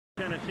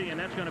Tennessee, and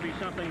that's going to be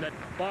something that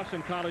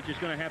Boston College is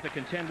going to have to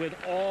contend with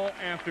all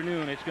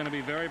afternoon. It's going to be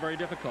very, very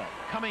difficult.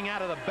 Coming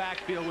out of the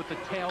backfield with the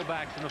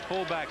tailbacks and the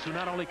fullbacks who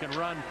not only can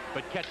run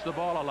but catch the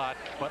ball a lot,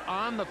 but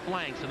on the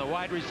flanks and the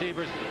wide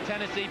receivers,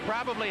 Tennessee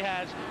probably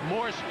has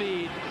more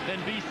speed than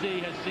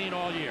BC has seen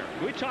all year.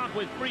 We talked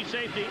with free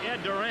safety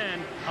Ed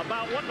Duran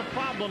about what the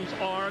problems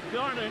are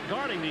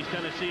guarding these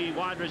Tennessee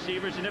wide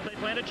receivers and if they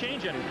plan to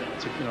change anything.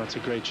 It's a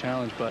great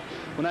challenge, but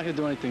we're not going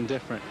to do anything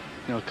different.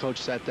 Coach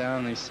sat down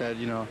and he said,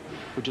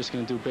 we're just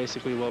going to do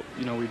basically what,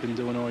 we've been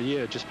doing all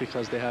year. Just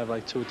because they have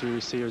like 2 or 3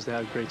 receivers that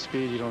have great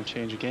speed, you don't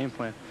change your game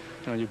plan.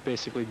 You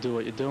basically do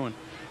what you're doing.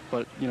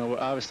 But, we're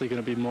obviously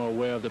going to be more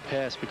aware of the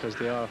pass because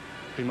they are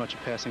pretty much a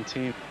passing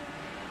team.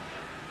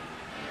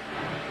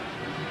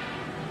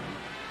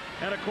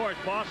 And, of course,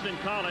 Boston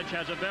College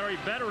has a very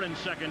veteran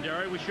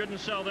secondary. We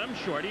shouldn't sell them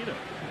short either.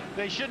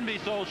 They shouldn't be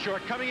sold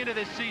short. Coming into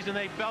this season,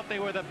 they felt they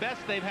were the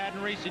best they've had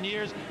in recent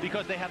years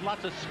because they had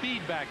lots of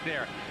speed back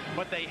there.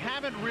 But they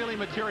haven't really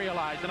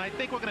materialized, and I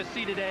think we're going to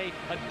see today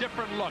a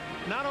different look.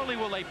 Not only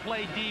will they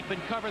play deep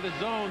and cover the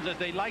zones as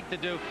they like to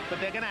do, but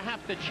they're going to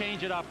have to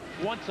change it up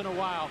once in a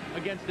while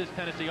against this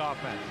Tennessee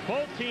offense.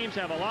 Both teams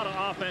have a lot of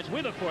offense.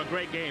 We look for a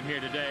great game here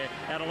today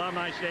at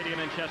Alumni Stadium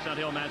in Chestnut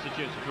Hill,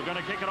 Massachusetts. We're going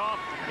to kick it off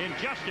in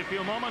just a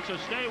few moments, so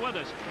stay with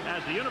us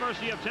as the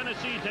University of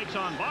Tennessee takes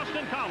on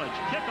Boston College.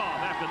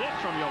 Kickoff after this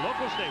from your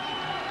local station.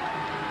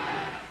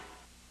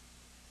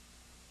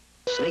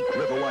 Snake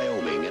River,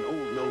 Wyoming and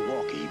Old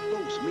Milwaukee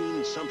both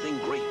mean something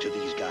great to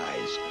these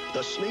guys.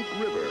 The Snake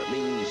River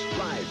means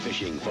fly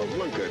fishing for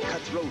lunker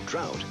cutthroat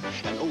trout.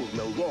 And Old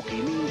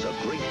Milwaukee means a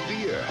great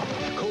beer.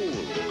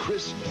 Cold,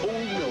 crisp Old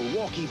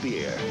Milwaukee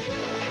beer.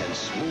 And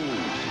smooth,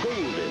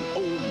 golden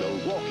Old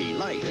Milwaukee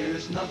Light.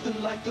 There's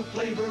nothing like the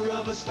flavor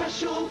of a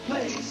special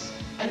place.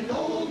 An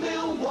Old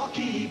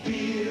Milwaukee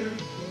beer.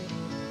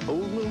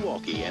 Old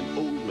Milwaukee and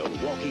Old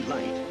Milwaukee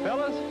Light.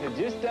 Fellas, it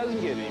just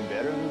doesn't get any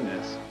better than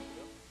this.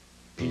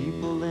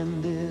 People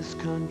in this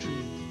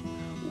country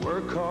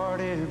work hard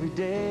every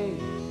day.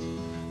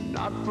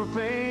 Not for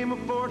fame or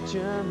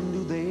fortune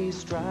do they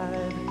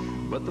strive,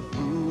 but the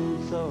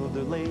fruits of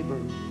their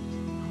labor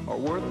are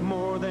worth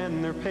more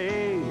than their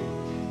pay.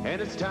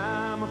 And it's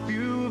time a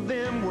few of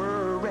them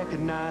were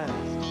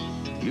recognized.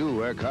 You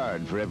work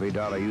hard for every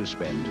dollar you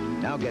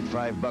spend. Now get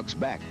 $5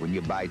 back when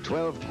you buy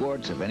 12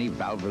 quarts of any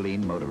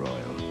Valvoline motor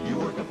oil. You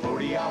work a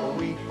 40-hour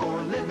week for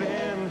a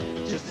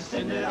living just to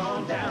send it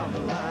on down the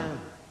line.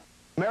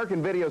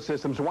 American Video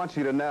Systems wants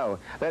you to know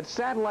that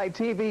satellite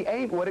TV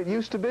ain't what it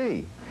used to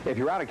be. If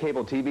you're out of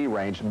cable TV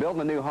range,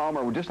 building a new home,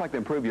 or would just like to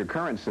improve your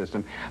current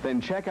system,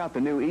 then check out the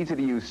new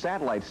easy-to-use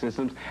satellite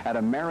systems at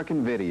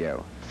American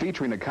Video,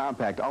 featuring a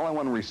compact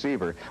all-in-one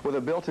receiver with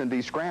a built-in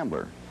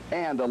descrambler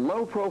and a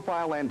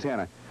low-profile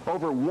antenna.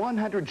 Over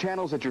 100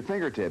 channels at your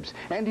fingertips,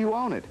 and you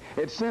own it.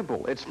 It's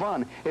simple, it's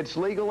fun, it's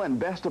legal, and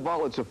best of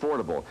all, it's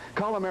affordable.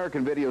 Call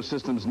American Video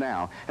Systems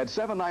now at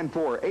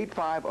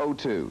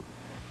 794-8502.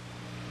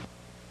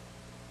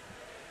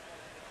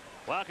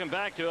 Welcome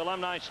back to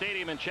Alumni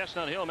Stadium in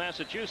Chestnut Hill,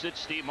 Massachusetts.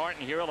 Steve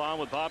Martin here along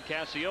with Bob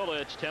Cacciola.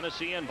 It's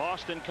Tennessee and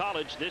Boston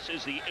College. This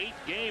is the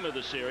 8th game of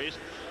the series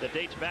that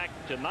dates back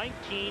to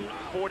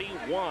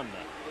 1941.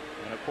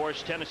 And, of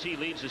course, Tennessee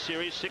leads the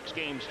series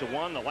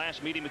 6-1. The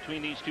last meeting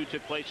between these two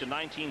took place in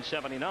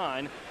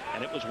 1979,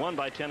 and it was won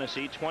by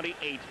Tennessee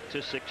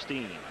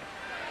 28-16.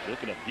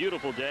 Look at a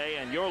beautiful day,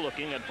 and you're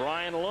looking at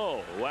Brian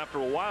Lowe, who after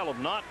a while of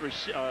not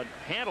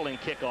handling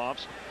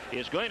kickoffs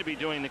is going to be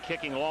doing the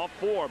kicking off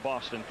for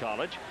Boston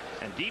College.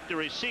 And deep to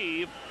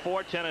receive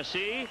for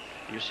Tennessee,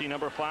 you see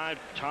number 5,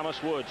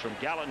 Thomas Woods from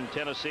Gallatin,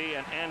 Tennessee,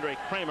 and Andre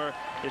Kramer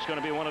is going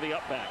to be one of the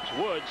upbacks.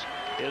 Woods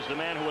is the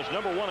man who was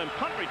number 1 in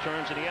punt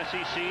returns in the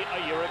SEC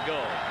a year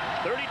ago.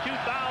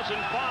 32,005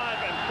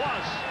 and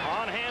plus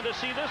on hand to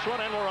see this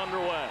one, and we're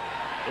underway.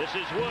 This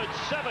is Woods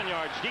 7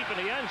 yards deep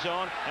in the end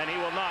zone, and he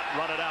will not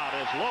run it out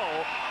as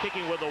Lowe,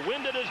 kicking with the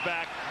wind at his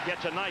back,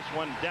 gets a nice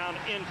one down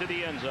into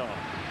the end zone.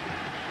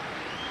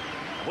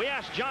 We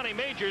asked Johnny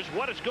Majors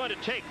what it's going to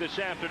take this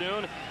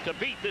afternoon to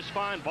beat this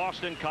fine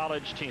Boston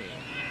College team.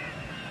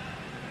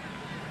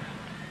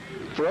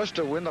 For us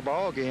to win the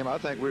ball game, I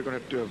think we're going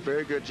to do a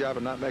very good job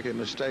of not making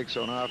mistakes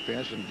on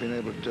offense and being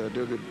able to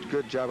do a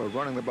good job of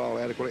running the ball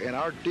adequately. And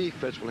our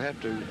defense will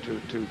have to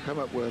come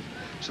up with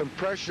some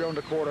pressure on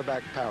the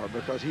quarterback power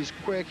because he's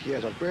quick. He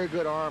has a very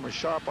good arm, a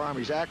sharp arm.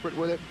 He's accurate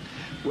with it.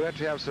 We'll have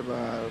to have some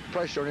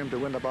pressure on him to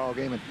win the ball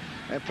game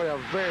and play a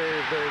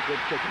very, very good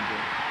kicking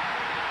game.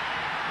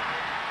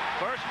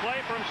 First play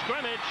from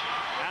scrimmage,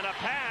 and a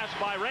pass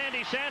by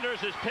Randy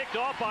Sanders is picked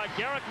off by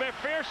Garrick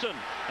McPherson.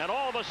 And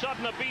all of a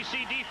sudden, the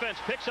BC defense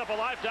picks up a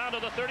life down to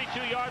the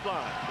 32-yard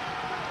line.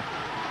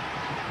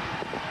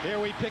 Here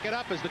we pick it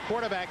up as the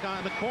quarterback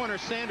on the corner.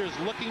 Sanders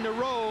looking to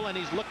roll, and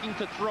he's looking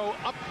to throw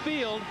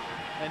upfield.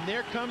 And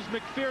there comes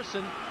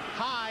McPherson.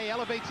 High,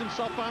 elevates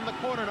himself on the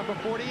corner, number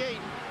 48,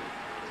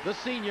 the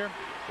senior.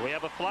 We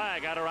have a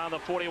flag out around the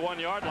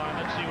 41-yard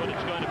line. Let's see what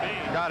it's going to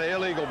be. Got an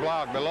illegal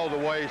block below the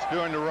waist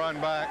during the run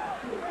back.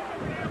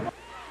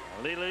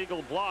 An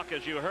illegal block,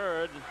 as you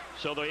heard,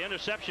 so the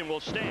interception will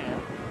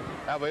stand.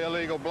 Have an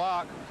illegal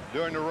block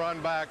during the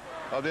run back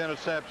of the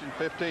interception,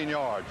 15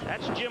 yards.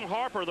 That's Jim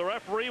Harper, the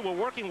referee. We're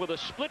working with a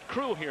split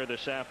crew here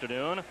this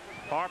afternoon.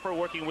 Harper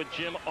working with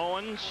Jim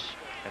Owens,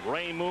 and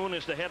Ray Moon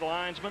is the head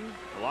linesman.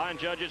 The line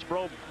judge is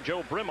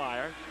Joe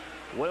Brimmeyer.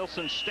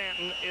 Wilson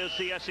Stanton is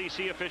the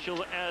SEC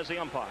official as the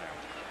umpire.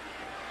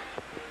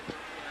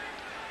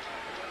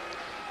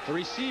 The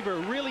receiver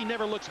really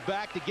never looks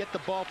back to get the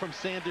ball from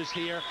Sanders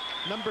here.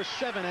 Number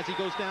 7 as he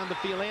goes down the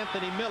field,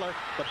 Anthony Miller.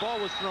 The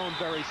ball was thrown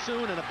very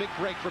soon, and a big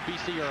break for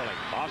BC early.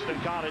 Boston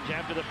College,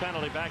 after the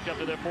penalty, backed up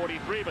to their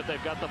 43, but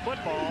they've got the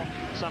football,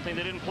 something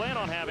they didn't plan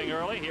on having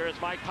early. Here is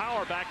Mike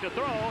Power back to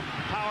throw.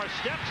 Power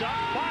steps up,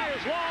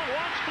 fires long,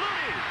 wants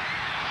Flutie.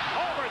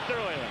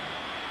 Overthrew him.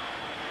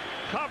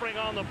 Covering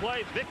on the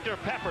play, Victor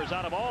Peppers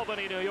out of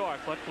Albany, New York,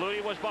 but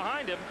Flutie was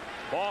behind him.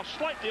 Ball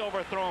slightly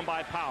overthrown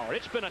by Power.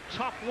 It's been a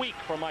tough week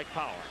for Mike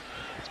Power.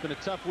 It's been a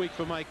tough week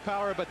for Mike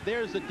Power, but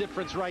there's the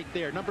difference right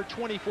there. Number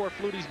 24,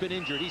 Flutie's been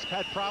injured. He's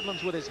had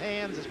problems with his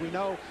hands, as we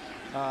know,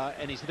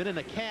 and he's been in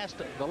a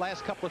cast the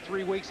last couple of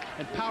 3 weeks,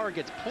 and Power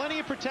gets plenty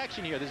of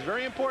protection here. This is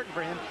very important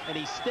for him, and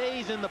he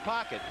stays in the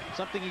pocket,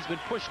 something he's been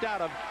pushed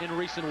out of in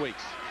recent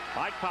weeks.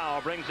 Mike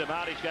Power brings him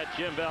out. He's got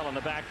Jim Bell in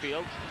the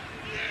backfield,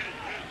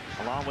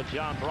 along with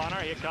John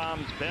Bronner. Here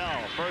comes Bell.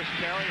 First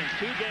carry in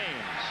 2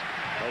 games.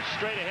 Goes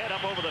straight ahead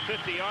up over the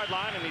 50-yard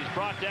line, and he's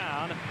brought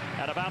down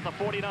at about the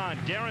 49.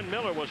 Darren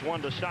Miller was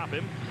one to stop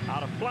him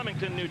out of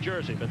Flemington, New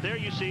Jersey. But there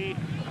you see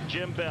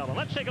Jim Bell. And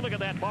let's take a look at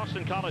that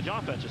Boston College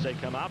offense as they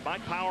come out.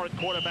 Mike Power at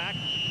quarterback.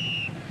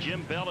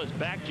 Jim Bell is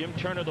back. Jim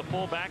Turner, the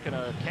fullback, and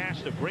a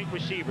cast of great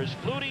receivers.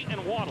 Flutie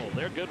and Waddle,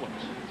 they're good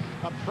ones.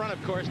 Up front,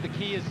 of course, the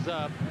key is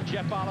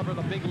Jeff Oliver,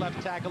 the big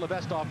left tackle, the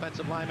best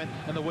offensive lineman,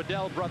 and the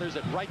Waddell brothers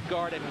at right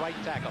guard and right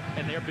tackle,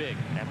 and they're big.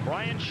 And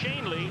Brian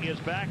Shanley is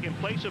back in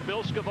place of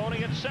Bill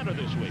Scavone at center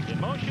this week.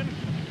 In motion,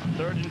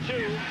 3rd and 2.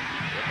 Here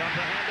comes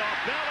the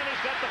handoff. Bell, and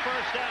he's got the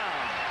first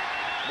down.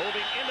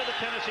 Moving into the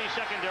Tennessee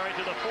secondary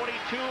to the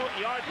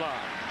 42-yard line.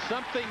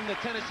 Something the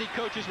Tennessee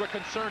coaches were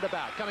concerned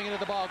about coming into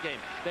the ball game.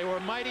 They were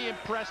mighty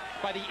impressed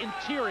by the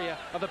interior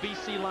of the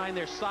BC line,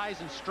 their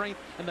size and strength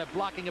and their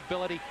blocking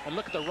ability. And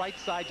look at the right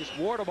side, just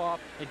ward them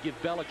off and give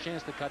Bell a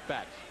chance to cut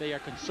back. They are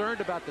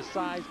concerned about the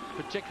size,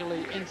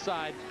 particularly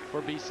inside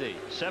for BC.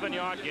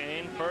 7-yard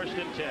gain, 1st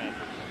and 10.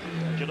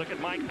 As you look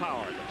at Mike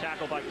Power, the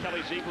tackle by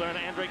Kelly Ziegler and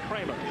Andre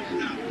Kramer.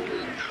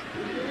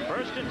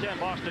 1st and 10,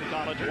 Boston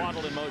College.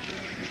 Waddle in motion.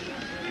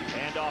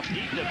 And off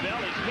deep to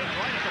Bell. He's hit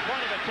right at the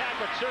point of attack,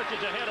 but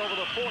surges ahead over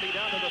the 40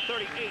 down to the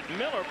 38.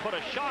 Miller put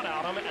a shot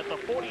at him at the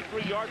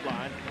 43-yard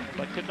line,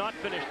 but could not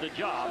finish the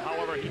job.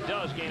 However, he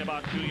does gain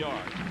about 2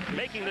 yards.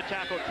 Making the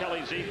tackle,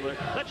 Kelly Ziegler.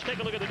 Let's take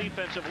a look at the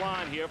defensive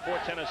line here for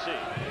Tennessee.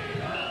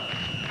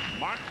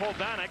 Mark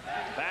Polbanek,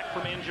 back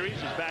from injuries,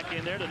 is back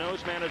in there. The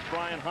nose man is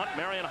Brian Hunt.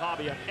 Marion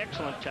Hobby, an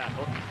excellent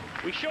tackle.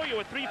 We show you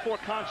a 3-4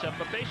 concept,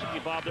 but basically,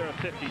 Bob, they're a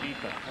 50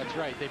 defense. That's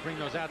right. They bring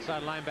those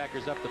outside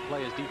linebackers up to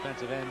play as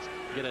defensive ends,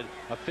 get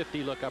a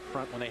 50 look up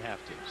front when they have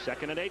to.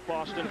 2nd and 8,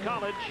 Boston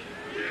College.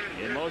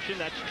 In motion,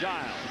 that's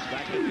Giles.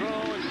 Back to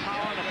throw, and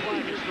Power on the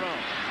flag is thrown.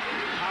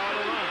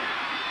 Power to run.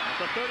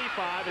 At the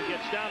 35, it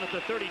gets down at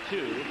the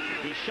 32.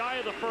 He's shy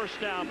of the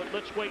first down, but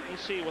let's wait and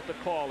see what the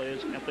call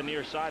is at the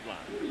near sideline.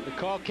 The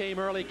call came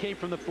early, came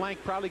from the flank,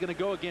 probably going to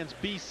go against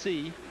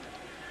BC.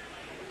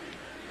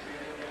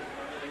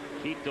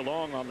 Keith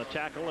DeLong on the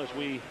tackle as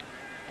we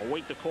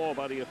await the call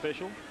by the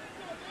official.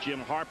 Jim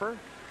Harper.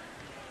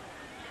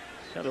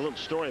 Got a little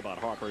story about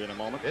Harper in a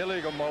moment.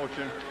 Illegal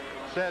motion,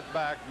 set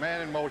back, man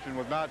in motion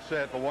was not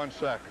set for 1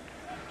 second.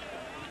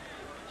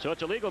 So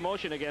it's a legal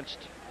motion against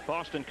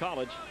Boston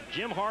College.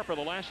 Jim Harper,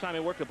 the last time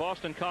he worked a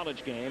Boston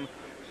College game,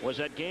 was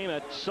that game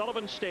at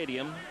Sullivan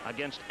Stadium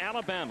against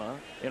Alabama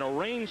in a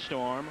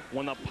rainstorm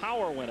when the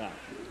power went out.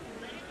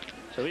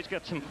 So he's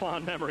got some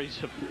fond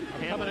memories of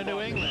coming to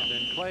New England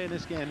and playing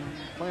this game,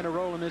 playing a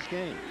role in this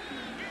game.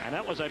 And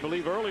that was, I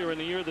believe, earlier in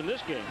the year than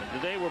this game.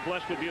 Today we're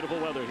blessed with beautiful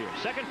weather here.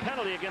 2nd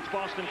penalty against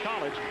Boston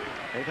College.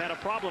 They've had a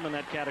problem in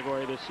that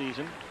category this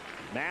season.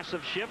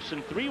 Massive shifts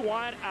and 3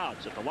 wide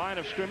outs at the line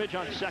of scrimmage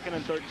on 2nd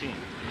and 13.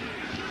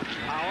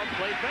 Power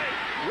play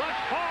fake,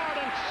 rush hard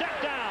and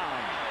set down.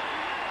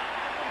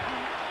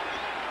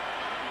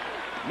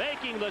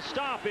 Making the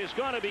stop is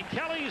going to be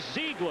Kelly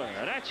Ziegler,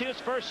 and that's his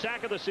first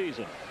sack of the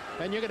season.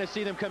 And you're going to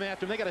see them come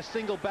after him. They got a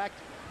single back,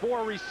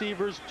 4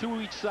 receivers,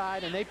 2 each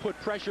side, and they put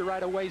pressure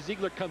right away.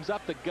 Ziegler comes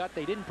up the gut.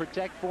 They didn't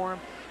protect for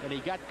him, and he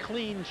got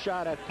clean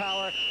shot at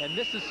Power. And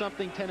this is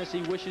something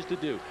Tennessee wishes to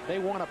do. They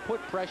want to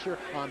put pressure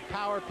on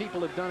Power.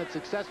 People have done it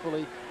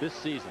successfully this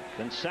season.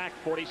 Been sacked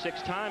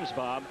 46 times,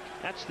 Bob.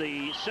 That's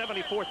the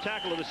 74th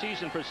tackle of the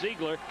season for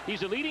Ziegler.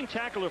 He's a leading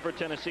tackler for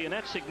Tennessee, and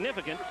that's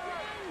significant.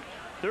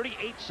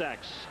 38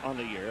 sacks on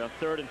the year,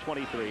 3rd and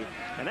 23.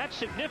 And that's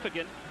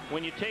significant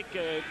when you take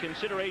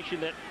consideration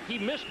that he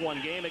missed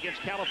 1 game against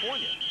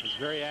California. He's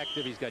very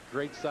active. He's got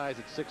great size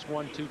at 6'1",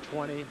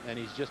 220, and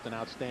he's just an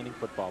outstanding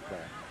football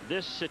player.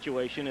 This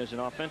situation is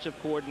an offensive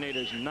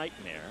coordinator's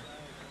nightmare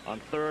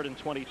on 3rd and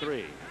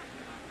 23.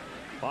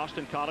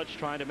 Boston College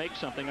trying to make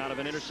something out of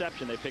an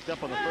interception they picked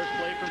up on the first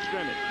play from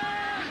scrimmage.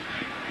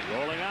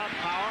 Rolling out,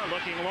 Power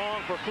looking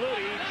long for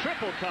Flutie.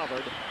 Triple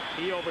covered.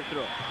 He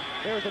overthrew it.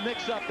 There was a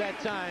mix-up that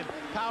time.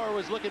 Power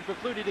was looking for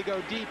Flutie to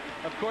go deep.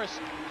 Of course,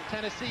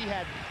 Tennessee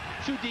had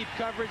too deep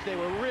coverage. They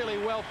were really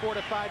well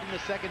fortified in the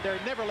secondary.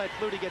 Never let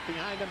Flutie get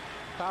behind him.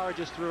 Power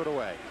just threw it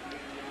away.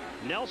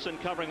 Nelson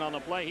covering on the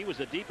play. He was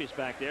the deepest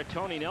back there.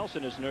 Tony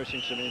Nelson is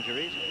nursing some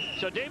injuries.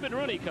 So David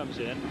Rooney comes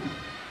in.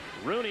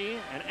 Rooney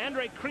and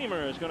Andre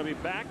Kramer is going to be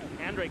back.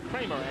 Andre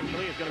Kramer,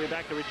 actually, is going to be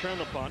back to return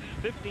the punt.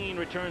 15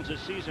 returns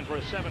this season for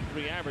a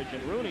 7.3 average.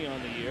 And Rooney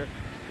on the year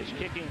is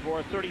kicking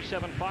for a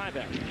 37.5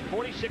 average.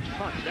 46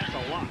 punts. That's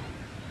a lot.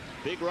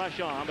 Big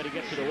rush on, but he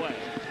gets it away.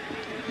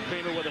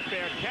 Kramer with a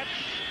fair catch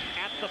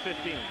at the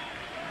 15.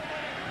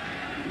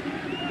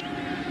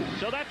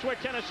 So that's where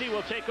Tennessee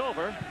will take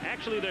over.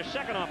 Actually, their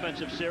second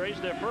offensive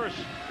series. Their first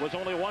was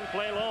only one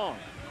play long.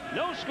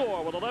 No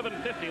score with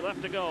 11:50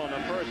 left to go in the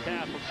first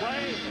half of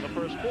play. In the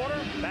first quarter,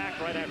 back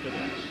right after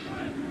this.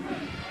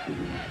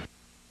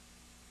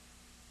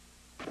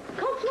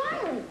 Coach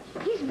Lyman,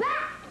 he's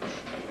back.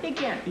 He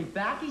can't be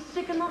back. He's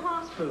sick in the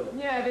hospital.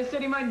 Yeah, they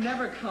said he might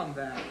never come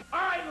back.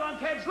 All right,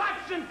 lunkheads,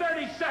 less than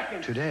 30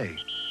 seconds. Today,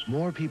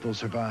 more people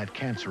survive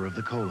cancer of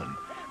the colon,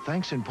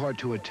 thanks in part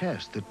to a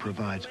test that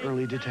provides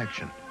early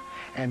detection.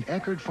 And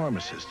Eckerd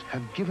pharmacists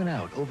have given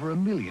out over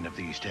 1 million of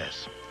these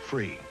tests,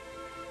 free.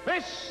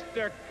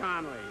 Mr.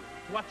 Connolly,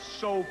 what's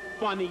so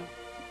funny?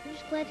 We're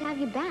just glad to have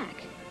you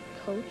back,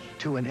 Coach.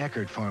 To an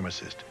Eckerd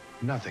pharmacist,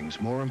 nothing's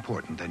more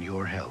important than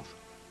your health.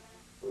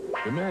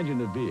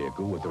 Imagine a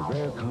vehicle with a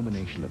rare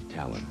combination of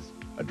talents.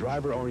 A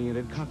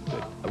driver-oriented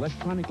cockpit,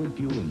 electronically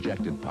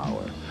fuel-injected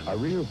power, a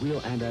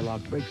rear-wheel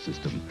anti-lock brake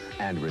system,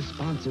 and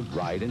responsive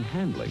ride and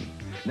handling.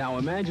 Now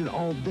imagine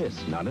all this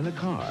not in a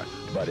car,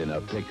 but in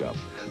a pickup.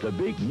 The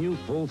big new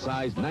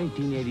full-size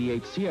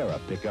 1988 Sierra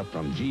pickup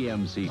from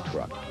GMC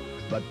Truck.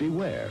 But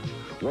beware,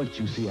 once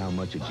you see how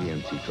much a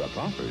GMC Truck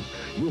offers,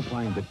 you'll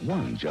find that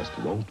one just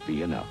won't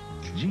be enough.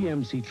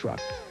 GMC Truck,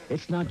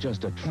 it's not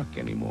just a truck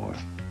anymore.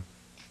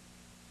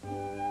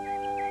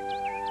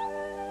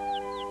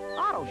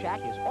 Auto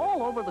Shack is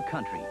all over the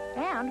country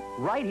and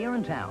right here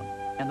in town.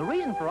 And the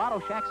reason for Auto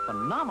Shack's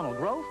phenomenal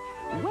growth,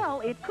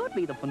 well, it could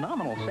be the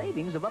phenomenal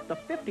savings of up to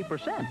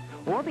 50%.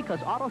 Or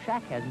because Auto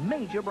Shack has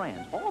major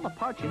brands, all the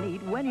parts you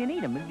need when you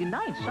need them,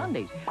 nights,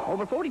 Sundays.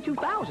 Over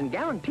 42,000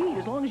 guaranteed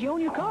as long as you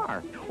own your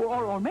car.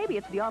 Or maybe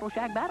it's the Auto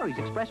Shack batteries,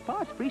 express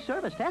parts, free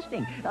service,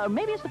 testing.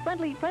 Maybe it's the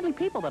friendly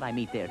people that I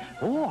meet there.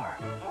 Or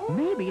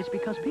maybe it's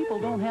because people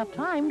don't have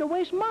time to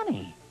waste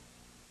money.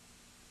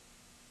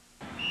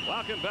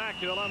 Welcome back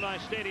to Alumni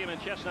Stadium in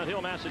Chestnut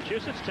Hill,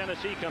 Massachusetts.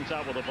 Tennessee comes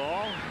out with the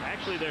ball.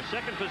 Actually, their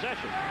second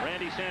possession.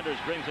 Randy Sanders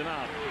brings him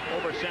out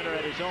over center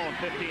at his own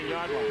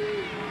 15-yard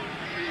line.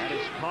 That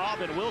is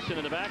Cobb and Wilson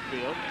in the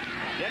backfield.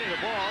 Getting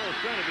the ball is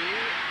going to be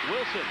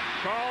Wilson.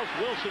 Charles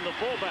Wilson, the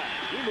fullback.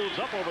 He moves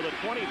up over the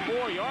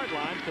 24-yard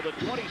line to the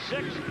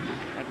 26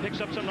 and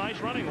picks up some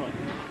nice running room.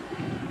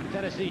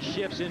 Tennessee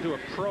shifts into a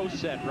pro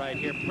set right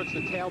here, puts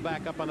the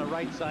tailback up on the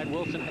right side.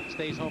 Wilson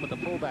stays home at the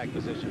fullback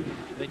position.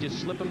 They just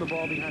slip him the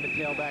ball behind the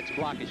tailback's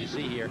block, as you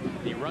see here.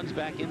 And he runs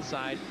back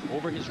inside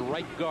over his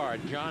right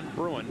guard, John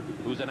Bruin,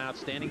 who's an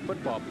outstanding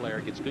football player,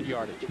 gets good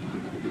yardage.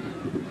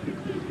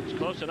 It's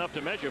close enough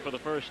to measure for the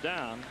first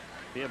down.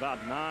 Be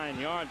about 9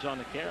 yards on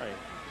the carry.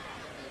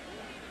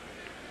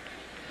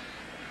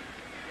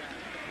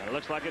 And it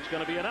looks like it's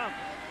going to be enough.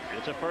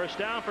 It's a first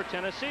down for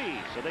Tennessee,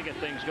 so they get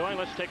things going.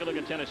 Let's take a look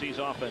at Tennessee's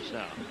offense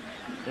now.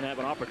 Didn't have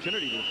an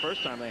opportunity the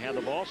first time they had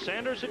the ball.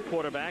 Sanders at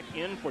quarterback,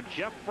 in for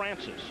Jeff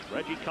Francis.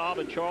 Reggie Cobb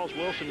and Charles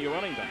Wilson, your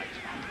running backs.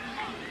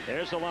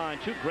 There's the line.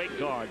 Two great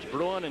guards,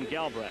 Bruin and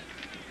Galbraith.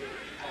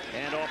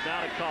 And off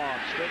now to Cobb,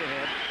 straight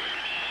ahead.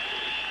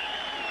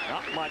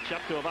 Not much,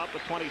 up to about the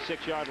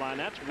 26-yard line.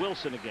 That's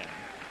Wilson again.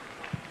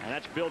 And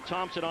that's Bill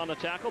Thompson on the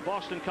tackle.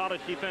 Boston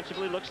College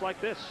defensively looks like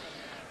this.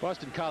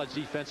 Boston College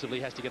defensively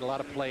has to get a lot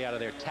of play out of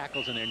their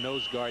tackles and their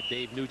nose guard,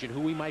 Dave Nugent, who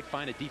we might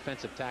find a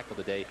defensive tackle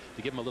today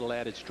to give him a little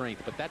added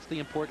strength. But that's the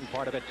important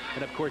part of it.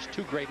 And, of course,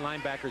 two great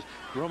linebackers,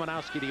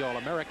 Romanowski, the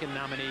All-American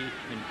nominee,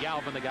 and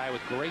Galvin, the guy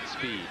with great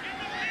speed.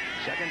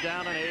 Second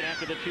down and 8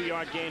 after the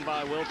 2-yard gain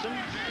by Wilson.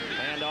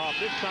 And off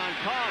this time,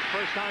 Cobb.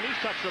 First time he's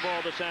touched the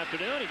ball this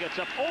afternoon. He gets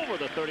up over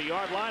the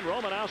 30-yard line.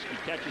 Romanowski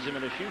catches him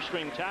in a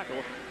shoestring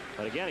tackle.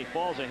 But again, he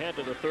falls ahead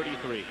to the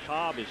 33.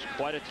 Cobb is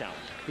quite a talent.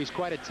 He's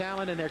quite a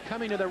talent, and they're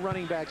coming to their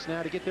running backs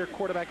now to get their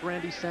quarterback,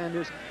 Randy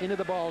Sanders, into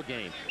the ball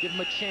game. Give him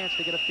a chance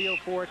to get a feel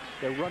for it.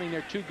 They're running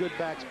their two good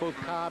backs, both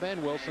Cobb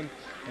and Wilson,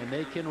 and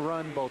they can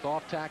run both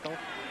off tackle,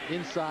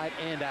 inside,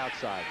 and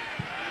outside.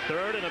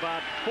 Third and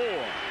about 4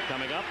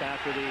 coming up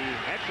after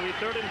actually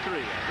 3rd and 3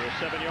 after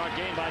a 7-yard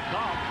gain by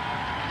Cobb.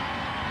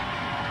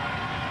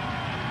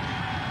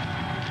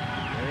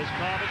 There's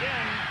Cobb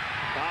again.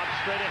 Cobb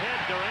straight ahead.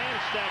 Duran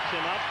stacks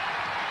him up.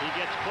 He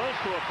gets close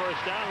to a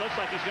first down. Looks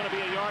like he's going to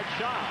be a yard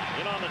shy.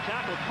 In on the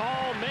tackle,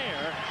 Paul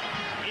Mayer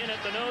in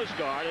at the nose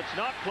guard. It's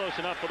not close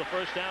enough for the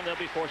first down. They'll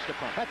be forced to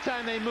punt. That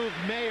time they moved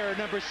Mayer,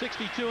 number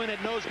 62, in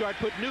at nose guard,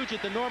 put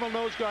Nugent, the normal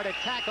nose guard, at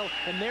tackle,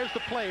 and there's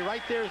the play.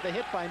 Right there is the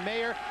hit by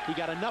Mayer. He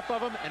got enough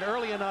of him and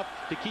early enough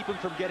to keep him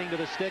from getting to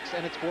the sticks,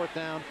 and it's fourth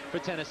down for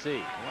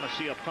Tennessee. I want to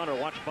see a punter.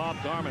 Watch Bob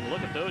Garman.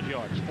 Look at those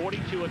yards.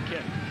 42 a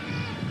kick.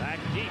 Back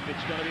deep.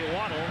 It's going to be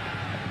Waddle.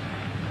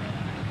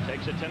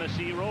 Takes a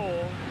Tennessee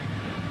roll.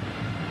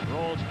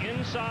 Rolls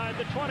inside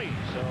the 20,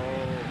 so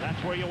that's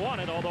where you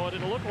want it, although it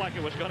didn't look like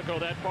it was going to go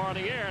that far in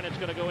the air, and it's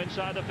going to go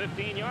inside the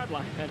 15-yard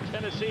line. And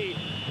Tennessee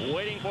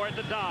waiting for it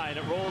to die, and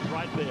it rolls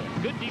right there.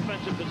 Good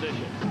defensive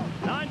position.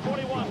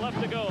 9:41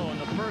 left to go in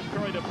the first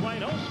period of play.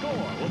 No score.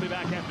 We'll be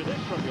back after this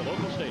from your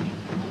local station.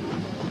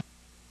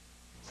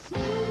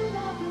 Smooth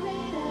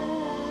operator,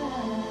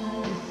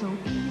 it's so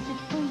easy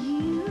for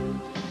you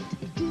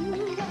to do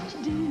what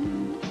you do.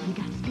 You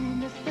got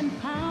smoothness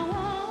and power.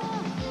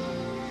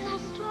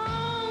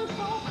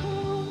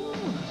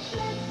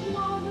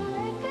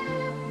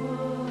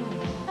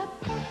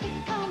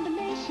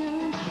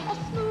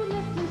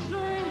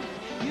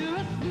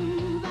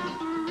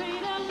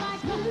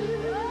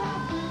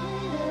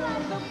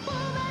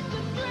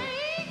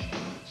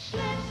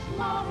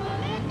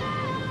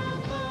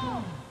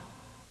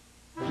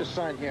 Just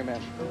sign here,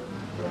 ma'am.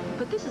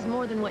 But this is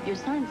more than what your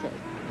sign says.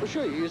 Well,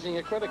 sure, you're using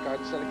a credit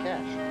card instead of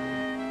cash.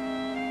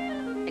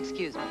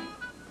 Excuse me.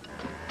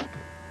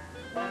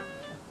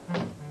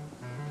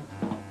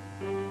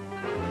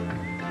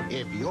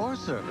 If your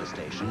service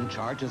station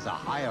charges a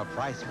higher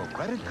price for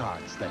credit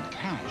cards than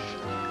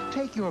cash,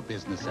 take your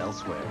business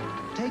elsewhere.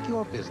 Take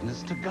your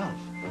business to Gulf,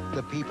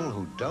 the people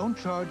who don't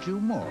charge you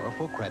more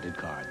for credit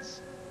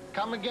cards.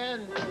 Come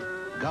again.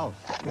 Gulf,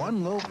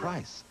 one low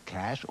price,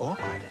 cash or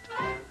credit.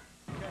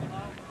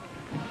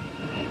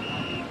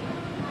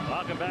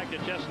 Welcome back to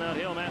Chestnut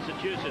Hill,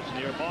 Massachusetts,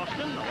 near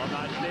Boston.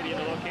 Alumni Stadium,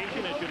 the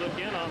location as you look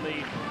in on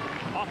the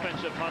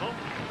offensive huddle.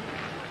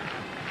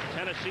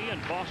 Tennessee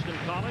and Boston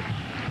College.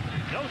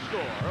 No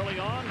score early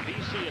on.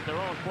 BC at their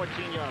own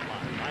 14-yard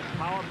line. Nice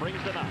power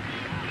brings them out.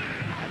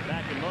 And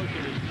back in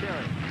motion is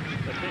Cherry.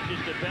 The pitch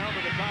is to Bell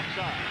to the top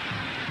side.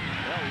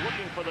 Bell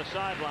looking for the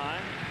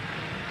sideline.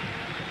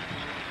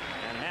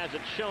 And has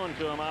it shown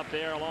to him out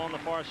there along the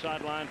far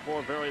sideline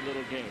for very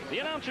little gain. The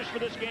announcers for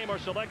this game are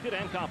selected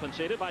and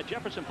compensated by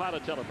Jefferson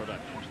Pilot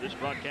Teleproductions. This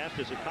broadcast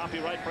is a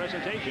copyright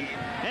presentation.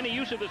 Any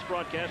use of this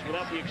broadcast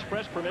without the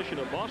express permission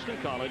of Boston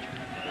College,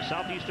 the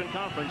Southeastern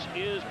Conference,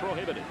 is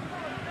prohibited.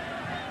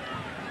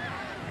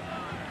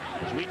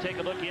 As we take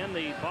a look in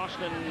the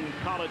Boston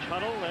College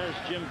huddle, there's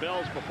Jim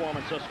Bell's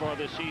performance thus far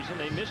this season.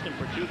 They missed him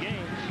for 2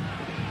 games.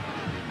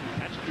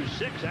 That's through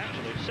 6,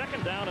 actually.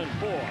 Second down and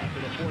 4 after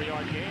the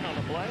 4-yard gain on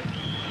the play.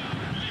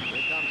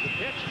 Here comes the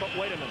pitch, but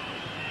wait a minute.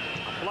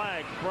 A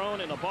flag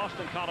thrown in the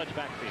Boston College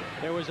backfield.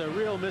 There was a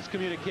real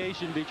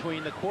miscommunication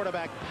between the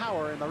quarterback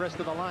Power and the rest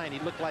of the line. He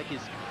looked like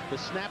the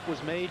snap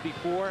was made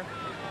before.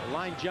 The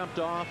line jumped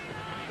off,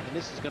 and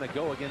this is going to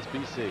go against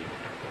BC.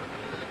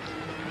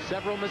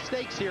 Several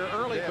mistakes here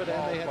early for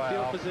them. They had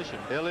field position.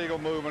 Illegal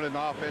movement in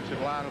the offensive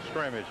line of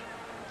scrimmage.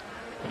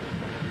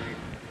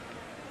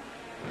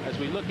 As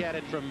we look at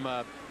it from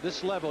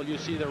this level, you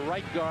see the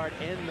right guard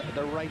and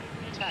the right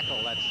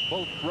tackle. That's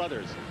both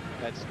brothers.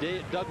 That's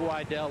Doug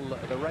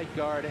Wydell, the right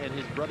guard, and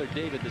his brother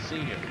David, the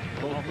senior.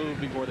 Both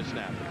moved before the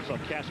snap. So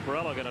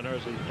Casparello got an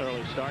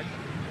early start.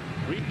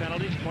 3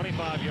 penalties,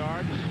 25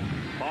 yards.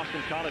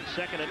 Boston College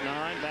second at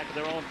 9, back at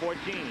their own 14.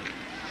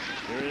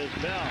 Here is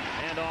Bell.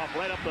 Handoff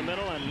right up the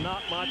middle, and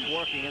not much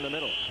working in the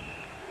middle.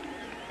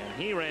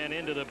 And he ran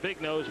into the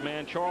big-nosed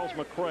man, Charles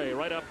McCray,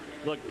 right up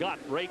the gut.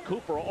 Ray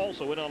Cooper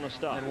also in on the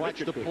stop. And watch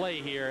the play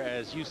here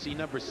as you see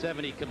number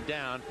 70 come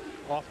down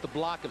off the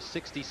block of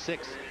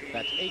 66.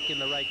 That's Aiken,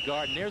 the right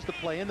guard. And there's the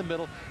play in the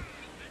middle.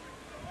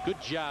 Good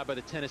job by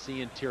the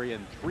Tennessee interior,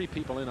 and 3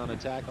 people in on a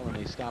tackle, and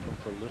they stop him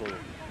for little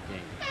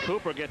gain.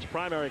 Cooper gets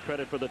primary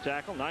credit for the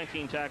tackle.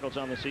 19 tackles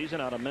on the season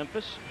out of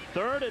Memphis.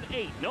 3rd and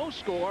 8. No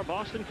score.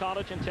 Boston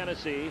College and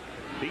Tennessee.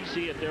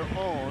 BC at their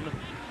own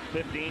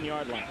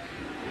 15-yard line.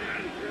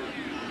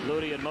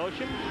 Flutie in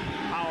motion.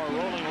 Power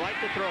rolling right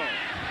to throw.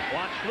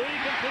 Watch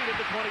Flutie completed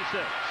the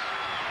 26.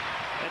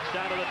 It's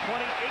down to the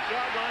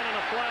 28-yard line and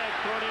a flag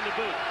thrown into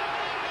boot.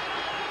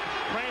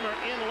 Kramer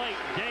in late.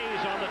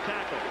 Days on the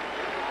tackle.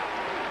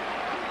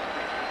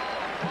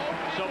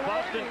 So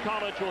Boston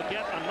College will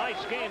get a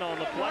nice gain on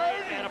the play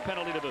and a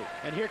penalty to boot.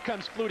 And here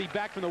comes Flutie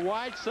back from the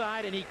wide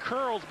side, and he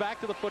curls back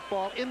to the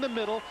football in the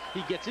middle.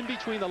 He gets in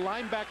between the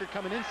linebacker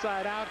coming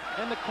inside out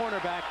and the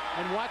cornerback.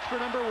 And watch for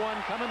number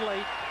 1 coming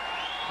late,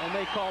 and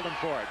they called him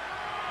for it.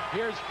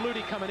 Here's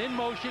Flutie coming in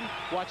motion.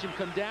 Watch him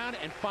come down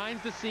and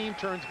finds the seam,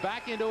 turns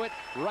back into it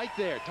right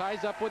there,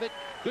 ties up with it.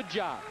 Good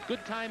job.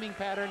 Good timing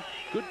pattern.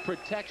 Good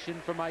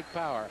protection for Mike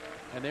Power.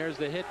 And there's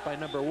the hit by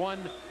number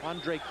 1,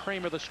 Andre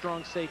Kramer, the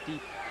strong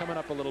safety, coming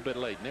up a little bit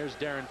late. And there's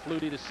Darren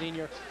Flutie, the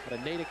senior at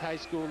a Natick High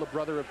School, the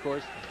brother, of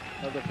course,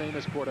 of the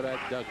famous quarterback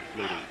Doug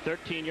Flutie.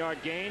 13-yard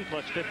gain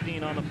plus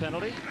 15 on the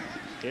penalty.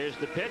 Here's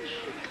the pitch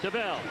to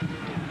Bell.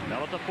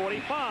 Bell at the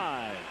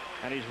 45.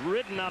 And he's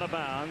ridden out of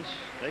bounds.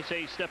 They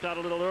say he stepped out a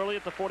little early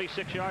at the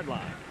 46-yard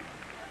line.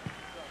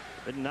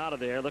 Ridden out of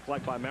there, looked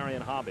like by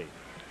Marion Hobby.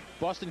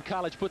 Boston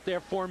College put their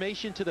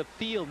formation to the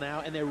field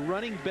now, and they're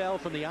running Bell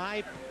from the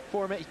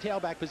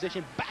tailback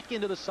position back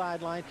into the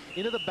sideline,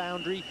 into the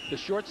boundary, the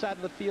short side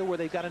of the field where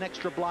they've got an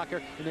extra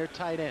blocker in their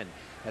tight end.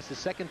 That's the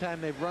second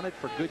time they've run it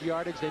for good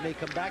yardage. They may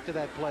come back to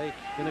that play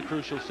in a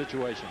crucial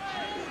situation.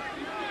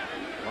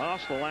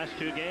 Lost the last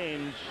 2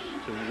 games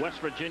to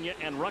West Virginia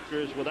and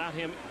Rutgers without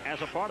him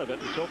as a part of it,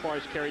 and so far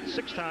he's carried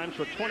 6 times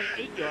for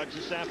 28 yards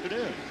this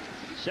afternoon.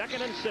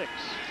 2nd and 6.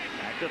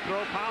 Back to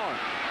throw Power.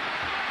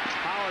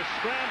 Power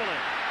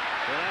scrambling.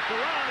 He'll have to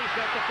run. He's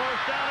got the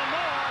first down and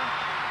more.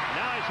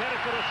 Now he's headed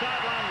for the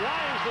sideline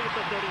wisely at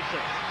the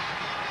 36.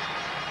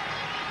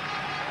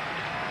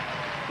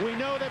 We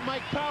know that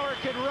Mike Power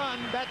can run.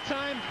 That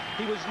time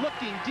he was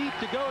looking deep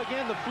to go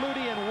again. The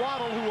Flutie and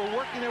Waddle who were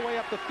working their way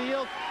up the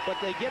field, but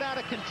they get out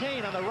of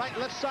contain. On the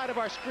left side of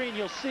our screen,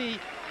 you'll see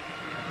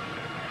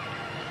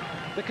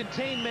the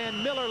contained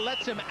man Miller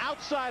lets him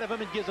outside of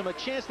him and gives him a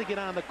chance to get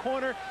on the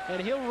corner,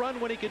 and he'll run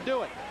when he can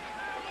do it.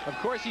 Of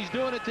course, he's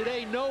doing it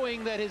today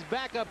knowing that his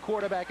backup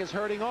quarterback is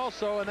hurting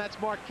also, and that's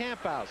Mark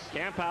Camphouse.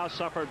 Camphouse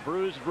suffered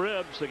bruised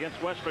ribs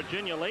against West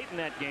Virginia late in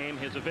that game.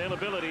 His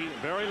availability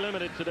very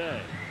limited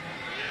today.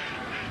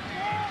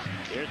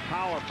 Here's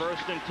Power,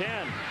 1st and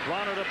 10.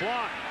 Runner to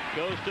block.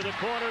 Goes to the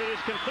corner. It is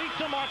complete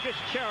to Marcus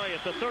Cherry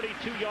at the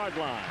 32-yard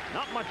line.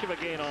 Not much of a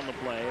gain on the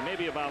play,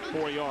 maybe about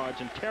 4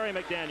 yards, and Terry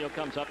McDaniel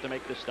comes up to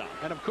make the stop.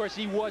 And, of course,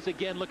 he was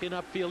again looking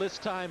upfield, this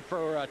time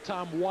for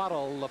Tom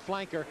Waddle, the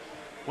flanker.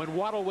 When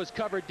Waddle was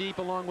covered deep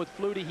along with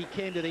Flutie, he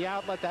came to the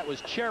outlet. That was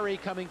Cherry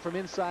coming from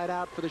inside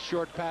out for the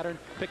short pattern.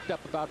 Picked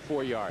up about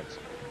 4 yards.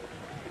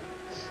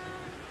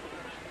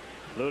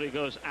 Flutie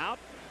goes out.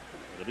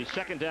 It'll be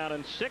 2nd down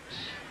and 6.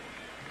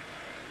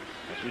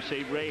 As we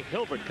see Ray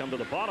Hilbert come to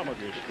the bottom of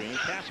your screen.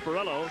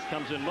 Casparello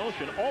comes in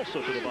motion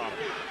also to the bottom.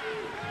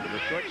 To the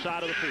short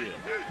side of the field.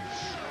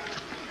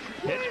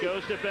 Pitch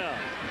goes to Bell.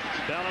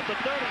 Bell at the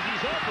 30.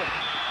 He's open.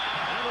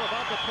 And to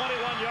about the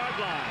 21-yard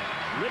line.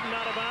 Ridden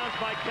out of bounds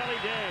by Kelly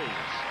Days.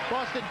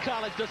 Boston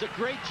College does a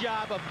great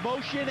job of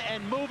motion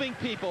and moving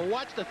people.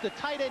 Watch the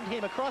tight end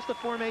came across the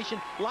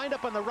formation, lined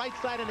up on the right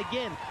side, and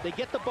again, they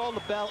get the ball to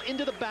Bell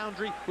into the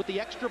boundary with the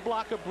extra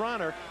block of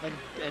Bronner,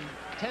 and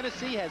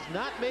Tennessee has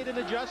not made an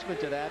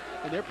adjustment to that,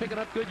 and they're picking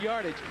up good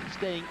yardage,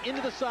 staying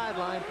into the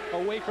sideline,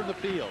 away from the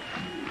field.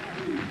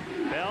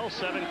 Bell,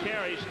 7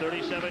 carries,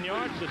 37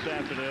 yards this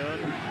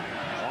afternoon.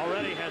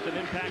 Already has an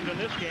impact on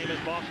this game as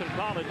Boston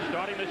College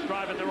starting this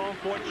drive at their own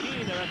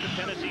 14. They're at the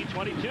Tennessee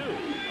 22.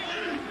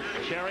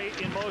 Cherry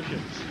in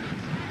motion.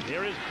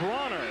 Here is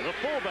Bronner, the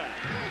fullback.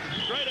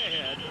 Straight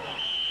ahead.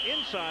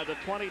 Inside the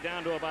 20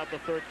 down to about the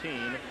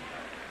 13.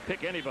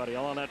 Pick anybody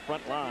along that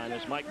front line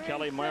as Mike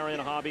Kelly,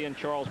 Marion Hobby, and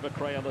Charles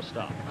McCray on the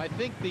stop. I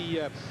think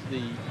the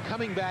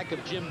coming back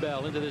of Jim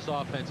Bell into this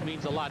offense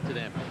means a lot to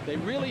them. They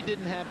really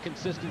didn't have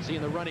consistency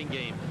in the running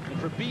game. And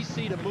for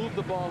BC to move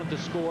the ball and to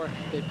score,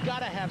 they've got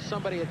to have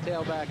somebody at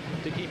tailback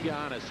to keep you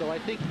honest. So I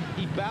think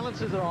he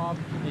balances it off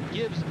and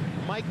gives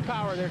Mike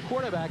Power, their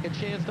quarterback, a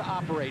chance to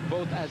operate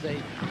both as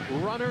a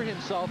runner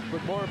himself,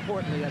 but more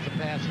importantly as a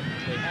passer.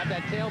 They have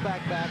that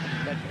tailback back,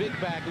 that big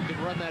back who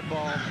can run that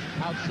ball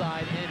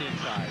outside and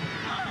inside.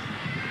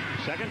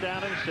 2nd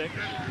down and 6.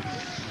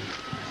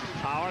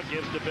 Power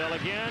gives to Bell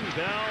again.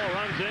 Bell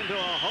runs into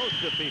a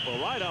host of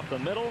people right up the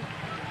middle.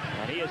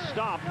 And he is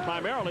stopped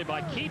primarily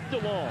by Keith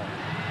DeLong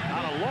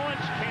out of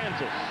Lawrence,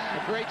 Kansas.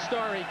 A great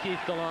story, Keith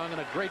DeLong,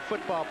 and a great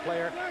football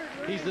player.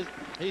 He's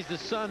the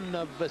son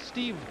of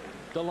Steve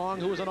DeLong,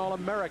 who was an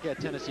All-America at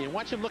Tennessee. And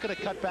watch him looking to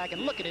cut back,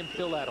 and look at him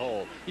fill that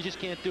hole. You just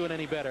can't do it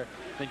any better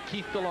than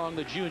Keith DeLong,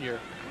 the junior,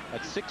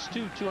 at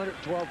 6'2",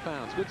 212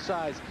 pounds. Good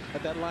size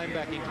at that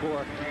linebacking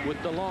core with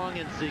DeLong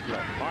and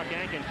Ziegler. Mark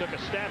Ankin took a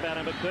stab at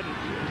him, but couldn't.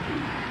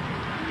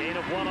 Gain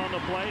of 1 on the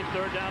play.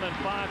 3rd down and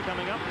 5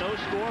 coming up. No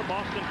score.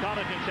 Boston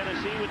College and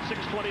Tennessee with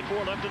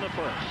 6:24 left in the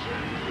first.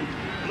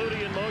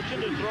 Flutie in motion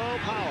to throw.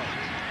 Power.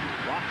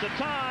 Lots of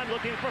time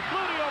looking for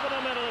Flutie over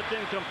the middle. It's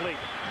incomplete.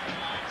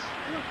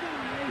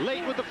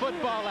 Late with the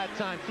football that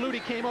time.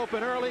 Flutie came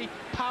open early.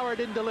 Power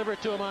didn't deliver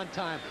it to him on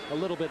time. A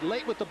little bit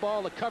late with the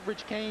ball. The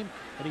coverage came,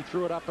 and he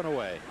threw it up and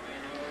away.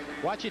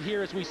 Watch it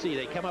here as we see.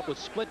 They come up with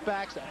split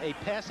backs, a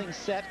passing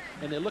set,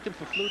 and they're looking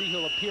for Flutie.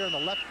 He'll appear in the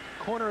left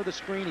corner of the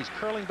screen. He's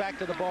curling back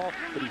to the ball,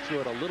 but he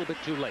threw it a little bit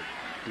too late.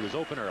 He was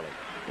open early.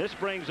 This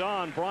brings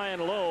on Brian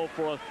Lowe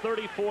for a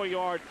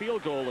 34-yard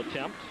field goal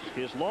attempt.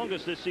 His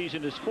longest this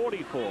season is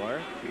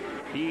 44.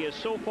 He is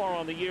so far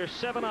on the year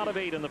 7 out of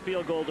 8 in the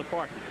field goal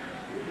department.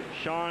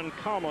 Sean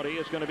Carmody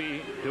is going to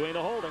be doing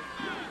the holding.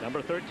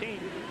 Number 13.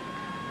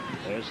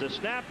 There's the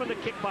snap and the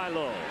kick by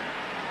Lowe.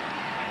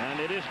 And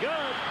it is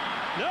good.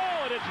 No,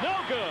 it is no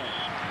good.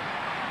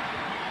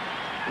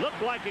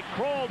 Looked like it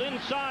crawled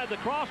inside the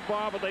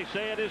crossbar, but they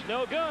say it is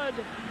no good.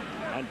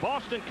 And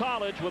Boston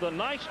College, with a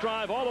nice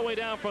drive all the way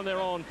down from their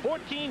own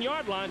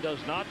 14-yard line, does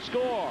not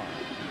score.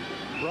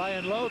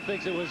 Brian Lowe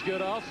thinks it was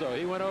good also.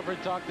 He went over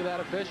and talked to that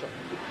official.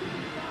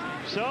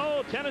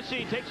 So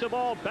Tennessee takes the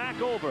ball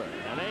back over,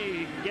 and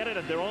they get it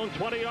at their own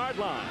 20-yard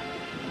line.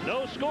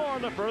 No score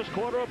in the first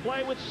quarter of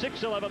play with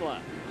 6:11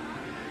 left.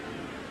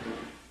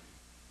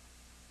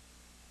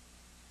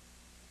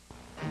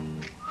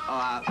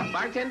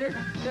 Bartender?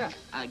 Yeah.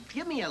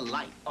 Give me a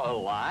light. A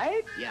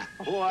light? Yeah.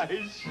 Why,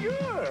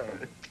 sure.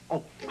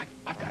 Oh,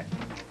 I've got it.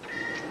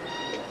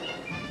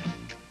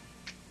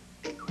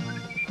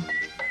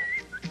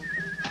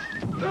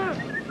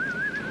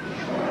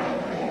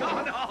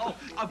 Oh, no!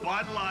 A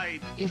Bud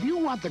Light. If you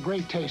want the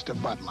great taste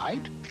of Bud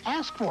Light,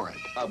 ask for it.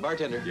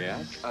 Bartender.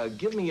 Yes?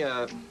 Give me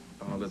a...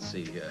 Oh, let's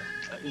see.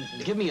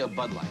 Give me a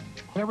Bud Light.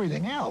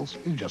 Everything else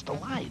is just a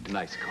light.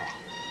 Nice call.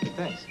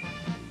 Thanks.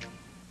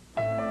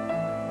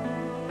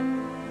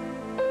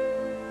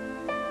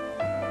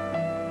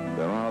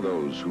 There are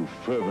those who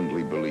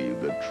fervently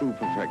believe that true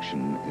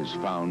perfection is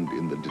found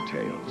in the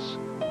details.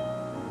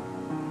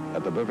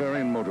 At the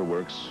Bavarian Motor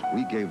Works,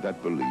 we gave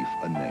that belief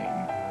a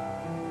name.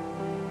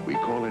 We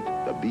call it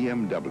the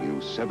BMW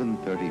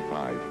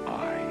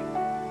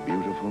 735i.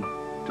 Beautiful,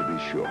 to be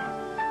sure.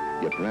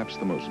 Yet perhaps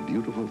the most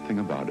beautiful thing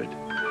about it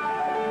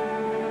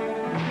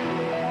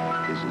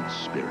is its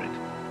spirit.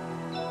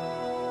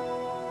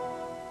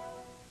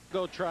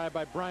 Go try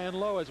by Brian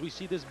Lowe as we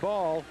see this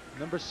ball.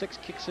 Number 6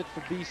 kicks it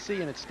for BC,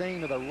 and it's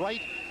staying to the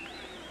right.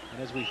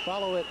 And as we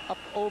follow it up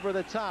over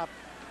the top.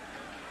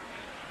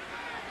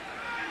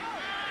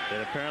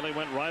 It apparently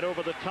went right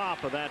over the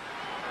top of that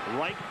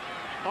right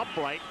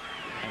upright,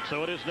 and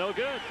so it is no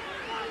good.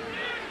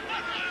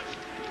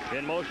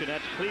 In motion,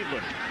 that's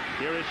Cleveland.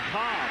 Here is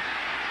Cobb.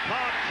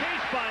 Cobb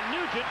chased by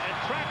Nugent and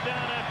tracked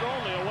down after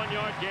only a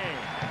 1-yard gain.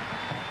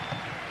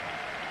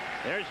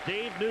 There's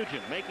Dave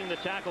Nugent making the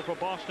tackle for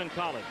Boston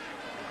College.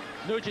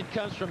 Nugent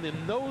comes from the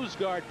nose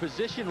guard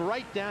position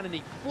right down, and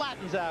he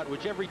flattens out,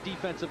 which every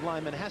defensive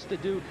lineman has to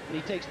do, and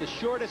he takes the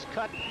shortest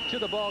cut to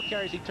the ball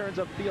carries. He turns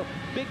upfield.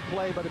 Big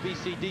play by the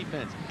BC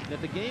defense. And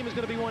if the game is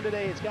going to be won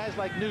today, it's guys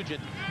like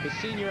Nugent, the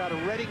senior out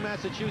of Reading,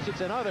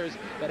 Massachusetts, and others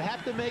that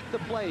have to make the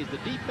plays. The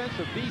defense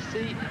for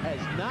BC has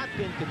not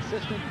been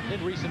consistent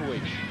in recent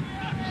weeks.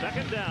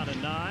 Second down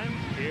and 9.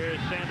 Here's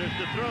Sanders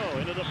to throw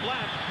into the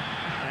flat.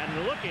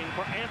 And looking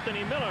for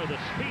Anthony Miller, the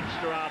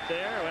speedster out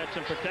there, who had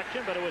some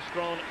protection, but it was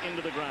thrown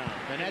into the ground.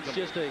 And that's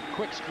just a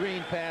quick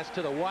screen pass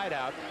to the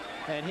wideout.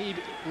 And he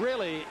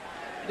really,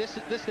 this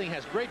thing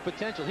has great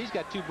potential. He's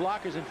got 2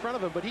 blockers in front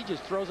of him, but he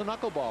just throws a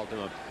knuckleball to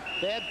him.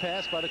 Bad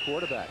pass by the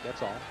quarterback,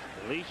 that's all.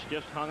 Leach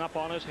just hung up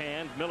on his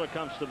hand. Miller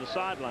comes to the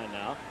sideline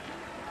now.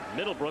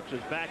 Middlebrooks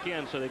is back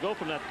in, so they go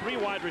from that 3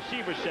 wide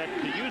receiver set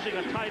to using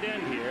a tight end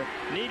here,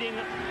 needing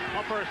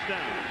a first down.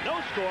 No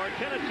score,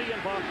 Tennessee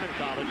and Boston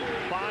College,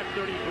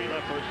 5:33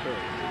 left first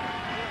period.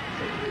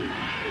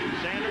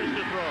 Sanders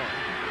to throw.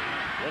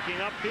 Looking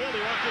upfield,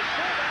 he wants to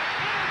throw back,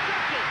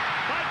 intercepted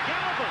by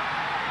Galvin.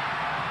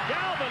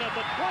 Galvin at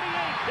the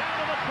 28, down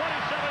to the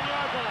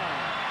 27-yard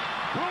line.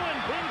 Bruin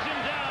brings him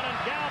down, and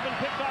Galvin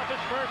picks off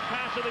his first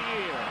pass of the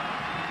year.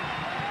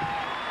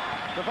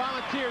 The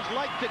Volunteers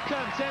like to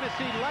come.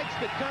 Tennessee likes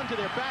to come to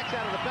their backs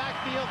out of the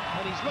backfield,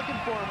 and he's looking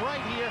for him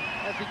right here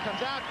as he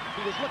comes out.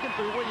 He was looking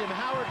for William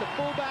Howard, the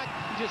fullback.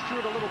 He just threw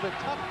it a little bit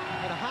tough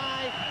and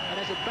high, and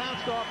as it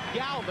bounced off,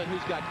 Galvin,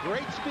 who's got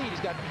great speed,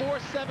 he's got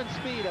 4.7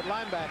 speed at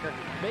linebacker,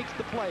 makes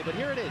the play. But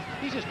here it is.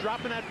 He's just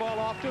dropping that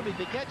ball off to him. If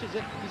he catches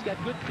it, he's got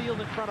good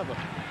field in front of him.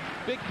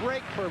 Big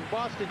break for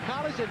Boston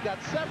College. They've got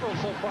several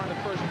so far in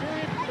the first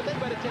period, but they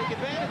better take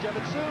advantage of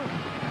it soon.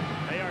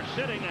 They are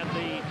sitting at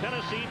the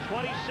Tennessee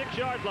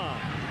 26-yard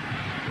line.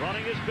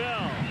 Running is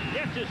Bell.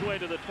 Gets his way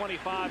to the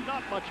 25.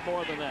 Not much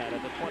more than that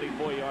at the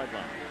 24-yard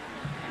line.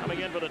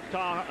 Coming in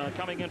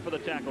for the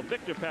tackle,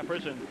 Victor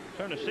Peppers, and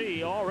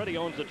Tennessee already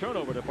owns the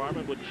turnover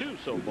department with 2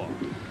 so far.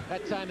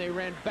 That time they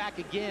ran back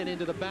again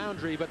into the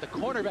boundary, but the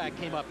cornerback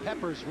came up,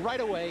 Peppers,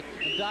 right away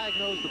and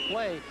diagnosed the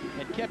play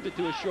and kept it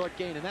to a short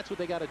gain, and that's what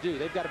they got to do.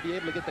 They've got to be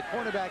able to get the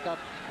cornerback up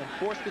and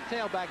force the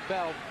tailback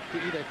Bell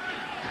to either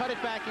cut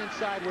it back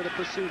inside where the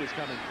pursuit is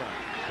coming from.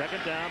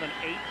 Second down and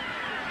 8.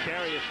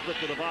 Carry is split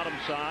to the bottom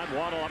side.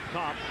 Waddle up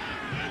top.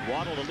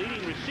 Waddle the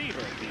leading receiver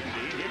at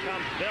BC. Here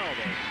comes Bell,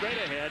 though, straight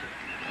ahead.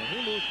 And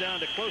he moves down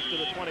to close to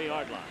the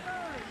 20-yard line.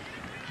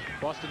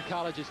 Boston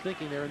College is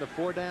thinking they're in the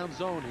 4-down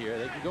zone here.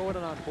 They can go in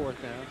on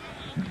 4th down.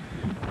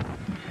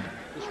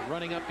 Just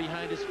running up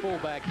behind his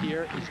fullback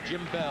here is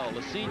Jim Bell,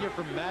 the senior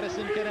from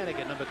Madison,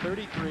 Connecticut, number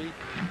 33.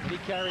 And he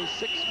carries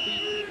 6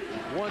 feet,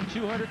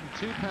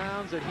 202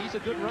 pounds, and he's a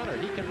good runner.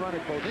 He can run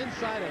it both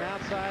inside and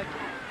outside,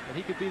 and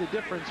he could be the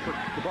difference for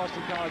the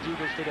Boston College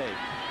Eagles today.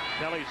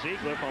 Kelly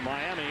Ziegler from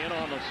Miami in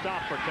on the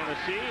stop for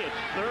Tennessee. It's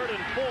 3rd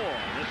and 4.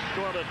 This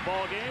scoreless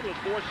ball game with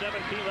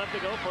 4:17 left to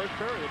go, first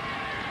period.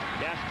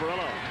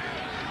 Gasparillo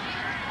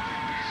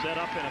set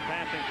up in a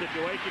passing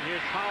situation.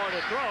 Here's Power to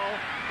throw.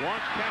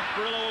 Wants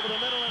Gasparillo over the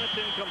middle, and it's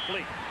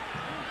incomplete.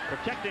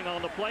 Protecting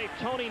on the play,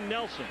 Tony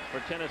Nelson for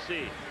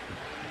Tennessee.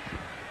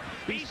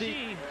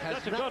 BC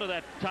doesn't go to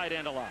that tight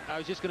end a lot. I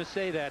was just going to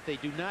say that. They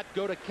do not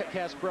go to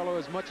Casparello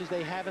as much as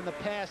they have in the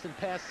past, in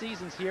past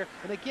seasons here.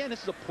 And again,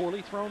 this is a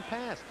poorly thrown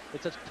pass.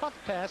 It's a tough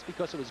pass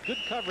because it was good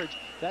coverage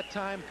that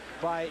time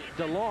by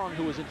DeLong,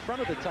 who was in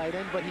front of the tight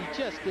end, but he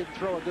just didn't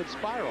throw a good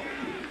spiral.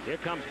 Here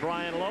comes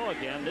Brian Lowe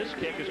again. This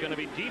kick is going to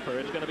be deeper.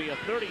 It's going to be a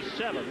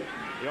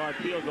 37-yard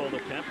field goal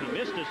attempt. He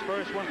missed his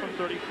first one from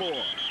 34.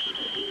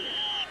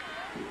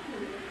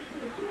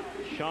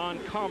 Sean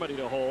Carmody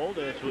to hold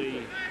as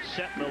we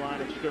set the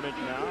line of scrimmage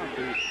now at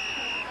the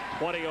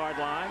 20-yard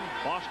line.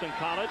 Boston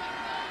College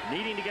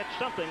needing to get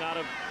something out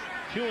of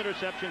 2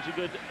 interceptions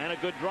and a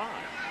good drive.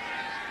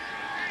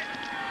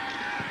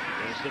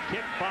 There's the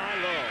kick by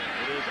Lowe.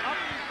 It is up,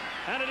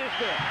 and it is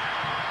good.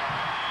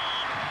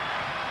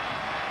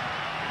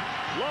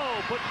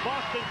 Lowe puts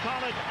Boston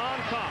College on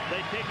top.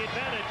 They take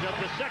advantage of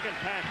the second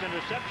pass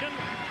interception,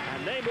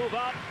 and they move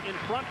out in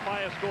front by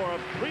a score of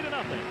 3-0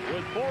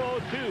 with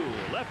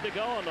 4:02 left to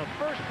go in the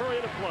first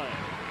period of play.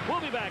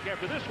 We'll be back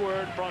after this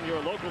word from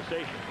your local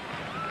station.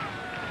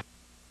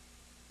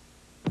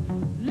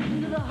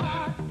 Listen to the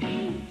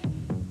heartbeat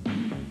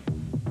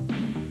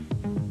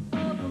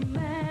of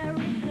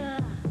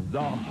America. The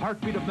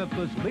heartbeat of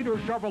Memphis, Leader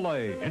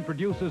Chevrolet,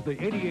 introduces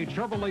the 88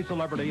 Chevrolet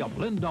Celebrity, a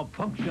blend of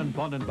function,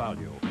 fun, and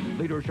value.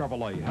 Leader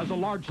Chevrolet has a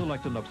large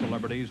selection of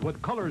celebrities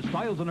with colors,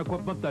 styles, and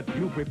equipment that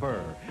you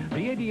prefer.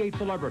 The 88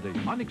 Celebrity,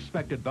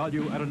 unexpected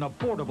value at an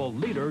affordable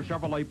Leader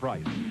Chevrolet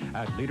price.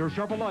 At Leader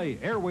Chevrolet,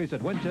 Airways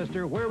at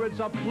Winchester, where it's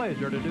a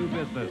pleasure to do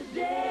business.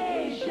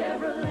 Today,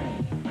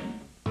 Chevrolet.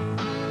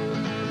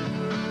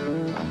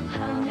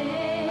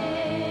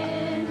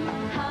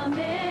 Hum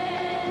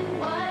in,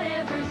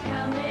 whatever's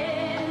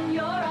coming,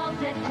 you're all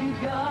set to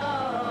go.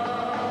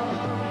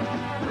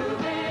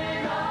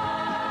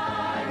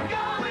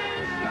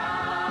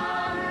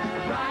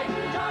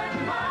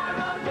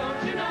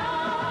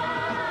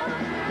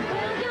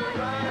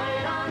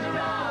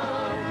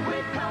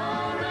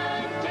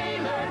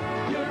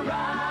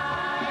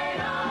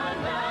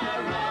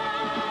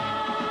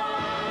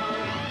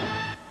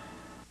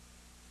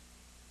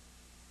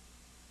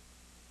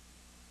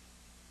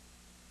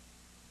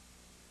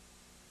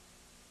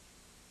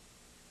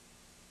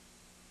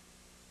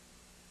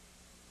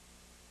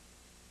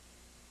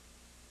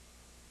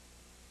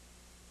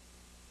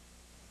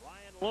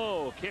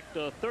 Lowe kicked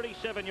a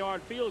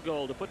 37-yard field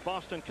goal to put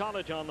Boston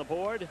College on the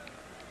board.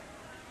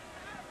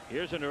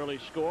 Here's an early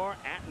score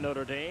at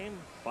Notre Dame.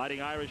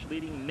 Fighting Irish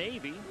leading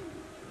Navy in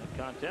the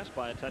contest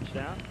by a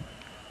touchdown.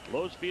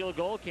 Lowe's field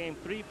goal came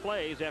 3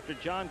 plays after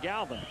John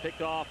Galvin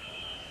picked off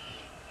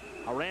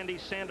a Randy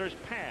Sanders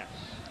pass.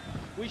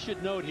 We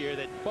should note here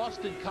that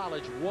Boston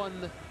College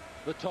won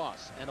the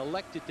toss and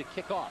elected to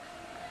kick off.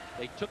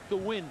 They took the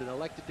wind and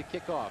elected to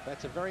kick off.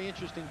 That's a very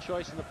interesting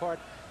choice on the part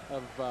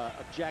of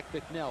Jack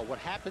Bicknell. What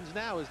happens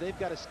now is they've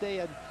got to stay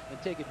and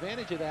take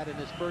advantage of that in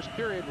this first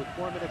period with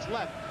 4 minutes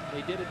left.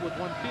 They did it with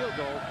 1 field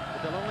goal, but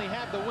they'll only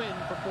have the win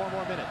for 4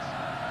 more minutes.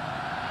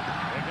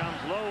 Here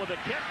comes Lowe with a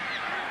kick.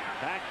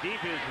 Back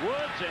deep is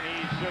Woods, and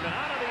he's driven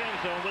out of the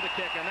end zone with a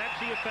kick, and that's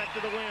the effect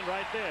of the win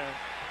right there.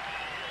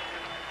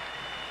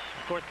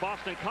 Of course,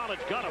 Boston College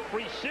got a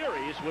free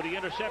series with the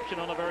interception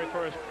on the very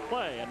first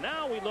play. And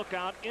now we look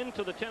out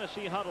into the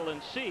Tennessee huddle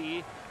and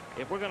see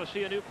if we're going to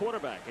see a new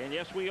quarterback. And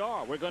yes, we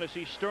are. We're going to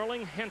see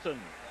Sterling Henton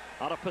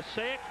out of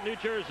Passaic, New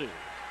Jersey.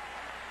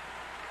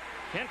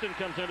 Henton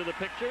comes into the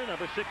picture,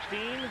 number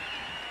 16.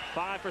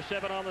 5 for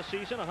 7 on the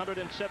season,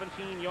 117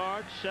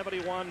 yards,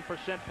 71%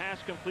 pass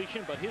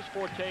completion, but his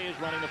forte is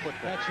running the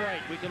football. That's right.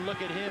 We can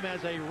look at him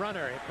as a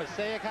runner at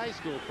Passaic High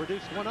School.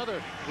 Produced one other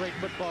great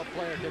football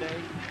player today.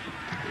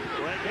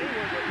 Greg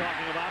Hayward we're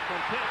talking about from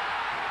Pitt.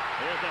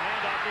 Here's a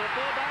handoff to the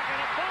fullback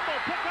and a fumble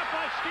picked up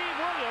by Steve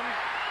Williams.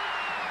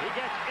 He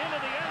gets into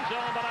the end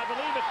zone, but I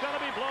believe it's going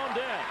to be blown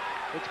dead.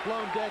 It's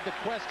blown dead. The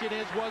question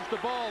is, was the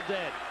ball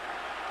dead?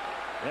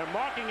 They're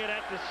marking it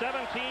at the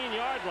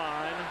 17-yard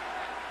line.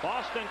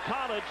 Boston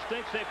College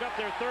thinks they've got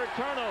their 3rd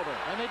turnover.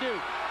 And they do.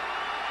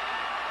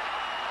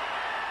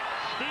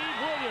 Steve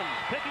Williams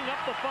picking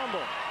up the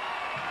fumble.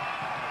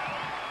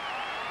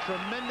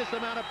 Tremendous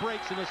amount of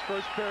breaks in this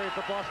first period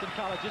for Boston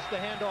College. Just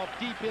the handoff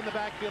deep in the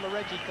backfield of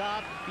Reggie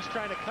Cobb. He's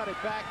trying to cut it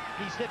back.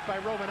 He's hit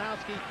by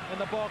Romanowski, and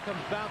the ball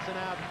comes bouncing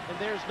out. And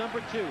there's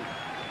number 2.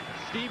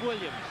 Steve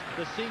Williams,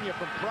 the senior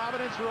from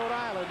Providence, Rhode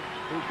Island,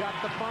 who got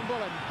the fumble,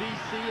 and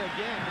BC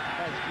again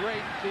has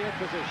great field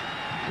position.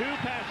 2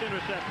 pass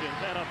interceptions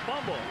and a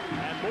fumble,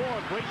 and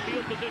more great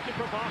field position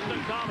for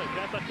Boston College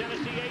at the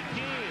Tennessee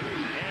 18.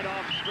 And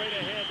off straight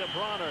ahead to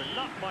Bronner.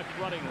 Not much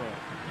running room.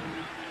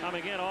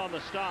 Coming in on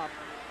the stop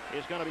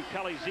is going to be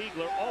Kelly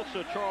Ziegler,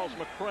 also Charles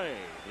McCray,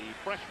 the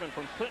freshman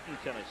from Clinton,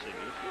 Tennessee.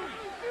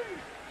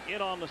 In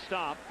on the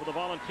stop for the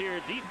volunteer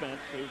defense,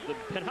 who's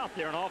been out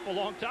there an awful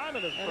long time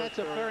in this. And that's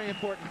a very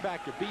important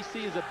factor.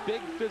 BC is a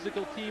big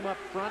physical team up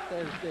front.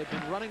 They've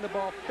been running the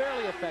ball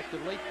fairly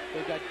effectively.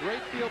 They've got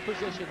great field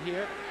position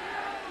here.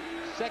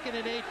 2nd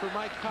and 8 for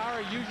Mike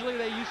Carr. Usually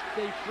they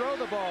throw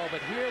the ball,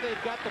 but here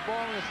they've got the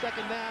ball in the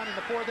 2nd down. In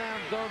the 4th down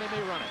zone, they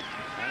may run it.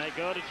 And they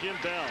go to Jim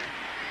Bell.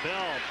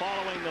 Bell,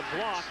 following the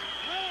block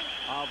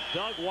of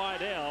Doug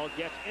Wydell,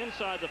 gets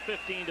inside the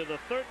 15 to the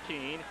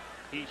 13.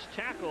 He's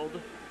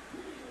tackled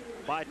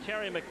by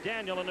Terry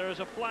McDaniel, and there is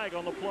a flag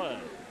on the play.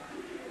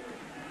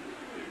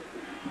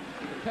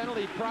 The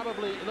penalty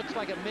probably looks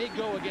like it may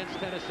go against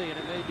Tennessee, and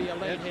it may be a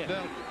late hit.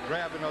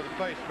 Grabbing of the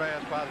face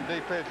mask by the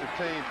defensive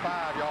team,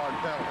 5-yard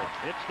penalty.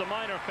 It's the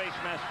minor face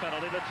mask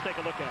penalty. Let's take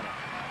a look at it.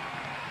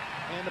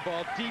 And the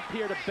ball deep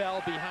here to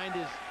Bell behind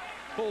his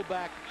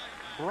fullback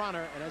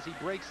Bronner, and as he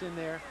breaks in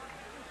there,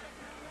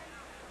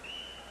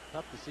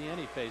 tough to see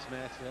any face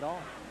mask at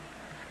all.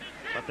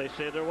 But they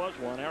say there was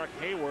one. Eric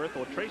Hayworth,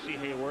 or Tracy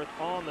Hayworth,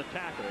 on the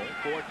tackle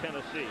for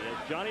Tennessee.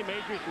 As Johnny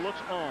Majors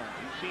looks on,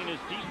 you've seen his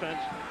defense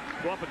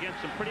go up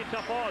against some pretty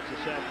tough odds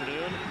this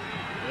afternoon.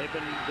 They've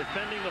been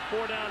defending the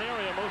 4-down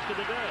area most of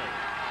the day.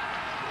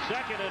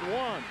 2nd and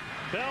 1.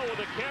 Bell with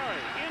a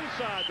carry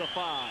inside the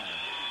 5.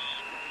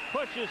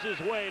 Pushes his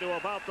way to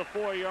about the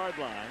 4-yard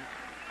line.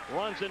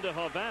 Runs into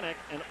Hovanek,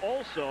 and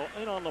also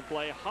in on the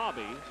play,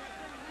 Hobby.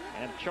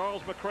 And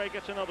Charles McCray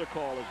gets another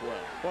call as well.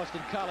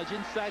 Boston College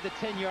inside the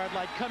 10-yard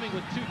line, coming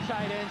with 2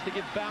 tight ends to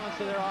give balance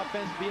to their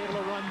offense, be able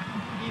to run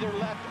either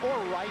left or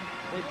right.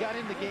 They've got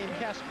in the game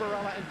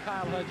Casparella and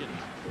Kyle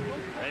Hudgens.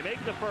 They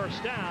make the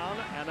first down,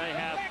 and they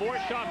have 4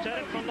 shots at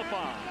it from the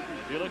 5.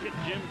 You look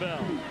at Jim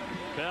Bell.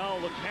 Bell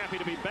looks happy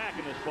to be back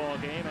in this ball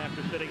game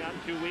after sitting out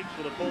 2 weeks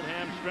with a pulled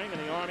hamstring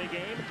in the Army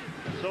game.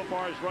 And so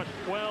far has rushed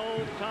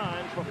 12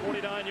 times for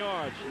 49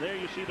 yards. There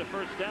you see the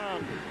first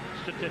down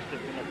statistic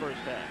in the first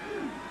half.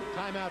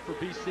 Timeout for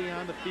BC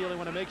on the field. They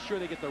want to make sure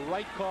they get the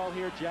right call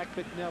here. Jack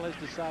Bicknell has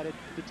decided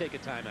to take a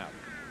timeout.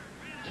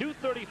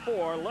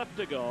 2:34 left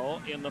to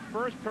go in the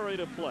first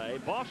period of play.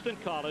 Boston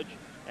College,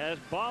 as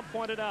Bob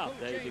pointed out,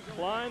 they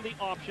declined the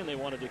option. They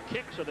wanted to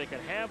kick so they could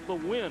have the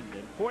wind.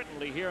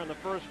 Importantly, here in the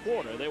first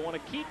quarter, they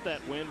want to keep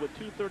that wind with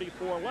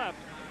 2:34 left.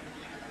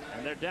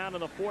 And they're down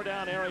in the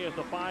 4-down area at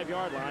the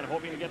 5-yard line,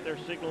 hoping to get their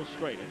signals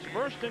straight. It's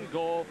 1st and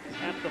goal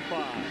at the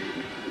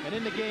 5. And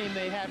in the game,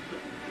 they have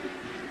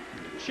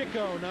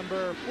Chico,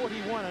 number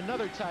 41,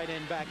 another tight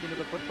end, back into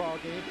the football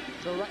game.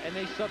 So, and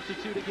they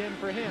substitute again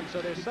for him. So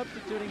they're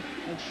substituting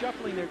and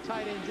shuffling their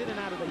tight ends in and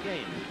out of the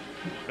game.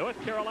 North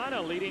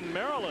Carolina leading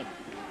Maryland.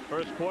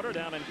 First quarter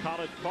down in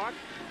College Park.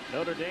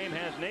 Notre Dame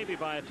has Navy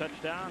by a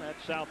touchdown at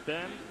South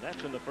Bend.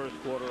 That's in the first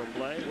quarter of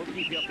play. We'll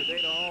keep you up to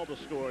date on all the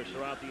scores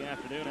throughout the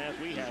afternoon as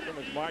we have them,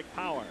 as Mark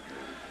Power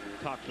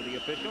talks to the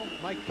official.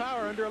 Mike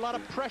Power under a lot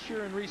of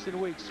pressure in recent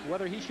weeks,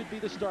 whether he should be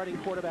the starting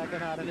quarterback or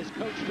not, and his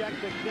coach Jack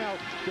Bicknell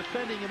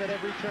defending him at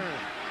every turn.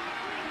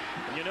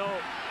 And you know,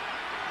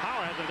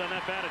 Power hasn't done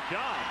that bad a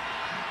job.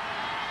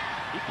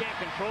 He can't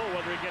control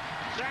whether he gets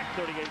sacked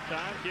 38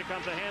 times. Here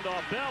comes a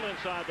handoff. Bell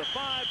inside the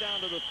 5,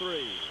 down to the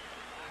 3.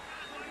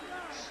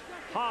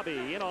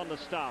 Hobby in on the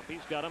stop.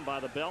 He's got him by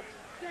the belt.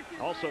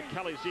 Also,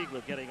 Kelly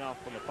Ziegler getting off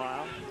from the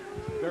pile.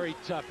 Very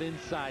tough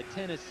inside.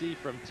 Tennessee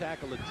from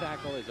tackle to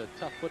tackle is a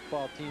tough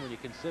football team when you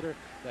consider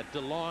that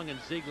DeLong and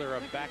Ziegler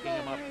are backing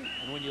him up.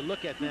 And when you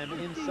look at them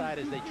inside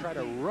as they try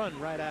to run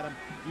right at him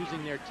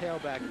using their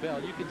tailback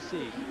Bell, you can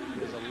see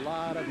there's a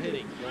lot of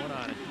hitting going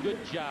on. A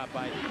good job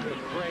by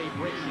McCray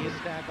breaking his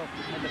tackle,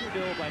 and the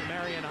fill by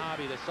Marion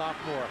Hobby, the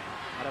sophomore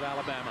out of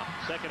Alabama.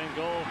 2nd and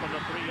goal from the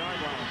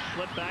 3-yard line.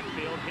 Split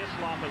backfield.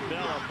 Hislop and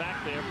Bell are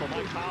back there for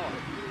Mike Power.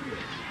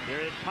 Here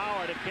is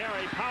Power to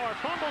carry. Power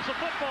fumbles the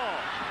football.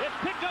 It's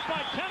picked up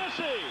by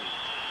Tennessee.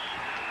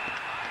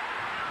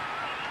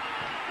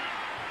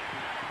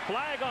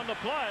 Flag on the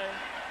play.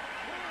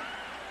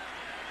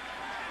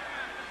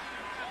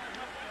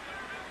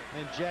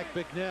 And Jack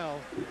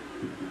Bicknell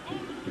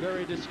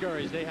very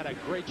discouraged. They had a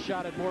great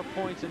shot at more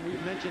points, and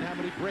we've mentioned how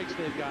many breaks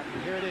they've gotten.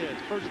 Here it is,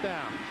 first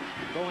down.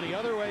 Going the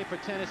other way for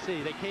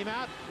Tennessee. They came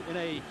out in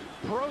a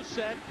pro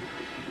set,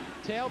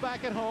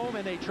 tailback at home,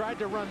 and they tried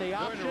to run the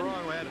option. During the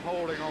run, we had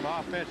holding on the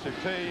offensive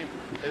team.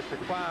 It's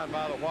declined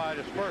by the White.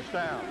 It's first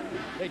down.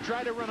 They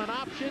tried to run an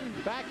option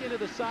back into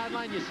the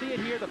sideline. You see it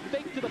here, the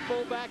fake to the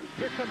fullback.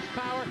 Here comes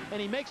Power,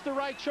 and he makes the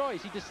right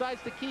choice. He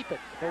decides to keep it.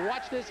 But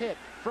watch this hit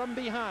from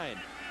behind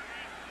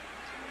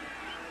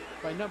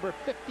by number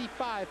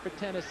 55 for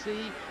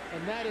Tennessee,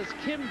 and that is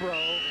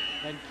Kimbrough,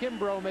 and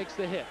Kimbrough makes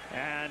the hit.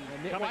 And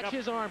watch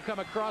his arm come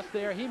across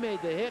there. He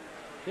made the hit.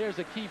 There's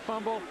a key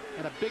fumble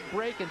and a big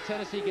break, and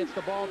Tennessee gets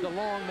the ball.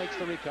 DeLong makes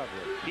the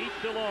recovery. Keith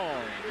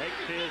DeLong makes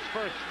his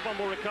first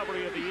fumble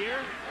recovery of the year.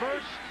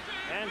 1st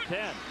and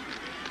 10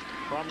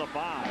 from the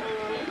 5.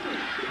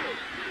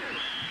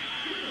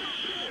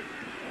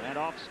 And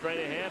off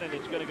straight ahead, and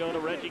it's going to go to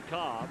Reggie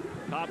Cobb.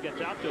 Cobb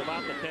gets out to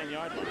about the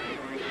 10-yard line.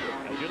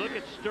 As you look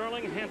at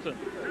Sterling Henson.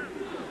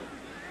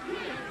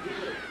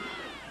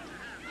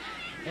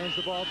 Hands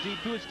the ball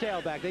deep to his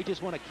tailback. They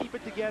just want to keep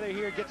it together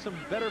here, get some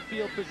better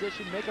field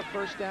position, make a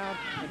first down,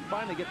 and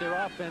finally get their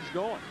offense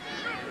going.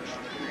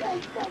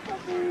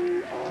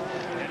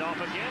 And off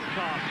again,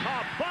 Cobb.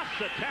 Cobb busts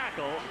a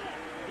tackle.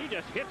 He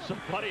just hit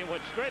somebody and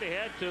went straight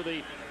ahead to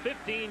the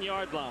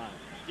 15-yard line.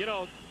 You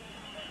know,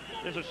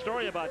 there's a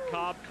story about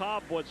Cobb.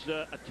 Cobb was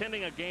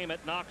attending a game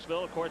at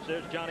Knoxville. Of course,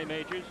 there's Johnny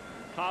Majors.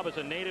 Cobb is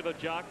a native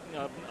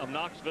of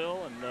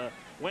Knoxville and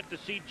went to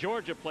see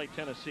Georgia play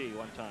Tennessee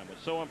one time. Was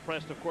so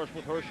impressed, of course,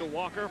 with Herschel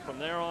Walker. From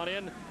there on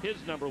in, his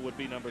number would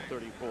be number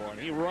 34, and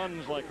he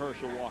runs like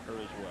Herschel Walker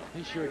as well.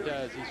 He sure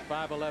does. He's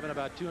 5'11",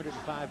 about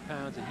 205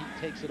 pounds, and he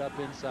takes it up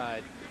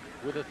inside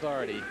with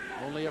authority.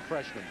 Only a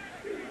freshman.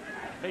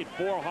 Made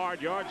 4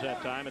 hard yards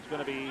that time. It's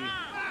going to be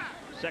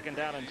 2nd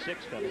down and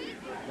 6 coming.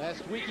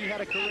 Last week he had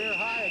a career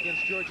high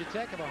against Georgia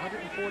Tech of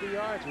 140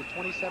 yards with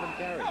 27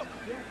 carries.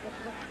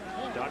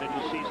 Started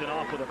the season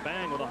off with a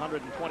bang with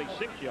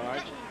 126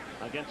 yards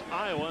against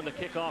Iowa in the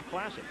Kickoff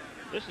Classic.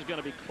 This is going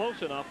to be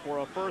close enough for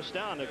a first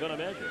down. They're going to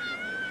measure.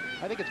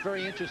 I think it's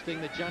very interesting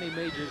that Johnny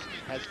Majors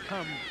has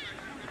come,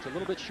 it's a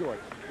little bit short,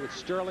 with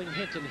Sterling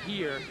Hinton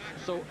here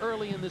so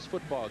early in this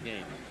football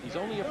game. He's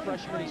only a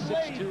freshman. He's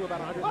 6'2",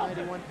 about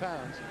 191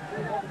 pounds.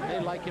 They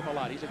like him a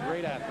lot. He's a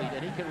great athlete,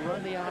 and he can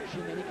run the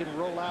option, and he can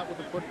roll out with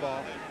the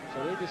football.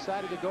 So they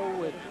decided to go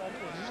with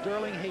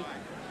Sterling Hinton,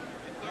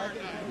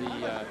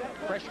 the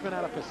freshman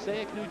out of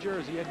Passaic, New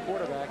Jersey, at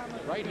quarterback,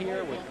 right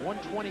here with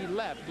 1:20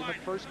 left in the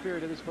first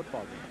period of this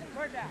football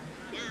game.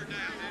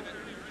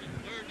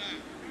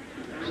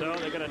 So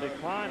they're going to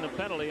decline the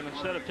penalty, and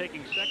instead of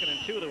taking 2nd and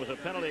 2, there was a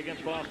penalty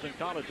against Boston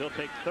College. They'll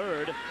take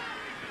 3rd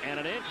and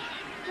an inch.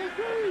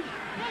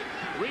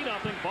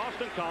 3-0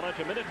 Boston College,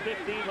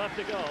 1:15 left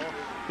to go.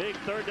 Big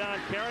 3rd down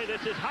carry.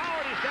 This is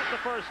Howard. He's got the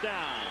first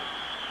down.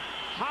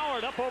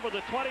 Howard up over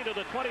the 20 to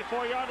the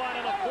 24-yard line,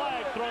 and a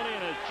flag thrown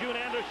in as June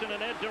Anderson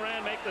and Ed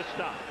Duran make the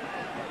stop.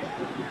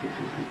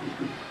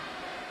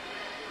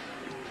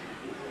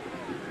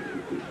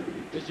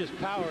 There's just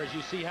power as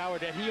you see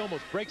Howard, and he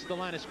almost breaks the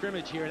line of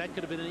scrimmage here, and that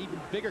could have been an even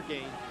bigger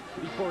gain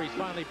before he's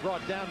finally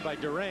brought down by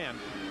Duran.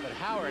 But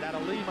Howard out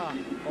of Lima,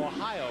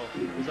 Ohio,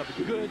 is a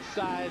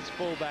good-sized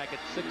fullback at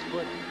 6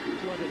 foot,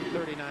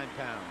 239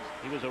 pounds.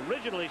 He was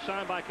originally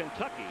signed by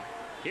Kentucky.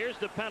 Here's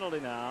the penalty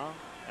now.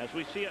 As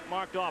we see it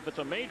marked off, it's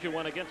a major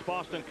one against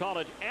Boston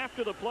College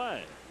after the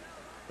play.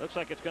 Looks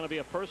like it's going to be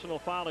a personal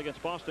foul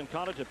against Boston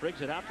College. It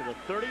brings it out to the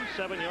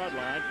 37-yard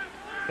line.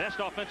 Best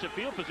offensive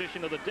field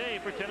position of the day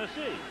for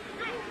Tennessee.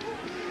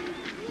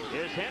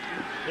 Here's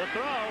Hinton. The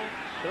throw.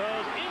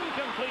 Throws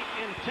incomplete,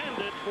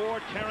 intended for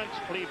Terrence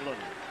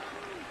Cleveland.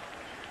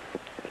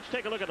 Let's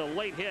take a look at the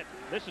late hit.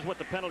 This is what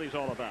the penalty's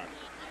all about.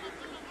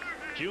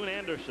 June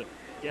Anderson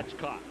gets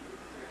caught.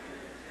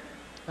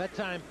 That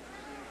time,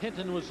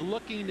 Hinton was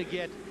looking to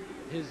get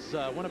his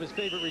one of his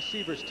favorite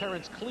receivers,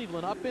 Terrence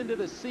Cleveland, up into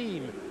the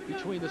seam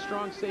between the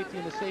strong safety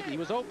and the safety. He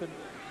was open.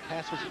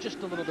 Pass was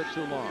just a little bit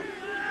too long.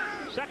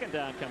 2nd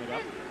down coming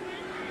up.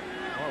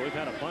 Oh, we've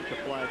had a bunch of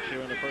flags here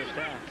in the first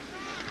half.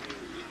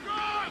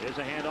 Here's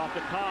a handoff to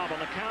Cobb on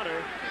the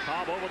counter.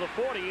 Cobb over the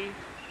 40,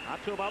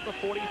 out to about the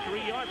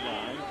 43-yard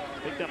line.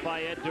 Picked up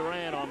by Ed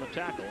Duran on the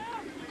tackle.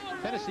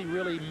 Tennessee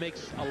really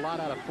makes a lot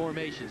out of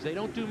formations. They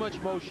don't do much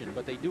motion,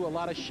 but they do a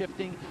lot of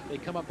shifting. They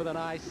come up with an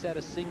I set,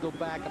 a single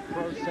back, a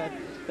pro set.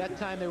 That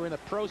time they were in the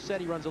pro set.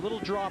 He runs a little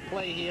draw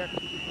play here,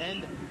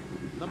 and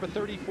number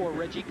 34,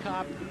 Reggie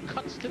Cobb,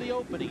 cuts to the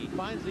opening. He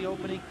finds the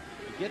opening,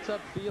 gets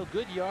upfield,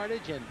 good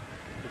yardage, and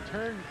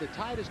the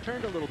tide has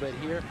turned a little bit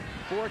here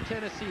for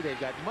Tennessee. They've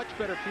got much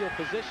better field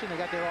position. They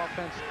got their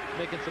offense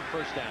making some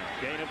first downs.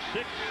 Gain of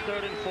 6,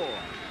 3rd and 4.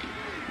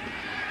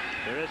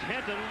 There is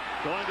Hinton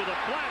going to the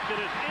flats. It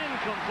is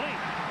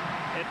incomplete.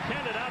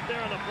 Intended out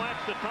there on the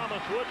flats to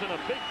Thomas Woods, and a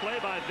big play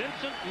by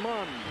Vincent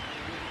Munn.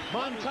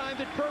 Munn timed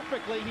it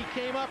perfectly. He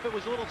came up. It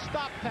was a little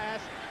stop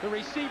pass. The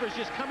receiver's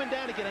just coming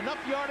down to get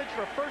enough yardage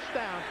for a first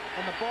down,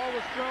 and the ball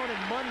was thrown,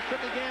 and Munn took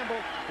a gamble,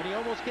 and he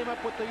almost came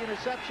up with the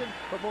interception,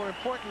 but more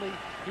importantly,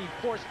 he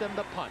forced them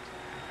to punt.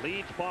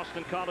 Leads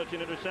Boston College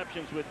in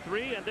interceptions with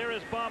 3, and there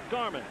is Bob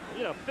Garman.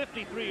 He had a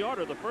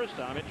 53-yarder the first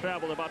time. It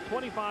traveled about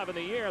 25 in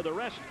the air, the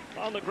rest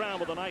on the ground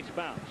with a nice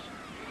bounce.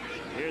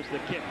 Here's the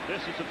kick.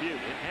 This is a beauty. It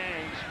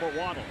hangs for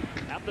Waddle.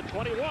 At the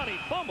 21, he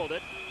fumbled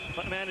it,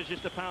 but manages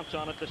to pounce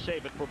on it to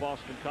save it for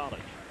Boston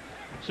College.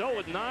 So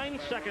with 9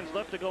 seconds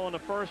left to go in the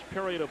first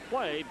period of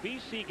play,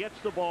 BC gets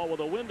the ball with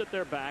a wind at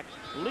their back,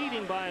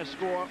 leading by a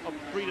score of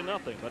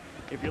 3-0. But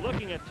if you're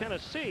looking at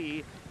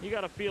Tennessee, you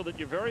got to feel that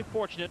you're very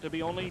fortunate to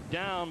be only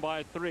down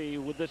by 3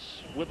 with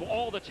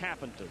all that's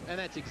happened to them. And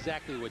that's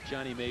exactly what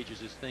Johnny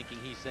Majors is thinking.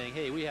 He's saying,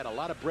 hey, we had a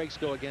lot of breaks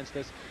go against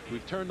us.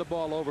 We've turned the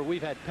ball over.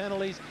 We've had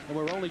penalties, and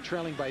we're only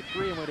trailing by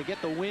 3, and we're going to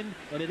get the win,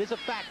 and it is a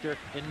factor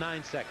in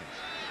 9 seconds.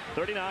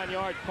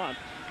 39-yard punt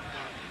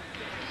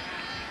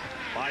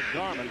by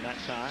Garman that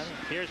time.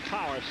 Here's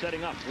Power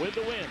setting up with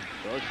the wind.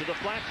 Goes to the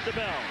flats to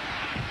Bell.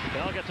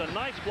 Bell gets a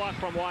nice block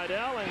from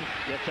Wydell and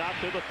gets out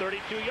to the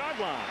 32-yard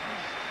line.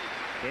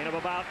 Gain of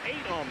about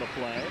 8 on the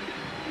play.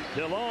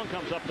 DeLong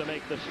comes up to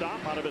make the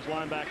stop out of his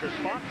linebacker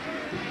spot.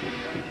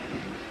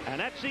 And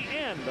that's the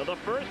end of the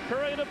first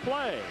period of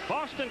play.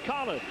 Boston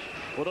College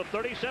with a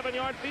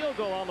 37-yard field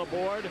goal on the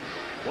board.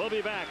 We'll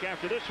be back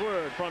after this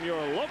word from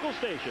your local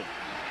station.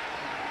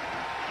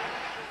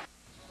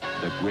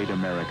 The great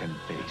American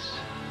face,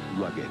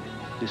 rugged,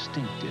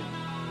 distinctive.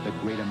 The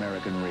great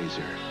American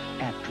razor,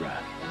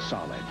 Atra,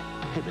 solid,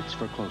 pivots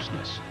for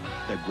closeness.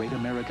 The great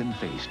American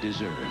face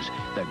deserves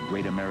the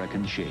great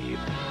American shave.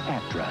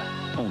 Atra,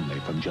 only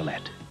from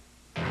Gillette.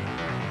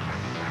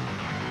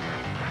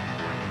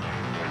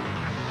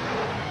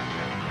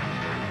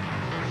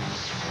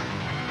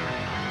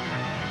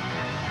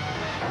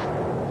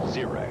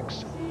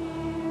 Xerox,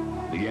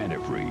 the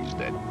antifreeze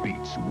that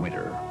beats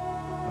winter.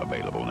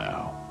 Available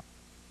now.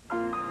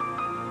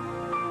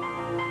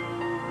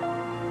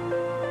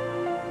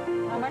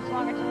 How much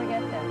longer till we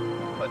get there?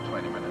 About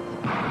 20 minutes.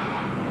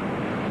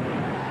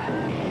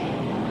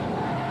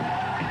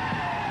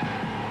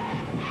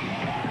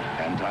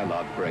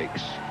 Anti-lock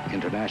brakes,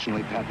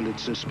 internationally patented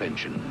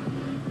suspension,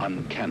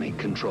 uncanny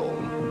control.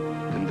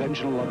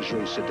 Conventional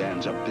luxury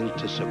sedans are built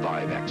to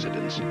survive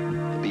accidents. The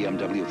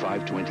BMW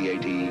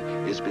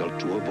 528e is built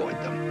to avoid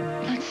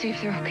them. Let's see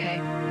if they're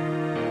okay.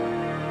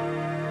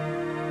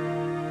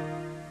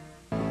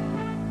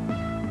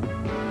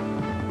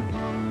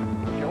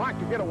 Would you like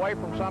to get away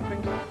from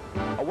something?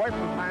 Away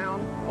from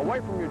town, away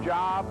from your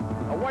job,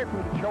 away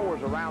from the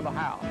chores around the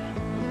house?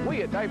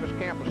 We at Davis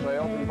Camper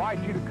Sales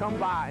invite you to come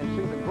by and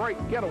see the great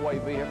getaway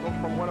vehicles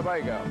from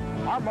Winnebago.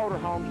 Our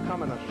motorhomes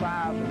come in a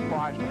size and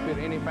price to fit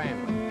any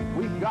family.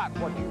 We've got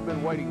what you've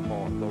been waiting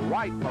for, the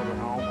right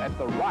motorhome at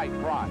the right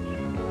price.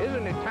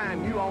 Isn't it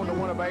time you owned a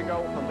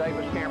Winnebago from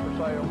Davis Camper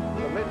Sales,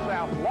 the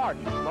Mid-South's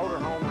largest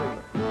motorhome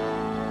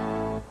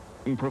dealer?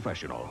 Being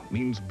professional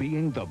means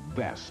being the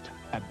best.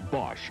 At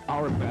Bosch,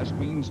 our best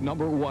means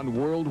 #1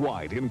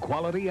 worldwide in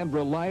quality and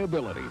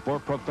reliability for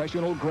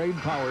professional-grade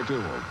power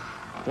tools.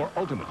 For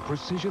ultimate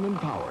precision and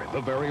power,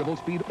 the variable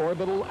speed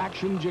orbital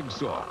action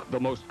jigsaw, the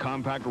most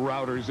compact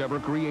routers ever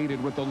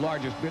created with the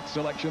largest bit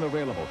selection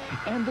available,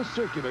 and the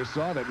circular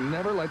saw that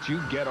never lets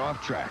you get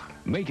off track.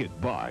 Make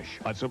it Bosch,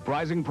 a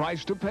surprising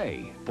price to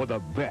pay for the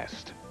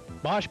best.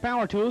 Bosch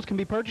Power Tools can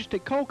be purchased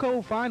at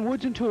Coco Fine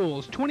Woods and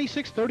Tools,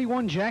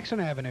 2631 Jackson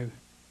Avenue.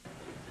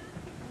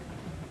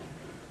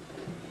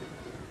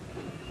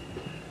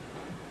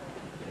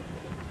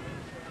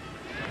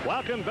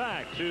 Welcome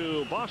back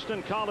to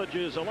Boston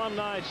College's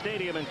Alumni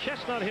Stadium in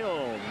Chestnut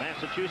Hill,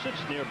 Massachusetts,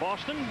 near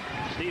Boston.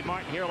 Steve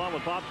Martin here along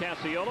with Bob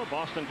Cacciola.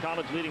 Boston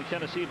College leading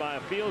Tennessee by a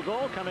field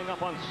goal, coming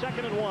up on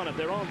 2nd and 1 at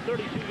their own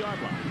 32-yard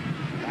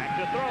line. Back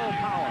to throw,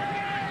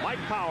 Power.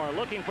 Mike Power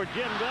looking for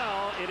Jim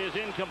Bell. It is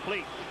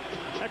incomplete.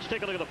 Let's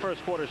take a look at the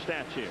first quarter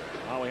stats here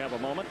while we have a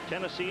moment.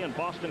 Tennessee and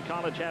Boston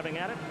College having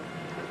at it.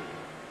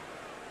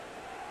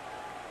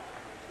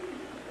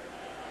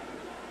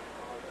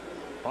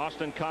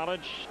 Boston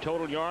College,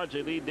 total yards,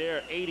 they lead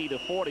there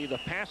 80-40. The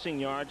passing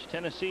yards,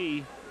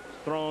 Tennessee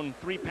thrown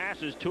 3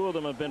 passes. 2 of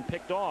them have been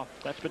picked off.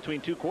 That's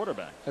between 2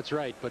 quarterbacks. That's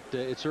right, but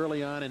it's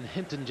early on, and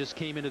Hinton just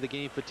came into the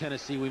game for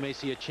Tennessee. We may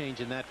see a change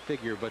in that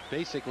figure, but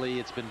basically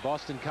it's been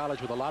Boston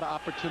College with a lot of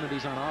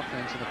opportunities on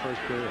offense in the first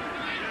period.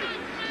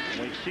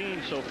 We've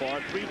seen so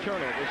far 3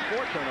 turnovers,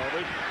 4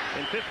 turnovers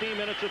in 15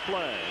 minutes of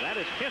play. That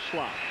is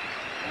Hislop.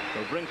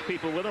 So brings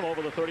people with him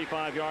over the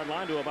 35-yard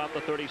line to about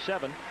the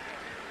 37.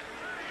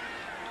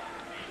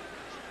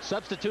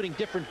 Substituting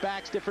different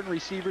backs, different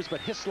receivers, but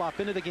Hislop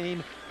into the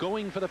game,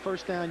 going for the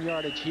first down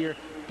yardage here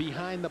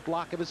behind the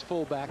block of his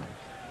fullback.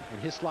 And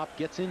Hislop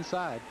gets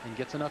inside and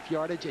gets enough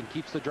yardage and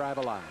keeps the drive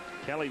alive.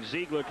 Kelly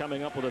Ziegler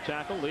coming up with a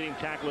tackle, leading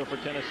tackler for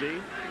Tennessee.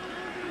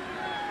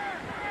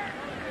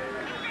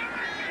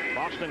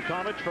 Boston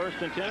College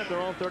 1st and 10 at their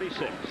own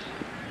 36.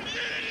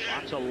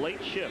 Lots of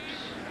late shifts.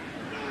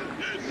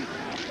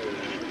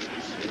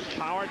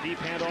 Power, deep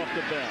handoff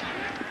to Bell.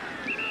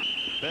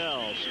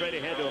 Bell straight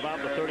ahead to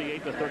about the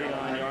 38 to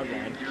 39-yard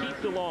line. Keith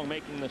DeLong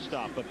making the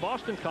stop, but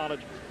Boston College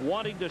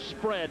wanting to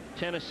spread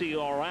Tennessee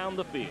all around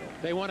the field.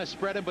 They want to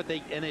spread him, but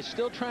they're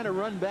still trying to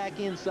run back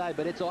inside,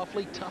 but it's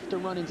awfully tough to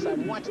run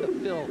inside. Watch the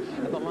fill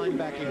of the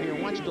linebacker here.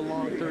 Watch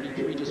DeLong,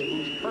 33, just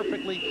moves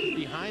perfectly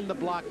behind the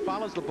block,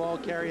 follows the ball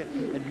carrier,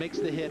 and makes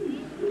the hit.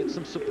 Gets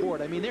some support.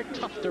 I mean, they're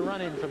tough to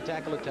run in from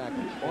tackle to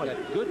tackle. They've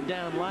got good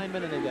down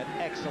linemen, and they've got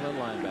excellent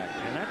linebackers.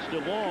 And that's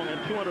DeLong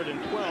at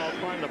 212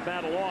 trying to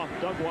battle off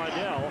Doug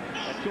Weidel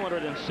at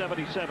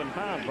 277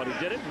 pounds, but he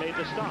did it and made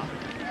the stop.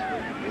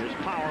 Here's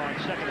Power on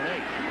 2nd and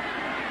 8.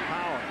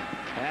 Power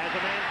has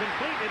a man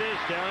complete. It is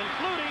Darren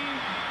Flutie.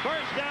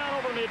 First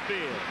down over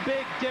midfield.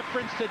 Big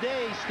difference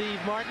today, Steve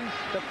Martin.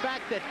 The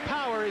fact that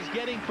Power is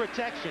getting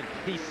protection.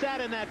 He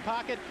sat in that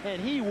pocket and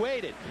he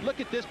waited.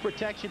 Look at this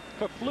protection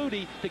for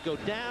Flutie to go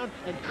down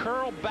and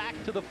curl back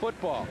to the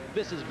football.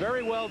 This is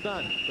very well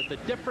done, but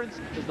the difference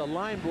is the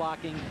line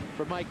blocking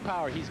for Mike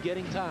Power. He's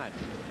getting time.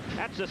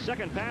 That's the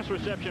 2nd pass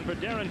reception for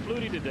Darren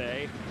Flutie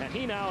today, and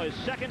he now is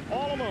 2nd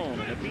all alone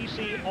in the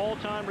BC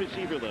all-time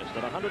receiver list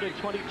at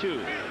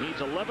 122.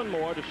 Needs 11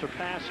 more to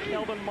surpass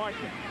Kelvin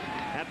Martin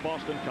at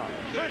Boston College.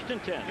 1st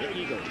and 10, the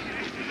Eagles.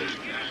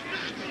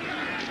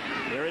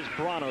 There is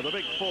Brano, the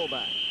big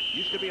fullback.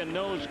 Used to be a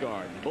nose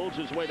guard. Bulls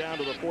his way down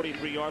to the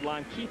 43-yard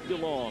line. Keith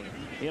DeLong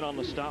in on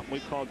the stop.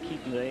 We've called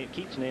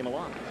Keith's name a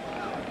lot.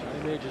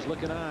 Johnny Major's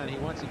looking on. He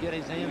wants to get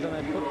his hands on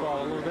that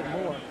football a little bit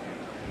more.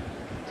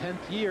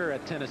 10th year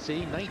at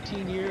Tennessee,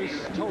 19 years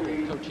total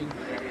coaching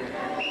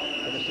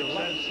for the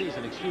 11th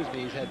season, excuse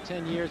me. He's had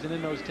 10 years, and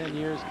in those 10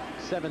 years,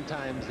 7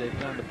 times they've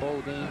gone to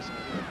bowl games.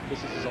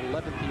 This is his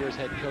 11th year as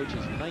head coach,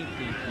 his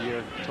 19th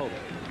year total.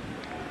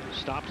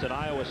 Stops at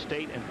Iowa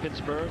State and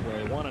Pittsburgh, where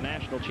he won a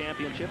national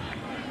championship.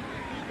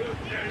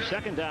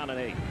 2nd down and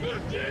 8.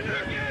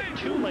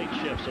 2 late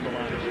shifts in the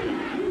line of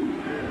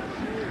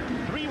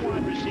scrimmage. 3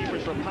 wide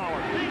receivers for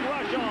Power. Big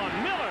rush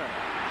on. Miller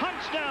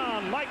hunts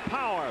down Mike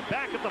Power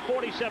back at the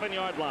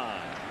 47-yard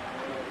line.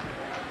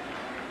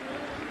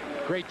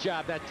 Great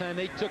job that time.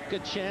 They took a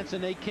chance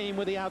and they came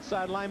with the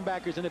outside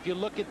linebackers. And if you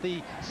look at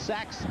the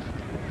sacks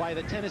by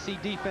the Tennessee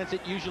defense, it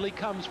usually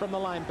comes from the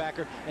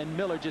linebacker, and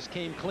Miller just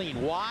came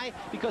clean. Why?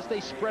 Because they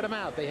spread them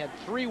out. They had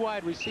 3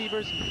 wide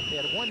receivers. They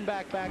had 1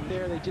 back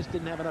there. They just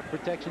didn't have enough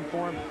protection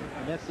for him.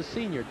 And that's the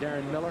senior,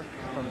 Darren Miller,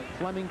 from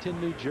Flemington,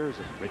 New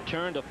Jersey.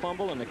 Returned a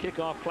fumble in the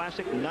kickoff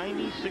classic,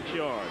 96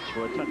 yards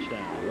for a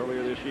touchdown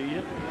earlier this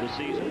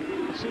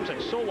season. It seems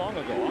like so long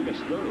ago,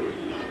 August 3rd.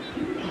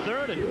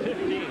 3rd and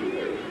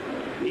 15.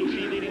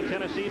 EC leading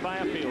Tennessee by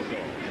a field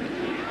goal.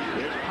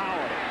 Here's Power.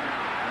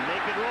 A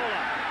naked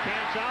roll-up.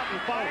 Camps out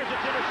and fires.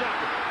 It's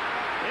intercepted.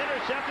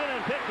 Intercepted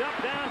and picked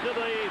up down to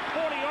the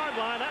 40-yard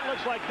line. That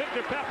looks like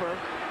Victor Pepper.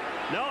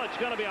 No, it's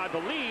going to be, I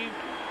believe,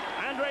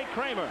 Andre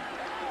Kramer.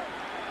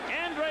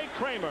 Andre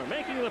Kramer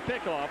making the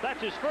pickoff.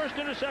 That's his first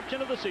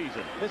interception of the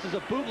season. This is a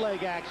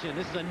bootleg action.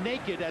 This is a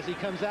naked as he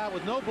comes out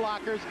with no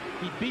blockers.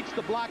 He beats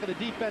the block of the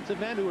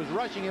defensive end who was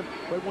rushing him.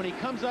 But when he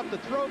comes up to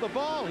throw the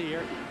ball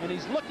here, and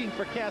he's looking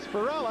for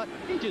Casparella,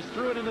 he just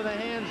threw it into the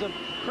hands of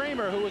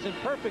Kramer, who was in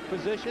perfect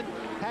position,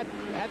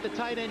 had the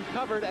tight end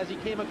covered as he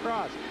came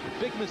across.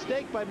 Big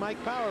mistake by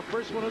Mike Power.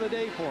 First one of the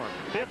day for him.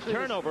 5th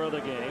turnover of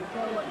the game.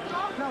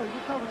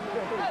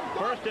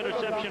 First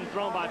interception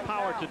thrown by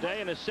Power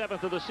today, and his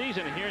 7th of the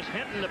season. Here's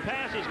Hinton to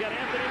pass. He's got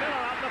Anthony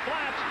Miller out in the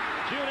flats.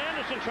 June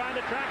Anderson trying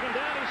to track him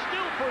down. He's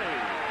still free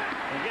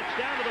and gets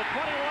down to the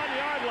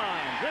 21-yard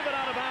line. Driven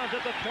out of bounds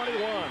at the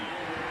 21.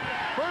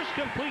 First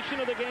completion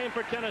of the game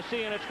for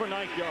Tennessee, and it's for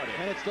 9th yardage.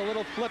 And it's the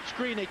little flip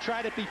screen. They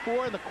tried it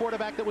before, and the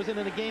quarterback that was in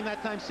the game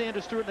that time,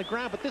 Sanders, threw it in the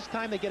ground. But this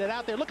time they get it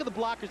out there. Look at the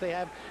blockers they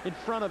have in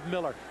front of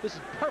Miller. This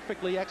is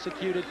perfectly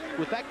executed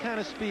with that kind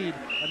of speed.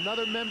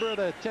 Another member of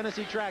the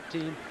Tennessee track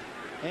team,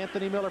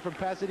 Anthony Miller from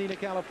Pasadena,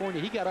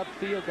 California. He got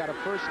upfield, got a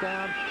first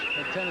down,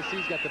 and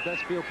Tennessee's got the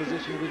best field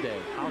position of the day.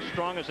 How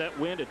strong is that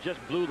wind? It just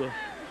blew the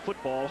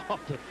football off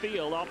the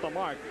field, off the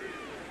mark.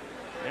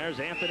 There's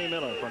Anthony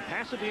Miller from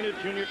Pasadena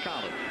Junior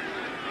College.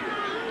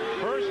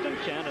 1st and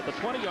 10 at the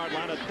 20-yard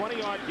line, a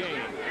 20-yard gain.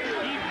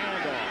 Deep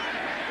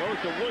handoff goes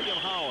to William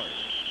Howard.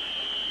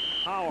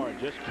 Howard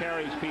just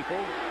carries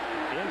people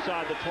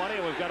inside the 20,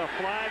 and we've got a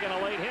flag and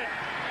a late hit.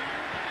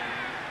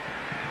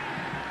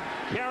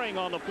 Carrying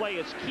on the play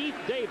is Keith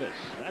Davis.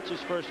 That's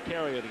his first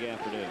carry of the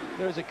afternoon.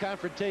 There's a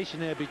confrontation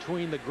there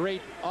between the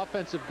great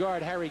offensive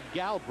guard Harry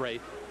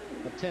Galbraith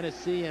of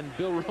Tennessee and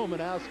Bill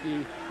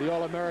Romanowski, the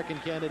All-American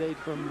candidate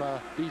from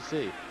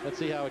BC. Let's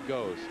see how it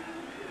goes.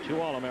 2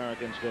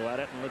 All-Americans go at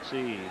it, and let's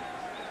see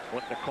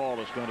what the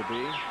call is going to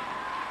be.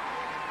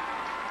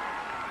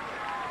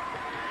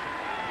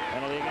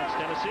 Penalty against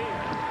Tennessee.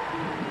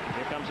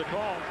 Here comes a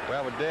call. We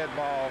have a dead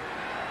ball.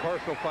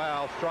 Personal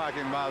foul,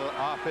 striking by the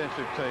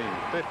offensive team.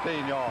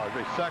 15 yards,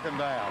 a 2nd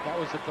down. That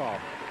was the call.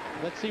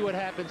 Let's see what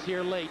happens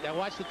here late. Now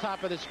watch the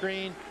top of the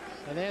screen,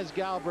 and there's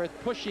Galbraith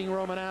pushing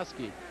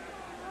Romanowski.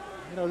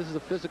 You know, this is a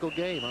physical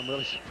game. I'm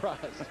really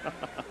surprised.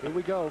 Here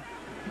we go.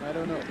 I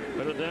don't know.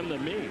 Better them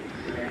than me.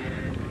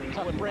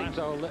 Tough break,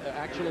 though.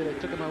 Actually, they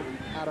took him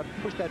out to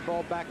push that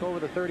ball back over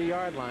the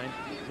 30-yard line.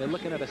 They're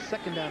looking at a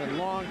 2nd down and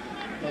long,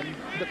 and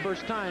the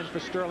first time for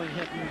Sterling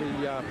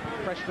Hinton, the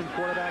freshman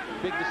quarterback.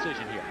 Big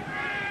decision here.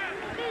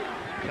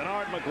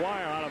 Kennard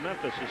McGuire out of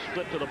Memphis is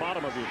split to the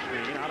bottom of your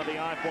screen. Out of the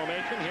I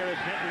formation, here is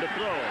Hinton to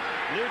throw.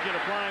 Nugent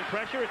applying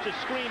pressure. It's a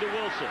screen to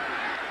Wilson.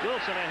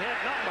 Wilson ahead,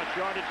 not much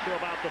yardage to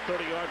about the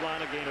 30-yard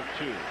line, a gain of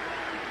 2.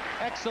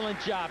 Excellent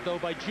job, though,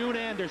 by June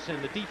Anderson,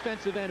 the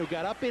defensive end, who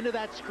got up into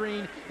that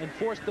screen and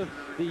forced the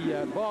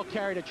ball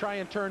carrier to try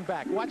and turn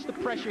back. Watch the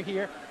pressure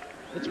here.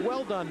 It's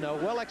well done, though,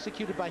 well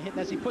executed by Hinton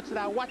as he puts it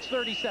out. Watch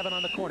 37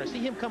 on the corner. See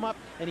him come up,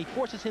 and he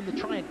forces him to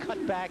try and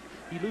cut back.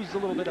 He loses a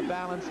little bit of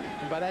balance,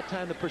 and by that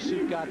time the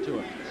pursuit got to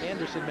him.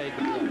 Anderson made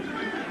the play.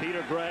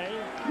 Peter Gray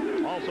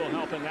also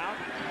helping out.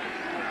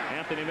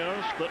 Anthony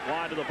Miller split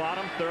wide to the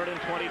bottom, 3rd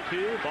and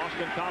 22.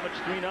 Boston College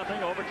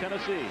 3-0 over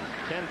Tennessee.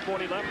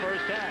 10:40 left,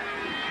 first half.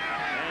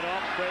 And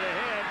off straight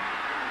ahead.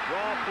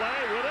 Draw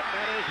play with it.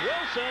 That is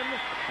Wilson,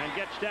 and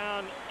gets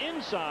down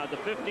inside the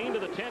 15 to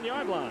the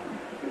 10-yard line.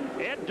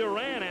 Ed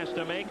Duran has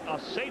to make a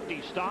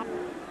safety stop.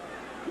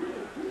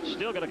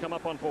 Still going to come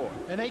up on 4.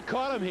 And they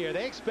caught him here.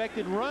 They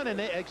expected run and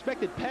they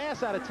expected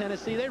pass out of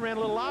Tennessee. They ran a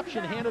little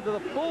option, handed to the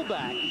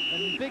fullback.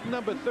 And big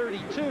number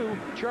 32,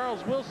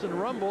 Charles Wilson,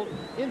 rumbled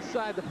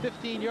inside the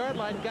 15-yard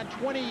line, got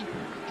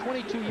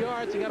 22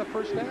 yards, and got a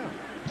first down.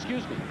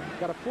 Excuse me,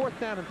 got a 4th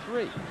down and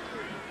 3.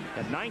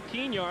 At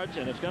 19 yards,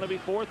 and it's going to be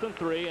 4th and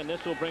 3, and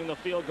this will bring the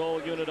field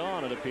goal unit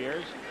on, it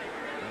appears.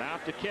 And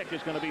out to kick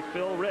is going to be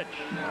Phil Rich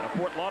out of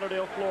Fort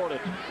Lauderdale, Florida.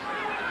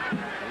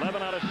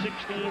 11 out of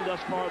 16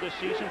 thus far this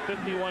season,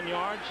 51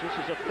 yards. This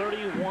is a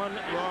 30-yard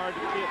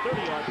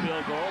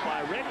field goal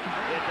by Rick.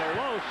 It's a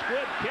low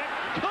squib kick.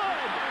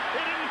 Good!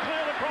 He didn't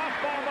clear the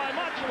crossbar by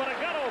much, but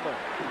it got over.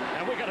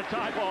 And we got a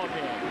tie ball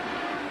game.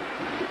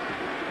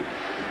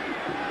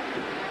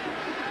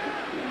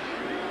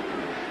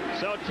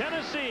 So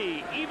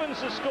Tennessee evens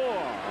the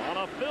score on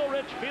a Phil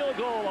Rich field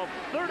goal of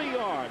 30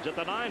 yards at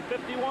the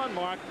 9:51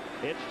 mark.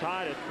 It's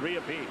tied at 3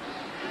 apiece.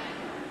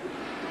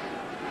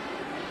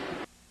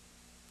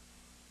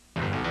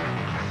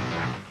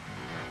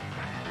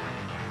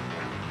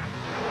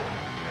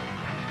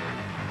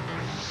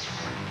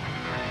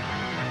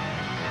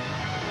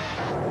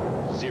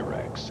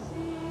 Xerox,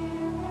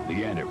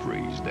 the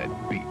antifreeze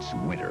that beats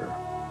winter.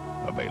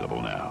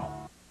 Available now.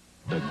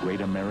 The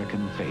Great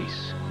American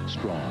Face.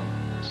 Strong,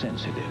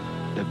 sensitive.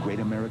 The Great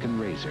American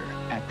Razor.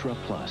 Atra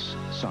Plus.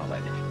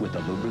 Solid. With the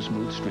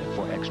Lubrasmooth strip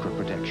for extra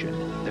protection.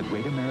 The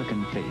Great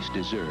American Face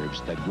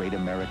deserves the Great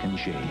American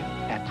Shave.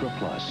 Atra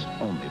Plus.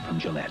 Only from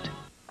Gillette.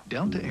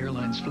 Delta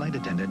Airlines flight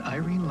attendant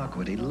Irene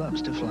Lockwoody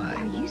loves to fly.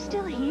 Are you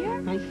still here?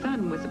 My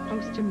son was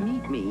supposed to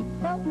meet me.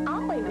 Well,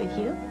 I'll wait with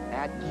you.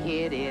 That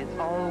kid is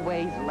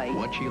always late.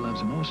 What she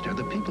loves most are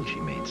the people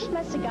she meets. He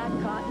must have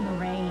gotten caught in the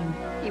rain.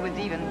 He was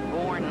even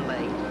born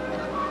late.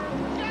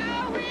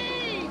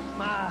 Joey!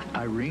 Ma!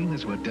 Irene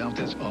is what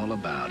Delta's all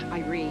about.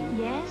 Irene.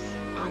 Yes?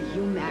 Are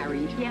you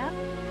married? Yep.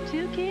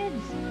 2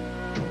 kids.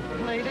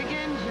 Late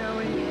again,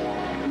 Joey.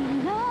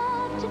 You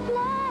love to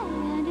fly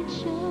and it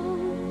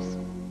shows.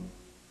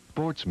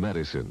 Sports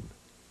Medicine,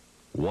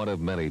 one of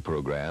many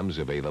programs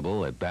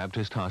available at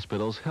Baptist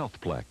Hospital's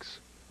HealthPlex.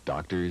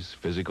 Doctors,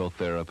 physical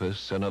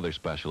therapists, and other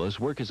specialists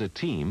work as a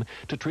team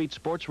to treat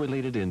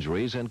sports-related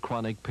injuries and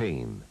chronic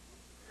pain.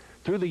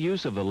 Through the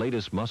use of the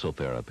latest muscle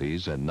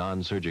therapies and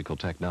non-surgical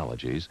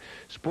technologies,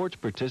 sports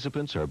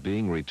participants are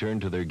being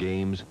returned to their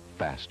games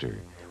faster,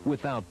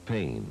 without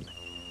pain.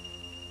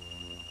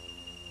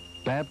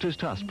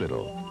 Baptist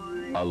Hospital,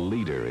 a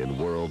leader in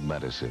world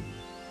medicine.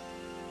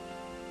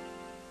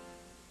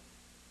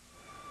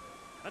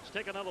 Let's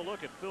take another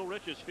look at Phil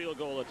Rich's field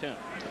goal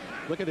attempt.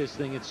 Look at this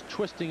thing. It's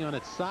twisting on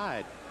its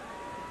side.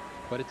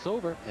 But it's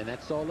over, and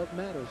that's all that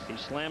matters. He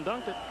slam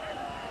dunked it.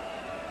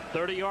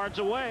 30 yards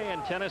away,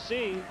 and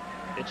Tennessee,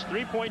 it's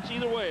 3 points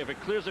either way if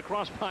it clears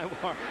across by 1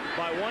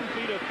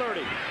 feet or 30.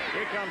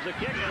 Here comes the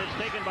kick, and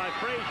it's taken by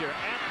Frazier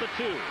at the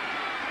 2.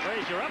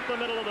 Frazier up the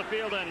middle of the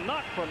field and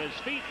not from his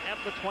feet at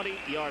the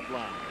 20-yard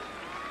line.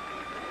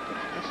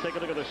 Let's take a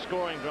look at the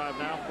scoring drive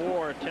now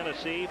for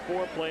Tennessee.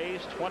 4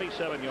 plays,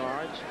 27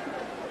 yards,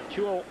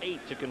 2:08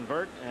 to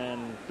convert,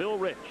 and Phil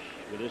Rich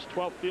with his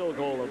 12th field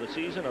goal of the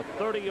season, a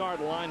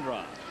 30-yard line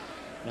drive.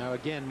 Now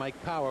again, Mike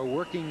Power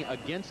working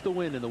against the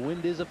wind, and the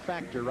wind is a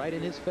factor right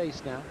in his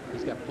face now.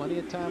 He's got plenty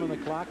of time on the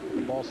clock.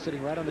 The ball's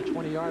sitting right on the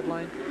 20-yard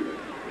line.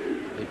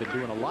 They've been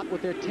doing a lot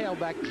with their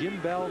tailback,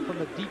 Jim Bell, from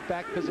the deep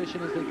back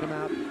position as they come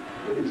out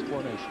in this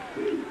formation.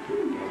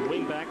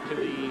 Wing back to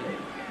the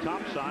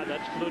top side.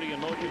 That's Flutie in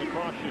motion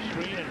across your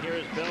screen, and here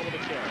is Bell with a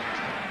carry.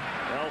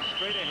 Bell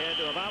straight ahead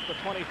to about the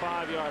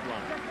 25-yard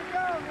line.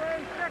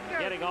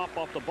 Getting off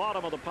the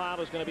bottom of the pile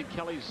is going to be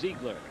Kelly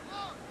Ziegler.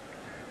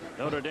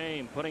 Notre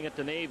Dame putting it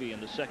to Navy in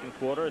the second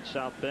quarter at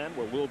South Bend,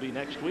 where we'll be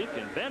next week,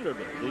 and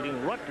Vanderbilt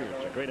leading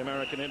Rutgers, a Great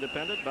American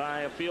Independent,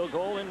 by a field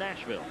goal in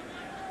Nashville.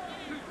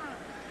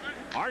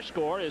 Our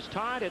score is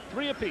tied at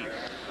 3 apiece.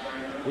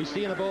 We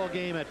see in the ball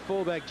game at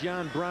fullback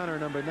John Bronner,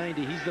 number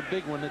 90. He's the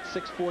big one at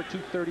 6'4",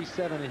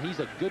 237, and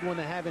he's a good one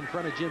to have in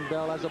front of Jim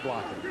Bell as a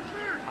blocker.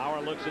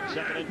 Howard looks at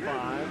 2nd and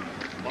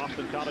 5.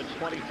 Boston College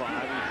 25.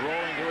 He's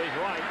rolling to his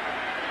right.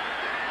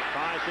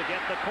 Tries to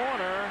get the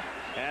corner.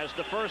 Has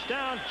the first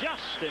down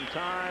just in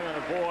time and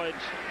avoids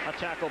a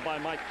tackle by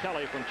Mike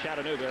Kelly from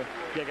Chattanooga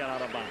to get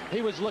out of bounds.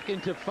 He was looking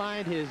to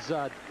find his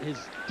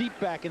deep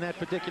back in that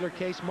particular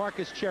case,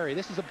 Marcus Cherry.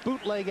 This is a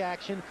bootleg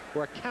action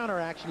or a counter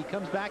action. He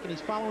comes back and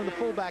he's following the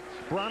fullback.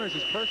 Bronner's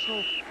his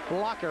personal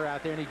blocker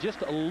out there, and he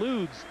just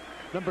eludes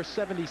number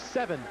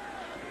 77.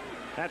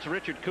 That's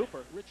Richard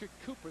Cooper. Richard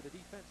Cooper, the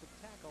defensive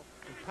tackle.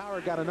 And Power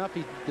got enough.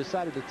 He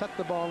decided to tuck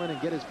the ball in and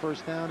get his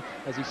first down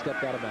as he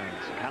stepped out of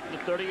bounds. At the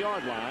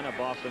 30-yard line of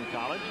Boston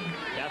College,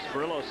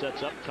 Gasparillo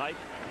sets up tight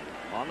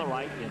on the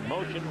right. In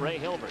motion, Ray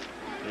Hilbert.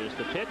 Here's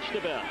the pitch to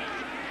Bell.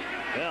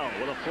 Bell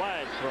with a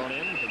flag thrown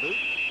in to boot.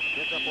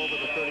 Gets up over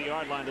the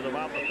 30-yard line to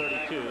about the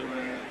 32.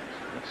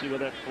 Let's see where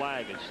that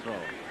flag is thrown.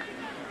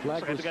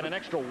 Looks like they got an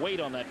extra weight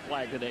on that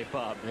flag today,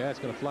 Bob. Yeah, it's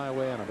going to fly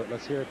away on him, but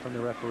let's hear it from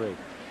the referee.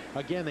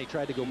 Again, they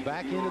tried to go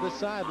back into the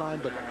sideline,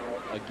 but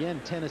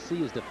again,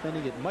 Tennessee is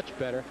defending it much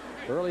better.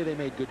 Early, they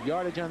made good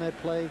yardage on that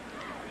play.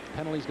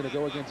 Penalty's going to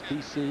go against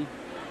BC.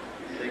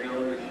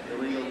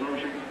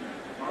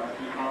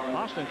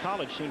 Boston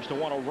College seems to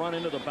want to run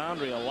into the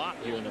boundary a lot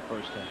here in the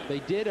first half. They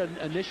did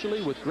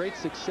initially with great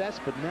success,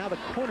 but now the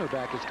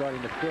cornerback is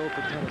starting to fill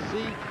for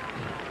Tennessee.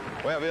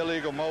 We have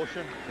illegal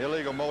motion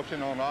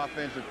on the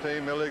offensive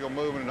team, illegal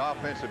movement in the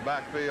offensive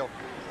backfield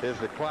is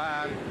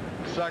declined.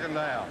 2nd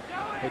down.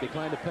 They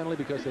declined the penalty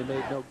because they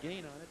made no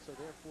gain on it, so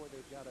therefore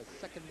they've got a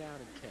 2nd down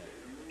and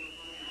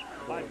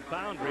 10. By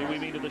boundary, we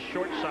mean to the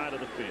short side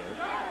of the field.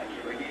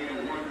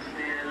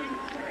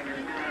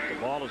 The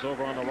ball is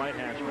over on the right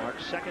hash mark.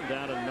 2nd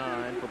down and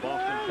 9 for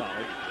Boston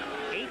College.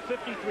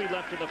 8:53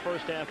 left in the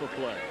first half of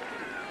play.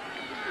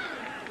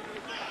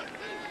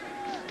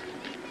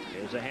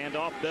 Here's a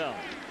handoff. Bell.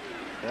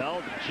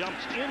 Bell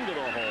jumps into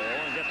the hole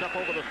and gets up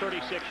over the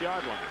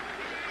 36-yard line.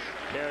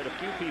 Carried a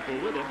few people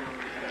with him.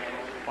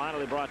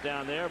 Finally brought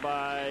down there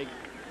by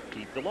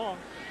Keith DeLong.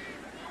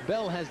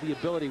 Bell has the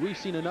ability, we've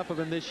seen enough of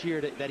him this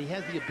year, that he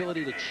has the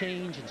ability to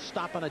change and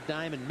stop on a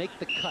dime and make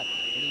the cut.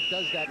 And he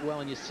does that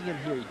well, and you see him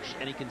here,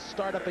 and he can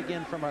start up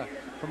again from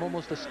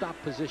almost a stop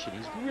position.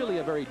 He's really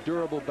a very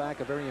durable back,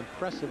 a very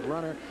impressive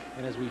runner,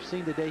 and as we've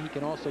seen today, he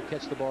can also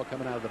catch the ball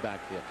coming out of the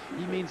backfield.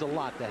 He means a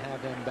lot to have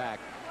him back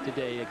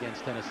today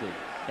against Tennessee.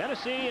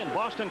 Tennessee and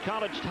Boston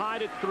College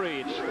tied at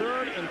 3. It's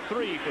 3rd and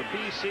 3 for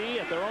BC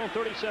at their own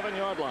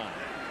 37-yard line.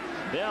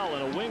 Bell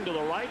in a wing to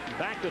the right.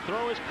 Back to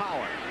throw is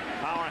Power.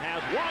 Power has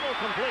Waddle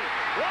complete.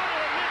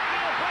 Waddle in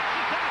midfield breaks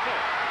the tackle.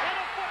 In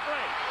a foot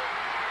race.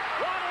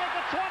 Waddle at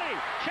the 20.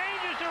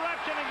 Changes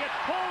direction and gets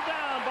pulled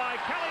down by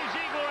Kelly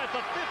Ziegler at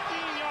the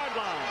 15-yard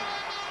line.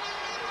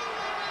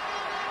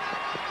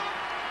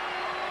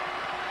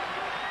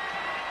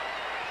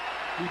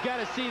 You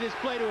got to see this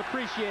play to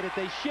appreciate it.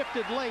 They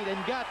shifted late and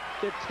got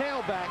their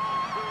tailback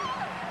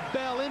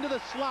Bell into the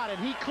slot, and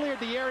he cleared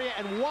the area,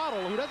 and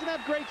Waddle, who doesn't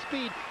have great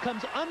speed,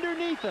 comes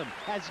underneath him.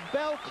 As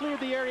Bell cleared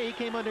the area, he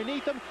came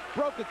underneath him,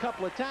 broke a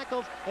couple of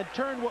tackles, and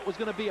turned what was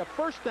going to be a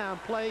first down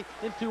play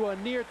into a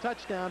near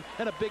touchdown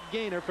and a big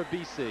gainer for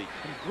BC.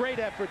 And great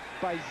effort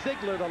by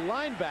Ziegler, the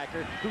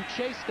linebacker, who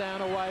chased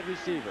down a wide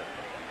receiver.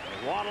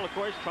 Waddle, of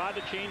course, tried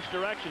to change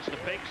directions to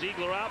fake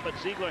Ziegler out, but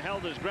Ziegler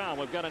held his ground.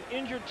 We've got an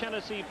injured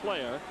Tennessee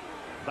player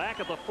back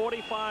at the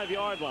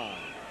 45-yard line,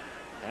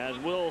 as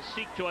we'll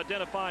seek to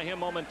identify him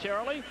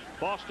momentarily.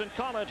 Boston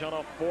College on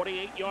a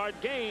 48-yard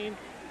gain.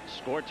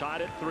 Score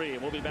tied at 3,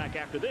 and we'll be back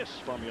after this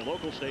from your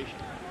local station.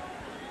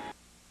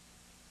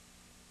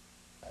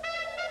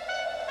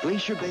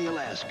 Glacier Bay,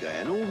 Alaska,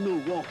 and Old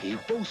Milwaukee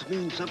both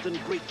mean something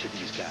great to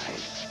these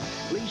guys.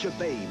 Glacier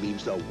Bay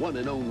means the one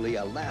and only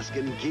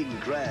Alaskan king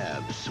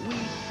crab,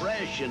 sweet,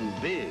 fresh,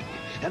 and big.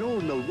 And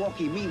Old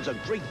Milwaukee means a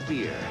great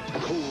beer,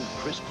 cold,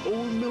 crisp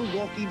Old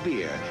Milwaukee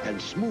beer,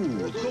 and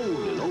smooth,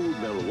 golden Old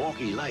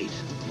Milwaukee Light.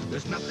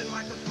 There's nothing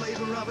like the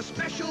flavor of a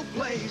special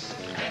place,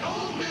 an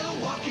Old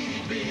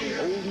Milwaukee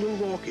beer. Old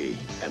Milwaukee,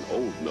 and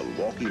Old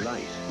Milwaukee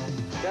Light.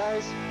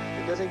 Guys,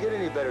 it doesn't get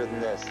any better than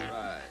this.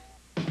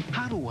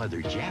 How do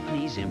other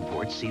Japanese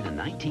imports see the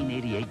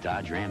 1988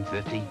 Dodge Ram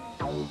 50?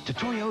 To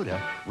Toyota,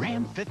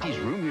 Ram 50's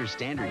roomier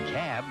standard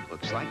cab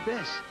looks like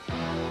this.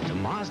 To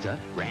Mazda,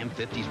 Ram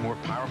 50's more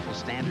powerful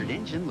standard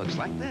engine looks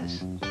like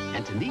this.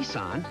 And to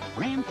Nissan,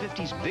 Ram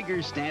 50's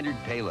bigger standard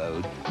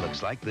payload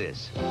looks like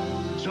this.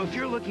 So if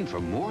you're looking for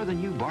more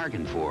than you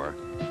bargained for,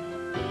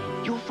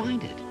 you'll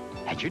find it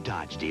at your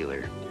Dodge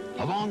dealer,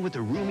 along with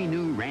the roomy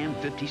new Ram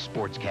 50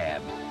 sports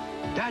cab.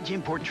 Dodge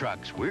Import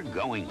Trucks, we're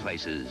going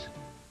places.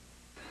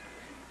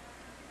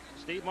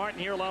 Steve Martin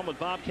here along with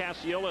Bob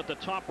Cacciola at the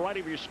top right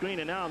of your screen,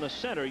 and now in the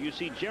center you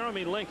see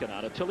Jeremy Lincoln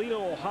out of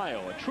Toledo,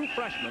 Ohio, a true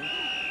freshman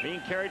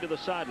being carried to the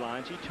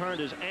sidelines. He turned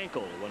his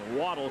ankle when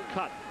Waddle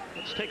cut.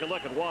 Let's take a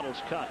look at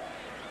Waddle's cut.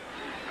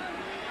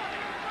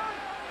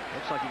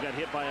 Looks like he got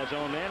hit by his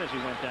own man as he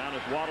went down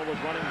as Waddle was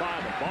running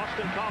by them.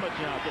 Boston College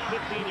now at the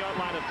 15-yard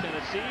line of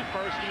Tennessee,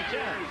 1st and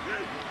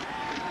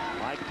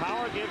 10. Mike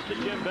Power gives to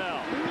Jim Bell,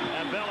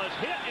 and Bell is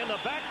hit in the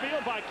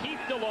backfield by Keith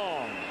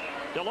DeLong.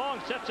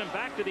 DeLong sets him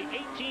back to the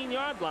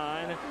 18-yard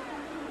line.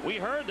 We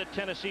heard that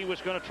Tennessee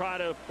was going to try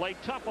to play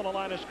tough on the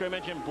line of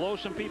scrimmage and blow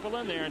some people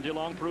in there, and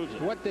DeLong proves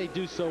it. What they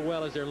do so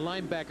well is their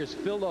linebackers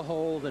fill the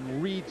hole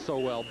and read so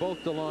well, both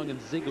DeLong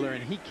and Ziegler,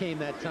 and he came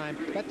that time.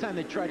 That time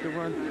they tried to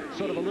run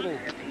sort of a little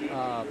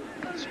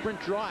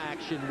sprint draw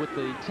action with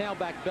the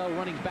tailback Bell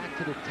running back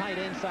to the tight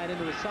end side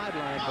into the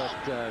sideline,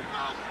 but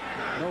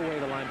no way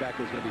the linebacker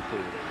was going to be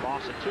fooled.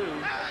 Loss of 2,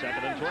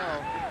 2nd and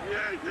 12.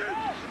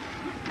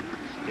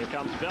 Here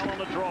comes Bell on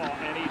the draw,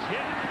 and he's hit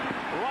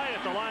right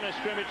at the line of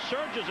scrimmage.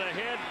 Surges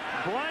ahead.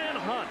 Brian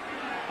Hunt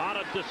out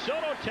of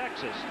DeSoto,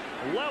 Texas,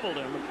 leveled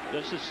him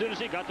just as soon as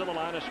he got to the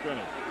line of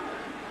scrimmage.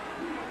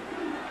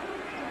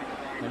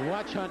 And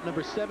watch Hunt,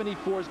 number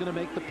 74, is going to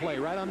make the play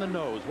right on the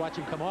nose. Watch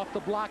him come off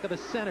the block of the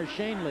center,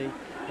 Shane Lee,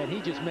 and he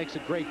just makes a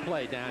great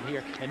play down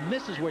here. And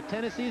this is where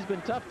Tennessee's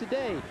been tough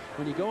today.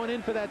 When you're going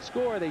in for that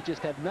score, they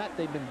just have not.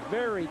 They've been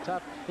very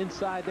tough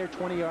inside their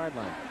 20-yard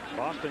line.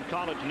 Boston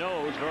College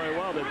knows very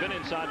well. They've been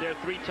inside there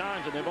 3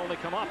 times, and they've only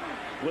come up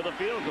with a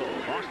field goal.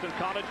 Boston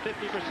College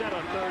 50%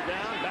 on 3rd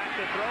down. Back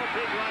to throw.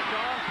 Big rush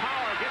on.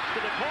 Power gets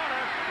to the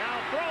corner. Now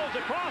throws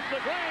across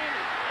the green.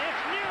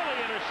 It's nearly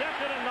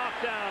intercepted and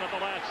knocked down at the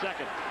last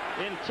second.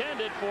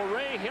 Intended for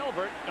Ray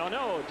Hilbert. Oh,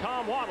 no,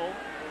 Tom Waddle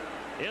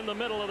in the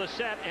middle of the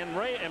set, and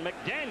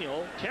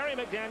Terry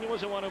McDaniel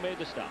was the one who made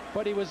the stop.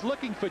 But he was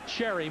looking for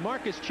Cherry.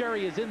 Marcus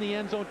Cherry is in the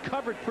end zone,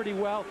 covered pretty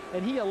well,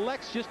 and he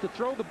elects just to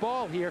throw the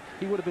ball here.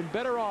 He would have been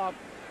better off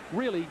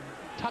really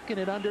tucking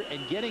it under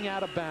and getting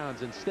out of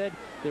bounds. Instead,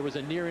 there was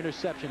a near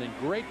interception and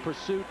great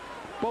pursuit.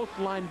 Both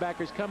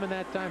linebackers coming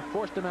that time,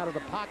 forced him out of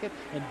the pocket,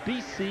 and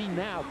BC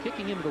now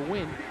kicking into the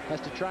wind has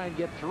to try and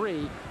get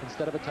 3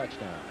 instead of a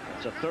touchdown.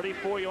 It's a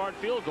 34-yard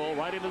field goal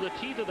right into the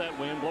teeth of that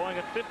wind, blowing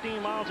at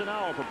 15 miles an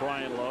hour for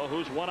Brian Lowe,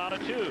 who's 1 out of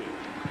 2.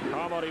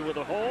 Carmody with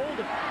a hold.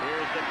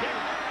 Here's the kick.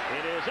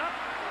 It is up,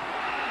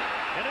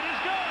 and it is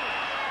good,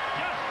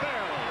 just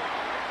barely.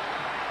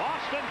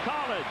 Boston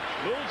College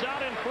moves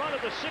out in front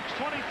of the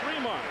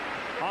 6:23 mark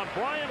on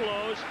Brian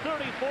Lowe's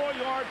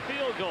 34-yard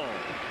field goal.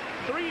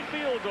 3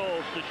 field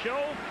goals to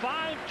show,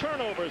 5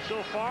 turnovers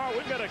so far.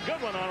 We've got a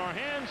good one on our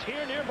hands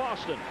here near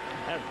Boston,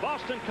 as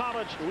Boston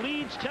College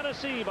leads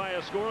Tennessee by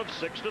a score of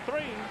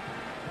 6-3.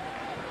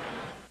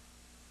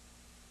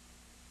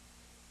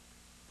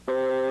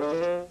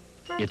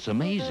 It's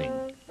amazing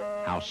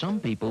how some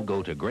people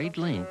go to great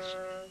lengths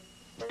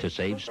to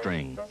save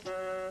string.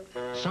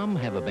 Some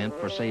have a bent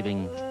for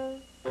saving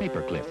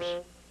paper clips.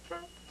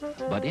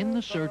 But in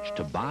the search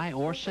to buy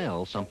or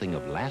sell something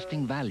of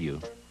lasting value,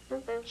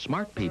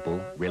 smart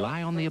people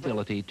rely on the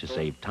ability to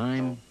save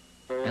time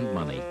and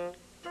money.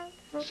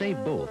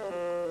 Save both.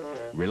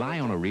 Rely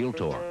on a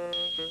Realtor.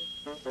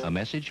 A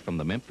message from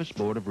the Memphis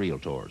Board of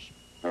Realtors.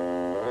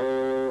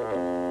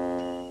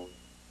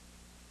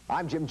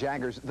 I'm Jim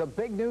Jaggers. The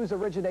big news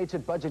originates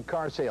at Budget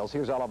Car Sales.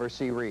 Here's Oliver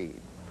C. Reed.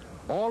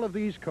 All of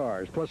these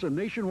cars, plus a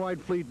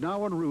nationwide fleet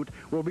now en route,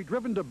 will be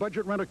driven to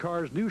Budget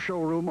Rent-A-Car's new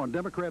showroom on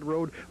Democrat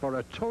Road for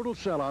a total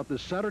sellout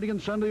this Saturday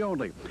and Sunday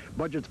only.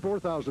 Budget's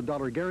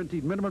 $4,000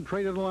 guaranteed minimum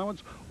trade-in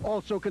allowance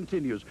also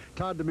continues.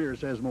 Todd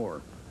Demers has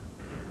more.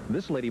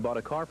 This lady bought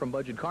a car from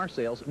Budget Car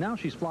Sales. Now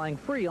she's flying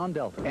free on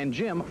Delta. And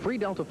Jim, free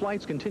Delta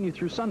flights continue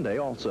through Sunday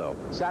also.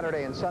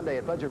 Saturday and Sunday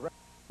at Budget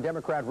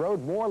Democrat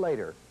Road. More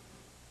later.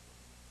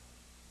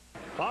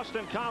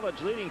 Boston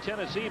College leading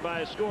Tennessee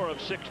by a score of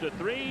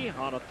 6-3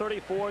 on a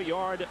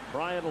 34-yard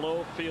Brian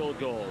Lowe field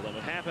goal. And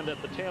it happened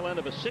at the tail end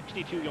of a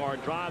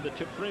 62-yard drive that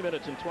took 3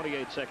 minutes and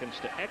 28 seconds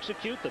to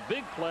execute. The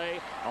big play,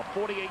 a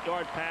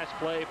 48-yard pass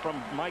play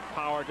from Mike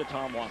Power to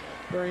Tom Waddle.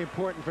 Very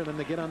important for them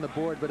to get on the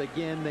board, but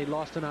again, they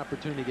lost an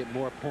opportunity to get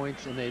more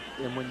points. And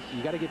when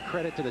you got to give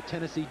credit to the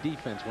Tennessee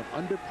defense. When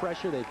under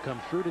pressure, they've come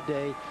through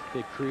today.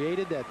 They've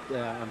created that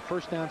on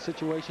first down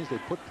situations. They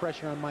put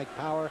pressure on Mike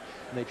Power,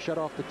 and they've shut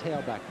off the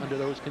tailback under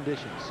those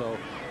conditions. So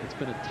it's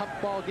been a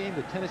tough ball game.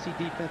 The Tennessee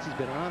defense has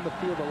been on the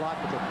field a lot,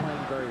 but they're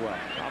playing very well.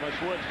 Thomas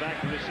Woods back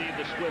to receive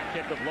the swift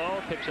kick of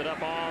Lowe, picks it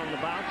up on the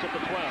bounce at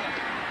the 12.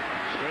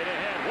 Straight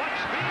ahead, what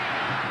speed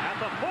at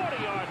the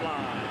 40-yard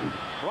line.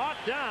 Brought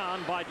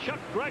down by Chuck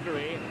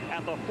Gregory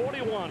at the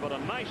 41, but a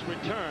nice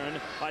return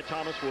by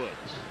Thomas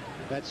Woods.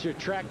 That's your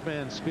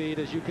TrackMan speed.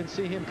 As you can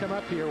see him come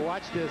up here,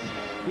 watch this.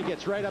 He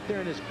gets right up there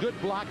and is good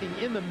blocking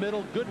in the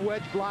middle, good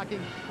wedge blocking.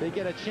 They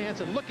get a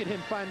chance, and look at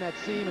him find that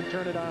seam and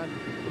turn it on.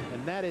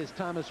 And that is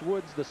Thomas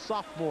Woods, the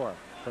sophomore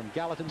from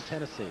Gallatin,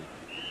 Tennessee.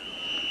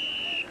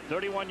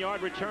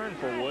 31-yard return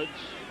for Woods.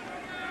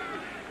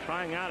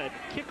 Trying out a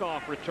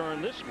kickoff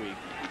return this week.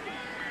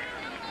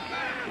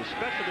 His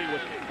specialty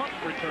was punt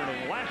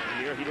returning last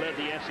year. He led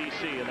the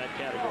SEC in that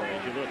category.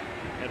 As you look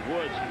at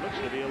Woods, he looks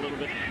to be a little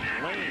bit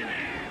lame.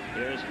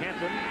 Here's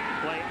Hampton.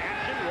 Play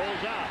action.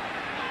 Rolls out.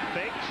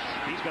 Fakes.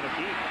 He's going to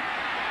keep.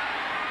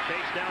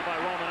 Chased down by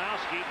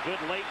Romanowski.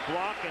 Good late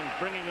block, and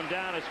bringing him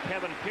down is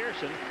Kevin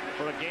Pearson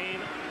for a gain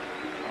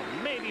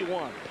of maybe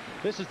 1.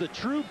 This is the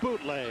true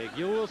bootleg.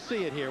 You will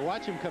see it here.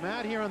 Watch him come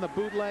out here on the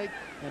bootleg,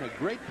 and a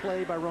great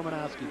play by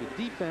Romanowski.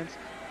 The defense,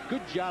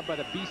 good job by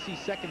the BC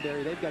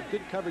secondary. They've got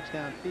good coverage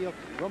downfield.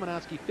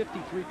 Romanowski,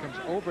 53, comes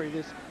over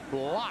this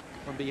block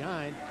from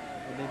behind,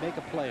 and they make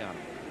a play on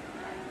him.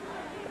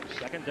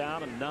 Second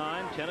down and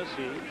 9,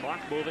 Tennessee. Clock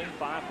moving,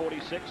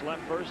 5:46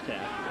 left first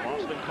half.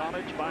 Boston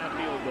College by a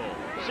field goal.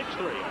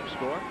 6-3 our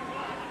score.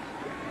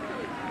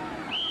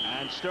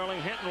 And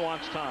Sterling Hinton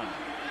wants time.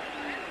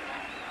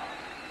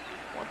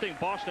 One thing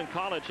Boston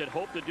College had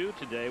hoped to do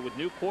today with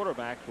new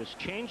quarterbacks was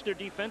change their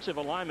defensive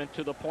alignment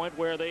to the point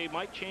where they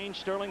might change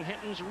Sterling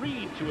Hinton's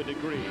read to a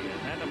degree.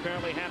 And that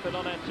apparently happened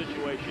on that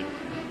situation.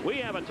 We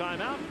have a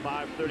timeout.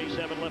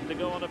 5:37 left to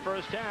go in the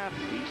first half.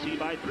 BC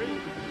by 3.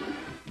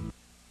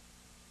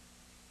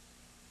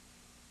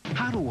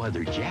 How do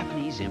other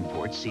Japanese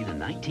imports see the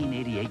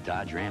 1988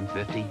 Dodge Ram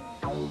 50?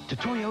 To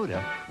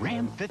Toyota,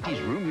 Ram 50's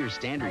roomier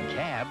standard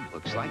cab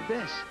looks like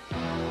this.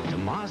 To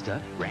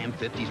Mazda, Ram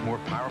 50's more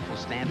powerful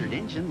standard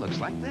engine looks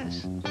like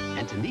this.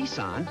 And to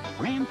Nissan,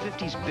 Ram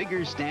 50's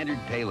bigger standard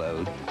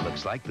payload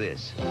looks like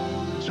this.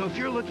 So if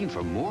you're looking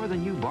for more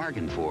than you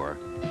bargained for,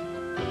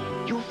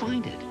 you'll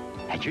find it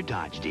at your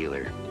Dodge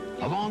dealer,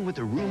 along with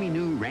the roomy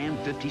new Ram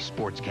 50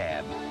 sports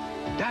cab.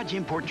 Dodge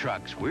Import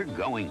Trucks, we're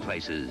going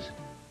places.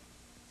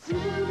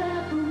 Smooth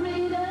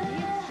operator,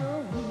 it's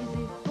so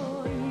easy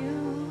for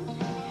you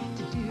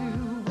to do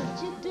what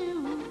you do.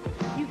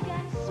 You've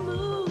got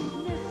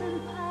smoothness and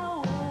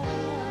power.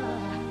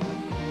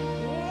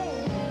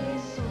 Yeah,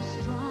 so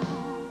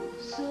strong,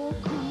 so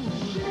cool.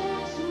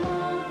 Let's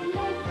move,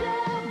 let go.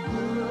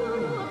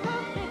 A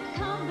perfect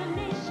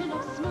combination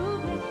of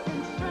smoothness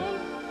and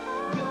strength.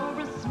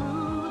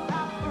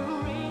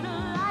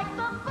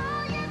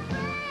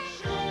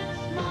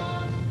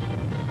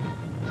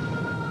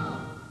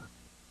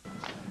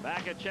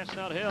 at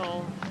Chestnut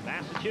Hill,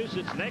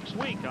 Massachusetts next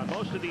week on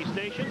most of these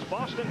stations.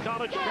 Boston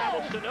College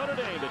travels to Notre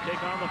Dame to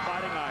take on the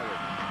Fighting Irish.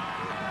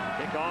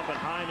 Kick off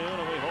at high noon,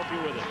 and we hope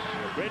you're with us.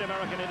 Great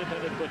American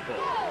Independent Football.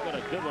 We've got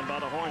a good one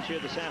by the horns here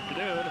this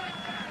afternoon.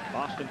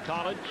 Boston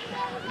College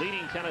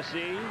leading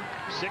Tennessee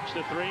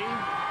 6-3.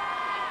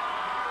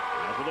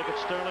 As we look at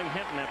Sterling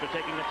Hinton after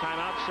taking the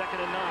timeout,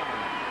 2nd and 9.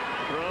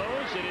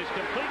 Throws, it is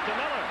complete to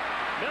Miller.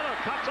 Miller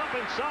cuts up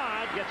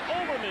inside, gets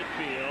over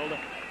midfield,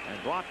 and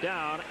brought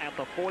down at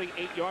the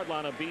 48-yard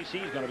line of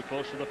BC. He's going to be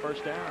close to the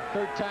first down.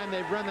 Third time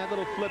they've run that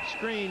little flip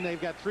screen. They've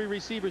got 3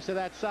 receivers to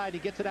that side. He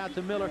gets it out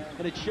to Miller,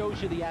 and it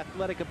shows you the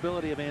athletic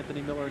ability of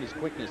Anthony Miller and his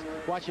quickness.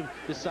 Watch him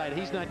decide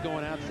he's not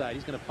going outside.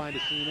 He's going to find a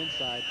seam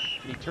inside,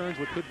 and he turns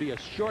what could be a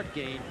short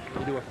gain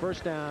into a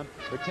first down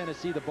for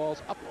Tennessee. The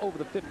ball's up over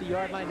the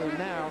 50-yard line. They're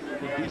now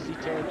in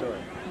BC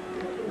territory.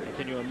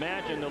 Can you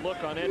imagine the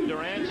look on Ed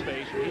Duran's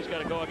face when he's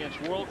got to go against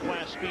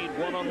world-class speed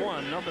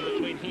one-on-one, nothing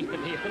between him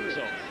and the end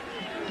zone.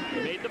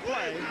 He made the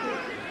play,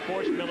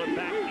 forced Miller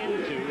back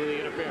into the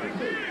interference.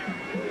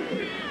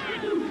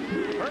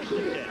 1st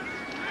and 10.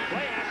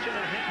 Play action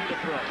and Hinton to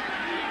throw.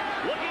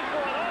 Looking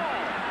for it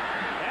all.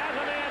 Has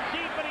a man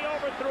deep and he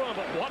overthrew him,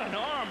 but what an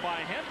arm by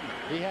Hinton.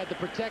 He had the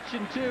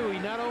protection too. He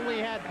not only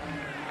had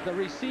the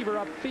receiver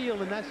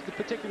upfield, and that's the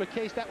particular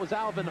case. That was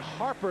Alvin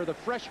Harper, the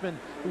freshman,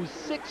 who's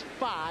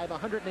 6'5",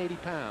 180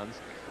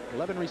 pounds.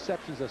 11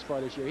 receptions thus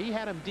far this year. He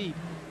had him deep,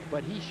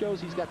 but he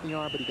shows he's got the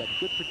arm, but he got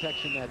good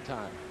protection that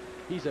time.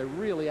 He's a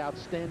really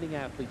outstanding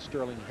athlete,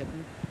 Sterling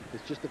Hinton.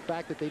 It's just the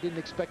fact that they didn't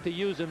expect to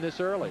use him this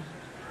early.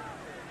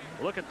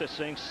 Look at this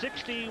thing,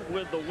 60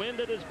 with the wind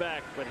at his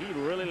back, but he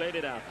really laid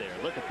it out there.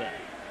 Look at that.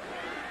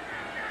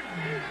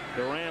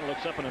 Duran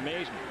looks up in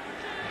amazement.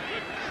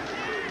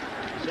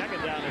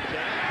 2nd down and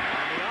 10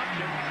 on the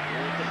option.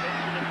 Here's the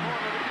pitch in the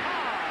corner to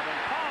Cobb, and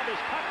Cobb is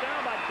cut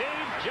down by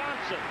Dave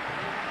Johnson.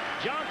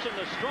 Johnson,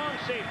 the strong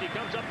safety,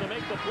 comes up to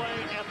make the play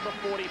at the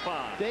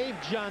 45. Dave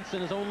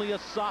Johnson is only a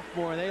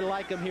sophomore, and they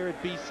like him here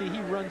at BC.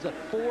 He runs a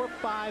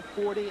 4.5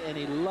 40, and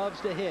he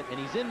loves to hit. And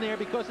he's in there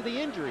because of the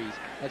injuries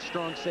at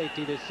strong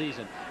safety this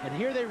season. And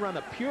here they run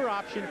a pure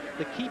option.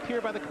 The keep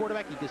here by the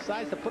quarterback. He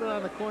decides to put it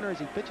on the corner as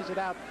he pitches it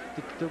out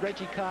to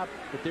Reggie Cobb.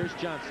 But there's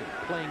Johnson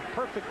playing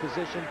perfect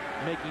position,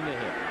 making the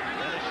hit.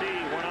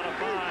 Tennessee 1 out of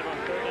 5 on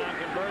 3rd down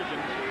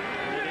conversions.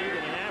 They need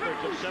an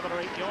average of 7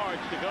 or 8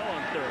 yards to go on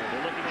 3rd.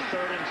 They're looking at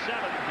 3rd and 7.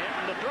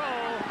 Hinton to throw.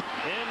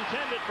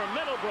 Intended for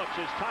Middlebrooks.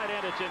 His tight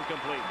end. It's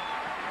incomplete.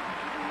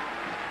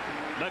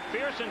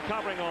 McPherson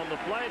covering on the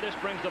play. This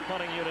brings the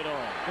punting unit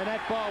on. And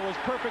that ball was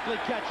perfectly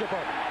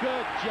catchable.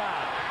 Good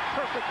job.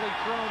 Perfectly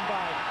thrown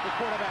by the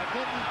quarterback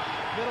Hinton.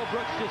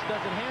 Middlebrooks just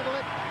doesn't handle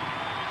it.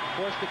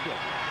 Forced the kick.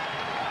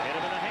 Hit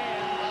him in the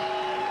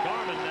hands.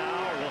 Garmin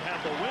now will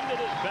have the wind at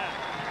his back.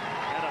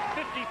 Had a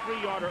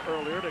 53-yarder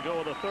earlier to go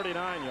with a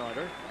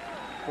 39-yarder.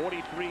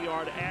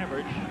 43-yard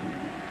average.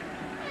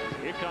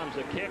 Here comes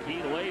the kick.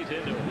 He lays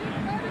into it.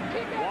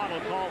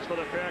 Waddle calls for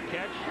the fair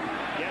catch.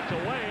 Gets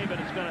away, but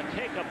it's going to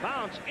take a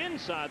bounce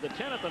inside the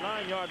 10 at the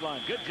 9-yard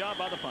line. Good job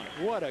by the punter.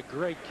 What a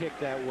great kick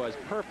that was.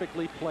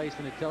 Perfectly placed,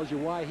 and it tells you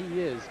why he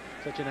is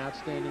such an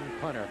outstanding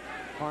punter.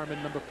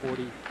 Harmon, number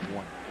 41.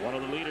 One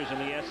of the leaders in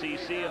the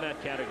SEC in that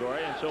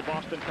category, and so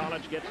Boston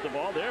College gets the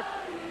ball. Their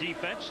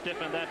defense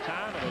stiffened that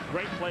time, and a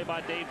great play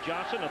by Dave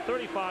Johnson. A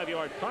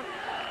 35-yard punt.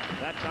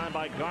 That time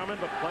by Garmin,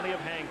 but plenty of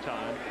hang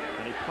time,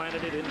 and he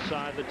planted it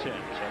inside the 10.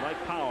 So Mike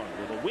Power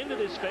with a wind at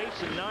his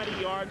face and 90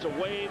 yards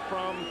away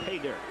from pay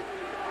dirt.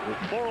 With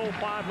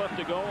 4:05 left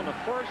to go in the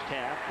first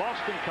half,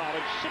 Boston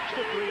College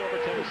 6-3 over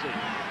Tennessee.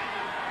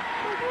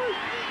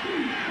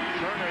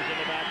 Turner's in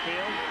the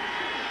backfield.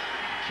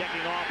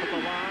 Checking off at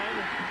the line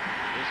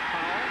is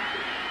Power.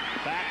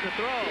 Back to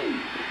throw.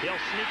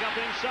 He'll sneak up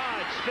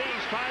inside.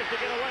 Spins, tries to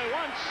get away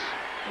once.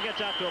 He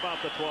gets out to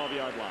about the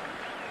 12-yard line.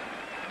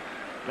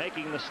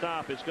 Making the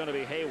stop is going to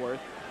be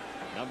Hayworth,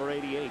 number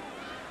 88.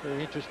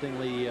 Very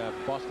interestingly,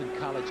 Boston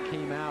College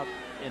came out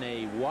in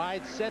a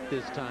wide set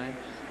this time,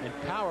 and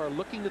Power,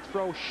 looking to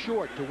throw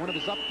short to one of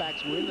his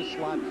upbacks who were in the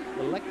slot,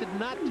 elected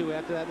not to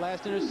after that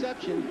last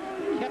interception.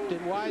 Kept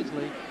it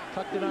wisely,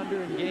 tucked it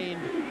under, and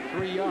gained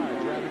 3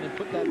 yards rather than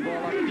put that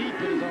ball up deep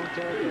in his own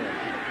territory.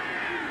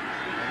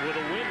 And with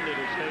a wind in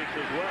his face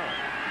as well.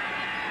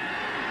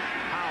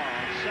 Power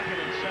on 2nd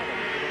and 7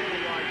 with a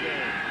 3-yard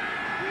gain.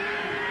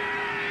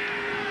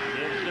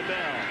 Gives to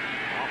Bell.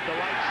 Off the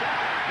right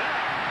side.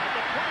 Bell at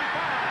the 25.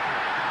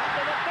 Up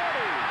to the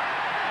 30.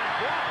 And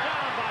brought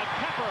down by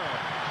Pepper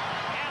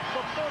at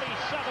the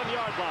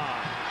 37-yard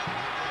line.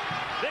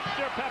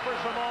 Victor Peppers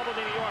from Albany,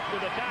 New York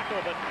with a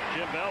tackle, but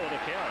Jim Bell with a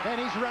carry. And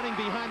he's running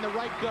behind the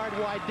right guard,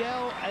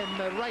 Wydell, and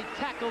the right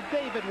tackle,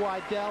 David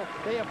Wydell.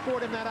 They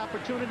afford him that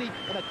opportunity,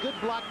 and a good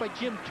block by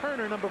Jim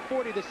Turner, number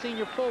 40, the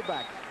senior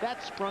fullback.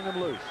 That sprung him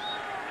loose.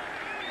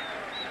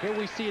 Here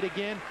we see it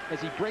again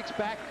as he breaks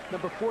back.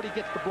 Number 40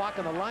 gets the block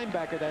on the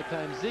linebacker that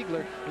time,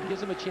 Ziegler, and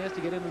gives him a chance to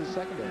get into the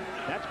secondary.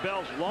 That's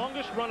Bell's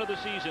longest run of the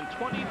season,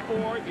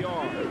 24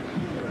 yards.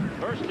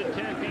 First and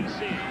 10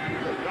 BC.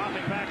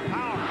 Dropping back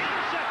Power.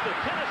 Intercepted,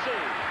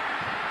 Tennessee.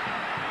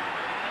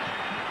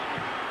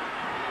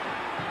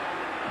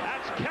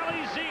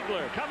 Kelly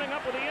Ziegler coming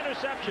up with the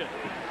interception.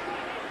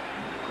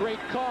 Great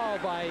call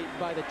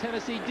by the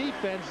Tennessee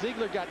defense.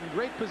 Ziegler got in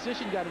great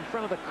position, got in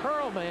front of the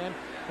curl man,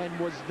 and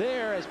was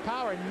there as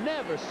Power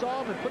never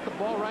saw him and put the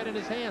ball right in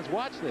his hands.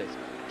 Watch this.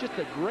 Just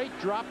a great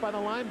drop by the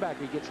linebacker.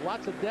 He gets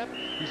lots of depth.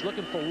 He's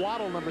looking for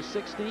Waddle, number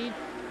 16,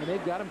 and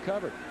they've got him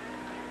covered.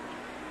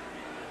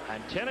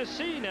 And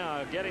Tennessee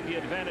now getting the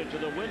advantage of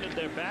the wind at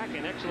their back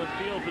in excellent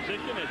field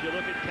position as you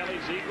look at Kelly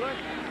Ziegler.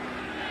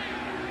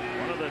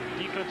 One of the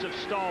defensive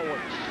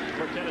stalwarts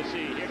for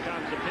Tennessee. Here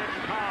comes the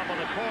pitch. Cobb on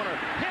the corner.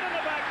 Hit in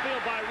the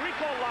backfield by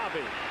Rico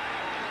Lavi.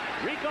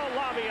 Rico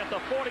Lavi at the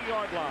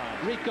 40-yard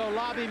line. Rico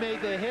Lavi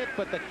made the hit,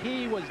 but the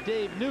key was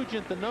Dave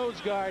Nugent, the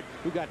nose guard,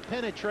 who got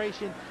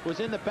penetration,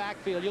 was in the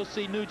backfield. You'll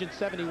see Nugent,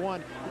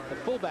 71. The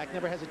fullback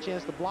never has a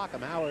chance to block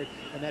him, Howard,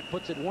 and that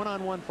puts it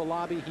one-on-one for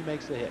Lavi. He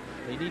makes the hit.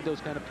 They need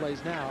those kind of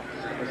plays now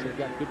because they've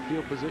got good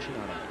field position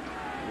on him.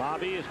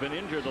 Lavi has been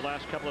injured the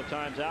last couple of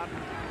times out.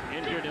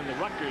 Injured in the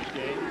Rutgers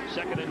game.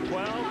 2nd and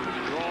 12.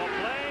 Draw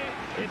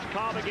play. It's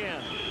Cobb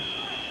again.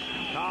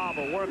 Cobb,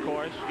 a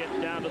workhorse, gets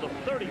down to the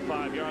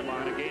 35-yard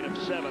line, a gain of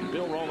 7.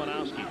 Bill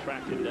Romanowski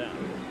tracked him down.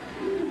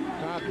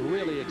 Cobb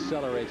really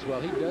accelerates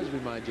well. He does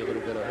remind you a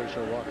little bit of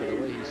Herschel Walker, the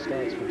way he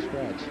starts from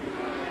scratch.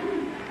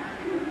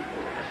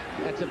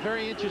 That's a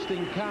very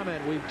interesting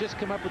comment. We've just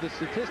come up with the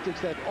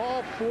statistics that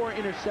all 4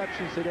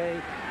 interceptions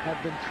today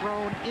have been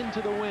thrown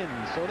into the wind.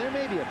 So there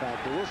may be a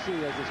factor. We'll see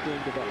as this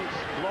game develops.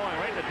 Blowing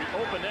right at the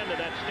open end of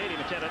that stadium.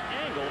 It's at an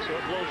angle, so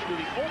it blows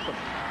through the open.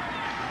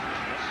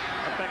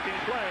 Affecting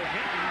play.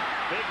 Hinton,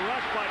 big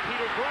rush by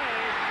Peter Gray.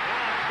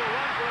 Wants to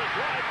run for his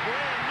life.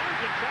 Gray and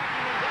Nugent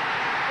tracking him down.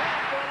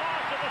 Thrown for a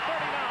loss at the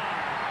 39.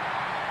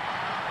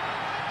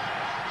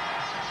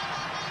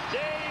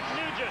 Dave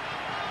Nugent.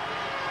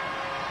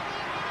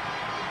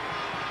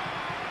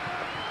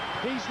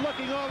 He's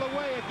looking all the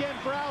way again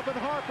for Alvin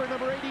Harper,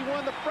 number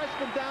 81, the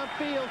freshman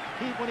downfield.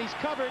 When he's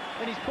covered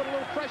and he's put a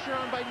little pressure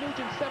on by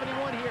Nugent,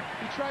 71 here,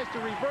 he tries to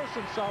reverse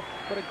himself,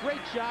 but a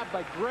great job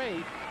by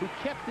Gray, who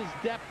kept his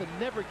depth and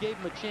never gave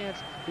him a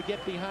chance to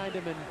get behind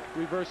him and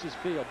reverse his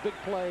field. Big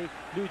play.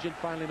 Nugent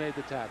finally made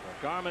the tackle.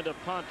 Garmin to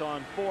punt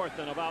on 4th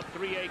and about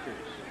 3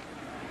 acres.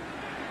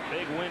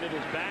 Big wind at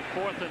his back.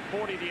 4th and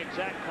 40, the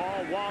exact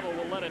call. Waddle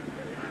will let it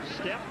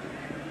step.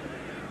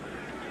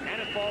 And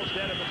it falls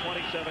dead at the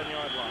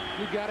 27-yard line.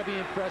 You've got to be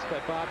impressed by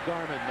Bob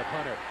Garmin, the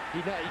punter.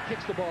 He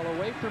kicks the ball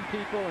away from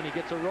people, and he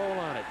gets a roll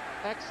on it.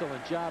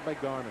 Excellent job by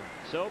Garmin.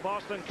 So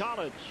Boston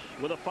College,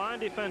 with a fine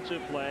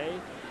defensive play,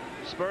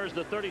 spurs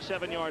the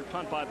 37-yard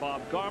punt by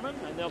Bob Garmin,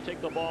 and they'll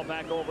take the ball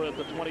back over at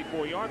the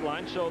 24-yard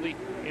line. So the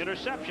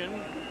interception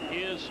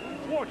is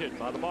thwarted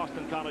by the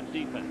Boston College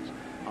defense.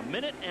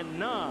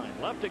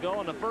 1:09 left to go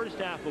in the first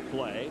half of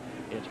play.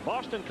 It's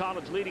Boston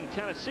College leading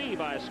Tennessee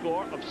by a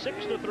score of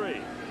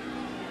 6-3.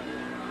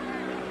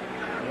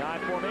 The I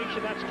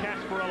formation, that's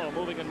Casparello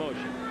moving in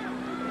motion.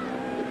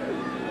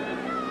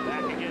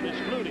 Back again is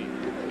Flutie.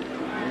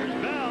 Here's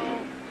Bell.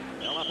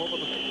 Bell up over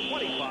the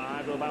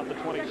 25 to about the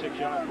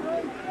 26-yard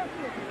line.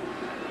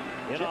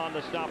 In on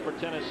the stop for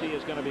Tennessee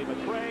is going to be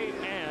McCray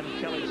and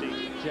Kelly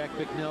Ziegler. Jack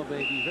Bicknell,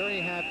 baby, very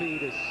happy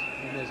to,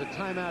 and there's a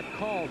timeout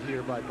called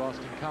here by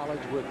Boston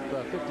College with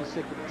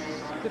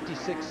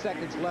 56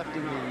 seconds left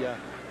in the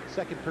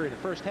second period, the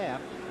first half.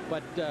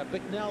 But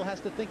Bicknell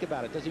has to think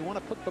about it. Does he want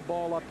to put the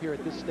ball up here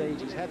at this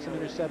stage? He's had some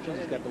interceptions.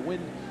 He's got the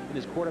wind in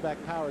his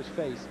quarterback Power's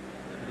face,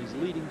 and he's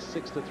leading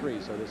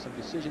 6-3. So there's some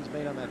decisions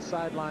made on that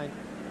sideline.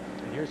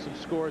 And here's some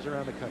scores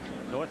around the country.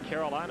 North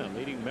Carolina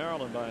leading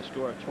Maryland by a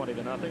score of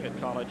 20-0 at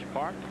College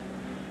Park.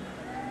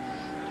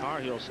 Tar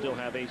Heels still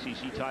have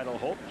ACC title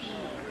hopes.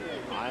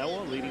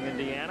 Iowa leading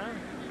Indiana.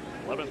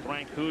 11th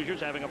ranked Hoosiers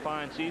having a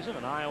fine season,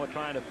 and Iowa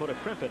trying to put a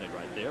crimp in it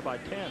right there by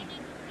 10.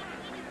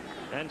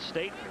 Penn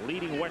State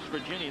leading West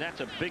Virginia.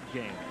 That's a big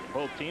game for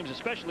both teams,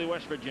 especially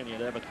West Virginia.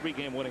 They have a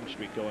 3-game winning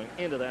streak going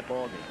into that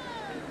ball game.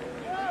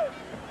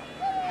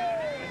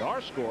 And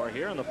our score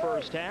here in the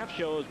first half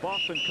shows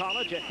Boston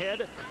College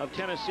ahead of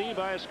Tennessee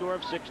by a score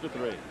of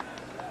 6-3.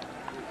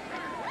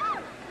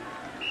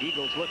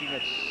 Eagles looking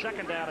at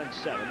 2nd down and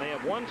 7. They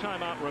have 1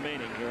 timeout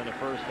remaining here in the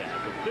first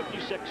half with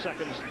 56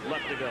 seconds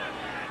left to go.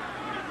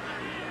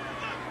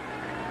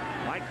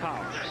 Mike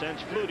Power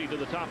sends Flutie to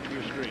the top of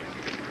your screen.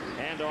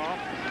 Hand off.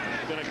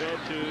 It's going to go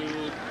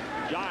to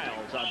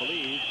Giles, I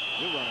believe,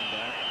 new running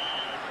back.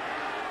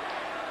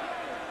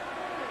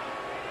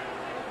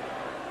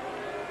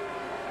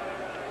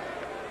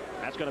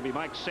 That's going to be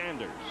Mike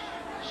Sanders.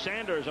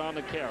 Sanders on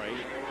the carry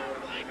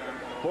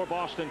for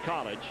Boston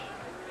College.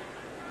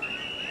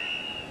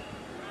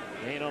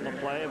 Gain on the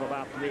play of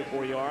about 3 or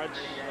 4 yards.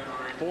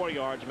 4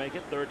 yards make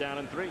it 3rd down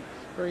and 3.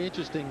 Very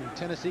interesting.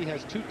 Tennessee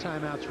has 2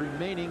 timeouts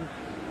remaining,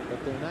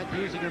 but they're not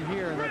using them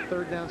here in that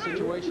 3rd down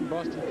situation.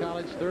 Boston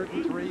College 3rd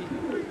and 3,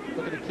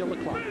 looking to kill the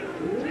clock.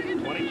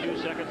 22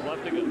 seconds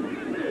left to go.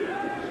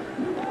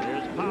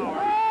 Here's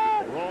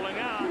Power rolling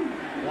out,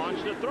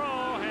 wants to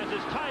throw, has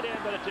his tight end,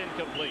 but it's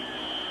incomplete.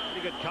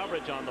 Pretty good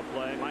coverage on the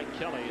play. Mike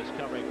Kelly is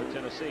covering for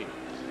Tennessee.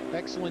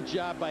 Excellent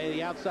job by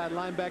the outside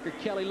linebacker.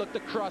 Kelly looked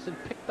across and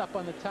picked up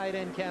on the tight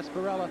end,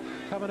 Casparella,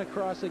 coming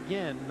across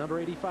again. Number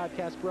 85,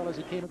 Casparella, as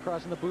he came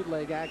across in the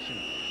bootleg action.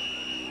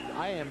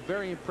 I am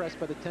very impressed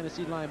by the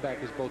Tennessee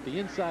linebackers, both the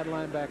inside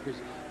linebackers,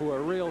 who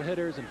are real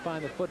hitters and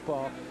find the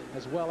football,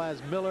 as well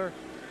as Miller,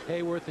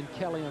 Hayworth, and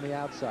Kelly on the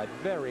outside.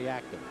 Very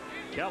active.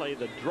 Kelly,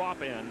 the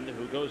drop end,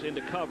 who goes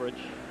into coverage,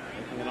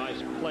 making a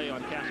nice play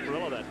on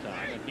Casparella that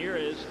time. And here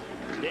is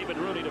David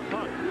Rooney to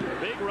punt. The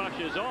big rush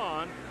is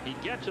on. He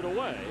gets it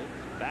away.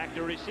 Back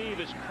to receive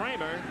is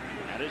Kramer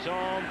at his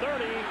own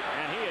 30,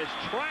 and he is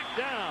tracked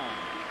down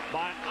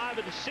by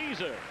Ivan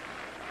Caesar.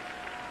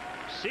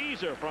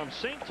 Caesar from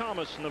St.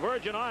 Thomas in the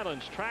Virgin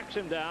Islands tracks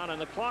him down, and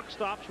the clock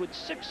stops with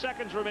 6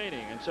 seconds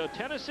remaining. And so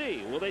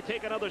Tennessee, will they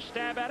take another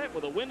stab at it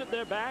with a wind at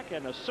their back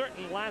and a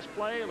certain last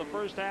play in the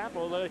first half,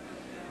 or will they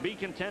be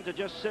content to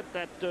just sit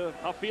that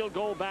a field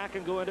goal back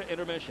and go into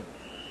intermission?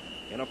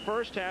 In a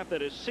first half that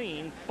has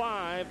seen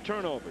 5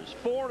 turnovers,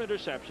 4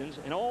 interceptions,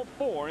 and all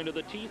 4 into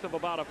the teeth of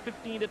about a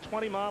 15 to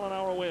 20 mile an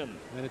hour wind.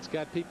 And it's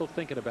got people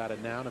thinking about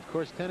it now. And of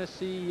course,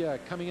 Tennessee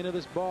coming into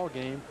this ball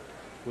game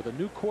with a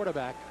new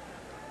quarterback,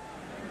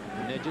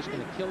 and they're just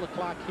going to kill the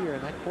clock here.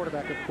 And that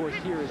quarterback, of course,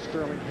 here is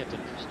Sterling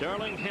Hinton.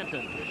 Sterling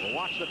Hinton will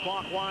watch the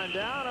clock wind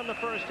down, and the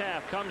first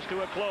half comes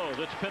to a close.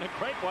 It's been a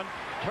great one.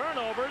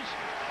 Turnovers,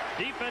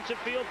 defensive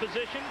field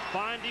position,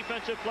 fine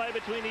defensive play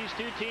between these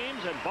two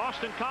teams, and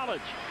Boston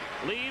College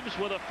leaves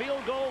with a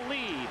field goal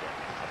lead.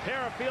 A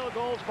pair of field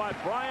goals by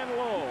Brian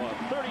Lowe,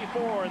 a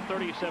 34 and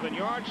 37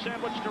 yards,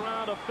 sandwiched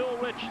around a Phil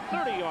Rich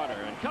 30-yarder.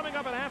 And coming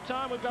up at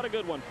halftime, we've got a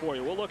good one for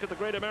you. We'll look at the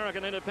Great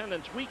American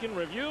Independence Week in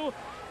Review,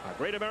 our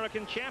Great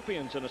American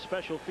Champions, and a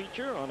special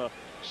feature on a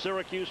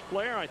Syracuse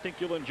player I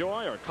think you'll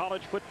enjoy, our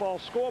college football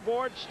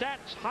scoreboard,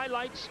 stats,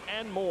 highlights,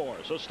 and more.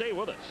 So stay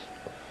with us.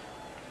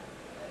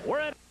 We're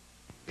at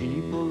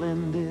people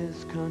in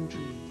this country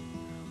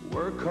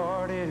work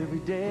hard every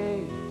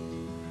day.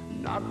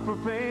 Not for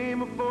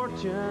fame or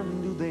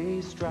fortune do they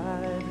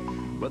strive,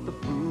 but the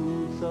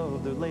fruits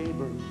of their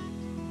labor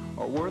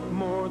are worth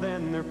more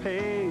than their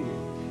pay.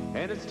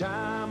 And it's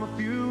time a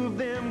few of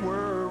them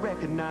were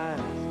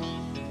recognized.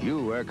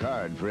 You work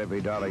hard for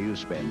every dollar you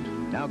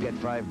spend. Now get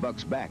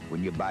 $5 back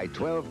when you buy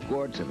 12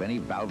 quarts of any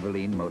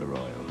Valvoline motor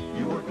oil.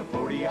 You work a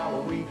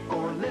 40-hour week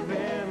for a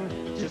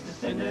living just to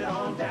send it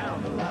on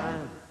down the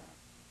line.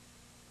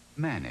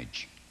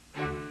 Manage.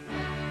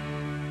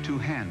 To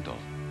handle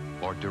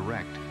or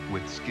direct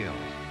with skill.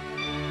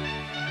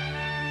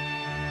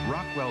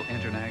 Rockwell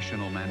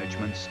International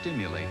Management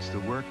stimulates the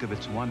work of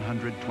its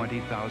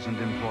 120,000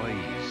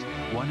 employees,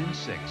 1 in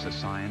 6 a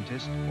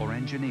scientist or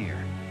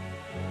engineer.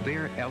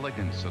 Their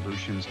elegant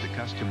solutions to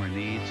customer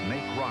needs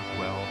make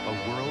Rockwell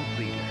a world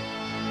leader.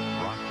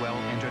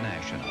 Rockwell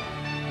International.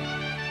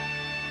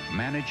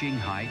 Managing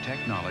high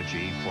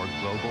technology for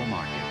global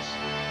markets.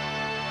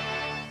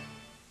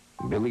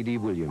 Billy D.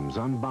 Williams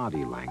on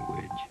body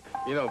language.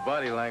 You know,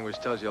 body language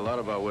tells you a lot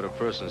about what a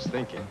person's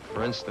thinking.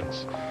 For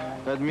instance,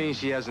 that means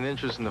she has an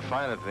interest in the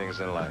finer things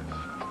in life.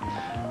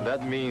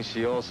 That means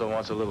she also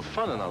wants a little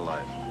fun in her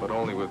life, but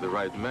only with the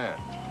right man.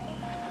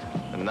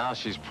 And now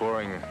she's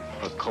pouring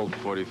a Colt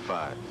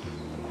 45.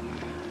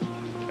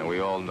 And we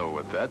all know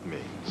what that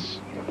means.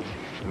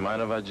 You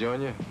mind if I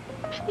join you?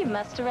 You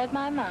must have read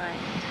my mind.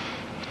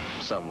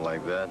 Something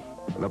like that.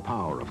 The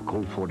power of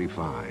Colt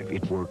 45.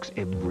 It works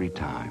every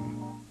time.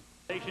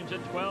 Stations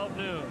at 12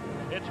 noon.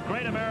 It's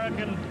Great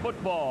American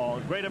football,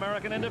 Great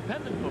American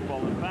independent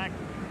football, in fact,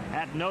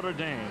 at Notre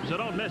Dame. So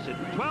don't miss it.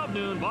 12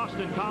 noon,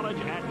 Boston College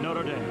at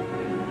Notre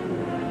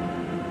Dame.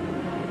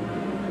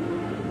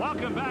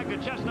 Welcome back to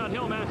Chestnut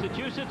Hill,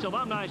 Massachusetts,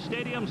 Alumni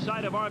Stadium,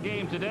 site of our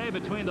game today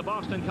between the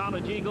Boston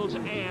College Eagles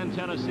and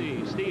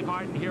Tennessee. Steve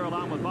Harton here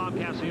along with Bob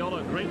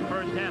Cacciola. Great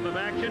first half of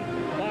action.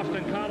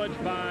 Boston College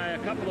by a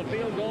couple of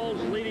field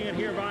goals, leading it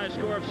here by a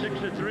score of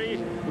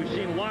 6-3. We've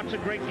seen lots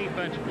of great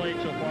defense played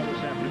so far this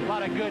afternoon. A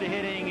lot of good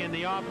hitting, and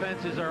the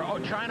offenses are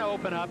trying to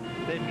open up.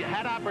 They've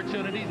had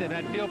opportunities, they've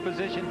had field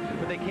position,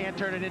 but they can't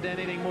turn it into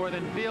anything more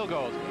than field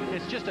goals.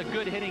 It's just a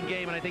good hitting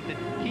game, and I think the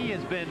key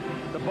has been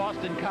the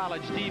Boston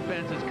College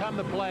defense has come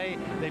to play.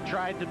 They've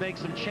tried to make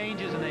some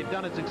changes, and they've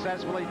done it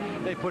successfully.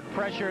 They put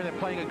pressure, and they're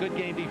playing a good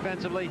game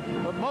defensively.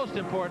 But most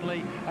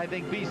importantly, I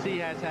think BC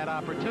has had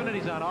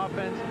opportunities on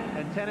offense,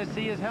 and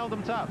Tennessee has held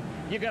them tough.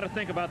 You got to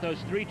think about those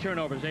 3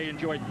 turnovers. They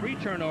enjoyed 3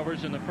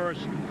 turnovers in the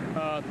first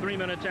 3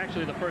 minutes,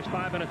 actually the first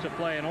 5 minutes of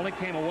play, and only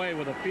came away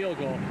with a field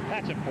goal.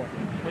 That's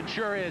important. It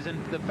sure is,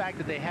 and the fact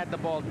that they had the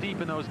ball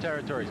deep in those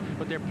territories.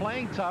 But they're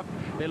playing tough.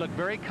 They look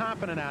very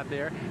confident out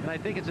there, and I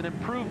think it's an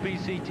improved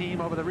BC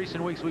team over the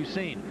recent weeks we've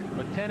seen.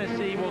 But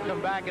Tennessee will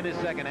come back in this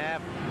second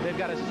half. They've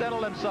got to settle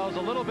themselves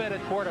a little bit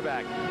at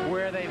quarterback,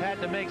 where they've had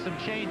to make some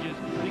changes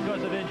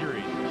because of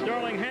injuries.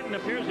 Sterling Hinton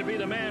appears to be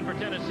the man for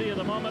Tennessee at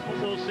the moment, but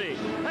we'll see.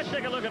 Let's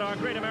take a look at our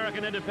Great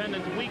American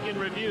Independence Week in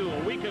Review.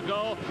 A week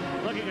ago,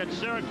 looking at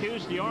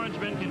Syracuse, the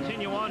Orangemen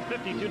continue on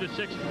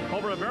 52-6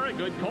 over a very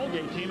good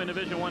Colgate team in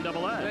Division I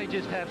AA. They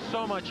just have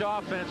so much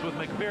offense with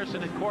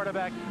McPherson at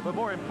quarterback, but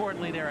more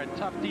importantly, they're a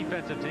tough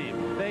defensive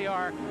team. They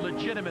are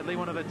legitimately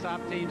one of the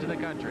top teams in the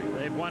country.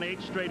 They've won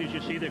 8 straight, as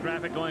you see the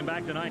graphic going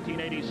back to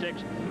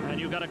 1986, and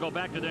you've got to go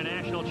back to their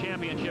national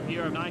championship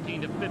year of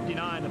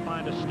 1959 to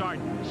find a start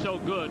so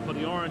good for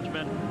the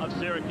Orangemen of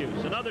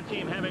Syracuse. Another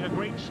team having a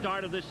great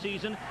start of this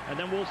season, and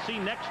then we'll see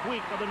next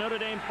week of the Notre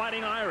Dame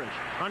Fighting Irish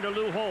under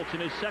Lou Holtz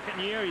in his second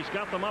year. He's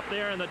got them up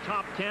there in the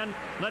top 10.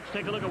 Let's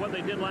take a look at what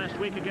they did last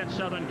week against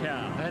Southern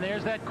Cal. And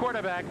there's that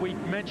quarterback. We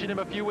mentioned him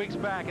a few weeks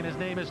back, and his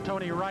name is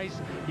Tony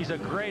Rice. He's a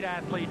great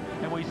athlete,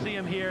 and we see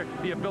him here,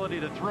 the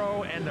ability to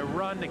throw and to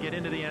run to get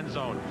into the end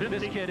zone.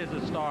 This kid is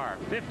a star.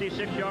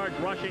 56 yards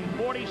rushing,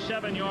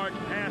 47 yards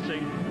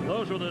passing.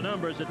 Those were the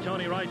numbers that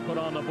Tony Rice put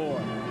on the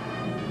board.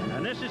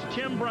 And this is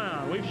Tim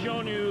Brown. We've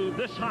shown you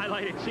this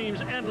highlight, it seems,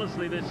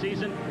 endlessly this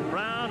season.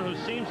 Brown, who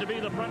seems to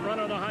be the front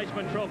runner of the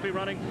Heisman Trophy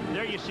running.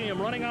 There you see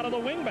him running out of the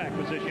wingback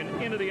position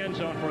into the end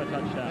zone for a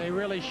touchdown. They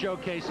really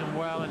showcase him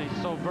well, and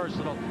he's so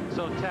versatile,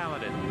 so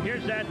talented.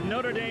 Here's that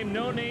Notre Dame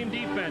no-name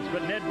defense,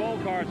 but Ned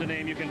Bolkar's a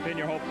name you can pin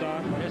your hopes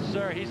on. Yes,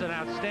 sir. He's an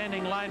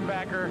outstanding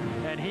linebacker,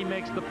 and he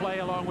makes the play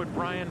along with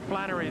Brian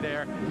Flannery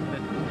there. The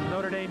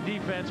Notre Dame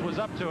defense was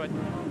up to it.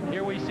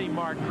 Here we see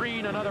Mark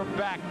Green, another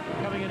back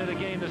coming into the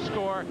game to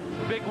score.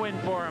 Big win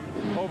for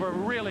him over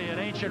really an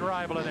ancient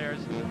rival of theirs,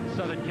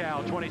 Southern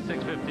Cal,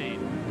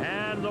 26-15.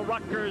 And the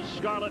Rutgers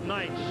Scarlet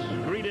Knights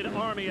greeted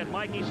Army at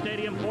Michie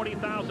Stadium.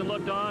 40,000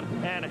 looked on,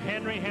 and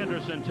Henry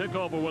Henderson took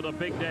over with a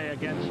big day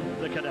against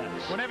the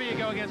Cadets. Whenever you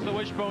go against the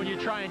wishbone, you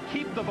try and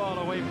keep the ball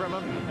away from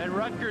him, and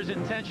Rutgers'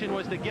 intention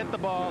was to get the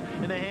ball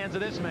in the hands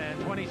of this man,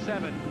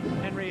 27,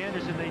 Henry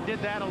Henderson. They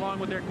did that along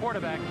with their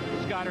quarterback,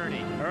 Scott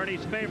Ernie.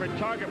 Ernie's favorite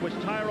target was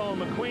Tyrone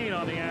McQueen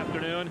on the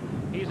afternoon.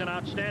 He's an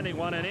outstanding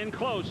one, and in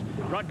close,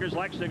 Rutgers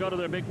likes to go to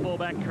their big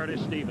fullback,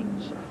 Curtis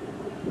Stevens.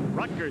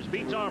 Rutgers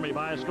beats Army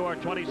by a score of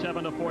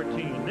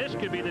 27-14. This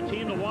could be the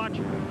team to watch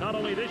not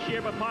only this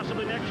year, but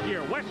possibly next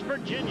year. West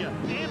Virginia,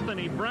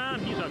 Anthony Brown,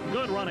 he's a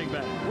good running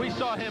back. We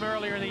saw him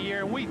earlier in the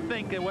year. We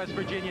think that West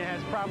Virginia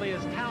has probably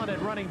as talented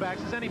running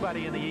backs as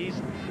anybody in the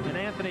East, and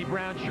Anthony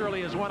Brown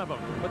surely is one of them.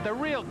 But the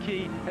real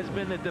key has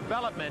been the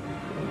development,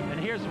 and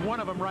here's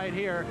one of them right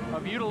here,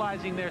 of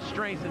utilizing their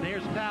strengths. And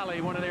here's Talley,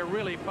 one of their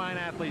really fine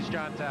athletes,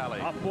 John Talley.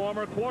 A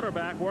former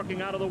quarterback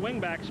working out of the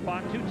wingback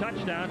spot, 2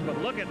 touchdowns,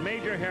 but look at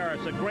Major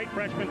Harris, a great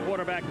freshman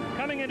quarterback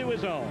coming into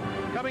his own.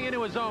 Coming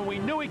into his own, we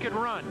knew he could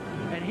run,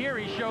 and here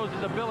he shows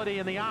his ability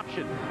in the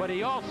option, but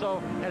he also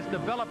has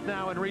developed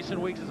now in recent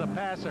weeks as a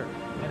passer.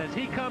 And as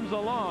he comes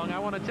along, I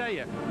want to tell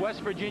you,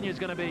 West Virginia is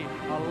going to be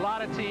a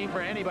lot of team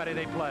for anybody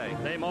they play.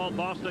 They mauled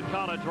Boston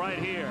College right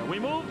here. We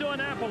move to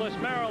Annapolis,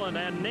 Maryland,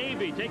 and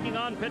Navy taking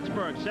on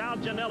Pittsburgh. Sal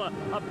Janella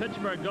of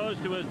Pittsburgh goes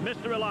to his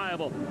Mr.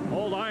 Reliable,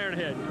 old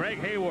Ironhead, Craig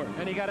Hayward.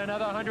 And he got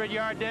another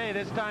 100-yard day.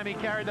 This time he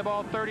carried the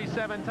ball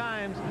 37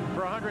 times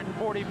for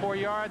 144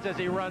 yards as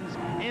he runs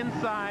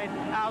inside,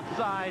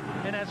 outside,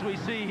 and as we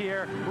see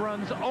here,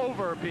 runs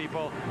over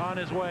people on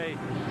his way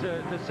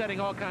to setting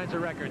all kinds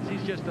of records.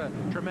 He's just a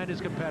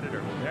tremendous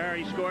competitor. There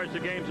he scores the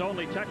game's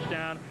only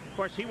touchdown. Of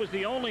course, he was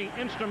the only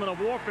instrument of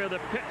warfare that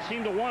Pitt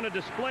seemed to want to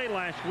display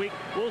last week.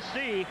 We'll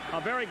see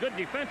a very good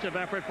defensive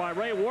effort by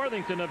Ray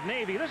Worthington of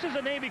Navy. This is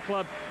a Navy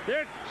club.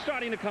 They're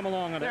starting to come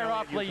along. They're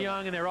awfully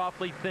young and they're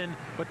awfully thin,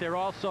 but they're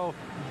also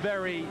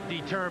very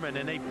determined,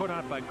 and they put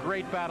up a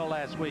great battle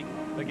last week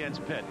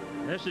against Pitt.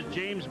 This is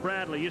James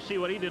Bradley. You see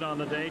what he did on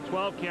the day.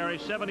 12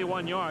 carries,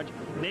 71 yards.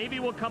 Navy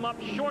will come up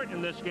short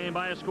in this game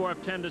by a score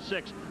of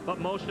 10-6. But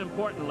most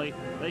importantly,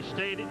 they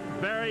stayed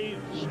very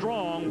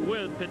strong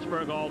with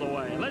Pittsburgh all the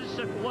way. Let's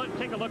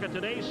take a look at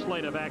today's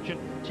slate of action.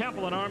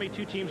 Temple and Army,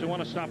 2 teams who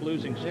want to stop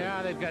losing.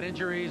 Yeah, they've got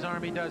injuries.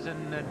 Army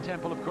doesn't. And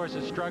Temple, of course,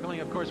 is struggling.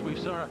 Of course, we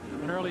saw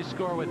an early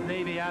score with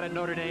Navy out at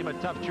Notre Dame. A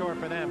tough chore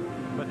for them.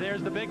 But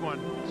there's the big one.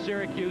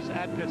 Syracuse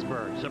at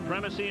Pittsburgh.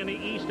 Supremacy in the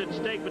East at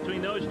stake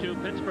between those two.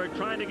 Pittsburgh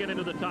trying to get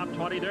into the top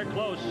 20. They're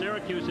close.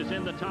 Syracuse is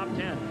in the top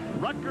 10.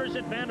 Rutgers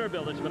at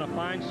Vanderbilt. It's been a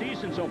fine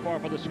season so far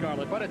for the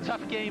Scarlet. But a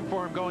tough game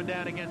for them going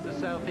down against the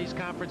Southeast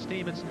Conference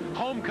team. It's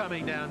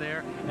homecoming down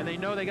there, and they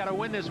know they got to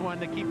win this one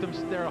to keep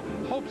their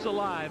hopes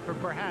alive for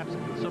perhaps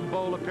some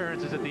bowl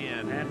appearances at the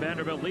end. And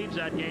Vanderbilt leads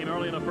that game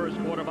early in the first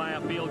quarter by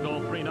a field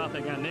goal,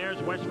 3-0. And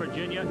there's West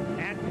Virginia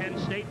at Penn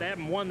State. They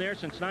haven't won there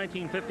since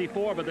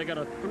 1954, but they got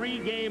a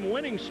 3-game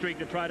winning streak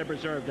to try to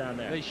preserve down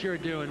there. They sure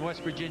do. And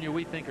West Virginia,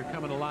 we think, are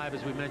coming alive,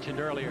 as we mentioned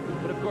earlier.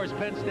 But, of course,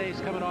 Penn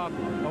State's coming off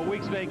a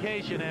week's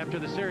vacation after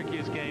the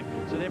Syracuse game,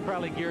 so they're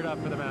probably geared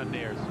up for the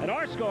Mountaineers. And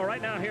our score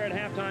right now here at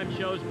halftime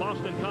shows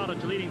Boston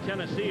College leading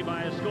Tennessee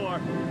by a score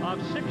of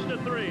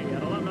 6-3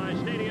 at Alumni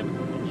Stadium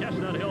in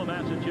Chestnut Hill,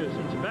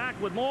 Massachusetts.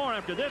 Back with more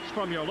after this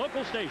from your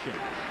local station.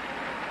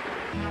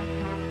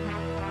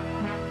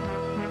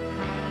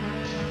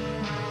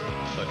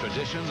 The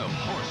tradition of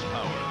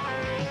horsepower.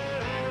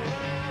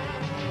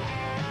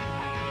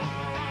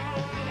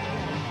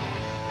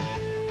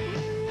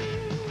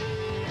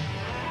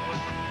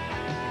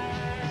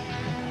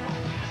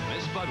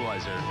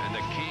 equalizer and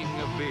the king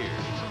of beers.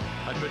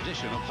 A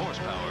tradition of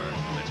horsepower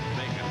that's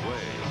making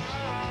waves.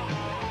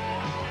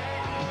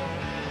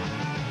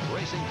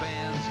 Racing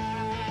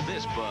fans,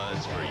 this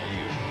Bud's for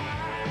you.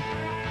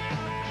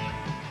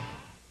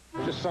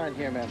 Just sign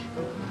here, ma'am.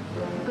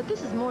 But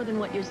this is more than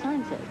what your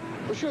sign says.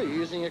 Well, sure, you're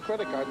using your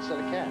credit card instead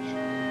of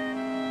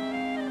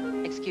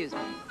cash. Excuse me.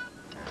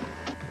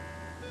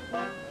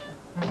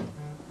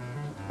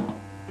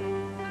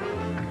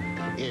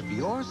 If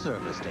your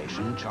service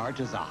station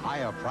charges a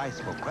higher price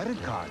for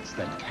credit cards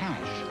than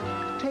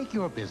cash, take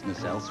your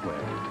business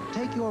elsewhere.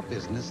 Take your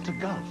business to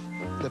Gulf,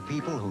 the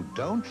people who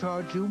don't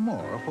charge you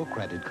more for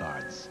credit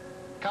cards.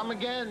 Come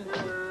again.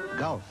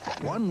 Gulf,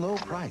 one low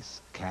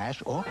price,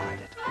 cash or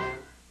credit.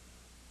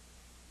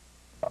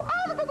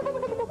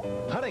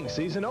 Hunting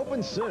season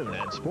opens soon,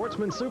 and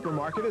Sportsman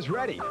Supermarket is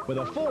ready with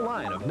a full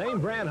line of name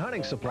brand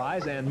hunting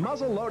supplies and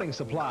muzzle loading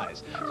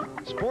supplies.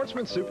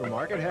 Sportsman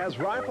Supermarket has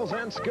rifles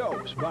and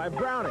scopes by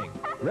Browning,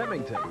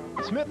 Remington,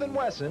 Smith &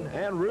 Wesson,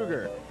 and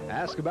Ruger.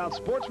 Ask about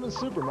Sportsman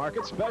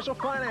Supermarket's special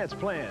finance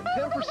plan,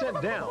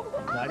 10% down,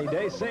 90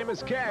 days same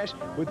as cash,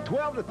 with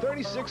 12 to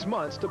 36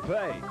 months to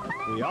pay.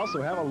 We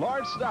also have a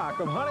large stock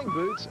of hunting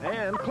boots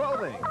and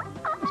clothing.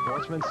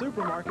 Sportsman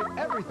Supermarket,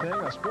 everything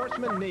a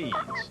sportsman needs.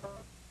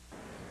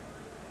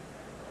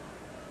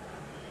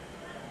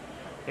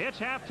 It's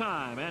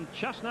halftime, and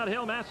Chestnut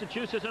Hill,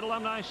 Massachusetts at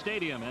Alumni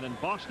Stadium, and in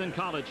Boston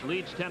College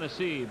leads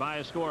Tennessee by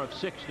a score of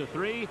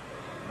 6-3.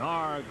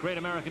 Our Great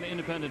American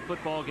Independent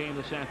Football game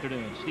this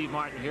afternoon. Steve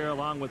Martin here,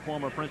 along with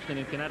former Princeton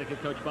and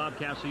Connecticut coach Bob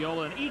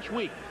Cacciola, and each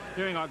week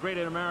during our Great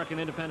American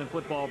Independent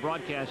Football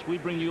broadcast, we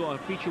bring you a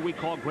feature we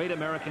call Great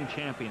American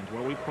Champions,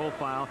 where we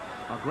profile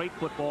a great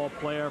football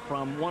player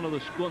from one of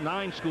the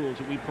 9 schools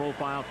that we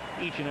profile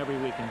each and every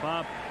week. And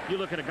Bob, you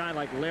look at a guy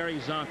like Larry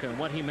Csonka and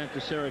what he meant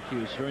to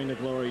Syracuse during the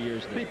glory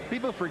years there.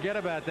 People forget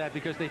about that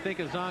because they think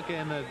of Csonka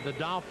and the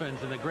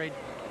Dolphins and the great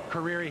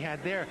career he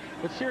had there.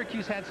 But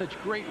Syracuse had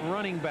such great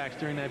running backs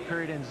during that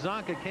period, and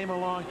Csonka came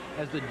along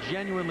as the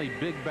genuinely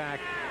big back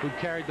who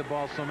carried the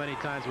ball so many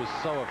times, was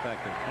so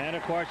effective. And,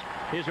 of course,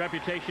 his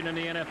reputation in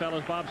the NFL,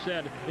 as Bob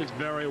said, is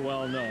very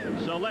well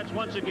known. So let's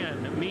once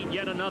again meet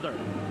yet another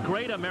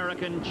Great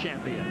American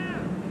Champion.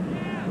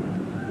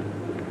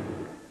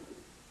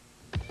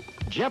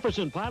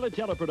 Jefferson Pilot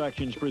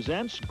Teleproductions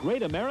presents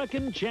Great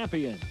American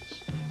Champions.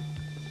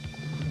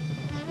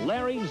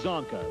 Larry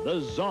Csonka,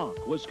 the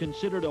Zonk, was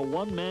considered a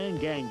one-man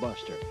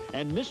gangbuster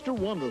and Mr.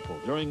 Wonderful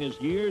during his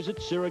years at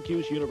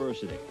Syracuse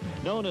University.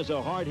 Known as a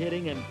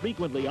hard-hitting and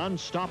frequently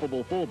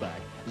unstoppable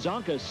fullback,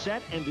 Csonka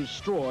set and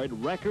destroyed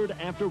record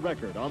after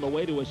record on the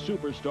way to a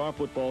superstar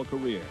football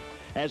career.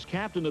 As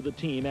captain of the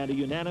team and a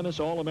unanimous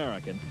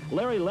All-American,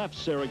 Larry left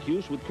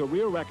Syracuse with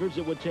career records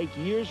that would take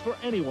years for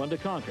anyone to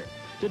conquer.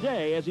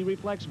 Today, as he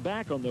reflects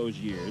back on those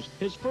years,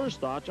 his first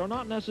thoughts are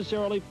not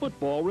necessarily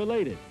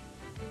football-related.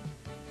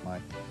 My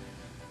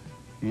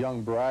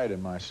young bride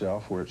and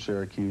myself were at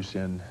Syracuse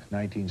in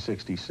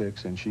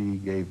 1966, and she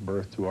gave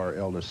birth to our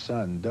eldest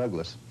son,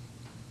 Douglas,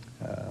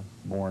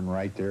 born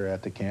right there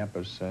at the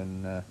campus.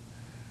 And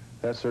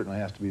that certainly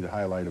has to be the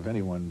highlight of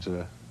anyone's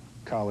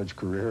college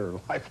career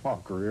or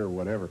lifelong career or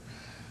whatever.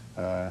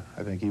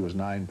 I think he was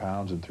 9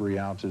 pounds and 3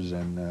 ounces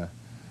and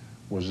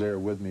was there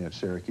with me at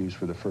Syracuse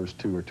for the first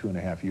 2 or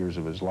 2.5 years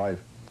of his life.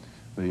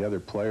 The other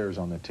players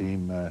on the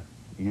team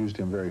used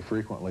him very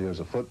frequently as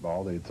a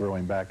football. They'd throw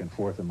him back and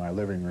forth in my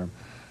living room.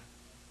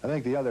 I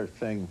think the other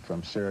thing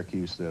from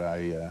Syracuse that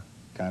I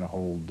kind of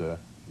hold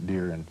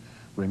dear and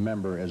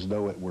remember as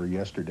though it were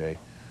yesterday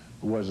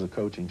was the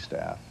coaching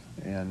staff.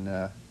 And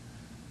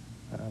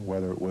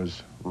whether it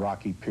was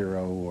Rocky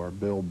Pirro or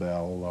Bill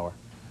Bell or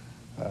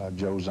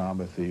Joe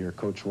Zombathy or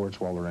Coach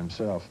Schwartzwalder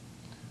himself,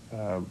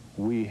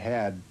 we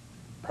had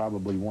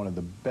probably one of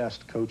the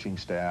best coaching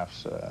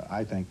staffs,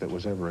 I think, that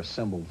was ever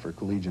assembled for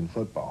collegiate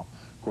football.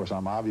 Of course,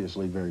 I'm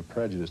obviously very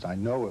prejudiced. I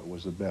know it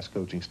was the best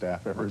coaching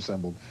staff ever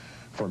assembled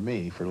for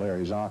me, for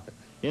Larry Csonka.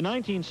 In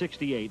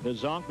 1968, the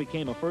Zonk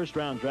became a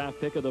first-round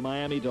draft pick of the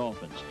Miami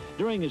Dolphins.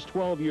 During his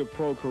 12-year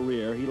pro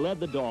career, he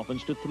led the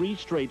Dolphins to 3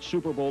 straight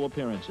Super Bowl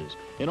appearances.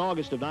 In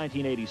August of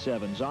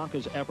 1987,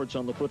 Zonka's efforts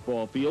on the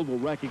football field were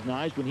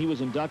recognized when he was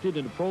inducted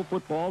into Pro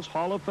Football's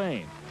Hall of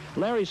Fame.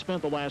 Larry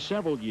spent the last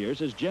several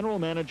years as general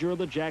manager of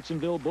the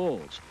Jacksonville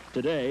Bulls.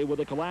 Today, with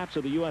the collapse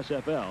of the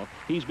USFL,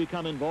 he's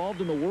become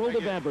involved in the world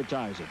of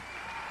advertising.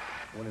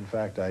 When, in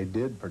fact, I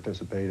did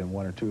participate in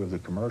 1 or 2 of the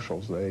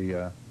commercials,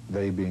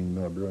 they being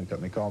Miller Brewing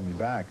Company, called me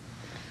back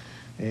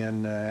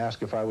and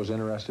asked if I was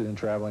interested in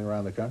traveling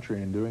around the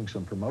country and doing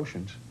some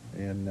promotions.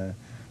 And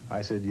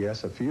I said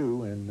yes, a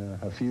few, and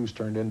a few's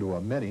turned into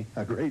a many,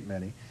 a great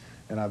many.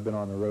 And I've been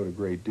on the road a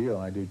great deal.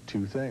 I do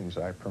 2 things.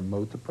 I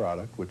promote the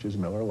product, which is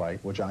Miller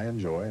Lite, which I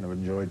enjoy, and have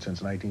enjoyed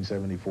since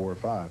 1974 or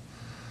 5.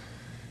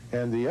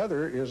 And the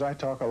other is I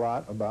talk a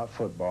lot about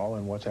football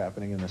and what's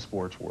happening in the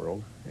sports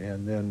world.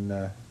 And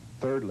then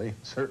thirdly,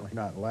 certainly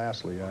not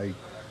lastly,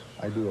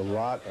 I do a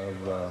lot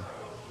of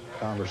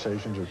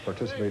conversations or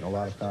participate in a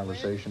lot of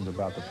conversations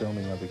about the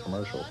filming of the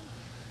commercials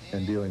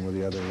and dealing with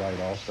the other Light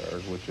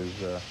All-Stars, which is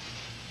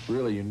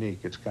really unique.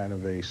 It's kind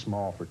of a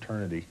small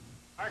fraternity.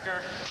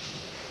 Parker.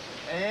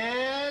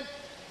 And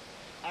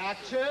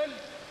action.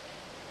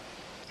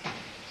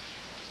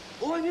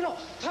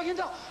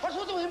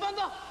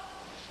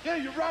 Yeah,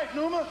 you're right,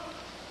 Numa.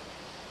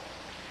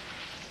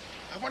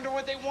 I wonder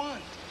what they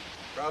want.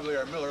 Probably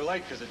our Miller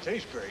Lite because it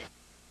tastes great.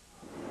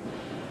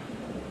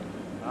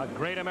 A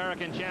great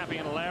American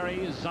champion,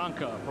 Larry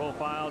Zonka,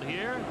 profiled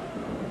here.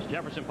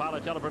 Jefferson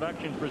Pilot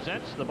Teleproductions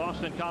presents the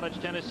Boston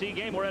College-Tennessee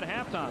game. We're at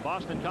halftime.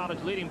 Boston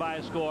College leading by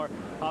a score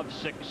of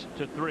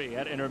 6-3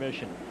 at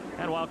intermission.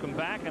 And welcome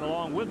back, and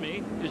along with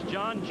me is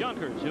John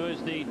Junkers, who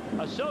is the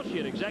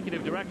Associate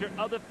Executive Director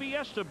of the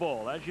Fiesta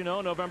Bowl. As you know,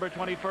 November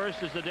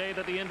 21st is the day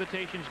that the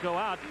invitations go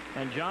out.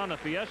 And John, the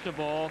Fiesta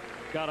Bowl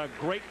got a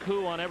great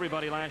coup on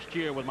everybody last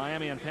year with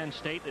Miami and Penn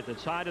State. It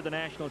decided the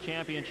national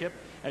championship.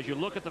 As you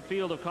look at the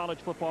field of college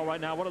football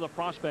right now, what are the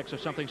prospects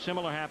of something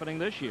similar happening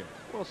this year?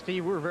 Well,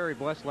 Steve, we were very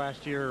blessed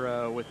last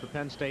year with the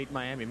Penn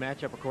State-Miami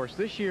matchup, of course.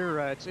 This year,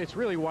 it's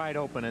really wide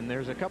open, and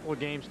there's a couple of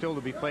games still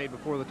to be played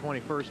before the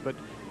 21st, but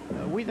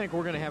we think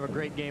we're going to have a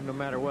great game no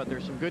matter what.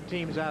 There's some good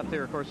teams out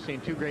there. Of course, we've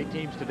seen two great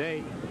teams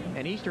today,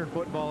 and Eastern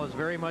football is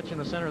very much in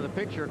the center of the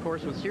picture, of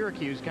course, with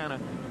Syracuse kind of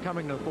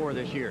coming to the fore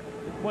this year.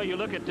 Well, you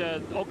look at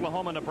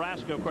Oklahoma,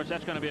 Nebraska, of course,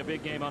 that's going to be a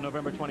big game on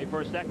November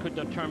 21st. That could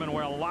determine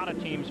where a lot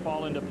of teams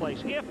fall into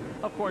place. If,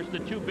 of course, the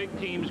two big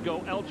teams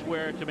go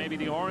elsewhere to maybe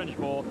the Orange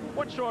Bowl,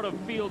 what sort of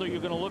field are you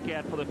going to look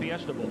at for the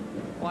Fiesta Bowl?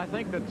 Well, I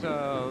think that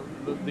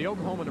the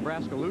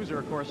Oklahoma-Nebraska loser,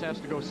 of course, has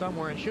to go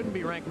somewhere and shouldn't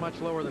be ranked much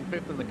lower than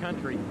 5th in the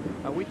country.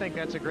 We think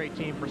that's a great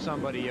team for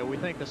somebody. We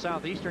think the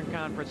Southeastern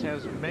Conference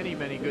has many,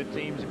 many good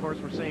teams. Of course,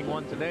 we're seeing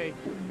one today.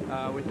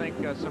 We think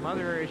some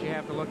other areas you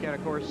have to look at,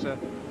 of course,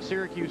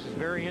 Syracuse is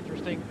very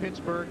interesting.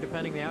 Pittsburgh,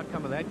 depending the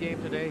outcome of that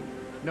game today.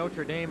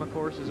 Notre Dame, of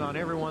course, is on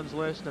everyone's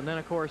list. And then,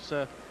 of course,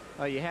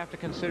 you have to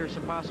consider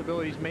some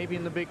possibilities maybe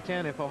in the Big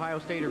Ten if Ohio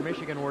State or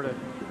Michigan were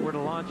to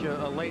launch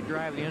a late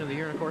drive at the end of the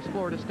year. And, of course,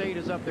 Florida State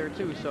is up there,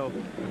 too. So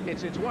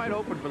it's wide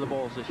open for the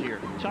Bulls this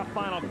year. Tough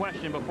final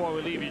question before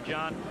we leave you,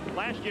 John.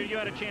 Last year you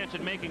had a chance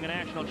at making a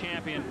national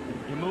champion.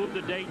 You moved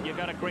the date. You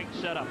got a great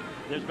setup.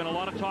 There's been a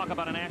lot of talk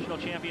about a national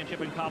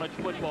championship in college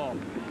football.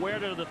 Where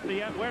does the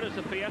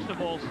Fiesta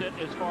Bowl sit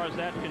as far as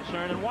that's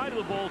concerned, and why do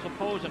the Bulls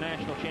oppose a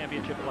national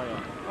championship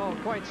playoff? Oh,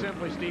 quite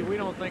simply, Steve, we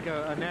don't think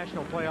a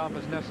national playoff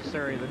is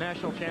necessary. The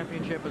national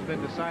championship has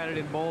been decided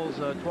in bowls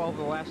 12 of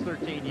the last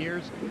 13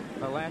 years.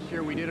 Last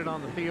year we did it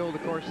on the field.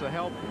 Of course, the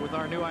help with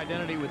our new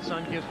identity with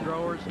Sunkist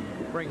Growers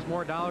brings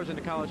more dollars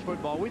into college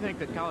football. We think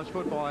that college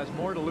football has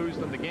more to lose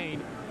than to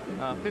gain.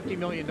 $50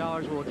 million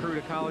will accrue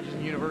to colleges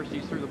and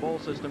universities through the bowl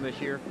system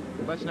this year.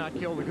 Let's not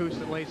kill the goose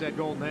that lays that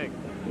golden egg.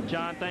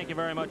 John, thank you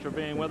very much for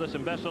being with us,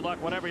 and best of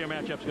luck whatever your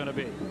matchup's going to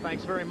be.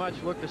 Thanks very much.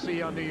 Look to see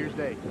you on New Year's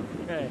Day.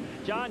 Okay.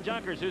 John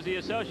Junkers, who's the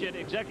Associate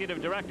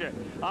Executive Director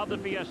of the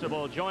Fiesta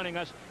Bowl, joining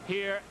us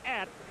here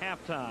at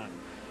halftime.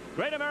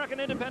 Great American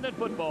Independent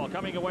Football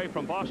coming away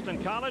from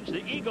Boston College.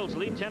 The Eagles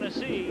lead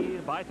Tennessee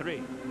by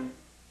 3.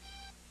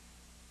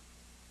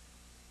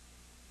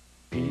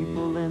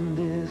 People in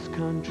this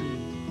country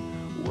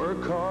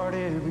work hard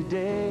every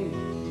day.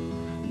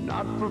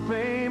 Not for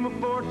fame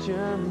or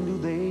fortune do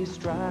they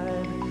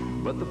strive,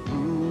 but the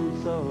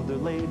fruits of their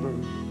labor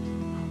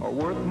are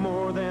worth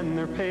more than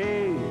their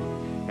pay.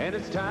 And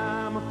it's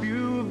time a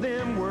few of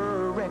them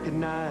were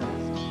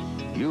recognized.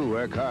 You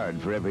work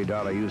hard for every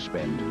dollar you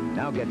spend.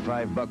 Now get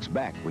 $5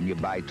 back when you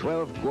buy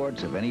 12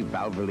 quarts of any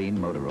Valvoline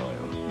motor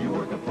oil. You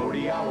work a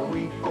 40-hour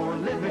week for a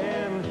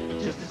living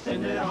just to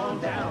send it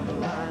on down the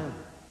line.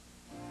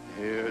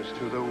 Here's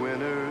to the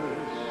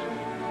winners,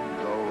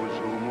 those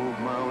who move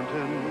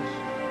mountains.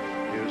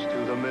 Here's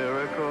to the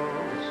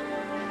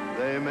miracles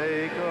they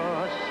make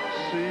us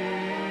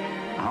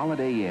see.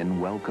 Holiday Inn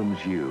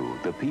welcomes you,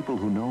 the people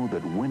who know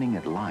that winning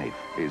at life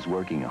is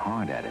working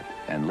hard at it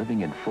and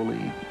living it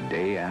fully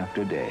day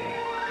after day.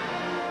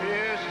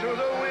 Here's to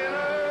the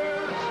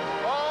winners,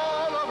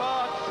 all of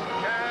us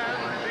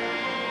can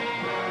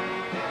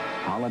be.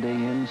 Holiday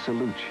Inn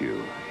salutes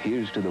you.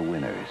 Here's to the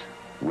winners.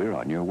 We're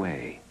on your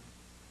way.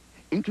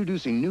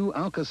 Introducing new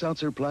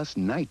Alka-Seltzer Plus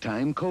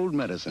Nighttime Cold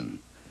Medicine.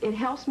 It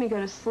helps me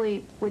go to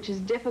sleep, which is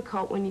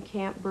difficult when you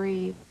can't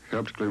breathe.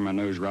 Helped clear my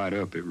nose right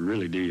up. It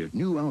really did.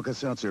 New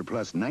Alka-Seltzer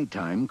Plus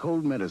Nighttime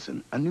Cold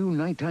Medicine. A new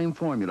nighttime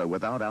formula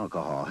without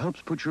alcohol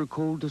helps put your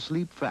cold to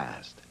sleep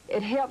fast.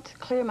 It helped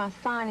clear my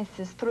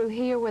sinuses through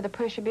here where the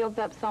pressure builds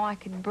up so I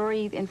could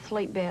breathe and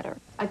sleep better.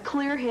 A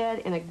clear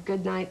head and a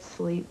good night's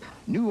sleep.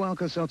 New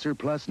Alka-Seltzer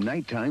Plus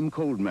Nighttime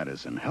Cold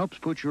Medicine helps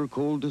put your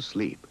cold to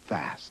sleep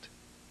fast.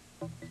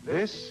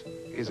 This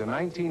is a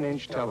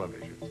 19-inch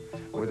television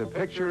with a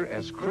picture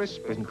as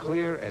crisp and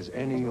clear as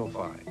any you'll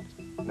find.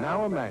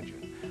 Now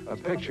imagine a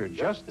picture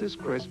just as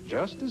crisp,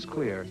 just as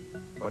clear,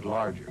 but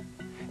larger.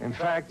 In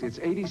fact, it's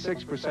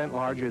 86%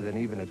 larger than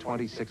even a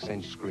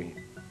 26-inch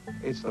screen.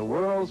 It's the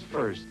world's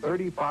first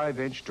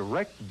 35-inch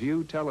direct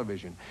view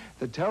television,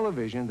 the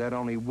television that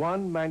only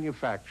one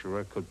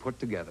manufacturer could put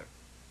together.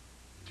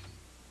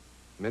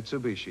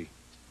 Mitsubishi.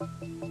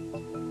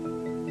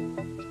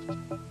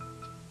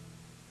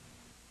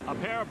 a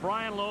pair of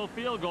Brian Lowe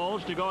field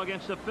goals to go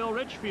against the Phil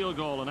Rich field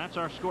goal, and that's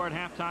our score at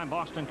halftime.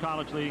 Boston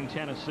College leading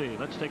Tennessee.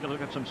 Let's take a look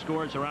at some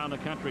scores around the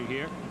country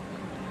here.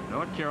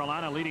 North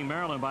Carolina leading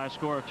Maryland by a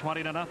score of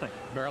 20-0.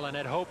 Maryland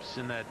had hopes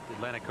in that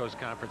Atlantic Coast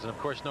Conference, and of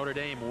course Notre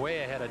Dame way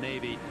ahead of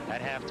Navy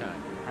at halftime.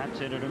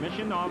 That's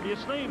intermission,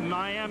 obviously.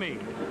 Miami,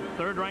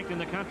 third ranked in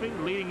the country,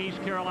 leading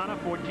East Carolina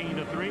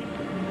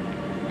 14-3.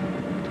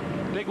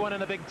 Big one in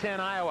the Big Ten,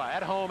 Iowa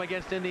at home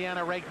against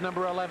Indiana, ranked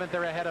number 11th.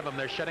 They're ahead of them.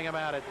 They're shutting them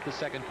out at the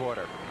second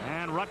quarter.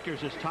 And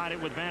Rutgers has tied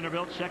it with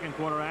Vanderbilt, second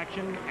quarter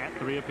action at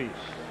 3 apiece.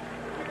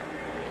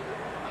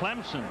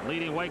 Clemson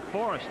leading Wake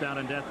Forest down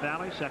in Death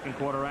Valley, second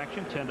quarter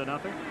action, 10-0.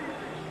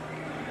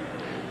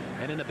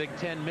 And in the Big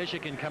Ten,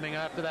 Michigan coming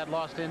after that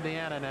loss to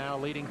Indiana now,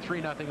 leading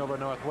 3-0 over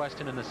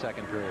Northwestern in the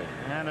second period.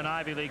 And an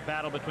Ivy League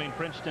battle between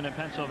Princeton and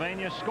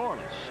Pennsylvania,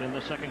 scoreless in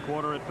the second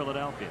quarter at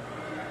Philadelphia.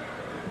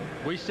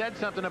 We said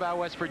something about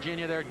West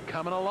Virginia. They're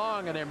coming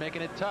along, and they're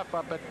making it tough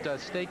up at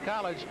State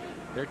College.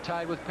 They're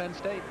tied with Penn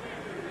State.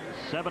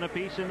 7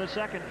 apiece in the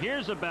second.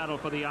 Here's a battle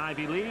for the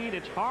Ivy lead.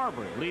 It's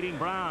Harvard leading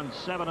Brown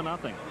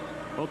 7-0.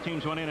 Both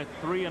teams went in at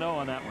 3-0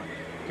 on that one.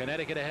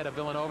 Connecticut ahead of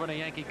Villanova in a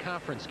Yankee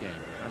conference game.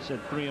 I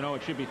said 3-0.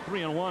 It should be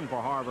 3-1 for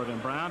Harvard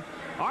and Brown.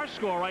 Our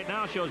score right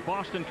now shows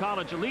Boston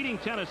College leading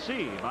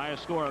Tennessee by a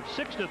score of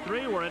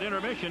 6-3. We're at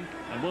intermission,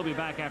 and we'll be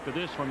back after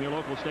this from your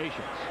local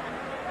stations.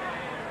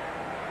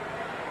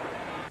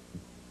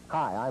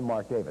 Hi, I'm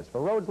Mark Davis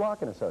for Rhodes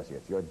Lock &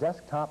 Associates, your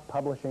desktop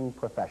publishing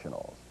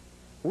professionals.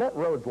 Let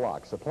Rhodes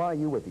Lock supply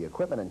you with the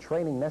equipment and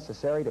training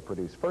necessary to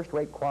produce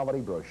first-rate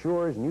quality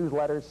brochures,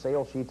 newsletters,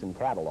 sales sheets, and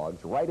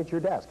catalogs right at your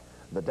desk.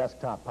 The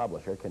desktop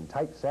publisher can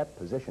typeset,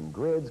 position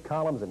grids,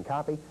 columns, and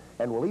copy,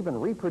 and will even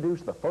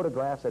reproduce the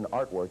photographs and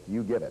artwork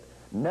you give it.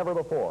 Never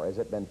before has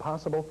it been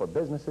possible for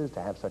businesses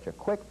to have such a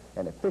quick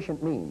and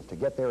efficient means to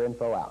get their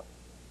info out.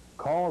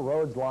 Call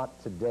Rhodes Lock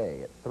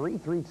today at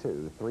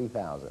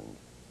 332-3000.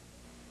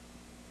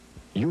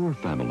 Your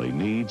family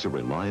needs a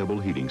reliable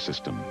heating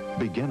system,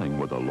 beginning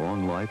with a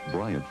long-life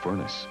Bryant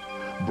furnace.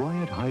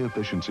 Bryant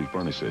high-efficiency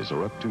furnaces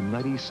are up to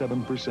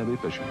 97%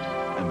 efficient,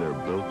 and they're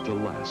built to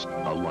last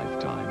a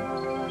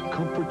lifetime.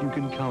 Comfort you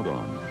can count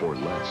on for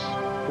less,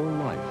 for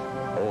life,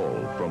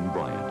 all from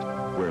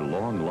Bryant, where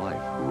long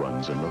life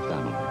runs in the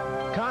family.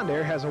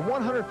 Condair has a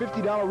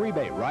 $150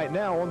 rebate right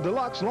now on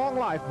deluxe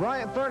long-life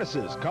Bryant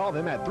furnaces. Call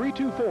them at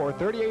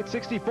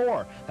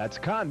 324-3864. That's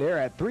Condair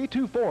at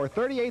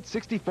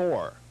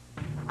 324-3864.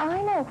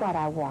 I know what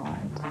I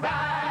want.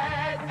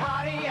 Ride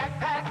Pontiac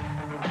Pack.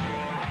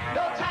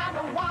 No time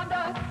to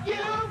wander. You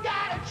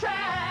gotta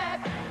try.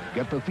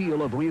 Get the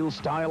feel of real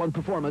style and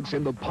performance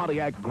in the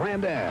Pontiac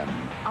Grand Am.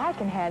 I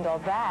can handle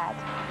that.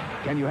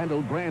 Can you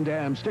handle Grand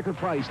Am sticker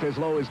priced as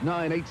low as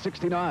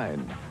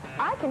 $9,869?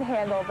 I can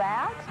handle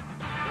that.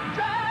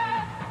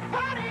 Drive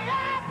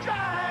Pontiac,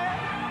 drive.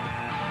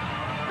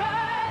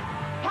 Ride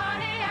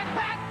Pontiac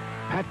Pack.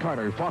 Pat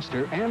Carter,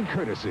 Foster, and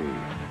Courtesy.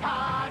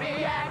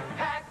 Pontiac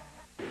Pack.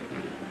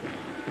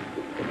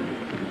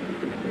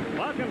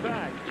 Welcome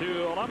back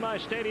to Alumni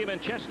Stadium in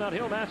Chestnut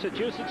Hill,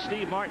 Massachusetts.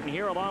 Steve Martin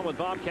here along with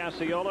Bob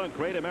Casciola.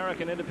 Great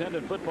American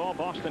Independent Football.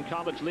 Boston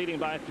College leading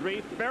by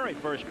 3. Very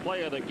first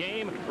play of the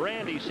game.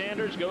 Randy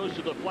Sanders goes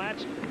to the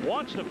flats.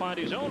 Wants to find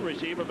his own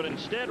receiver, but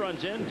instead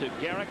runs into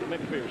Garrick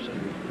McPherson.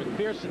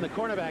 McPherson, the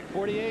cornerback,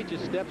 48,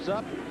 just steps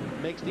up,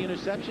 makes the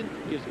interception,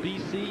 gives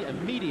BC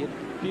immediate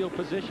field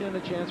position and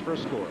a chance for a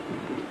score.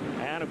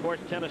 And, of course,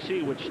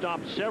 Tennessee, which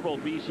stopped several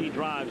BC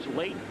drives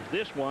late.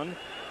 This one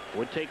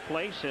would take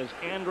place as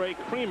Andre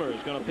Creamer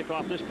is going to pick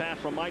off this pass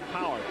from Mike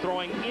Power.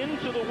 Throwing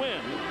into the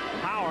wind,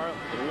 Power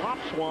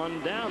lops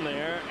one down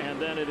there,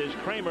 and then it is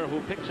Creamer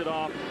who picks it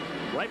off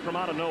right from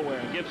out of nowhere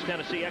and gives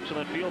Tennessee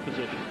excellent field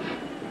position.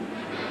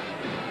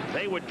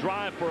 They would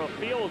drive for a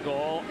field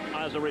goal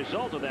as a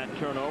result of that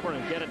turnover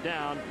and get it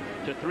down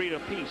to 3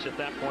 apiece at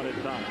that point in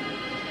time.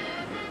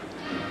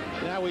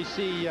 Now we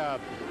see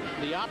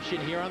the option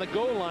here on the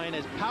goal line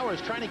as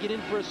Powers trying to get in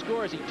for a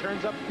score as he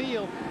turns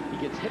upfield. He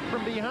gets hit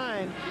from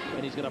behind,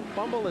 and he's going to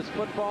fumble his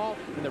football,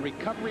 and the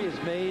recovery is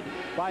made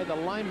by the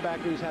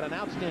linebacker who's had an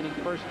outstanding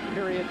first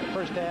period, the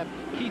first half,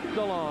 Keith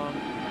DeLong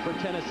for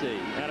Tennessee.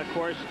 And, of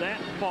course, that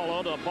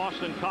followed a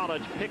Boston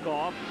College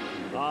pickoff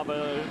of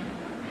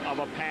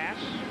a pass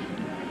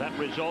that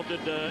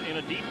resulted in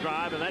a deep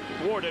drive, and that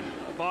thwarted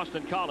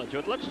Boston College.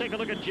 But let's take a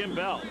look at Jim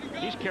Bell.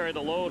 He's carried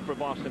the load for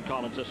Boston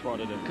College this far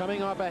today.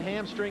 Coming off a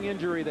hamstring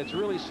injury that's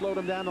really slowed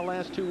him down the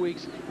last 2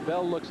 weeks.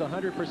 Bell looks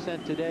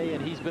 100% today,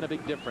 and he's been a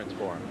big difference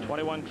for him.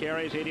 21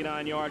 carries,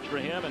 89 yards for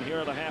him, and here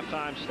are the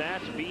halftime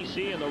stats.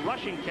 BC in the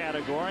rushing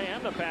category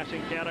and the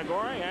passing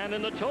category and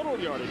in the total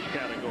yardage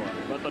category.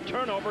 But the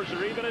turnovers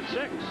are even at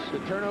 6. The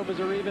turnovers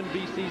are even.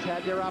 BC's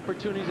had their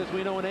opportunities. As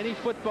we know, in any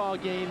football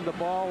game, the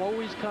ball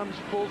always comes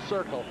full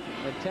circle.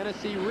 And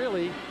Tennessee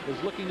really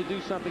is looking to do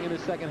something in the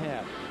second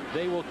half.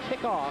 They will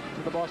kick off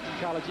to the Boston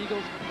College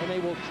Eagles, and they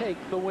will take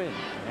the win.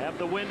 Have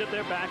the wind at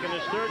their back in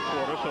this third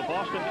quarter, so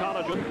Boston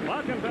College.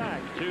 Welcome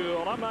back to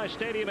Alumni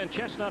Stadium in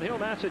Chestnut Hill,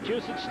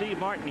 Massachusetts. Steve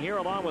Martin here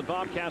along with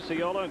Bob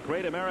Casciola.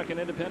 Great American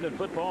independent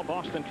football.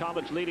 Boston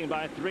College leading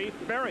by 3.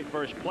 Very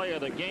first play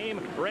of the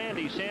game.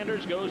 Randy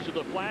Sanders goes to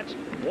the flats,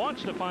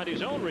 wants to find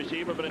his own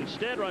receiver, but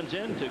instead runs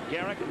into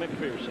Garrick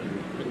McPherson.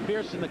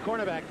 McPherson, the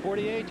cornerback,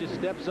 48, just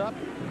steps up,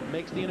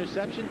 makes the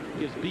interception,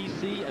 gives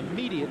BC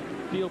immediate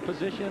field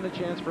position and a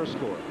chance for a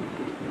score.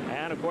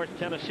 And of course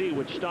Tennessee,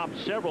 which stopped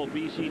several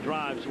BC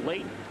drives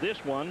late, this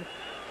one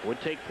would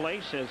take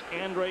place as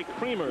Andre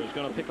Creamer is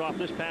going to pick off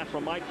this pass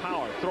from Mike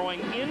Power, throwing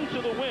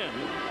into the wind.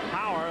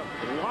 Power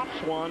lops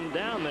one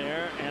down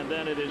there, and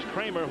then it is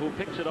Creamer who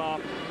picks it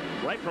off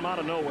right from out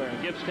of nowhere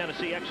and gives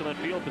Tennessee excellent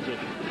field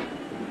position.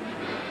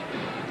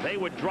 They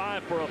would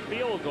drive for a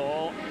field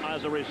goal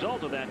as a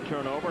result of that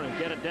turnover and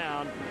get it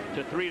down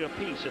to 3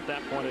 apiece at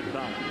that point in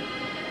time.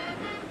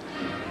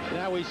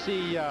 Now we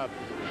see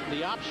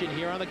the option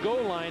here on the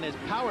goal line as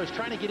Powers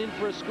trying to get in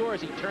for a score.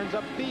 As he turns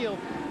upfield,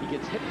 he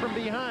gets hit from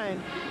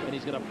behind, and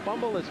he's going to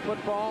fumble his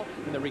football,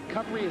 and the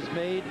recovery is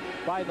made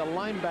by the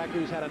linebacker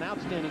who's had an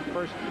outstanding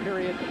first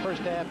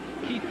half,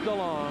 Keith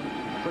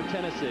DeLong for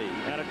Tennessee.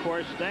 And of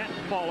course that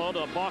followed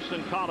a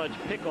Boston College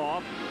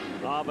pickoff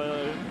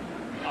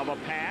of a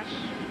pass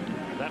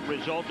that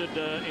resulted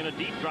in a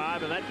deep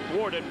drive, and that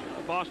thwarted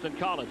Boston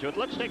College. But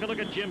let's take a look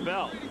at Jim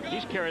Bell.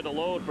 He's carried the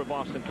load for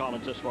Boston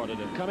College this far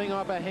today. Coming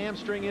off a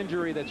hamstring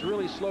injury that's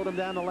really slowed him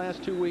down the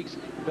last 2 weeks,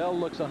 Bell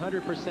looks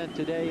 100%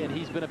 today, and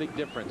he's been a big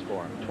difference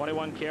for him.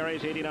 21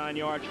 carries, 89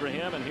 yards for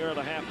him, and here are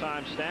the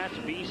halftime stats.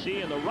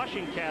 BC in the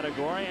rushing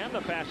category and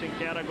the passing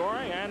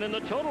category and in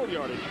the total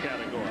yardage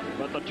category.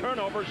 But the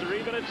turnovers are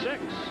even at 6.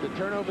 The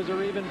turnovers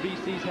are even.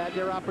 BC's had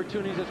their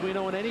opportunities. As we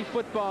know, in any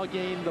football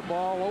game, the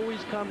ball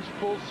always comes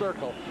full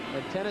circle,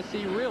 and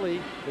Tennessee really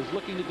is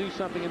looking to do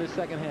something in the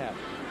second half.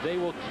 They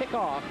will kick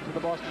off to the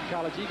Boston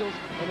College Eagles,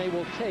 and they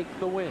will take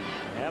the win.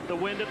 Have the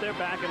wind at their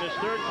back in this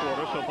third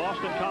quarter, so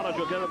Boston College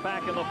will get it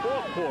back in the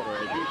fourth quarter.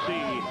 As you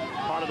see,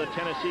 part of the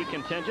Tennessee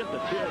contingent, the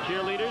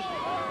cheerleaders.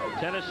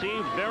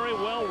 Tennessee very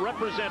well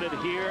represented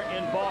here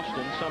in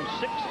Boston. Some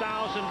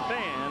 6,000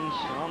 fans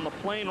on the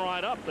plane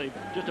ride up. They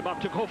just about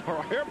took over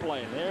our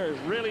airplane. They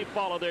really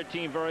followed their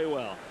team very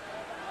well.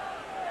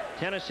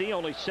 Tennessee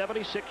only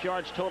 76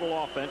 yards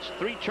total offense,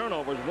 3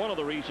 turnovers, one of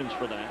the reasons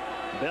for that.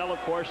 Bell, of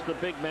course, the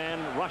big man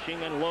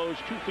rushing, and Lowe's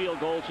 2 field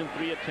goals in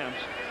 3 attempts.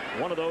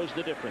 One of those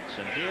the difference.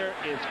 And here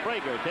is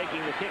Frager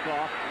taking the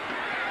kickoff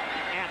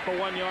at the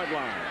 1-yard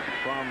line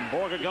from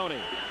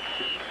Borgognoni.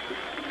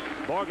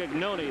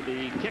 Borgognoni,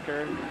 the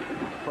kicker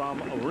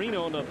from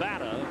Reno,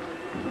 Nevada,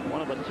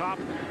 one of the top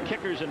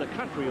kickers in the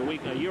country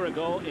a year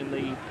ago in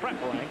the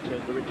prep ranks,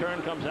 as the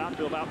return comes out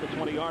to about the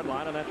 20-yard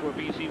line, and that's where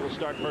BC will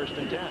start 1st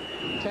and 10.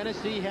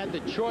 Tennessee had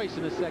the choice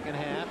in the second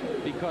half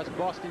because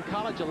Boston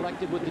College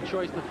elected with the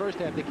choice in the first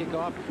half to kick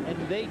off,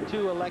 and they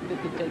too elected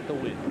to take the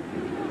win.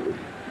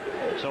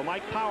 So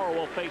Mike Power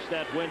will face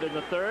that wind in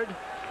the third.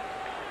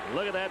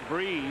 Look at that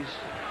breeze,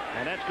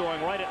 and that's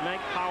going right at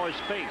Mike Power's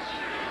face.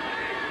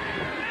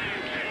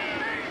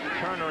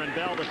 Turner and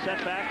Bell the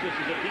setback. This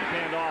is a deep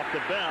handoff to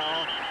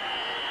Bell.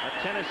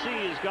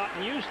 Tennessee has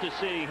gotten used to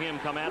seeing him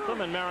come at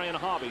them, and Marion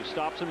Hobby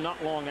stops him not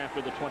long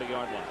after the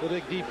 20-yard line. The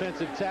big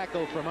defensive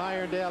tackle from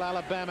Irondale,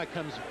 Alabama,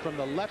 comes from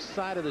the left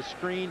side of the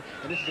screen,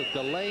 and this is a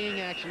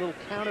delaying action, little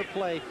counter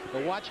play.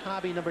 But watch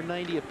Hobby, number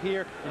 90,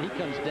 appear, and he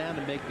comes down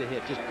to make the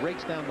hit. Just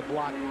breaks down the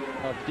block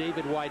of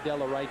David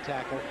Wydell, a right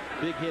tackle.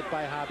 Big hit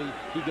by Hobby.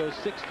 He goes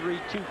 6'3",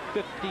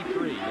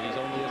 253, and he's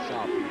only a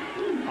sophomore.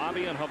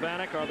 Hobby and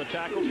Hovanek are the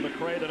tackles,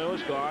 McCray the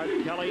nose guard,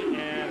 Kelly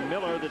and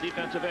Miller the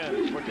defensive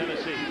ends for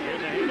Tennessee.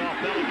 Here's a handoff,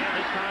 Bell again,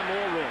 this time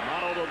more room.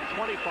 Out over the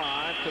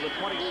 25 to the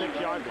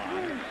 26-yard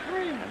line.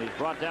 And he's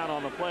brought down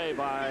on the play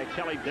by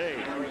Kelly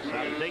Days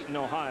out of Dayton,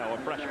 Ohio, a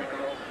freshman.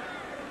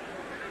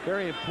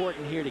 Very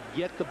important here to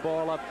get the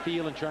ball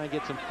upfield and try and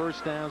get some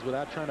first downs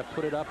without trying to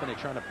put it up, and they're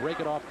trying to break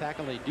it off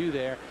tackle, and they do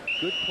there.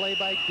 Good play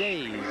by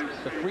Days,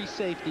 the free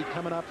safety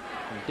coming up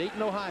from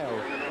Dayton,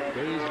 Ohio.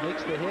 Days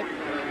makes the hit,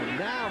 and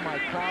now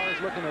Mike Power is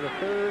looking at a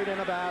 3rd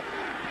and about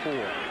 4.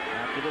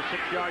 After the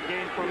 6-yard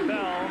gain from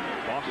Bell,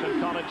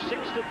 Boston College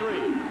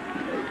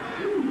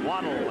 6-3.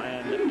 Waddle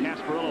and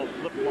Casparillo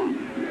flip-flop.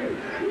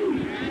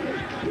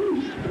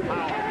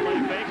 Power, play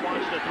fake,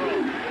 wants to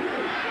throw.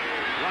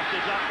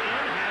 Rushes up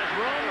in, has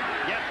room,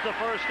 gets the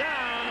first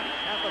down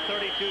at the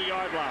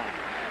 32-yard line.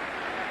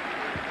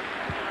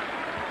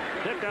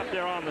 Picked up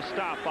there on the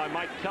stop by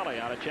Mike Kelly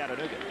out of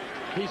Chattanooga.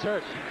 He's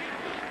hurt.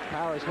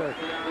 Power's hurt.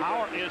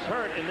 Power is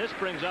hurt, and this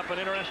brings up an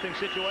interesting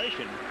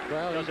situation.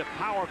 Well, because if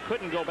Power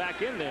couldn't go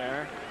back in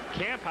there,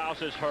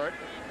 Camphouse is hurt.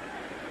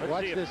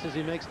 Watch this as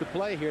he makes the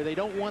play here. They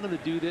don't want him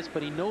to do this,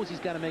 but he knows he's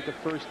got to make a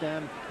first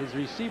down. His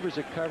receivers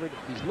are covered.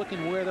 He's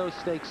looking where those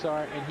stakes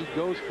are, and he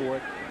goes for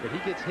it, but he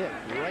gets hit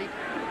right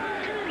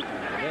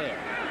there.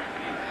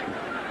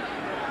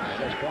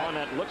 As On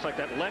that, looks like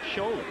that left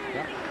shoulder.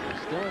 Yep,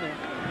 still in it.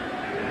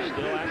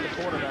 Still at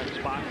the quarterback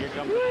spot. Here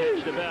comes the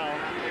pitch to Bell.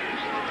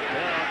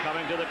 Bell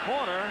coming to the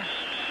corner.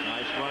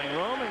 Nice running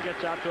room and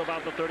gets out to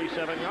about the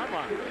 37-yard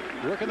line.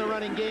 Working the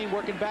running game,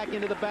 working back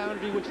into the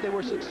boundary, which they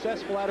were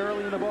successful at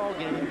early in the ball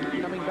game.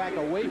 Coming back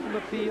away from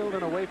the field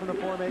and away from the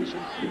formation,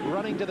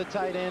 running to the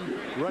tight end,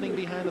 running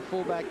behind the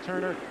fullback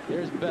Turner.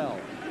 There's Bell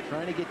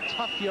trying to get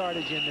tough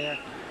yardage in there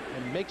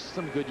and makes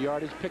some good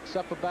yardage. Picks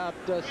up about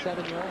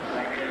 7 yards.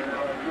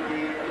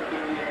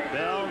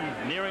 Bell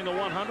nearing the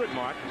 100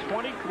 mark.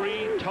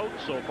 23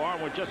 totes so far,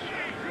 and we're just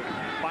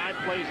 5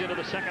 plays into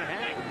the second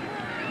half.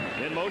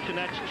 In motion,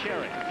 that's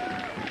Cherry.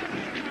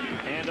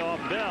 Hand off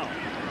Bell.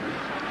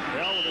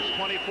 Bell with his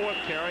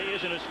 24th carry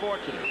isn't as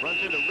fortunate.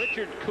 Runs into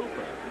Richard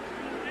Cooper.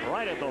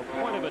 Right at the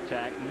point of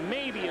attack,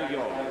 maybe a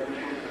yard.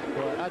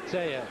 Well, I'll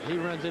tell you, he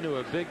runs into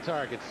a big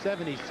target.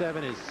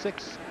 77 is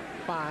 6'5",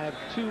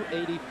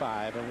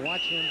 285, and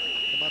watch him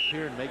come up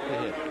here and make the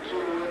hit.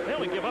 They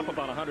only give up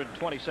about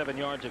 127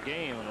 yards a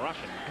game in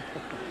rushing.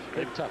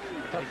 They're tough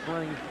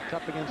running,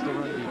 tough against the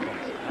run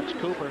defense. That's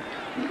Cooper.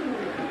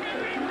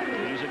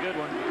 He's a good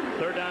one.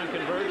 Third down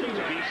conversions,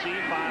 BC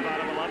 5 out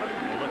of 11.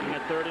 We're looking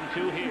at 3rd and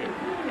 2 here.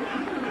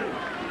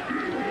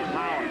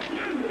 Howard,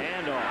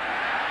 handoff.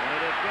 And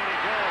it is going to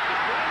go to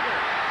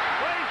Frazier.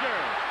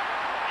 Frazier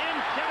in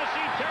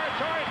Tennessee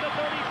territory at the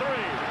 33.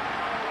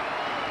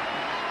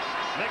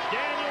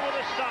 McDaniel with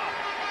a stop.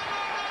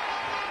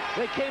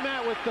 They came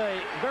out with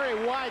a very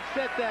wide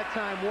set that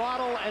time.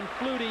 Waddle and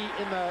Flutie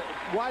in the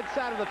wide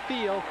side of the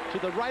field to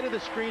the right of the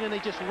screen, and they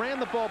just ran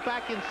the ball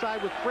back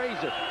inside with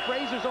Frazier.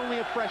 Frazier's only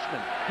a freshman.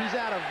 He's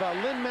out of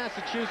Lynn,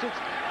 Massachusetts.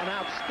 An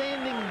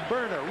outstanding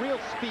burner, real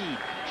speed.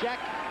 Jack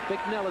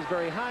Bicknell is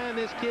very high on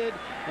this kid,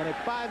 and at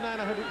 5'9",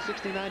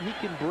 169, he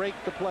can break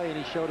the play, and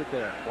he showed it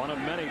there. One of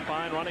many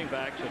fine running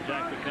backs that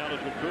Jack Bicknell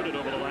has recruited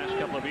over the last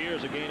couple of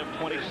years, a gain of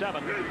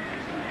 27.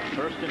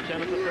 1st and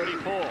 10 at the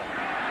 34.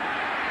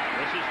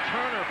 This is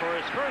Turner for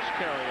his first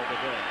carry of the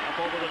day. Up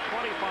over the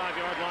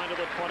 25-yard line to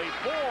the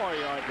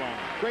 24-yard line.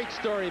 Great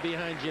story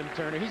behind Jim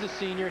Turner. He's a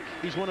senior.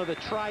 He's one of the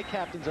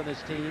tri-captains on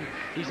this team.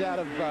 He's out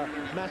of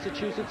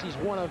Massachusetts. He's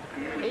one of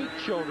 8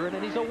 children,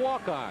 and he's a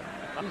walk-on.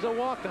 He's a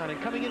walk-on,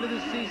 and coming into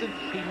this season,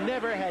 he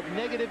never had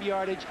negative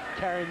yardage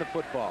carrying the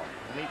football.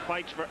 And he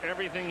fights for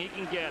everything he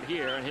can get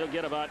here, and he'll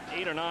get about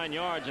 8 or 9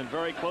 yards and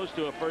very close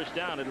to a first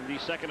down. It'll be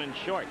 2nd and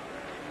short.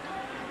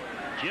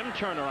 Jim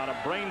Turner out of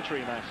Braintree,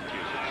 Massachusetts.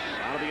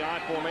 Out of the I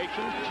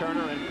formation,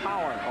 Turner and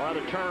Power, or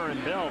rather Turner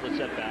and Bell to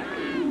set back.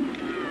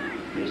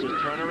 This is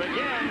Turner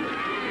again,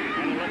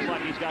 and it looks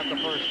like he's got the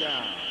first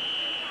down.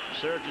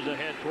 Surges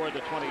ahead toward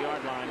the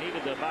 20-yard line,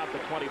 needed about the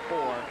 24.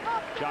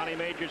 Johnny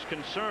Majors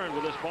concerned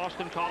with this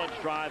Boston College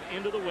drive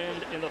into the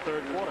wind in the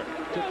 3rd quarter.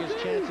 Took his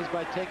chances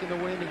by taking the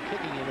wind and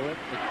kicking into it,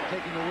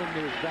 taking the wind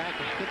to his back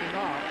and kicking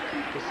off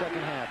the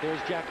second half.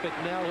 There's Jack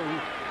Bicknell,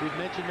 who we've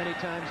mentioned many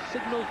times,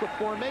 signals the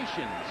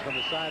formations from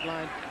the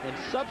sideline and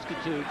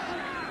substitutes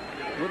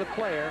with a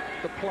player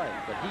the play,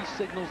 but he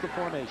signals the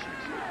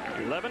formations.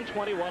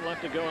 11:21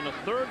 left to go in the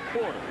 3rd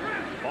quarter.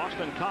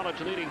 Boston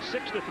College leading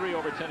 6-3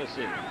 over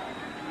Tennessee.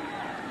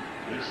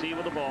 BC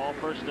with the ball,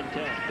 1st and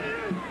 10.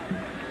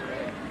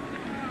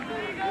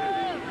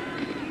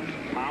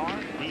 Power,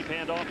 deep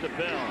hand off to Bell.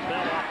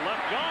 Bell off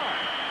left guard.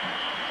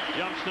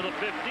 Jumps to the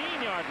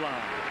 15-yard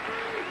line.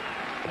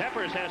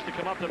 Peppers has to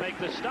come up to make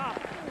the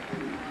stop.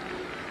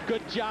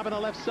 Good job on the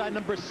left side,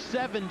 number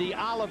 70.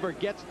 Oliver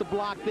gets the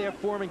block there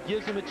for him and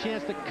gives him a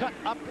chance to cut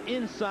up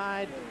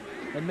inside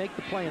and make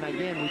the play. And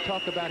again, we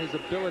talk about his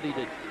ability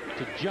to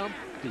jump,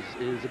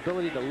 his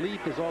ability to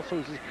leap, is also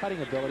his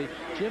cutting ability.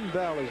 Jim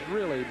Bell has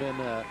really been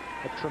a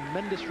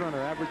tremendous runner,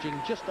 averaging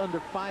just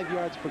under 5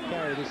 yards per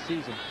carry this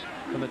season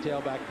from the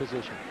tailback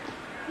position.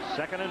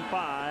 2nd and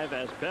 5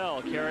 as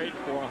Bell carried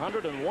for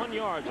 101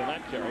 yards on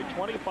that carry,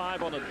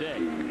 25 on the day.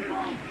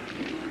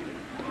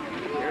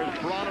 Here's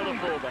Bronner, the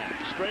fullback,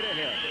 straight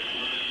ahead.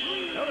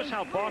 Notice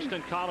how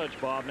Boston College,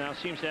 Bob, now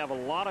seems to have a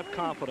lot of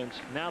confidence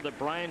now that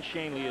Brian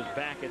Shanley is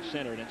back at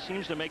center, and it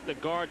seems to make the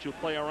guards who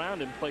play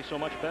around him play so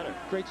much better.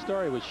 Great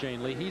story with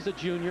Shanley. He's a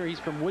junior. He's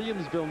from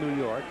Williamsville, New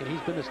York, and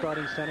he's been the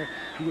starting center.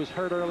 He was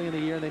hurt early in the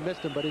year, and they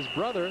missed him, but his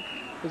brother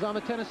is on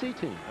the Tennessee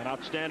team. An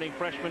outstanding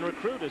freshman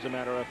recruit, as a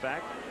matter of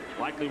fact.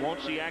 Likely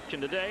won't see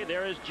action today.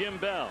 There is Jim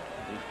Bell.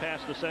 He's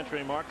passed the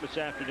century mark this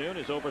afternoon.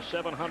 Is over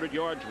 700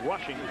 yards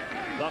rushing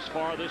thus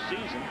far this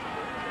season.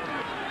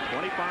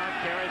 25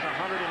 carries,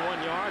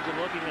 101 yards, and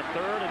looking at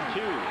 3rd and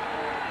 2.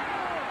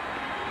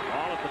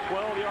 All at the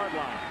 12-yard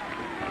line.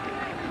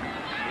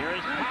 Here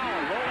is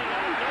Power rolling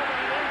out.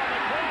 Nobody there on the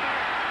corner.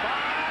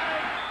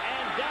 5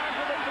 and down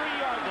to the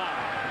 3-yard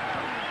line.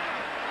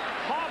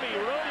 Hobby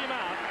rode him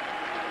out,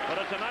 but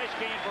it's a nice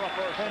gain for a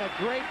first. And a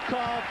great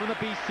call from the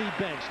BC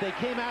bench. They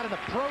came out in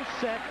the pro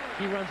set.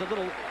 He runs a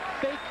little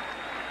fake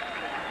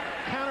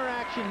counter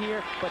action here,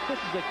 but this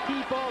is a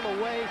keep all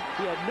the way.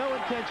 He had no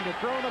intention of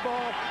throwing the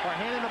ball or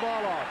handing the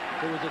ball off.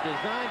 It was a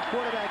designed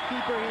quarterback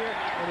keeper here,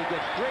 and he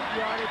gets great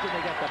yardage, and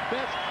they got the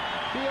best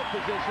field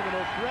position, the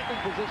most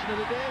threatening position of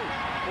the day.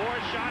 4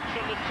 shots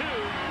from the 2.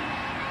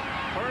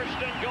 First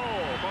and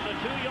goal from the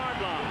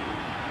 2-yard line.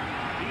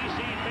 BC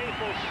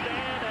faithful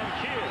stand and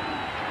cheer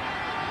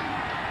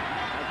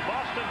as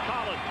Boston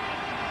College.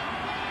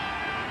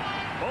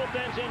 Both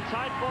ends in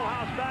tight, full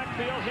house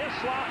backfield.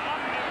 Hislop up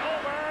and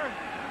over.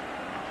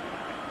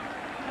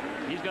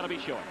 He's going to be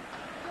short.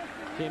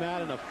 Came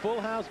out in a full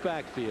house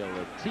backfield,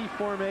 a T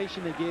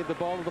formation. They gave the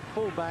ball to the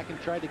fullback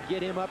and tried to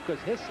get him up because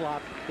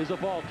Hislop is a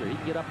vaulter. He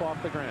can get up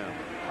off the ground.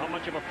 How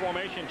much of a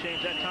formation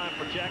change that time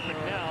for Jack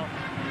McNell?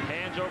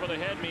 Hands over the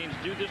head means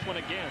do this one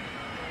again.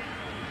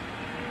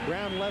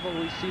 Ground level,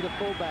 we see the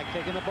fullback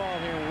taking the ball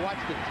here. Watch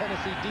the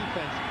Tennessee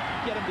defense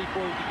get him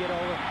before he can get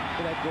over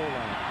to that goal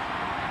line.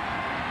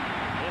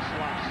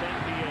 Hislop sent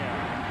the air.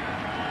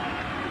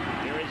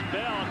 Here is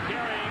Bell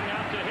carrying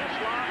out to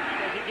Hislop.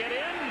 Does he get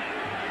in?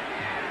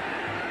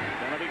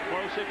 Gonna be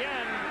close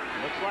again.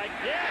 Looks like,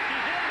 yes,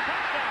 he's in.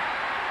 Touchdown.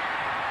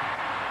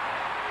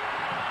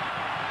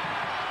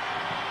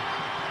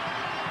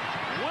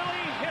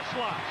 Willie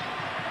Hislop.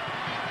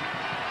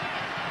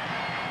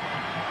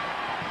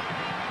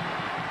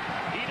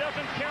 He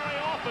doesn't carry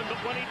often, but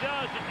when he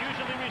does, it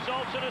usually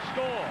results in a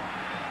score.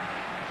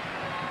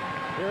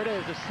 Here it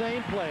is, the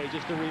same play,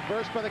 just a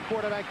reverse by the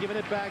quarterback, giving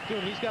it back to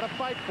him. He's got to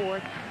fight for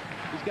it.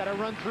 He's got to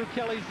run through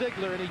Kelly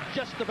Ziegler, and he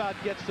just about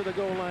gets to the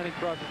goal line and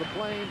crosses the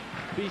plane.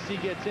 BC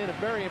gets in. A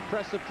very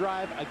impressive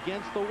drive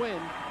against the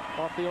wind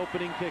off the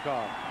opening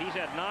kickoff. He's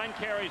had 9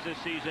 carries this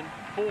season,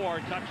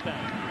 4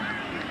 touchdowns.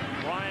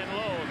 Brian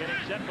Lowe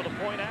getting set for the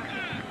point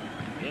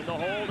after. In the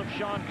hold of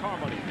Sean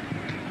Carmody.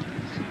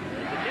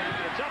 There's the kick.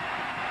 It's up,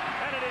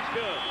 and it is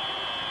good.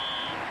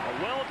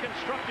 A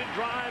well-constructed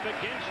drive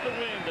against the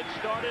wind that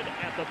started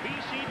at the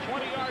BC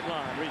 20-yard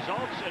line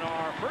results in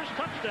our first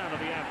touchdown of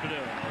the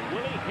afternoon. A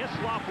Willie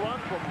Hislop run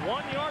from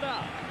 1 yard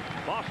out.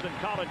 Boston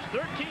College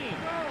 13,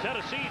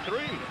 Tennessee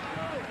 3.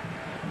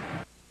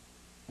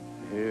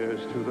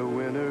 Here's to the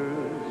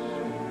winners,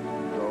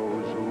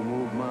 those who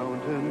move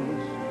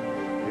mountains.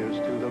 Here's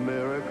to the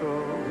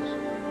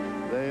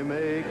miracles they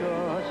make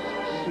us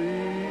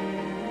see.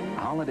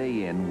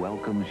 Holiday Inn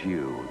welcomes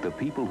you, the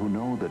people who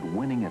know that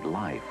winning at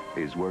life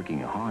is working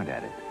hard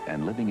at it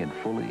and living it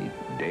fully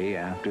day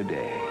after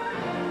day.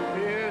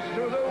 Here's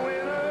to the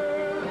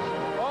winners,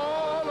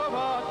 all of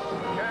us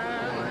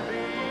can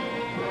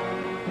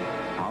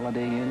be.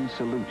 Holiday Inn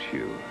salutes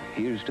you.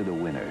 Here's to the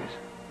winners.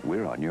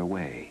 We're on your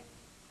way.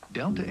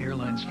 Delta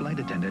Airlines flight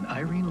attendant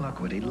Irene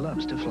Lockwoody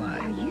loves to fly.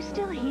 Are you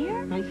still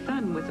here? My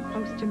son was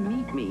supposed to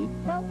meet me.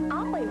 Well,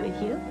 I'll wait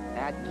with you.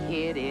 That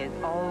kid is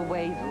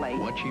always late.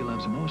 What she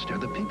loves most are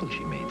the people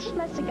she meets. He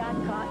must have got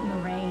caught in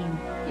the rain.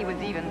 He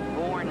was even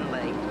born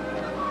late.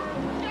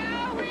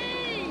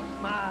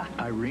 Ma!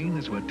 Irene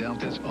is what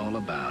Delta's all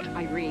about.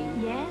 Irene.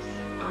 Yes?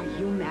 Are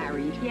you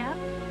married? Yep.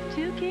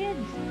 2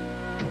 kids.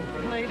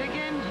 Late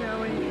again,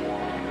 Joey.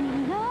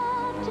 You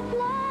love to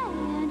fly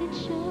and it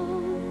shows.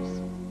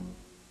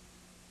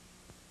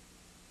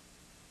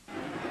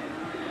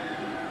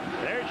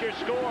 Your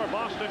score,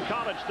 Boston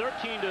College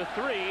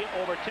 13-3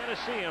 over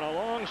Tennessee in a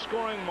long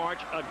scoring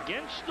march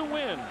against the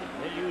wind.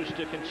 They used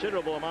a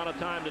considerable amount of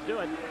time to do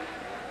it.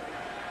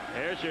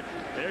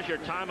 There's your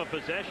time of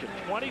possession,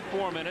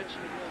 24 minutes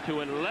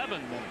to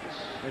 11 minutes.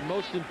 And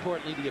most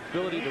importantly, the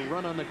ability to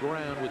run on the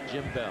ground with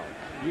Jim Bell.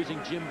 Using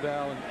Jim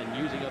Bell and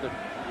using other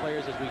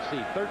players as we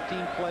see.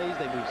 13 plays,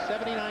 they moved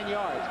 79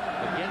 yards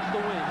against the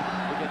wind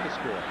to get the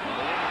score. The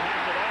wind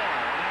has it all.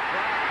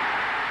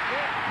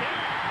 Good kick.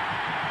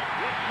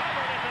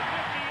 Recovered at the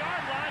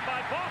 50-yard line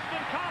by Boston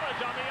College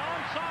on the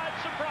onside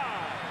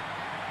surprise.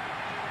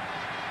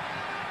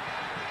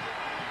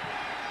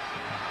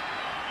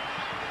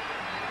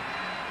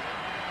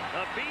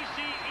 The BC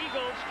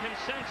Eagles can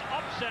sense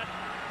upset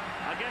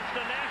against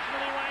a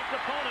nationally ranked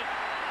opponent.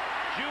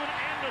 June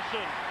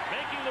Anderson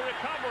making the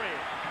recovery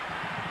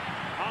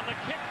on the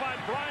kick by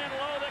Brian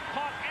Lowe that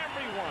caught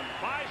everyone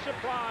by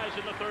surprise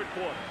in the third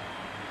quarter.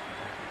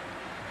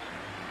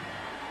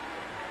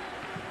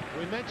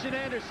 We mentioned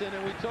Anderson,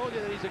 and we told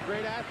you that he's a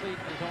great athlete.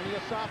 He's only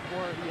a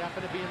sophomore. He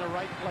happened to be in the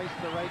right place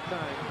at the right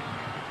time.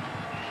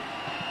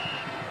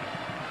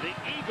 The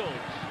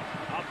Eagles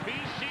of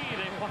BC,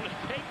 they want to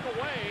take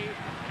away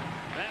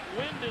that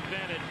wind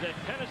advantage that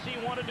Tennessee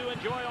wanted to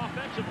enjoy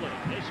offensively.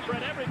 They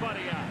spread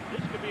everybody out.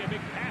 This could be a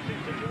big passing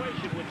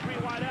situation with 3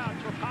 wide outs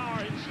for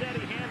Power. Instead,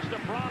 he hands to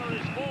Bronner,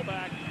 his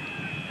fullback.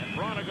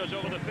 Bronner goes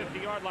over the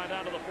 50-yard line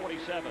down to the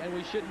 47. And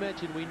we should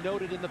mention, we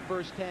noted in the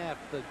first half,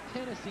 the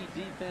Tennessee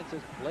defense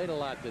has played a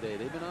lot today.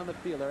 They've been on the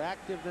field. They're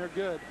active. They're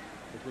good.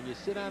 But when you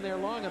sit on there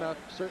long enough,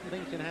 certain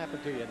things can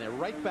happen to you. And they're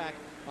right back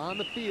on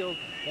the field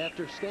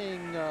after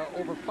staying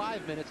over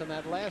 5 minutes on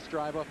that last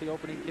drive off the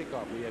opening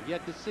kickoff. We have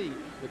yet to see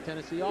the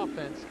Tennessee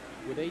offense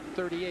with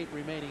 8:38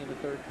 remaining in the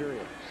third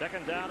period.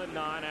 2nd down and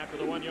 9 after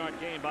the 1-yard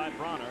gain by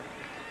Bronner.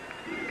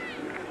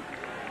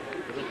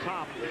 To the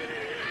top.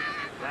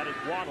 That is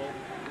Waddle.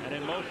 And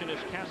in motion is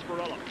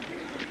Casparella.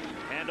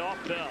 Hand off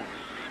Bell.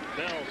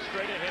 Bell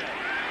straight ahead.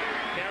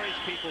 Carries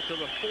people to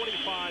the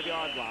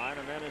 45-yard line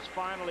and then is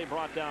finally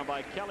brought down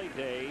by Kelly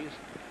Days.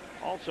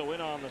 Also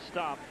in on the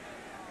stop,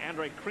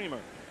 Andre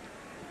Creamer.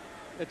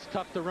 It's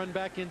tough to run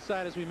back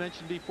inside, as we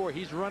mentioned before.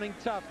 He's running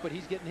tough, but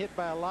he's getting hit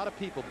by a lot of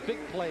people. Big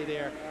play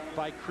there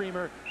by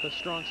Creamer, the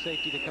strong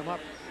safety, to come up,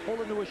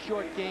 pull into a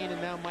short gain,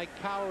 and now Mike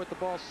Power with the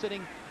ball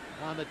sitting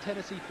on the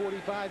Tennessee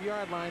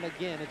 45-yard line.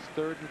 Again, it's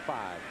 3rd and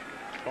 5.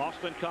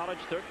 Boston College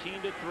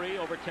 13-3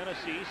 over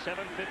Tennessee.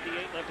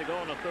 7:58 left to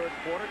go in the 3rd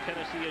quarter.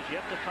 Tennessee has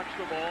yet to touch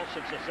the ball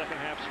since the 2nd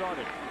half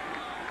started.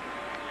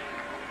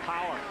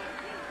 Power.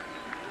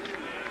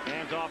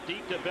 Hands off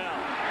deep to Bell.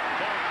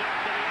 Bell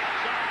jumps to the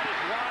outside.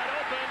 It's wide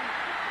open.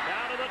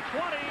 Down to the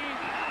 20.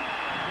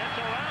 Gets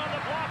around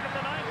the block at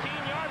the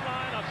 19-yard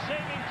line. A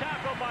saving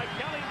tackle by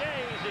Kelly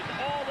Days is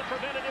all that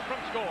prevented him from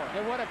scoring.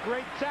 And what a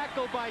great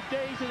tackle by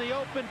Days in the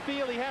open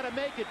field. He had to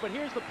make it, but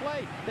here's the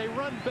play. They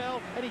run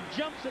Bell, and he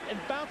jumps it and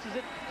bounces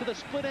it to the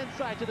split end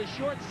side, to the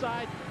short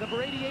side.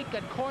 Number 88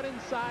 got caught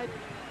inside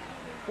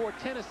for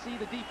Tennessee,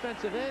 the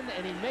defensive end,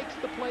 and he makes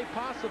the play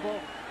possible,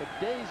 but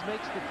Days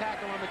makes the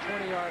tackle on the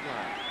 20-yard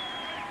line.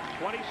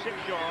 26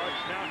 yards,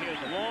 now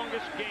his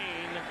longest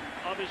gain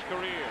of his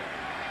career.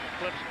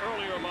 Clips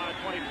earlier by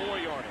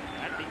 24-yarder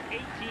at the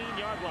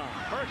 18-yard line.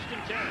 1st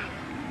and 10.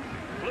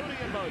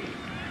 Flutie in motion.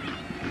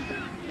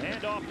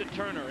 Hand off to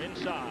Turner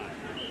inside.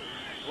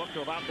 Look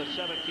to about the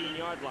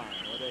 17-yard line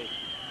where they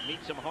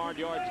meet some hard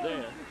yards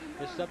there.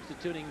 They're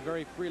substituting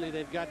very freely.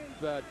 They've got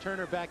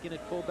Turner back in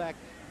at fullback.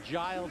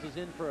 Giles is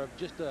in for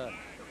just a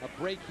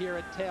break here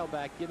at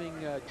tailback, giving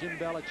Jim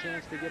Bell a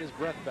chance to get his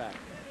breath back.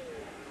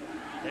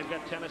 They've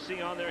got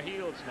Tennessee on their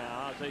heels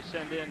now as they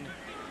send in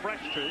fresh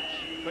troops.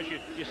 But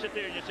you sit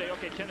there and you say,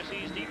 okay,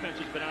 Tennessee's defense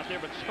has been out there,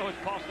 but so is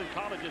Boston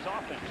College's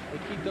offense. They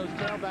keep those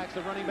tailbacks.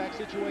 The running back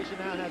situation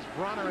now has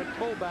Bronner at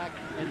fullback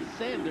and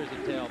Sanders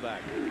at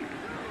tailback.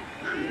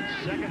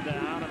 2nd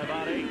down and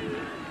about 8.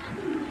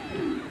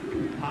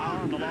 Power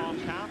on the long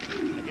count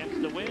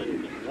against the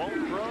wind.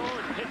 Won't throw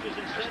and pitches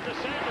instead to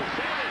Sanders.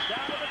 Sanders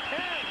down to the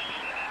 10.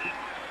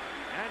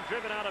 And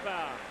driven out of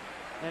bounds.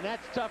 And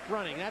that's tough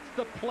running. That's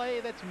the play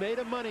that's made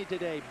him money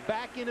today.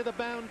 Back into the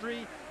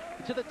boundary,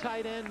 to the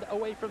tight end,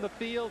 away from the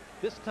field.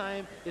 This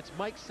time, it's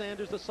Mike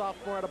Sanders, the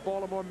sophomore out of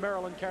Baltimore,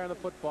 Maryland, carrying the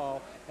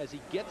football as he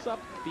gets up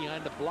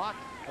behind the block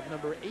of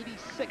number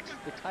 86,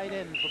 the tight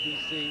end for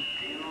BC.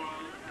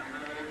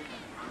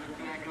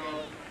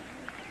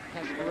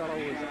 Cascarello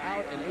is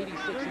out, and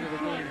 86 into the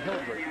game.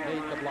 Hilbert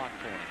made the block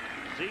for him.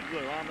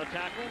 Ziegler on the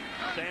tackle.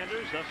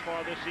 Sanders, thus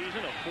far this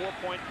season, a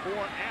 4.4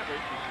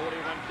 average in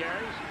 41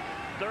 carries.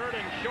 3rd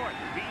and short.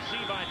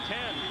 BC by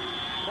 10.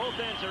 Both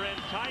ends are in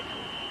tight.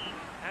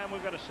 And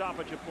we've got a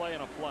stoppage of play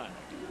and a flag.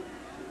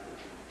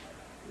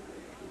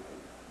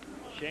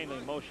 Shanley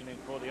motioning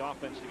for the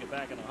offense to get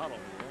back in the huddle.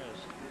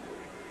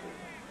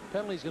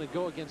 Penalty's going to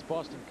go against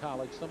Boston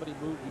College. Somebody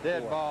moved before.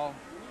 Dead ball.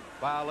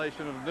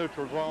 Violation of the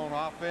neutral zone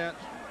offense.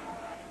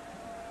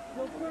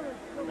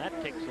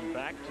 That takes them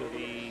back to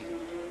the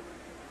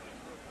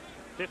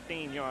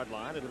 15-yard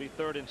line. It'll be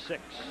 3rd and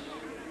 6.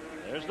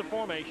 There's the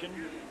formation.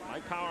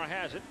 Mike Power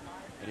has it.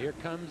 And here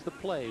comes the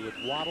play with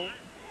Waddle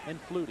and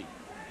Flutie.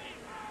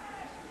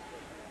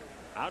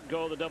 Out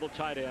go the double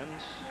tight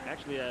ends.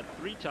 Actually had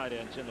 3 tight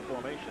ends in the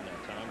formation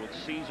that time, with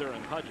Caesar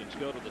and Hudgens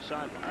go to the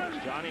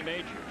sidelines. Johnny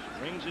Majors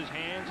wrings his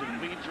hands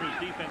and pleads for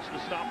his defense to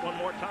stop one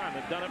more time.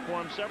 They've done it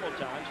for him several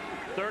times.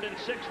 3rd and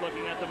 6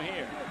 looking at them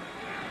here.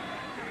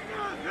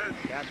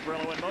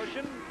 Cascarello in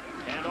motion.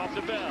 Hand off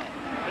to Bell.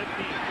 15,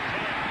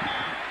 10.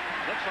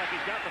 Looks like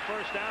he's got the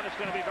 1st down. It's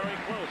going to be very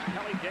close.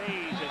 Kelly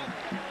Days and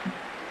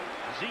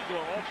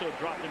Ziegler also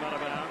dropped him out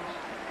of bounds.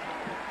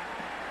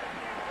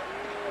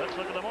 Let's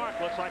look at the mark.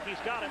 Looks like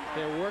he's got it.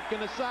 They're working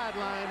the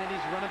sideline, and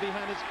he's running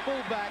behind his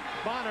fullback,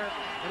 Bonner,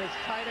 and his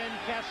tight end,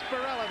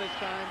 Cascarello, this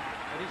time.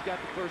 And he's got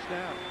the 1st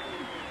down.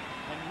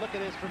 And look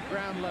at this from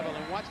ground level.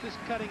 And watch this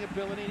cutting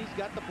ability. And he's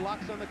got the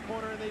blocks on the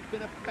corner, and they've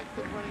been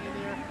effective running in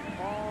there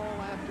all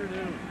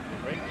afternoon.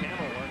 Great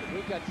camera work.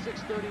 We've got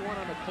 6:31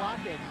 on the clock,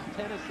 and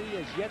Tennessee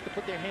has yet to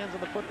put their hands on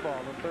the football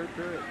in the 3rd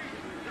period.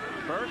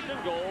 1st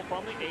and goal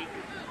from the 8.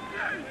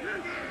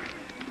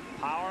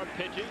 Power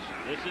pitches.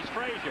 This is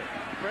Frazier.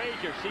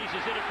 Frazier sees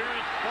his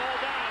interference. Ball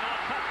down. Now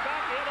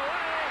touchback the other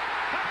way.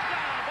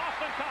 Touchdown,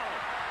 Boston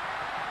College.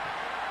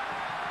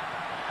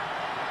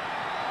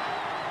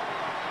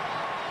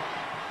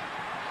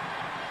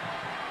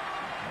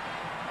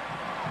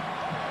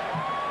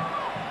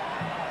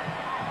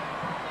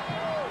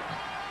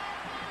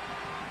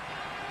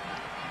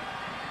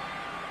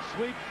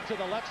 Sweep to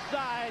the left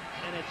side,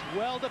 and it's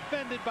well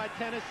defended by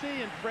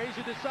Tennessee, and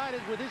Frazier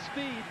decided with his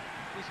speed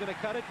he's going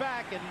to cut it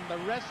back, and the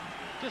rest,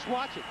 just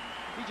watch it.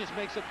 He just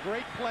makes a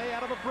great play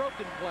out of a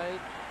broken play,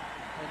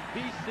 and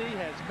BC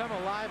has come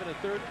alive in the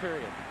 3rd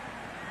period.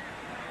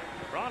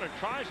 Bronner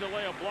tries to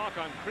lay a block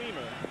on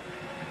Creamer.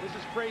 This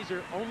is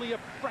Frazier, only a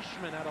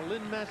freshman out of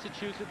Lynn,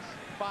 Massachusetts,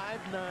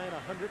 5'9",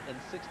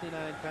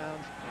 169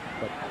 pounds,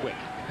 but quick.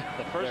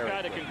 The first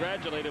guy to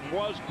congratulate him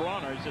was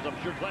Bronner. He says,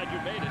 I'm sure glad you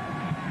made it.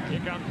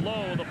 Here comes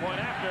Lowe, the point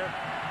after,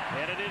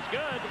 and it is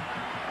good.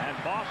 And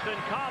Boston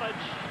College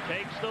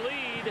takes the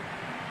lead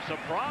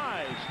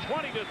surprise,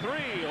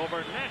 20-3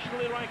 over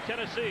nationally ranked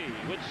Tennessee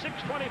with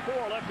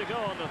 6:24 left to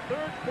go in the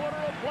third quarter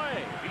of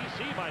play.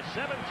 BC by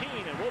 17,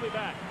 and we'll be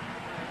back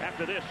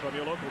after this from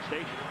your local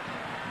station.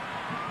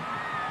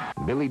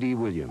 Billy D.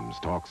 Williams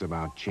talks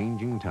about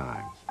changing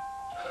times.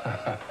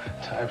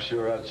 Times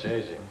sure are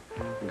changing.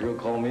 The girl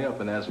called me up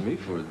and asked me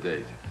for a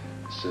date.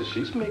 Says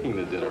she's making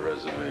the dinner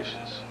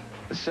reservations.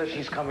 Says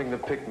she's coming to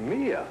pick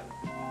me up.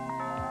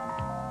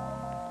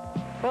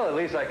 Well, at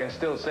least I can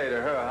still say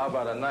to her, how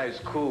about a nice,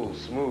 cool,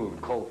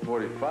 smooth Colt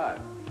 45?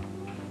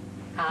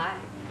 Hi.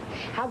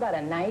 How about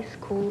a nice,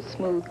 cool,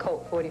 smooth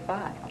Colt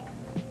 45?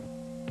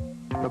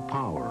 The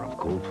power of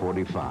Colt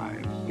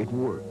 45. It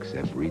works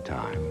every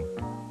time.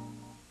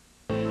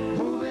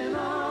 Moving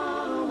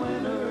on a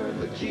winner,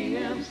 the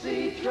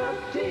GMC truck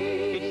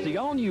team. It's the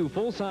all-new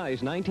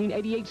full-size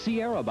 1988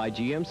 Sierra by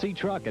GMC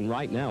Truck, and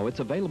right now it's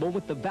available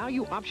with the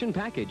value option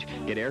package.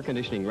 Get air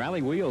conditioning,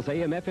 rally wheels,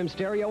 AM/FM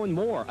stereo, and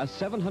more. A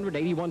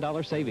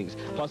 $781 savings,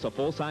 plus a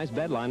full-size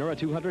bed liner, a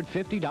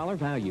 $250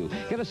 value.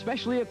 Get a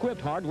specially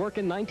equipped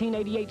hard-working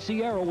 1988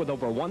 Sierra with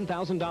over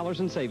 $1,000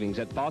 in savings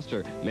at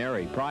Foster,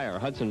 Mary, Pryor,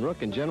 Hudson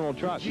Rook, and General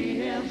Truck.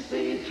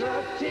 GMC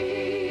truck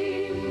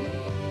team.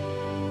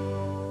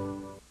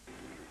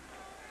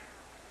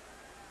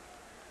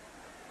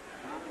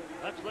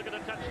 Let's look at a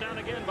touchdown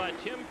again by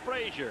Tim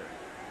Frazier.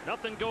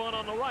 Nothing going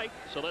on the right,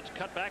 so let's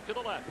cut back to the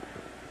left.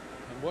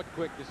 And what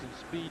quickness and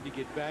speed to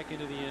get back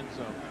into the end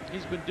zone.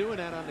 He's been doing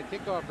that on the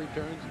kickoff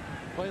returns,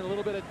 playing a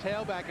little bit of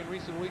tailback in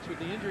recent weeks with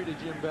the injury to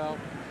Jim Bell,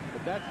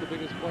 but that's the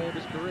biggest play of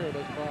his career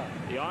thus far.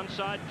 The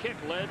onside kick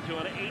led to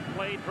an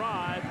 8-play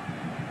drive.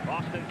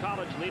 Boston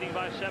College leading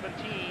by 17.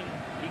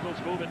 Eagles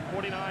move at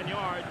 49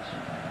 yards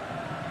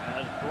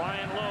as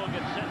Brian Lowe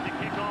gets set to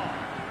kick off.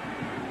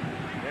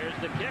 There's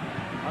the kick.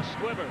 A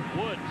squiver.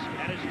 Woods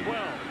at his 12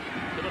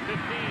 to the 15.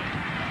 To the 20.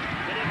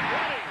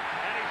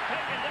 And he's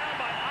taken down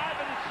by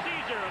Ivan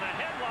Caesar and a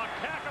headlock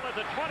tackle at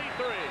the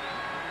 23.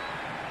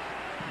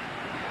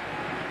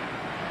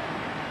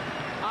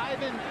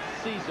 Ivan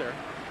Caesar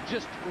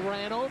just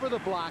ran over the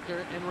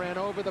blocker and ran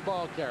over the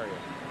ball carrier.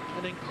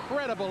 An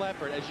incredible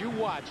effort as you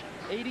watch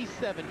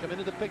 87 come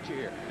into the picture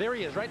here. There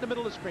he is, right in the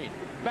middle of the screen.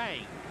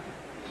 Bang.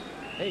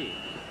 Hey,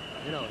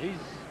 you know, he's...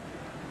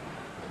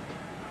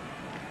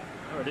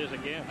 There it is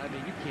again. I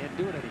mean, you can't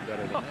do it any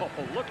better than that.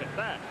 Oh, look at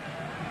that.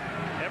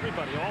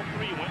 Everybody, all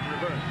three went in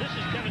reverse. This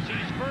is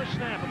Tennessee's first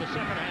snap of the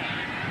second half.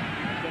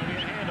 It's going to be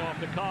a handoff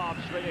to Cobb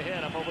straight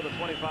ahead up over the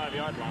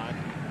 25-yard line.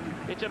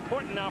 It's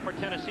important now for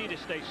Tennessee to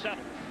stay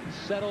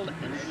settled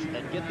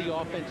and get the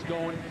offense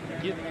going.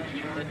 Give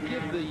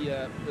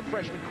the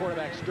freshman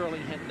quarterback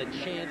Sterling Henton a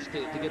chance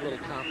to get a little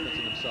confidence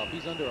in himself.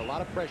 He's under a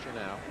lot of pressure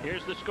now.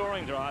 Here's the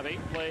scoring drive. 8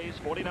 plays,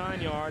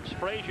 49 yards.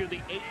 Frazier,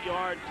 the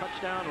 8-yard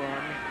touchdown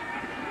run.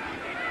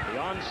 The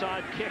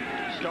onside kick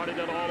started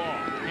it all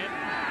off.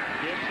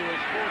 Henton gives to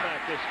his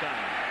fullback this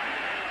time.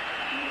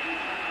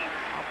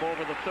 Up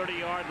over the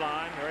 30-yard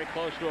line, very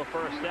close to a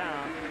first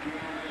down.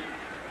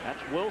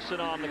 That's Wilson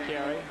on the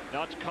carry.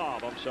 No, it's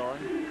Cobb, I'm sorry.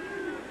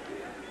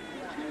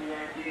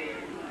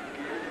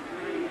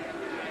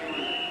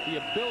 The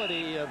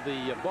ability of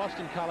the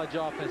Boston College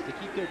offense to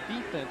keep their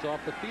defense off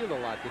the field a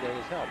lot today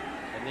has helped.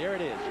 And there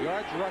it is.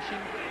 Yards rushing.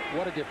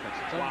 What a difference.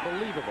 It's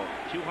unbelievable.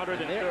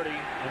 230.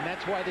 And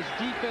that's why this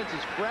defense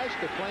is fresh.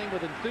 They're playing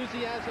with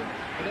enthusiasm.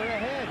 And they're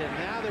ahead. And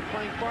now they're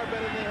playing far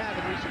better than they have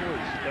in recent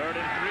weeks. 3rd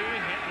and 3.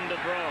 Henton to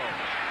throw.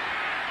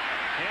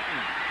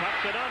 Henton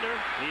tucks it under.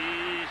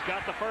 He's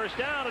got the first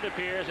down, it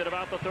appears, at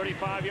about the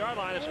 35-yard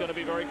line. It's going to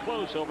be very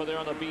close over there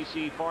on the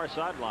BC far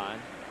sideline.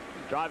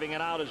 Driving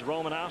it out is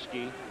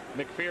Romanowski.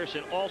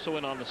 McPherson also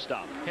in on the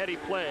stop. Heady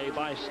play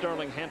by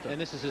Sterling Henton.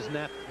 And this is his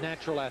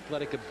natural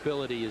athletic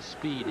ability, his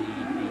speed.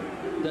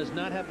 He does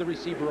not have the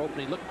receiver open.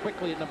 He looked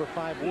quickly at number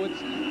 5, Woods,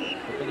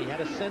 but then he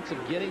had a sense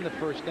of getting the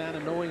first down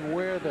and knowing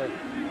where the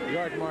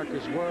yard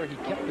markers were. He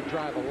kept the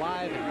drive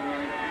alive,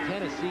 and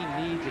Tennessee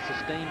needs a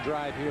sustained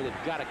drive here.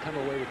 They've got to come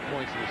away with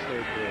points in this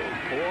third period.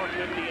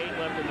 4:58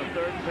 left in the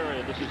third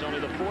period. This is only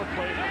the 4th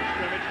play from the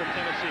scrimmage for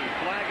Tennessee.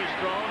 Flag is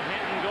thrown.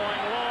 Henton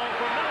going long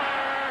for Miller.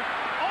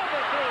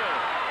 Overthrew.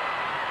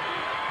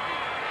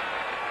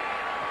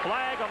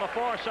 Flag on the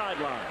far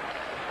sideline.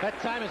 That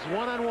time is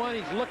one-on-one.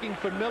 He's looking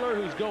for Miller,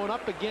 who's going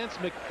up against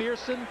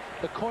McPherson,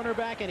 the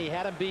cornerback, and he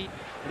had him beat,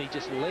 and he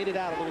just laid it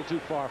out a little too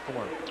far for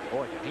him.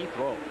 Boy, can he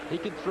throw. He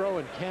can throw,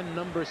 and can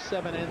number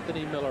 7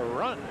 Anthony Miller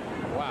run.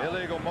 Wow.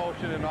 Illegal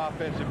motion in the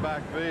offensive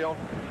backfield.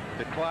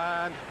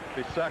 Declined.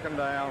 Be second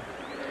down.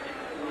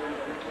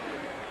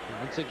 And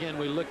once again,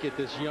 we look at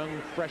this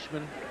young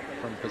freshman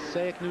from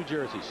Passaic, New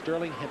Jersey,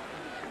 Sterling Henton.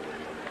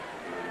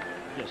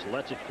 Just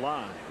lets it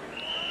fly.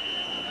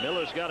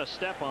 Miller's got a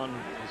step on.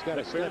 He's got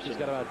a step. He's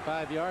got about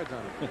 5 yards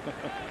on him.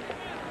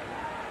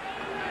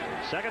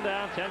 Second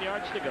down, 10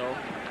 yards to go.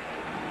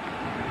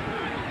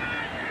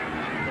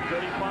 The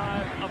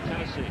 35 of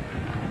Tennessee.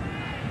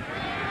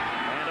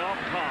 And off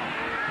Cobb.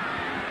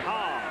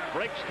 Cobb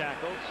breaks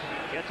tackles,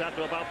 gets out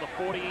to about the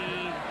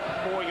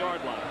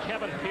 44-yard line.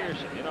 Kevin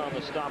Pearson in on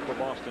the stop for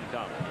Boston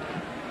College.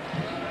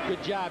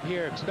 Good job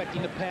here,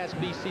 expecting to pass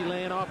BC,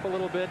 laying off a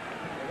little bit.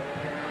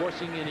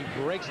 Forcing, and he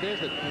breaks.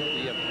 There's the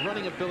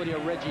running ability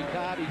of Reggie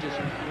Cobb. He just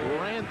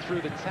ran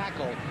through the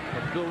tackle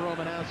of Bill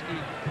Romanowski.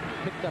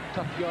 Picked up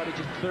tough yardage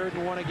at 3rd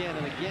and 1 again.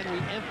 And again,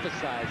 we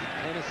emphasize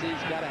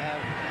Tennessee's got to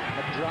have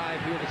a drive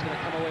here that's going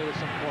to come away with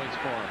some points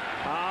for him.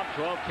 Cobb,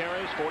 12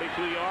 carries, 42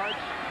 yards.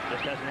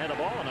 Just hasn't had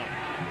the ball enough.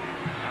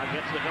 Now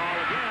gets the ball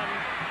again.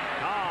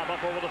 Cobb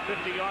up over the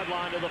 50-yard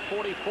line to the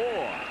 44.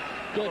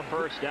 Good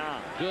first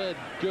down.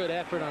 Good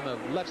effort on the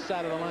left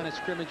side of the line of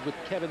scrimmage with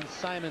Kevin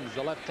Simons,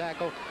 the left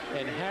tackle,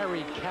 and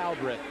Harry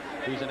Galbraith,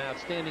 who's an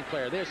outstanding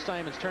player. There's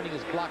Simons turning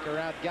his blocker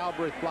out.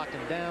 Galbraith blocked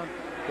him down.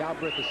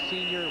 Galbraith, a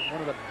senior, one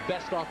of the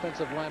best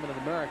offensive linemen in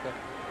America.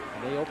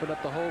 And they opened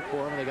up the hole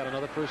for him, and they got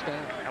another first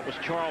down. That was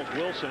Charles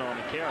Wilson on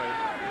the carry.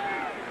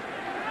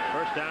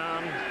 First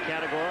down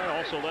category,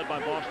 also led by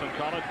Boston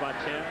College by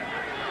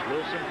 10.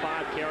 Wilson,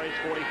 5 carries,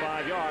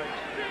 45 yards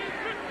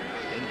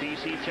in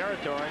BC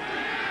territory.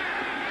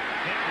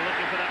 Hinton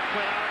looking for that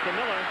quit out to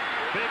Miller.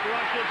 Big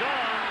rush is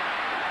on.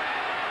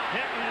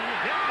 Hinton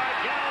hit by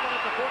Galvin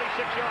at the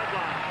 46-yard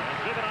line and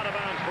driven out of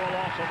bounds for a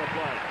loss on the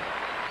play.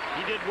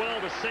 He did well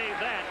to save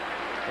that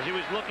as he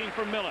was looking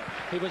for Miller.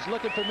 He was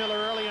looking for Miller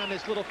early on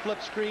this little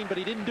flip screen, but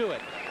he didn't do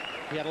it.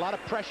 He had a lot of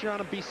pressure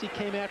on him. BC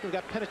came after him,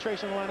 got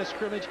penetration on the line of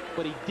scrimmage,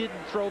 but he didn't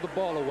throw the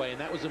ball away,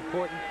 and that was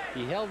important.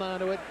 He held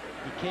on to it.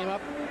 He came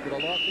up with a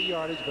loss of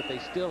yardage, but they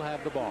still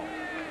have the ball.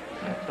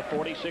 That's the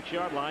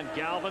 46-yard line.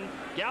 Galvin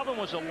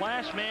was the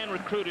last man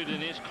recruited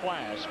in his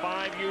class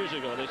 5 years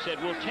ago. They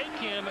said, we'll take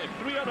him if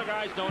 3 other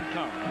guys don't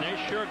come. And they're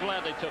sure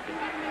glad they took him.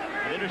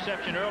 An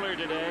interception earlier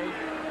today,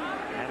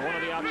 and one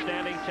of the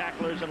outstanding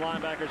tacklers and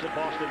linebackers at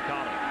Boston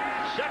College.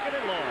 2nd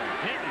and long.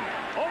 Hinton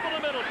over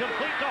the middle,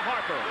 complete to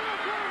Harper.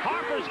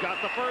 Harper's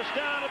got the first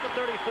down at the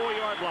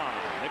 34-yard line.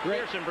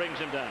 McPherson brings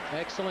him down.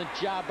 Excellent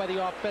job by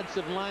the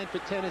offensive line for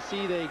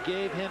Tennessee. They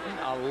gave Hinton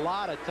a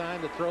lot of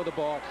time to throw the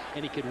ball,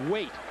 and he could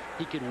wait.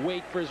 He could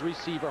wait for his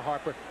receiver,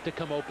 Harper, to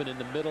come open in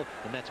the middle,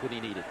 and that's what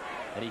he needed.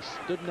 And he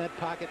stood in that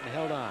pocket and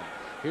held on.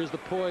 Here's the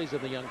poise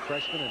of the young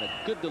freshman and a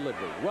good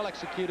delivery. Well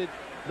executed.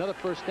 Another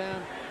first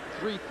down.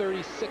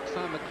 3:36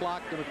 on the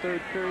clock in the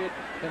 3rd period.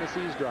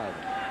 Tennessee's driving.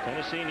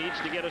 Tennessee needs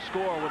to get a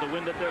score with the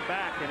wind at their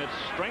back, and it's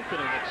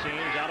strengthening, it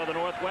seems, out of the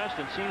northwest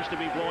and seems to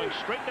be blowing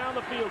straight down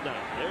the field now.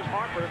 There's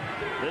Harper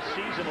this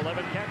season,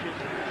 11 catches.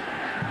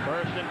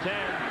 1st and 10.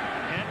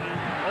 Hinton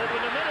over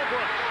to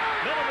Middlebrooks.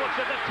 Middlebrooks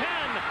at the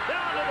 10,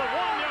 down to the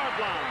 1-yard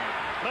line.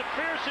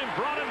 McPherson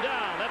brought him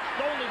down. That's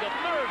only the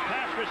 3rd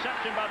pass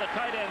reception by the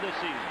tight end this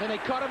season. And they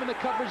caught him in the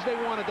coverage they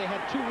wanted. They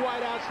had 2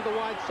 wide outs to the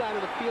wide side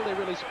of the field. They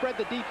really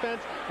spread the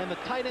defense, and the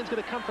tight end's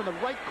going to come from the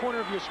right corner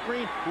of your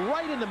screen,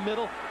 right in the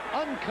middle,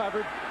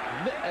 uncovered.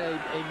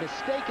 A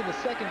mistake in the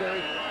secondary.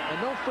 And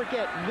don't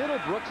forget,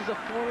 Middlebrooks is a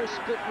former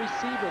split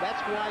receiver.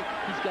 That's why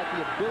he's got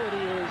the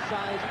ability or his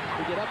size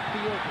to get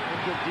upfield and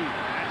get deep.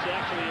 That's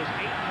actually his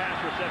 8th pass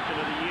reception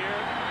of the year.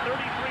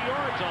 33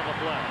 yards on the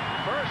play.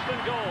 1st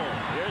and goal.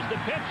 Here's the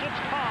pitch. It's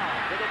Cobb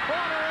to the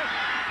corner.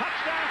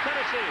 Touchdown,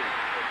 Tennessee.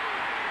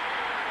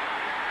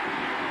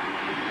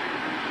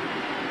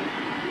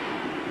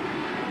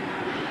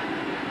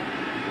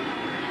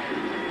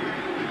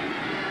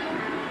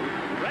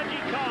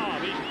 Reggie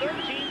Cobb, his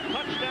 13th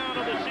touchdown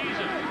of the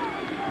season.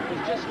 It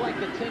was just like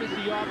the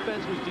Tennessee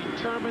offense was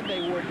determined.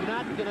 They were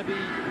not going to be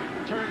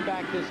turned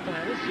back this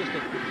time. This is just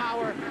a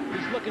power.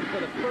 He's looking for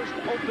the first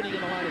opening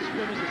in the line of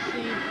scrimmage. The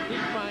seam, he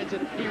finds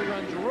it. He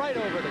runs right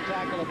over the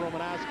tackle of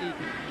Romanowski,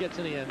 gets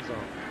in the end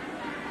zone.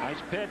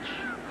 Nice pitch.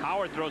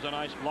 Howard throws a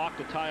nice block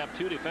to tie up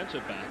 2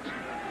 defensive backs.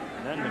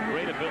 And then the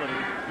great ability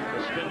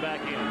to spin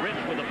back in. Rich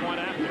with the point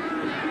after.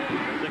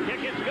 The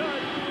kick is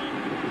good.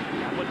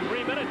 And with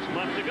 3 minutes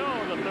left to go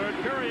in the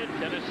 3rd period,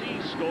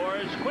 Tennessee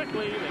scores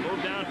quickly. They move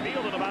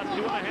downfield in about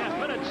 2.5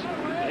 minutes.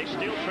 They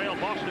still trail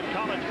Boston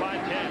College by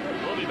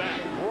 10. We'll be back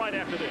right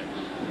after this.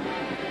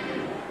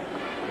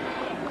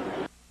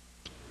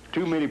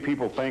 Too many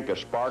people think a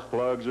spark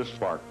plug's a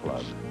spark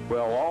plug.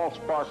 Well, all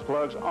spark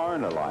plugs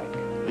aren't alike.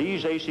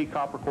 These AC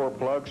copper core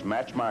plugs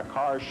match my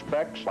car's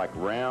specs like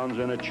rounds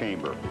in a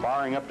chamber,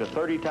 firing up to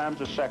 30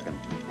 times a second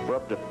for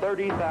up to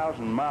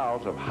 30,000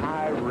 miles of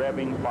high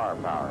revving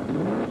firepower.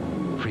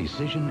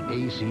 Precision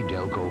AC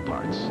Delco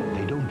parts.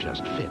 They don't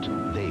just fit,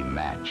 they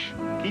match.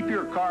 Keep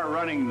your car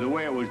running the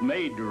way it was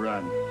made to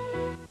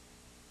run.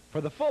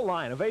 For the full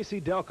line of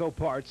AC Delco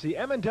parts, see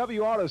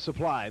M&W Auto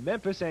Supply,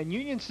 Memphis and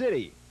Union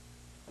City.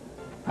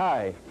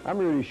 Hi, I'm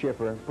Rudy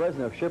Schiffer,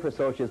 president of Schiffer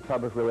Associates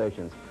Public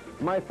Relations.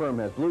 My firm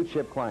has blue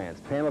chip clients,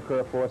 Pamela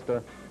Kerr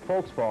Forster,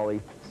 Folks Folly,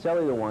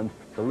 Cellular One,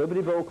 the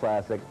Liberty Bowl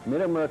Classic,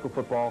 Mid-America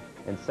Football,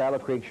 and Saddle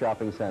Creek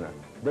Shopping Center.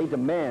 They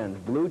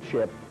demand blue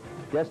chip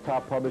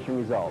desktop publishing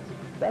results.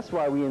 That's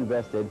why we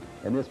invested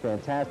in this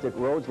fantastic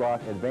Rhodes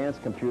Lock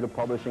advanced computer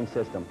publishing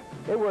system.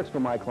 It works for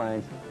my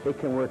clients. It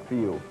can work for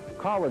you.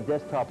 Call the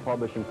desktop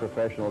publishing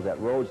professionals at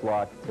Rhodes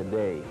Lock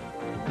today.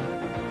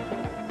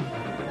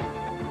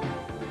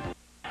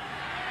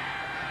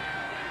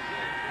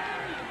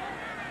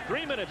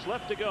 Minutes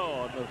left to go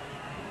on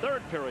the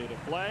third period of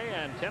play,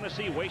 and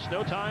Tennessee wastes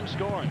no time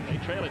scoring. They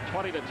trail it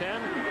 20-10.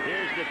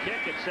 Here's the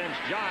kick. It sends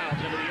Giles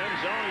into the end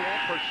zone. He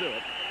won't pursue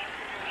it,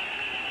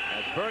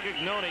 as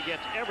Bergignoni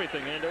gets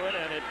everything into it,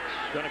 and it's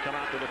going to come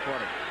out to the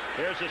 20.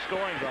 Here's the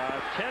scoring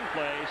drive. 10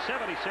 plays,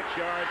 76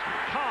 yards.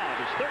 Cobb,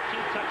 his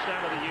 13th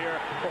touchdown of the year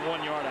from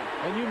 1 yard out.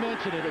 And you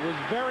mentioned it. It was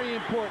very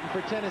important for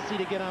Tennessee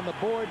to get on the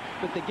board,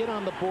 but to get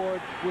on the board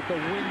with the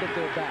wind at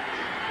their backs.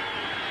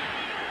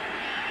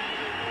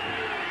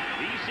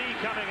 BC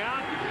coming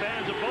out.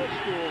 Fans of both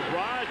schools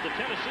rise. The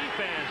Tennessee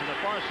fans on the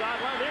far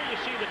sideline. There you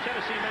see the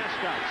Tennessee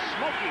mascot,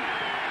 Smokey.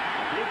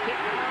 A blue kick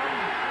down.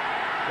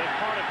 Been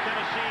part of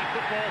Tennessee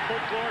football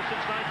folklore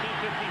since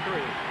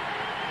 1953.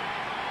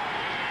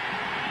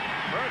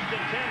 First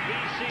and 10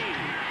 BC.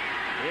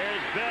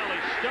 Here's Bell. He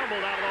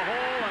stumbled out of the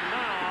hole, and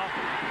now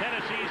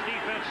Tennessee's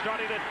defense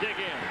starting to dig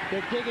in.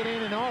 They're digging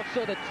in, and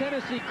also the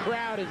Tennessee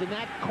crowd is in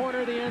that corner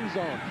of the end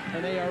zone,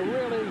 and they are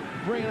really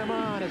bringing them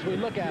on as we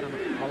look at them.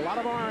 A lot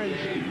of orange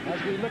as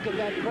we look at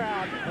that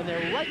crowd, and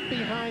they're right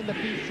behind the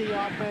BC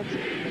offense,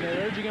 and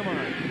they're urging them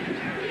on.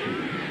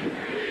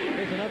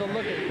 Here's another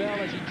look at Bell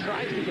as he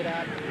tries to get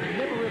out. He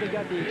never really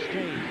got the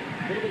exchange.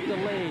 A little bit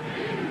delayed.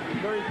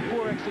 Very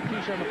poor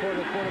execution on the part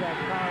of the quarterback,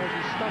 Powell, as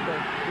he stumbled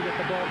to get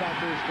the ball back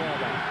to his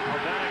tailback.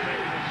 O'Bannock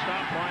making the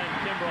stop. Brian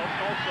Kimbrough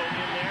also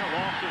in there.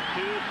 Loss of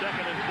 2,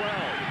 second and 12.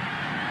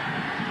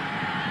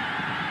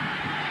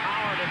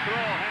 Howard to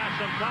throw, has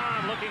some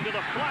time, looking to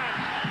the flat.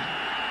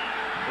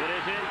 It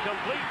is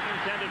incomplete,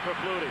 intended for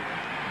Flutie.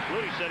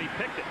 Flutie said he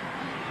picked it.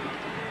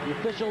 The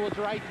official was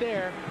right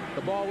there.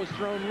 The ball was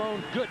thrown low.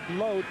 Good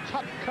low.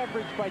 Tough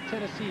coverage by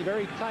Tennessee.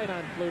 Very tight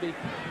on Flutie.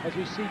 As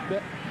we see,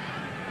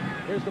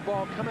 here's the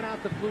ball coming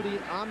out to Flutie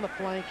on the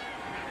flank.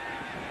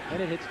 And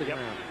it hits the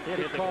ground.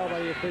 Good call by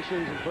the official.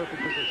 He's in perfect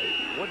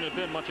position. Wouldn't have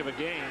been much of a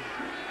gain.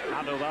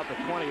 Out to about the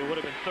 20. It would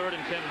have been 3rd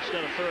and 10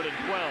 instead of 3rd and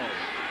 12.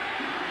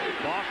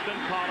 Boston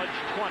College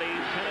 20,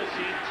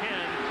 Tennessee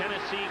 10.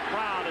 Tennessee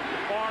crowd at the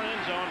far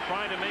end zone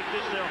trying to make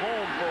this their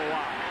home for a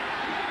while.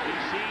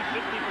 BC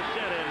 50%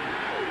 in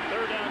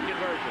third down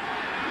conversion.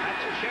 That's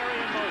Cherry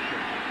in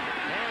motion.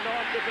 Hand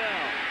off to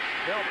Bell.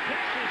 Bell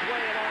picks his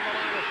way along the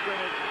line of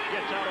scrimmage,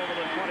 gets out over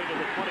the 20 to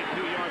the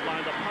 22-yard line.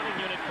 The punting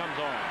unit comes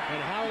on.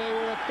 And how they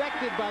were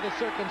affected by the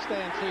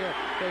circumstance here.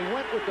 They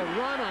went with the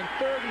run on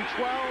 3rd and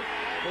 12.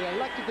 They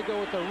elected to go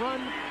with the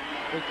run.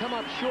 They come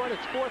up short.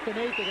 It's 4th and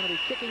 8. They're going to be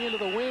kicking into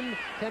the wind.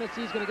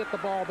 Tennessee's going to get the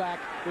ball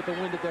back with the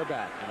wind at their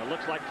back. And it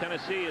looks like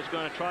Tennessee is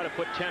going to try to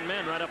put 10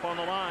 men right up on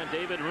the line.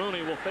 David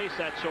Rooney will face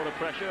that sort of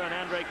pressure, and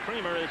Andre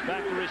Creamer is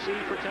back to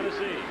receive for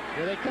Tennessee.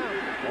 Here they come.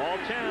 All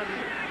 10.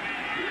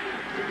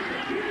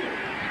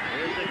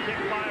 Here's the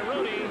kick by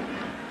Rooney.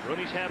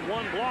 Rooney's had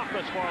one block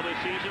thus far this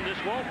season. This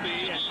won't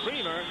be, and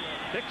Creamer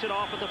picks it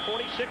off at the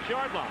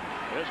 46-yard line.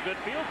 There's good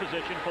field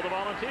position for the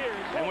Volunteers,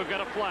 and we've got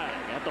a flag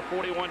at the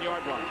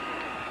 41-yard line.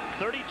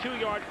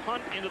 32-yard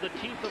punt into the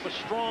teeth of a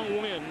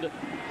strong wind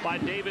by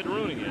David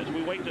Rooney as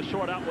we wait to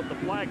sort out what the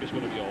flag is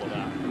going to be all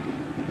about.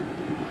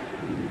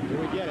 Here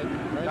we get it.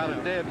 Right Got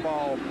now. a dead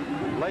ball,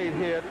 late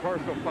hit,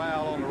 personal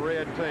foul on the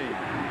red team.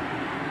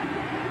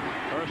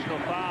 Personal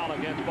foul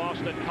against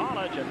Boston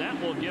College, and that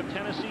will give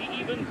Tennessee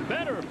even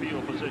better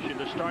field position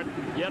to start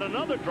yet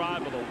another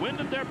drive with a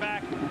wind at their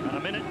back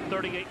and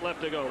 1:38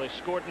 left to go. They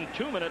scored in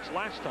 2 minutes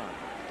last time.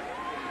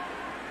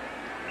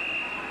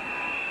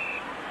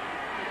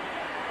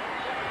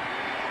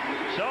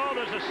 So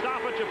there's a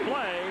stoppage of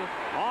play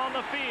on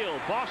the field.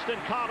 Boston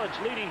College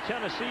leading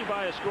Tennessee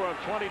by a score of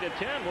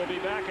 20-10. We'll be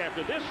back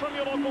after this from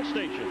your local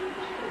station.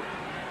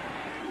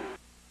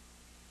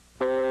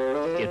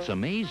 It's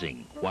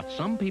amazing what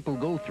some people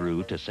go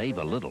through to save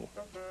a little.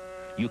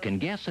 You can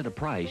guess at a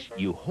price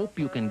you hope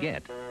you can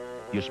get.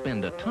 You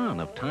spend a ton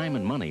of time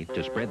and money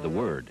to spread the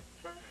word.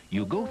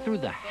 You go through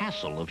the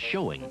hassle of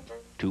showing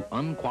to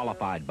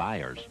unqualified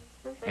buyers.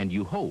 And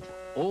you hope,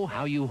 oh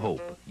how you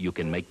hope, you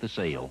can make the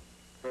sale.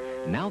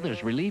 Now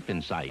there's relief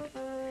in sight.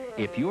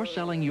 If you're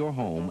selling your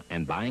home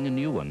and buying a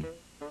new one,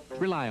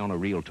 rely on a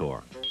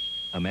Realtor.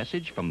 A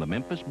message from the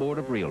Memphis Board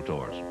of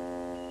Realtors.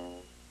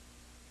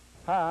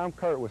 Hi, I'm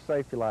Kurt with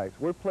Safety Lights.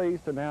 We're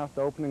pleased to announce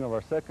the opening of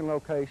our second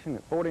location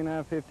at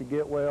 4950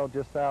 Getwell,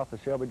 just south of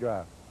Shelby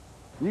Drive.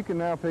 You can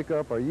now pick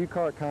up our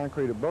U-Cart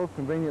concrete at both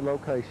convenient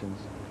locations.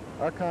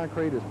 Our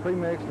concrete is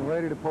pre-mixed and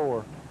ready to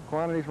pour.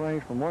 Quantities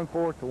range from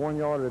 1/4 to 1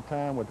 yard at a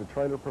time with the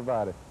trailer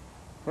provided.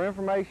 For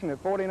information at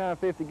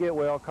 4950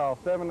 Getwell, call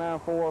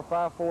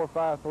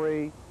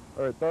 794-5453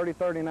 or at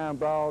 3039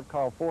 Broad,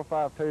 call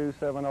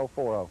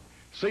 452-7040.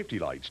 Safety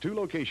Lights, 2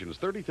 locations,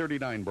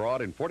 3039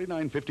 Broad and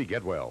 4950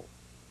 Getwell.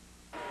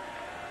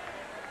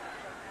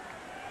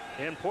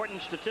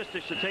 Important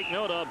statistics to take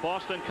note of.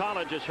 Boston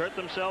College has hurt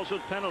themselves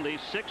with penalties,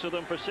 6 of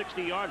them for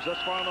 60 yards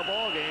thus far in the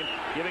ball game,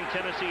 giving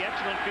Tennessee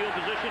excellent field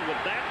position with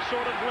that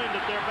sort of wind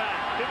at their back.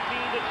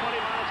 15 to 20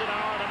 miles an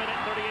hour and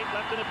 1:38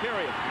 left in the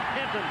period.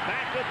 Hinton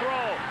back to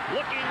throw,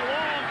 looking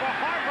long for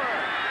Harper.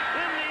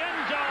 In the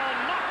end zone,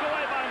 knocked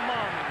away by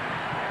Munn.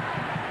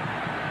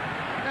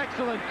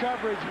 Excellent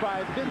coverage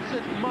by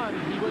Vincent Munn.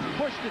 He was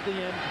pushed at the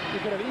end. He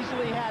could have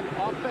easily had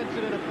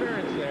offensive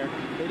interference there.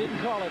 They didn't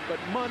call it, but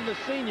Munn, the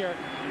senior,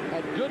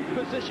 had good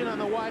position on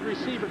the wide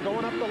receiver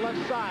going up the left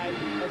side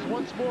as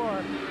once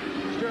more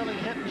Sterling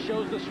Henton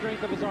shows the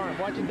strength of his arm.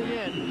 Watch at the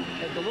end.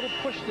 There's a little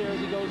push there as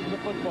he goes to the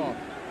football.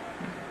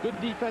 Good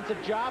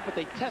defensive job, but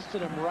they tested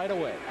him right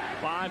away.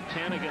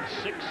 5-10 against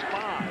 6-5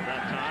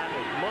 that time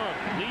as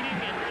Munn leading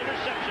in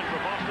interception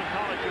for Boston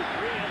College with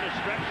 3 and a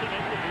stretch and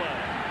into play.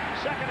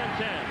 2nd and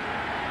 10.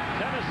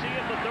 Tennessee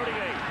at the 38.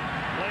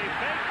 Play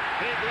fake.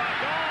 Big rock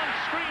on.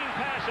 Screen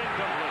pass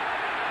incomplete.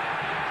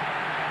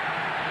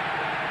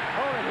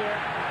 Hold it here.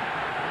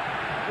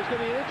 There's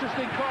going to be an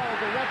interesting call as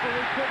the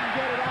referee couldn't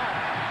get it out.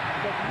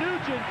 But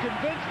Nugent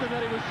convinced him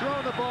that he was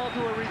throwing the ball to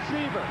a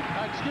receiver.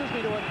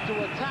 To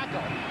a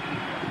tackle.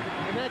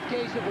 In that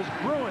case, it was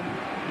Bruin,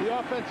 the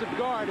offensive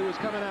guard, who was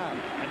coming out.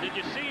 And did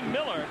you see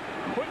Miller,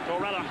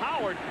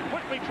 Howard,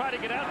 quickly try to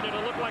get out there to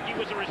look like he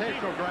was a receiver?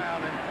 Intentional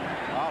grounding.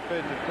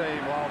 Offensive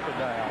team lost it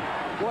down.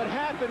 What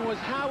happened was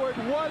Howard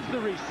was the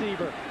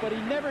receiver, but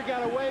he never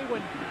got away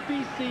when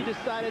BC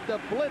decided to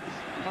blitz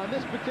on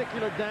this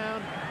particular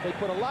down. They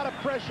put a lot of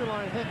pressure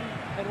on Hinton,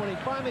 and when he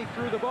finally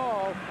threw the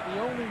ball, the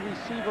only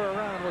receiver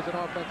around was an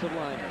offensive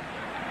lineman.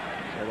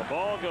 So the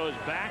ball goes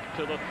back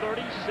to the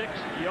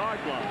 36-yard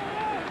line.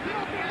 It's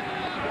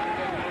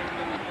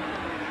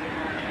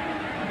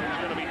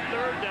going to be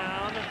 3rd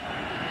down,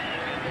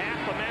 half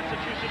the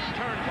Massachusetts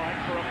Turnpike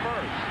for a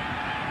first.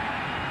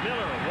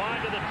 Miller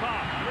wide to the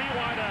top, 3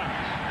 wide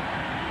outs.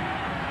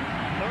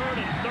 3rd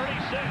and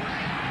 36.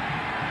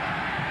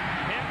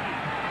 Hinton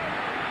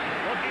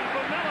looking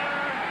for Miller.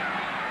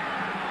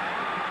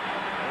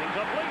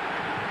 Incomplete.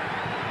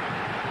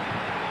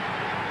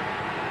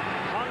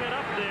 Hung it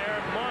up there.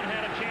 Munn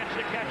had a chance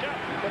to catch up.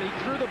 But he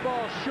threw the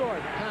ball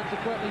short.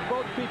 Consequently,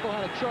 both people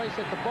had a choice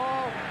at the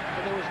ball,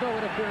 and there was no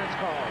interference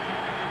called.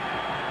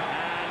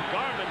 And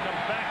Garman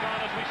comes back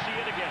on as we see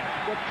it again.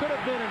 What could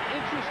have been an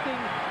interesting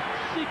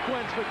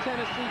sequence for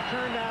Tennessee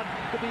turned out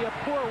to be a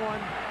poor one,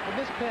 and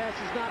this pass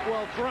is not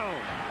well thrown.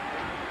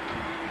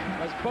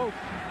 As both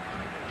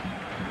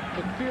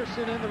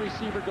McPherson and the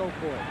receiver go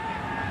for it.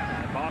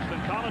 And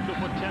Boston College will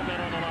put 10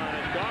 men on the line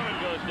as Garman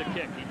goes to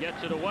kick. He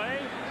gets it away.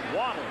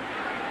 Waddle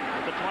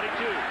at the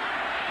 22.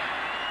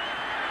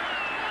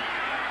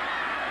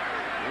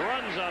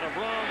 Runs out of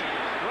room,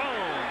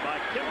 thrown by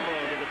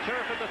Kimbrough to the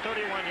turf at the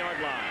 31-yard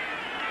line.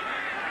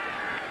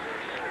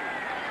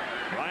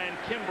 Ryan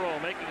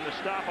Kimbrough making the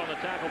stop on the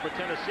tackle for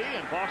Tennessee,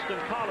 and Boston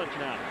College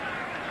now.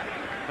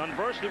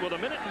 Conversely, with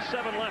 1 minute and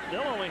 7 left,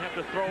 they'll only have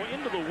to throw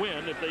into the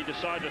wind if they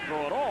decide to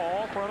throw it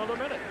all for another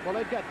minute. Well,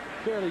 they've got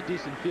fairly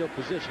decent field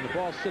position. The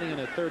ball's sitting on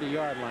their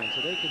 30-yard line,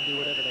 so they can do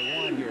whatever they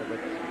want here, but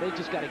they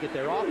just got to get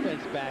their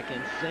offense back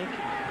in sync.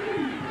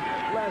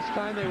 Last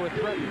time they were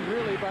threatened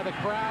really by the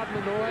crowd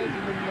and the noise,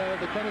 and then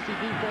the Tennessee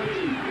defense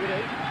with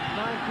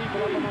 8-9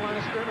 people up on the line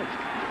of scrimmage.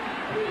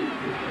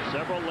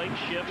 Several late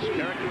shifts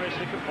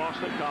characteristic of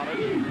Boston College.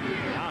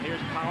 Now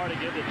here's power to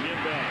give to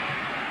Jim Bell.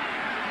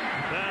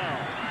 Bell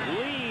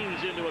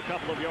leans into a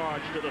couple of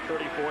yards to the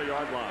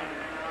 34-yard line.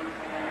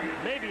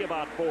 Maybe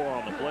about 4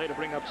 on the play to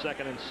bring up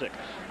 2nd and 6.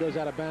 Goes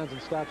out of bounds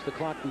and stops the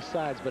clock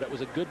besides, but it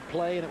was a good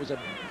play, and it was a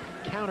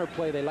counter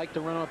play. They like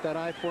to run off that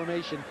I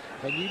formation,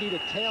 and you need a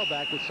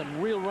tailback with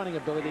some real running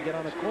ability to get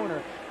on the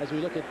corner as we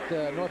look at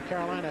North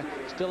Carolina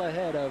still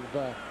ahead of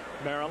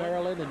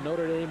Maryland, and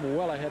Notre Dame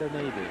well ahead of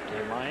Navy.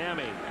 And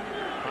Miami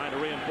trying to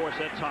reinforce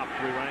that top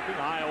 3 ranking.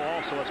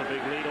 Iowa also has a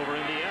big lead over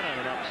Indiana in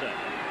an upset.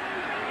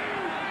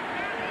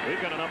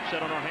 We've got an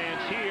upset on our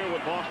hands here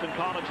with Boston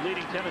College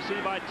leading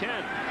Tennessee by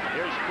 10.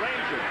 Here's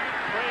Frazier.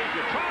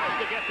 Frazier tries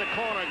to get the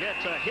corner,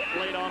 gets a hit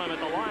late on him at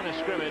the line of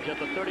scrimmage at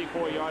the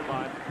 34-yard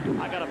line.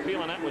 I got a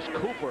feeling that was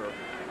Cooper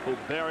who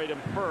buried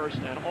him first,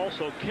 and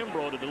also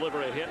Kimbrough to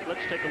deliver a hit.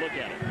 Let's take a look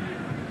at it.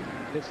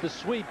 It's the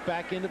sweep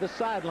back into the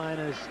sideline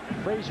as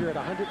Frazier at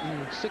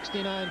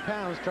 169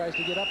 pounds tries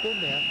to get up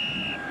in there.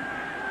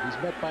 He's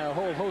met by a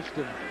whole host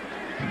of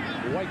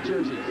white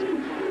jerseys.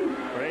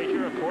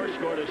 Frazier, of course,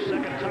 scored his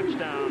 2nd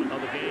touchdown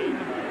of the game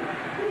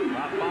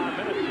about 5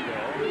 minutes ago.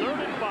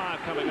 3rd and 5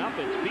 coming up.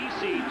 It's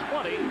BC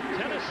 20,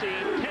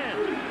 Tennessee 10.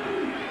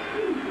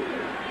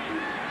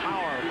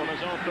 Power from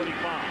his own 35.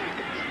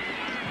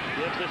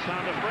 Gives this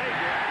time to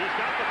Frazier. He's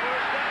got the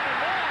first down and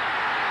more.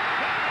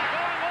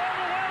 Going all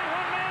the way,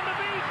 1 man to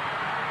beat,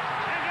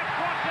 and gets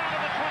brought down to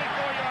the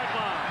 24-yard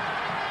line.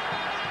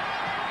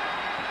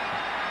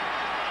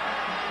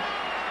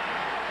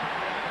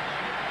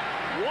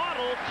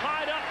 Waddle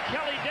tied up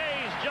Kelly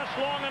Days just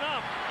long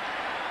enough.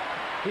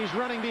 He's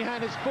running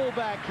behind his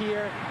fullback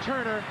here,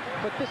 Turner,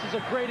 but this is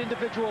a great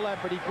individual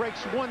effort. He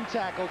breaks 1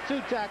 tackle,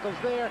 2 tackles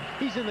there.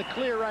 He's in the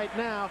clear right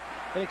now,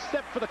 and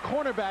except for the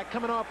cornerback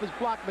coming off his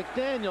block,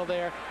 McDaniel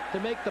there to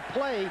make the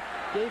play,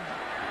 gave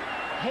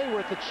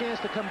Hayworth a chance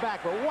to come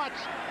back. But watch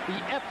the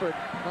effort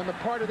on the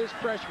part of this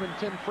freshman,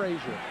 Tim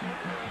Frazier.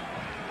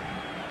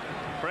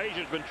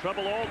 Frazier's been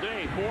trouble all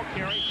day. 4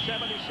 carries,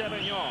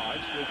 77 yards.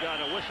 We've got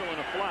a whistle and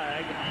a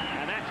flag,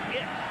 and that's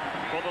it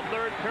for the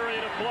third period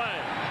of play.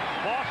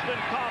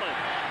 Boston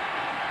College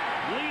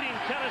leading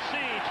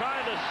Tennessee,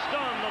 trying to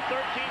stun the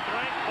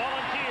 13th-ranked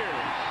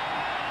Volunteers.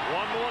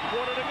 One more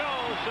quarter to go,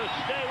 so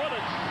stay with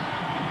us.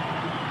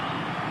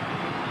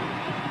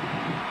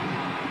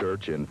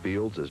 Research in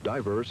fields as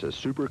diverse as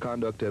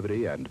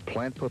superconductivity and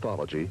plant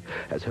pathology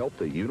has helped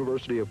the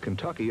University of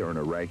Kentucky earn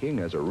a ranking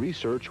as a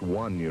Research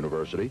 1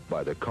 university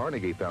by the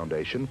Carnegie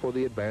Foundation for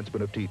the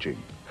Advancement of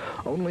Teaching.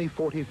 Only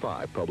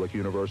 45 public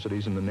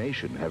universities in the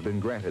nation have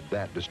been granted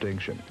that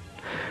distinction.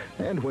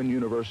 And when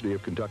University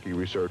of Kentucky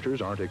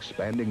researchers aren't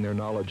expanding their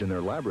knowledge in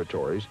their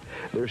laboratories,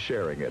 they're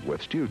sharing it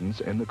with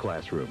students in the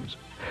classrooms.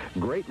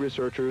 Great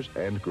researchers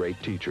and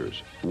great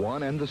teachers,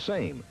 one and the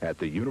same at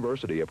the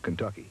University of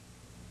Kentucky.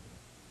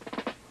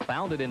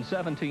 Founded in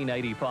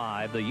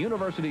 1785, the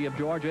University of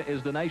Georgia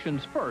is the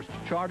nation's first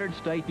chartered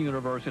state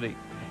university.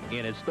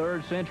 In its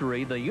third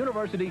century, the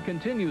university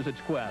continues its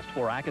quest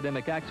for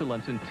academic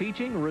excellence in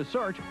teaching,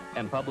 research,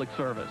 and public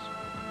service.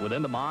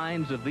 Within the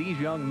minds of these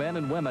young men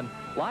and women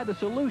lie the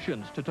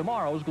solutions to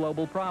tomorrow's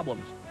global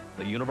problems.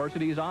 The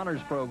university's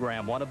honors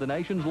program, one of the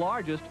nation's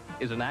largest,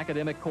 is an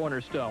academic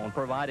cornerstone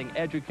providing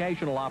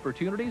educational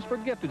opportunities for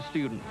gifted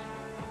students.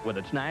 With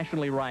its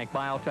nationally ranked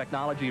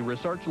biotechnology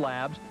research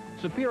labs,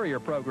 superior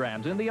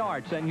programs in the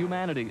arts and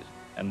humanities,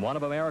 and one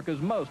of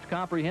America's most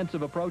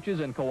comprehensive approaches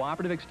in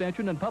cooperative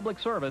extension and public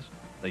service,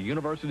 the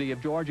University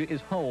of Georgia is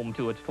home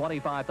to its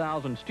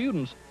 25,000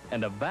 students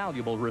and a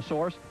valuable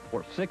resource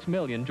for 6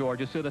 million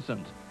Georgia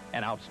citizens.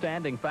 An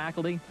outstanding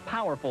faculty,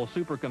 powerful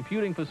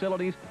supercomputing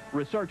facilities,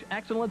 research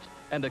excellence,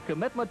 and a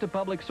commitment to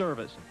public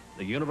service.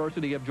 The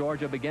University of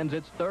Georgia begins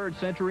its third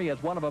century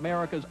as one of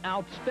America's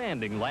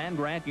outstanding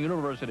land-grant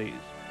universities.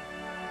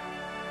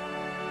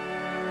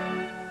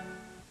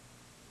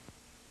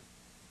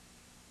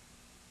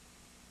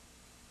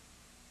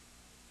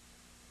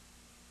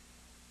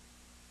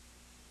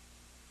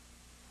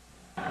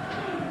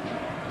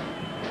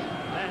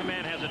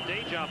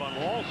 On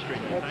Wall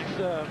Street.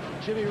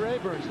 That's Jimmy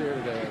Rayburn's there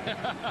today.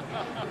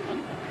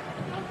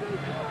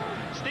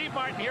 Steve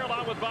Martin here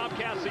along with Bob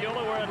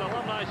Cassiola. We're at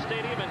Alumni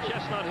Stadium in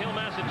Chestnut Hill,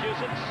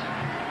 Massachusetts.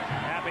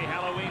 Happy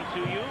Halloween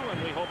to you,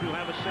 and we hope you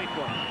have a safe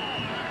one.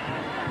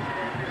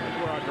 Here's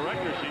where our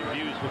director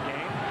views the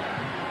game.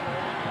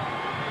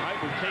 All right,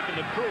 we've taken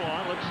the crew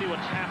on. Let's see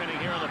what's happening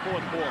here in the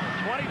fourth quarter.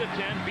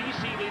 20-10,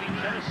 BC leading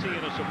Tennessee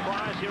in a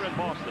surprise here in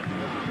Boston.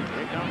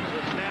 Here comes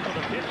the snap of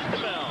the pitch to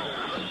Bell.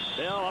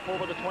 Bell up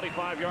over the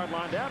 25-yard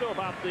line, down to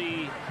about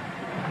the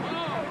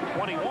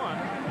 21.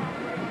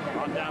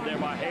 Brought down there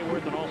by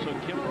Hayworth and also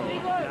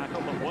Kimbrough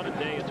tackle. But what a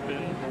day it's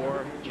been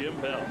for Jim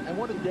Bell. And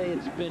what a day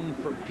it's been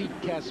for Pete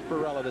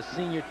Casparella, the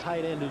senior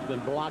tight end who's been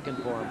blocking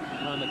for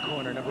him on the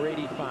corner, number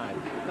 85.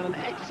 Done an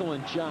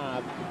excellent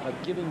job of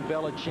giving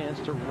Bell a chance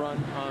to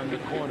run on the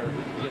corner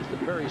against a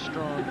very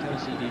strong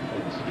Tennessee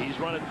defense. He's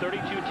run it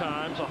 32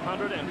 times,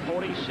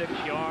 146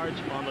 yards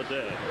on the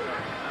day.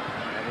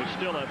 We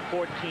still have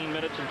 14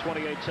 minutes and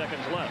 28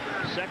 seconds left.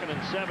 2nd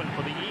and 7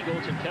 for the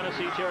Eagles in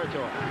Tennessee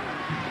territory.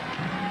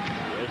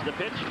 Here's the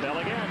pitch. Bell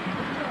again.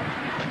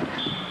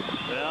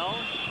 Bell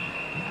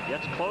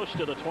gets close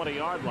to the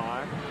 20-yard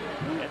line.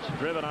 It's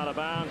driven out of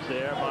bounds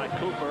there by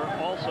Cooper.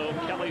 Also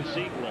Kelly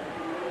Ziegler.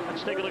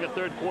 Let's take a look at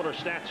third quarter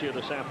stats here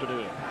this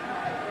afternoon.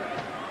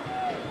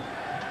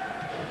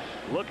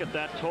 Look at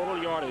that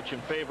total yardage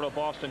in favor of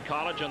Boston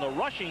College and the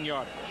rushing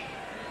yardage.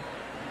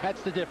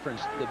 That's the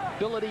difference. The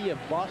ability of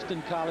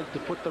Boston College to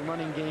put the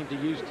running game to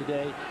use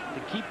today,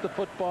 to keep the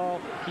football,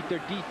 keep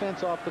their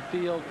defense off the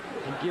field,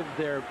 and give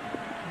their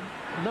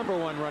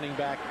 #1 running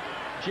back,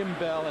 Jim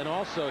Bell, and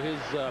also his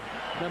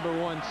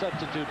 #1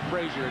 substitute,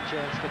 Frazier, a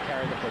chance to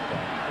carry the football.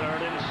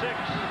 3rd and 6.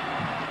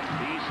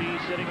 BC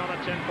sitting on a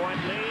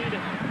 10-point lead.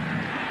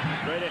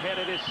 Straight ahead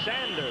it is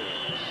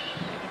Sanders.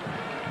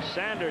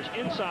 Sanders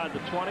inside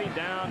the 20,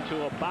 down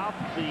to about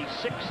the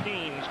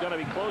 16. He's going to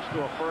be close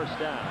to a first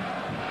down.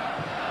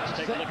 Let's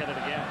take a look at it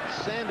again.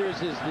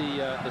 Sanders is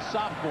the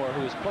sophomore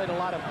who has played a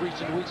lot of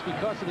recent weeks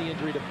because of the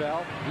injury to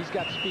Bell. He's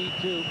got speed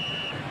too.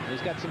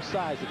 He's got some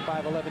size at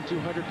 5'11",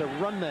 200 to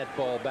run that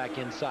ball back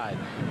inside.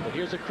 But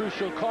here's a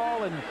crucial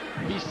call, and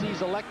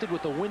BC's elected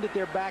with the wind at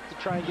their back to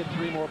try and get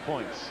 3 more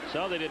points.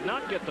 So they did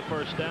not get the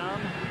first down.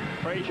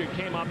 Frazier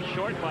came up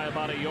short by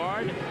about a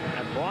yard,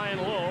 and Brian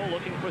Lowe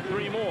looking for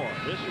 3 more.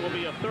 This will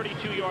be a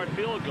 32-yard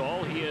field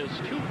goal. He is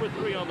 2 for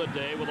 3 on the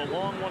day with a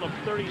long one of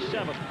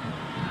 37.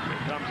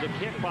 Here comes the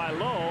kick by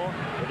Lowe.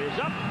 It is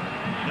up.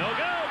 No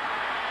good.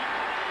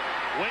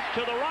 Went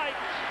to the right.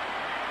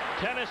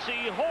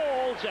 Tennessee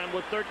holds, and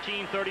with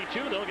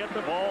 13:32, they'll get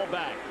the ball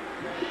back.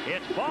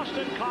 It's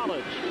Boston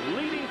College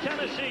leading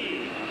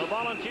Tennessee. The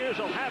Volunteers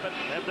will have it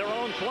at their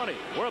own 20.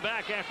 We're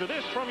back after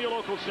this from your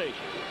local station.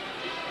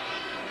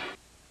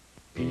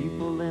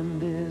 People in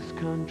this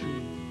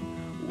country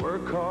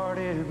work hard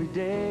every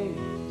day.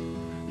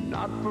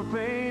 Not for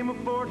fame or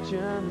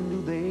fortune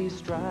do they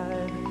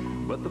strive,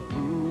 but the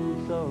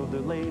fruits of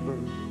their labor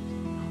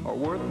are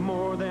worth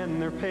more than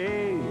their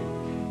pay.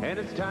 and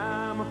it's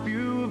time a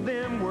few of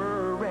them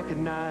were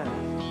recognized.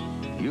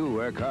 You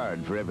work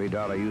hard for every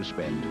dollar you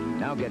spend.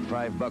 Now get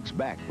 $5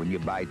 back when you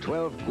buy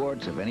 12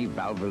 quarts of any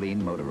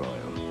Valvoline motor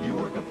oil. You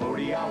work a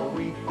 40-hour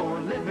week or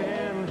a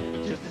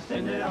living just to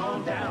send it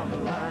on down the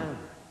line.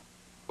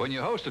 When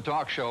you host a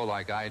talk show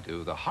like I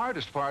do, the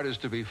hardest part is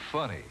to be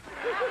funny.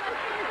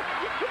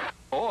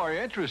 Or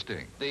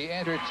interesting. The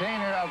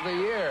entertainer of the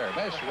year,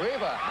 Miss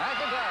Reba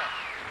McEntire.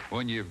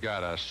 When you've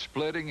got a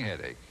splitting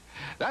headache.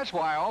 That's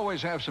why I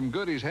always have some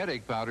Goodies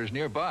headache powders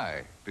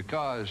nearby,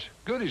 because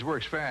Goodies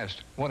works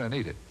fast when I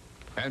need it.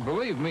 And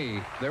believe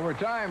me, there were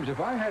times if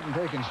I hadn't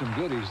taken some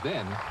Goodies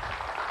then,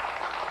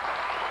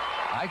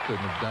 I couldn't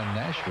have done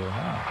Nashville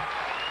now.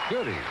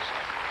 Goodies,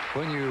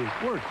 when you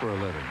work for a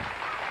living.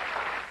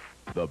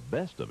 The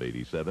best of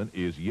 87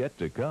 is yet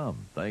to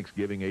come.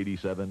 Thanksgiving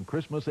 87,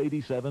 Christmas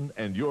 87,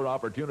 and your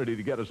opportunity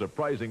to get a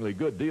surprisingly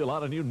good deal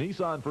on a new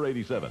Nissan for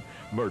 87.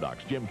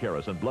 Murdoch's, Jim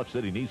Karras, and Bluff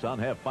City Nissan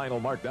have final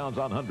markdowns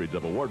on hundreds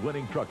of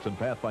award-winning trucks and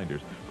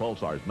Pathfinders.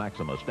 Pulsar's,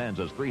 Maxima,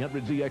 Stanzas,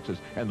 300ZXs,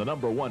 and the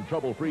 #1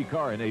 trouble-free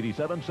car in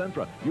 87,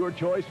 Sentra. Your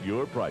choice,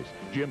 your price.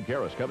 Jim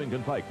Karras,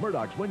 Covington Pike,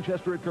 Murdoch's,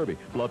 Winchester at Kirby,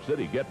 Bluff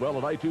City, Get Well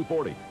at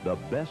I-240. The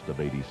best of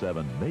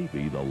 87 may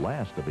be the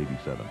last of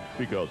 87,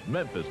 because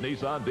Memphis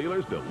Nissan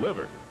dealers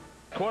deliver.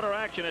 Quarter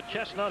action at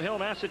Chestnut Hill,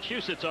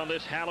 Massachusetts on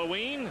this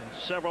Halloween.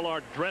 Several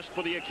are dressed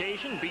for the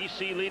occasion.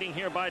 BC leading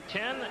here by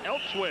 10.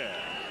 Elsewhere,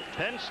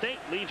 Penn State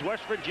leads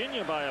West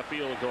Virginia by a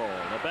field goal.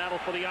 The battle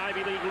for the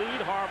Ivy League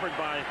lead, Harvard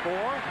by 4.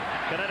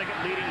 Connecticut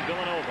leading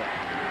Villanova.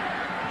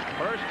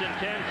 First and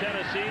 10,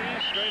 Tennessee.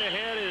 Straight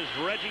ahead is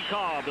Reggie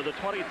Cobb to the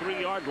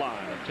 23-yard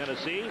line of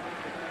Tennessee.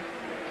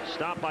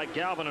 Stopped by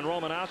Galvin and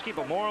Romanowski,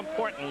 but more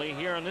importantly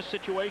here in this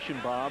situation,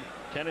 Bob,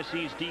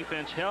 Tennessee's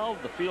defense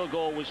held. The field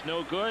goal was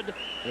no good.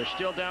 They're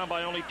still down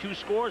by only 2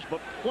 scores,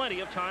 but plenty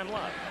of time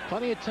left.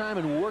 Plenty of time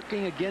and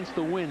working against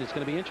the wind. It's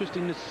going to be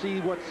interesting to see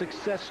what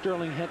success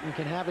Sterling Henton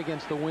can have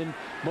against the wind.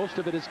 Most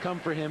of it has come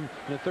for him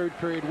in the third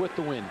period with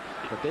the wind.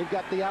 But they've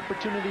got the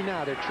opportunity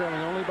now. They're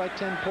trailing only by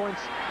 10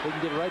 points. They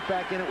can get right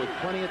back in it with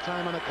plenty of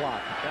time on the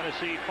clock.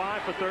 Tennessee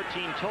 5 for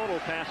 13 total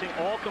passing,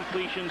 all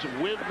completions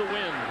with the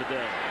wind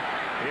today.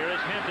 Here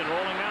is Henton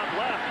rolling out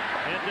left.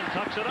 Henton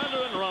tucks it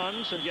under and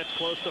runs and gets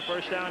close to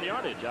first down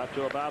yardage, out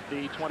to about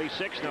the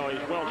 26. No,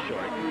 he's well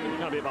short. He's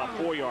going to be about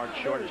 4 yards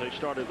short as they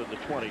started at the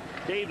 20.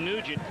 Dave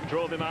Nugent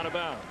drove him out of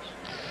bounds.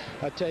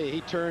 I tell you, he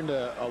turned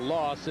a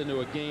loss into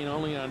a gain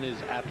only on his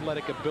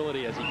athletic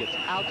ability as he gets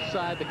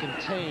outside the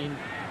contain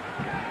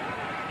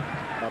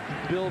of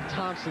Bill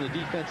Thompson, the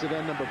defensive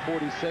end, number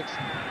 46,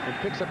 and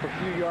picks up a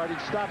few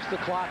yardage, stops the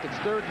clock. It's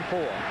 3rd and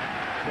 4.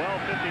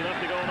 12:50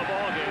 left to go in the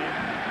ball game.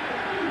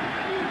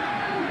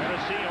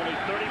 Tennessee only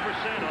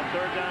 30% on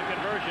third down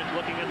conversions,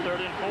 looking at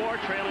 3rd and 4,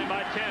 trailing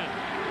by 10.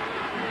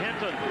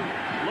 Henton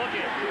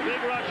looking,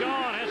 big rush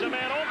on, has a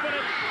man open.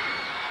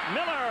 It's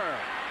Miller.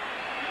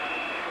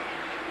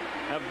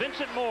 Now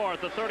Vincent Moore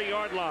at the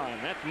 30-yard line.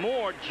 That's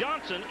Moore.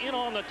 Johnson in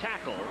on the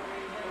tackle.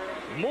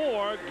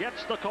 Moore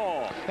gets the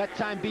call. That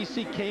time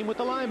BC came with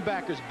the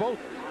linebackers, both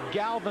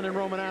Galvin and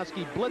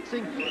Romanowski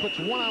blitzing, puts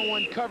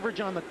one-on-one coverage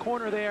on the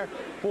corner there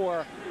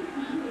for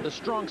the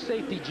strong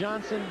safety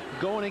Johnson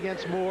going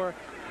against Moore.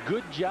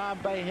 Good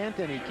job by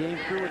Henton. He came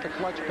through with the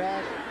clutch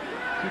pass,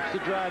 keeps the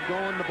drive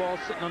going. The ball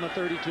sitting on the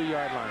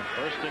 32-yard line.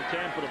 1st and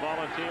 10 for the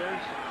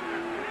Volunteers.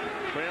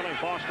 Trailing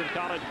Boston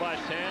College by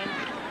 10.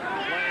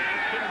 Play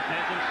action.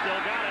 Henton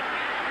still got it.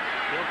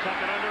 He'll tuck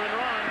it under and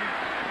run.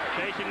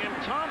 Chasing him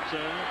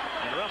Thompson,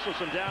 and wrestles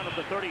him down at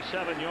the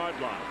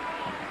 37-yard line.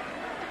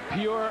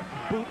 Pure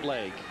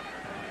bootleg.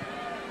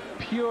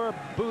 Pure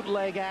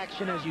bootleg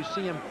action as you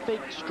see him fake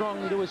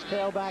strongly to his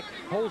tailback,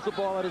 holds the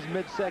ball at his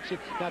midsection,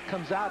 now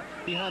comes out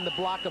behind the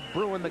block of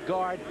Bruin, the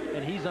guard,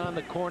 and he's on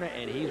the corner,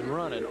 and he's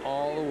running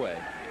all the way.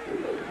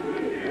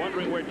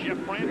 Wondering where Jeff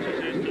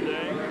Francis is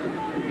today.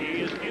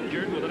 He is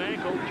injured with an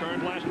ankle,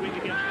 turned last week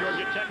against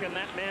Georgia Tech, and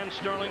that man,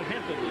 Sterling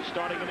Henton, is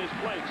starting in his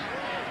place.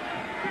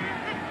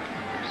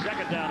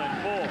 2nd down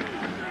and 4.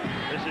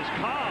 This is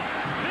Cobb.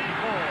 Big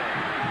hole.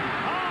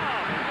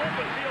 Cobb in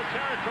open field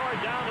territory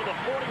down to the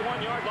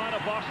 41-yard line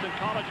of Boston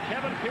College.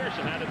 Kevin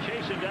Pearson had to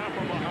chase him down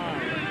from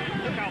behind.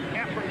 Look how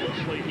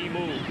effortlessly he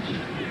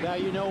moves. Now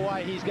you know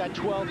why he's got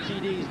 12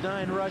 TDs,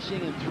 9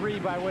 rushing, and 3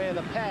 by way of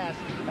the pass,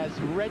 as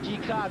Reggie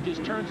Cobb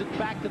just turns it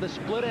back to the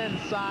split end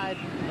side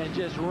and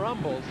just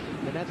rumbles,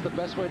 and that's the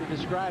best way to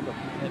describe him.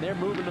 And they're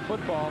moving the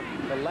football.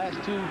 The last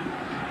two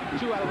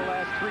out of the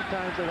last 3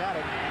 times they've had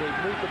it, they've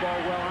moved the ball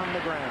well on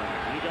the ground.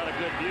 You got a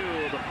good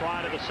view of the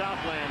pride of the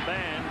Southland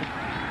band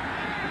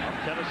of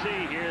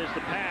Tennessee. Here's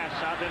the pass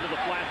out into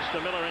the flats to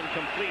Miller,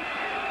 incomplete.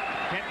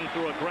 Henton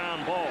threw a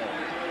ground ball.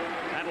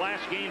 That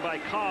last gain by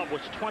Cobb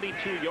was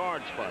 22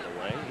 yards, by the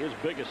way, his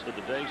biggest of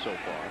the day so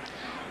far.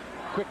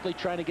 Quickly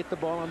trying to get the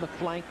ball on the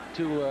flank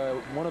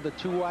to one of the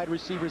 2 wide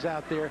receivers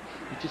out there.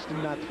 He just did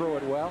not throw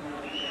it well.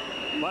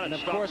 And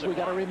of course, we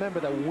got to remember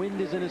the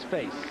wind is in his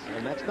face,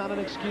 and that's not an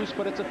excuse,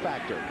 but it's a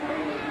factor.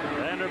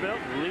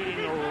 Vanderbilt leading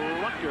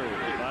Rutgers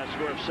by a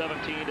score of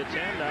 17-10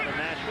 down in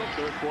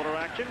Nashville. 3rd quarter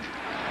action.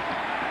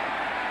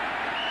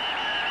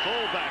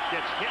 fullback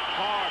gets hit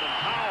hard, and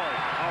Howard,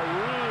 a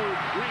rude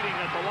greeting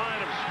at the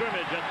line of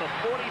scrimmage at the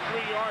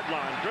 43-yard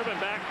line. Driven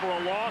back for a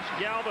loss,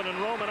 Galvin and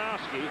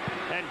Romanowski,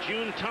 and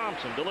June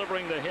Thompson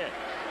delivering the hit.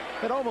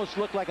 It almost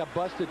looked like a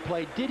busted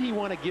play. Did he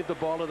want to give the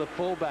ball to the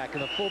fullback?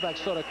 And the fullback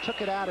sort of took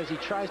it out as he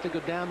tries to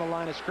go down the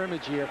line of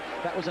scrimmage here.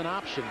 That was an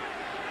option.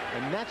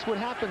 And that's what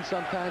happens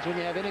sometimes when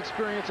you have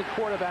inexperience at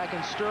quarterback.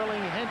 And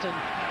Sterling Henton,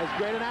 as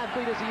great an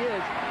athlete as he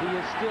is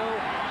still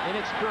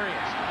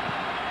inexperienced.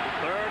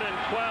 3rd and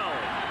 12.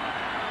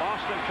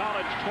 Boston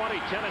College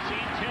 20, Tennessee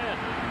 10.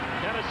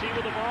 Tennessee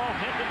with the ball,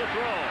 Henton to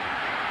throw.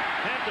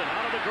 Henton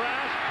out of the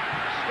grass,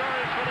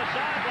 scurries for the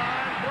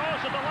sideline,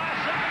 throws at the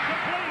last second,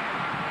 complete.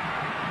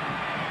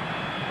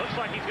 Looks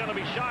like he's going to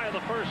be shy of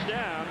the first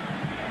down.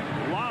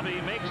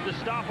 Lobby makes the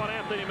stop on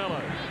Anthony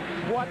Miller.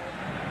 What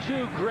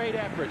two great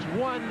efforts.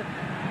 One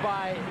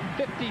by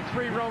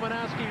 53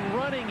 Romanowski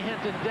running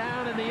Henton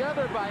down, and the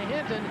other by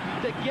Henton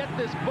to get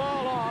this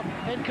ball off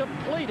and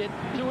complete it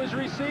to his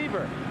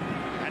receiver.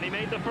 And he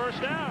made the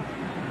first down.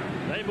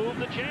 They moved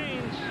the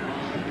chains.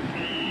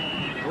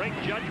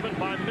 Great judgment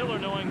by Miller,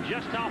 knowing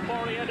just how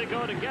far he had to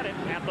go to get it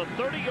at the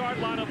 30-yard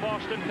line of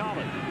Boston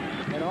College.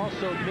 And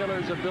also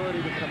Miller's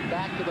ability to come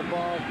back to the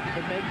ball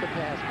to make the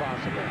pass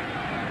possible.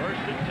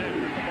 1st and 2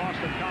 at the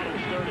Boston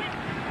College 30.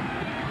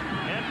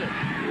 Henton,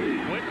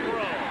 quick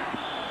throw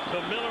to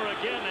Miller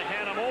again. They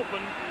had him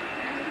open,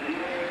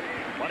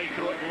 but he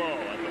threw it low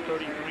at the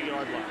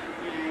 33-yard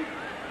line.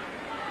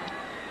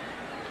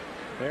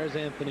 There's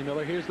Anthony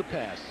Miller. Here's the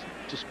pass.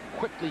 Just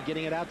quickly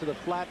getting it out to the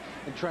flat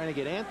and trying to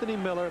get Anthony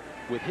Miller,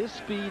 with his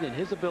speed and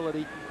his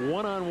ability,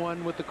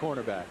 one-on-one with the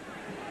cornerback.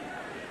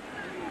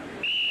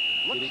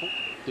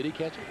 Did he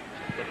catch it?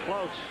 But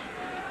close.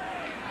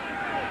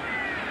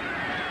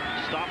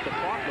 Stop the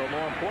clock, though,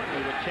 more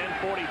importantly, with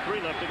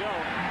 10:43 left to go.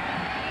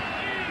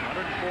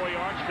 104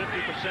 yards,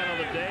 50% of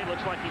the day.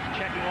 Looks like he's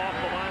checking off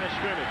the line of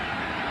scrimmage.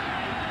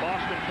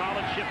 Boston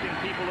College shifting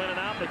people in and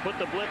out. They put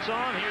the blitz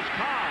on. Here's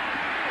Cobb.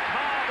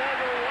 Cobb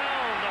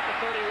overwhelmed up to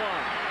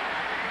 31.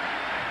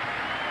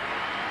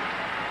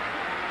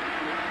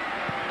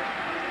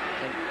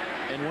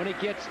 And when it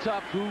gets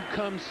tough, who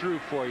comes through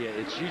for you?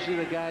 It's usually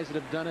the guys that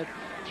have done it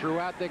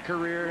throughout their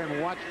career.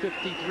 And watch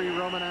 53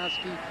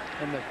 Romanowski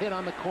and the hit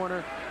on the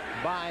corner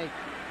by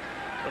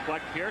looked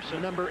like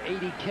Pearson. Number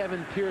 80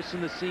 Kevin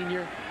Pearson, the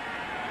senior.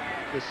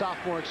 The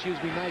sophomore,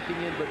 excuse me, knifing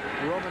in, but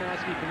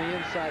Romanowski from the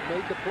inside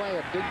made the play,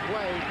 a big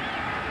play.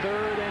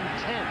 3rd and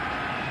 10.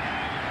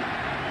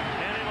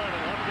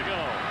 10-11 left to go.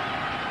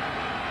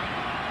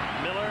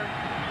 Miller,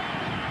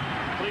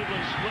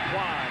 Cleveland split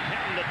wide.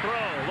 Henton to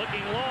throw,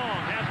 looking long,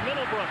 has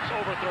Middlebrooks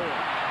overthrown.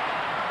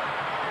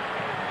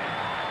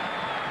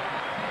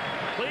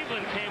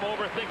 Cleveland came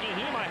over thinking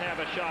he might have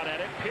a shot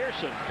at it.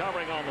 Pearson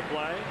covering on the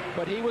play.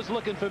 But he was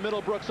looking for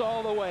Middlebrooks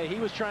all the way. He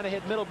was trying to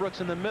hit Middlebrooks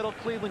in the middle.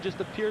 Cleveland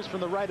just appears from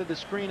the right of the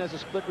screen as a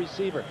split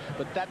receiver.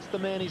 But that's the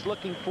man he's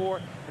looking for,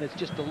 and it's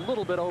just a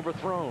little bit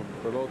overthrown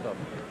for both of them.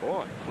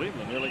 Boy,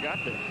 Cleveland nearly got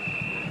there.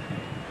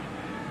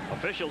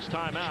 Officials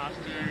timeout.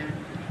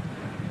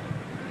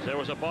 There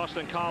was a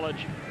Boston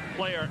College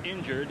player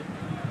injured,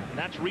 and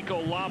that's Rico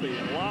Lobby.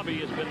 And Lobby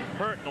has been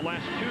hurt the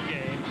last 2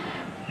 games.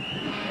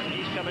 And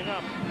he's coming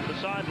up the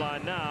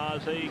sideline now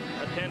as they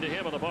attend to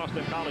him on the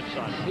Boston College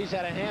side. He's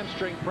had a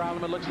hamstring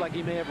problem. It looks like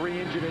he may have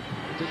re-injured it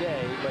today,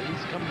 but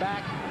he's come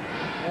back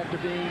after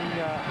being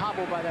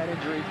hobbled by that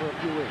injury for a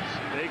few weeks.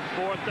 Big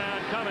 4th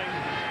down coming.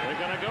 They're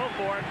going to go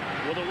for it.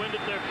 With a wind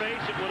at their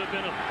face, it would have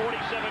been a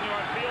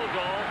 47-yard field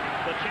goal.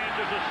 The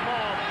chances are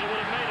small, but they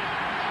would have made it.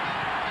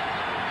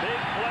 Big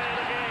play of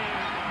the game.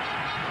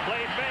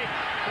 Play fake.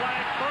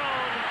 Flag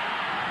thrown.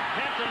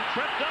 Henton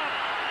tripped up.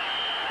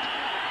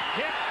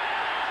 Hit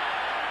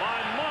by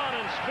Munn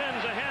and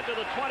spins ahead to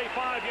the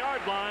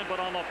 25-yard line, but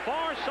on the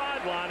far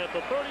sideline at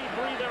the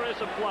 33 there is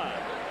a flag.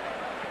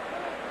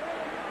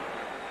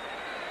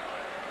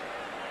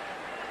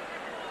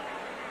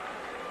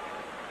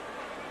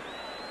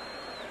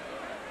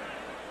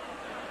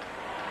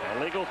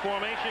 Illegal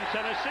formation,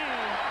 Tennessee.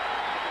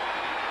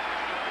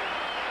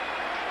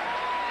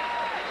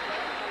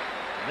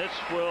 This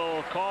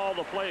will call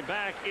the play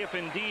back if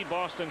indeed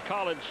Boston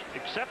College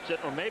accepts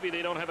it, or maybe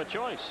they don't have a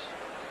choice.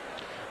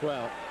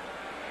 Well,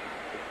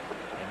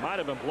 they might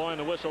have been blowing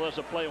the whistle as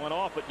the play went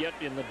off, but yet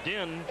in the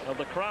din of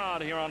the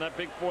crowd here on that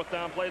big 4th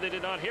down play, they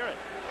did not hear it.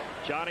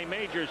 Johnny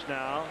Majors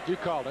now. You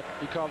called it.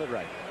 You called it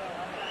right.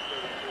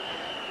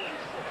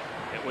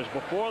 It was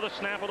before the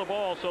snap of the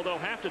ball, so they'll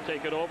have to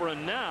take it over.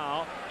 And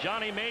now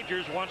Johnny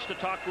Majors wants to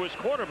talk to his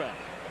quarterback.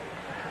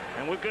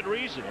 And with good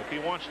reason. If he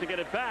wants to get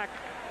it back,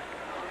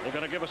 they're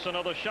going to give us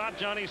another shot,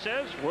 Johnny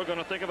says. We're going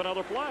to think of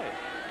another play.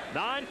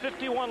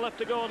 9:51 left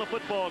to go in the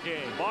football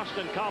game.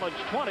 Boston College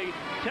 20,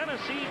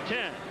 Tennessee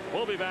 10.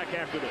 We'll be back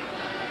after this.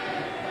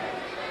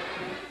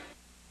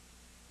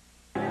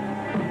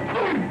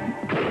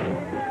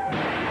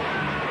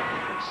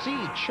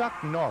 See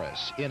Chuck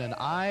Norris in An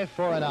Eye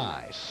for an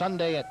Eye,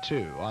 Sunday at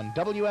 2 on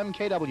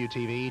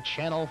WMKW-TV,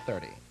 Channel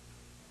 30.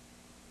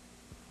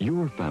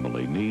 Your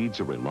family needs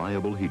a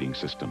reliable heating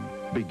system,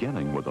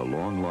 beginning with a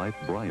long-life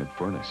Bryant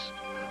furnace.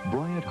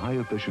 Bryant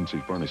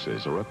high-efficiency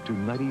furnaces are up to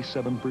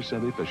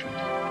 97% efficient,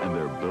 and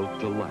they're built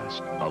to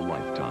last a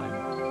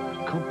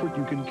lifetime. Comfort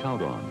you can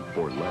count on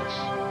for less,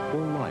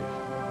 for life,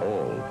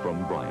 all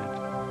from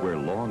Bryant, where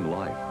long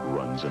life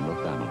runs in the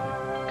family.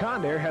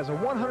 Condair has a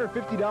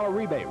 $150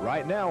 rebate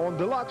right now on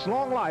Deluxe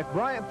Long Life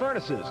Bryant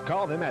furnaces.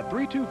 Call them at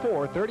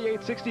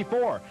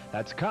 324-3864.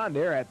 That's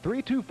Condair at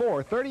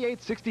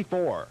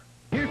 324-3864.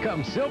 Here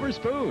come Silver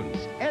Spoons,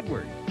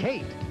 Edward,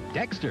 Kate,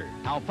 Dexter,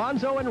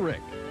 Alfonso, and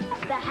Rick. It's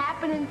the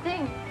happening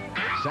thing.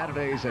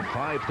 Saturdays at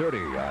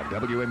 5:30 on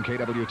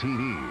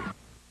WNKW-TV.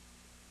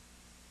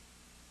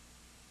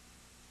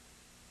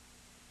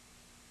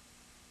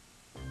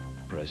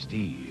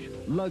 Prestige,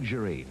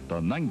 luxury, the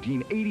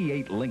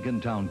 1988 Lincoln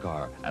Town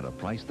Car at a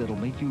price that'll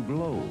make you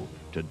glow.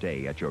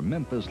 Today at your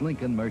Memphis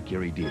Lincoln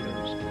Mercury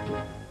dealers.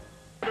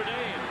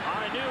 Today,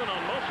 high noon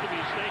on most of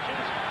these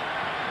stations.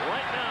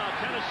 Right now,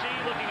 Tennessee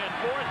looking at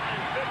 4th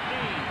and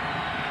 15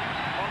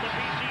 on the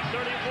BC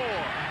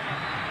 34.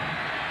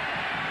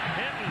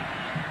 Hinton,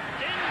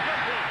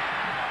 incomplete.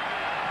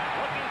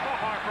 Looking for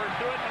Harper,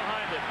 threw it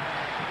behind it.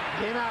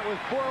 Came out with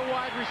 4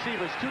 wide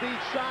receivers, 2 to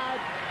each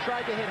side.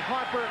 Tried to hit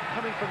Harper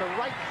coming from the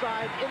right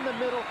side in the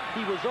middle.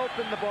 He was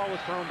open. The ball was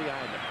thrown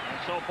behind him. And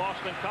so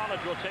Boston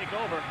College will take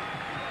over.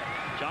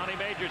 Johnny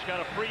Major's got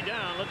a free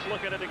down. Let's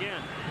look at it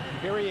again.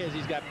 Here he is.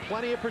 He's got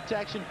plenty of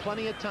protection,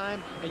 plenty of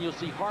time, and you'll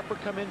see Harper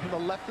come in from the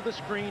left of the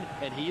screen,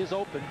 and he is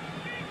open.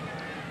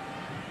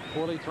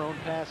 Poorly thrown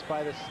pass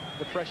by the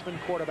freshman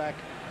quarterback,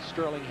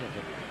 Sterling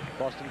Hinton.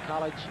 Boston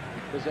College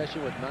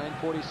possession with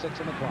 9:46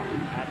 on the clock.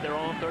 At their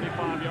own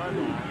 35-yard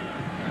line.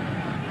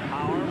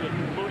 Howard with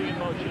Flutie in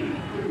motion.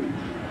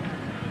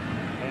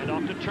 And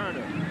off to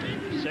Turner.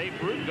 Safe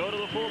route, go to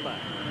the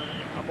fullback.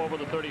 Up over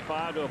the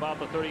 35 to about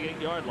the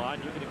 38-yard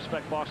line. You can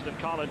expect Boston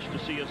College to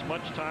see as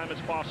much time as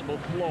possible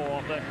flow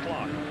off that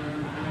clock.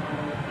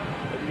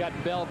 They've got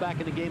Bell back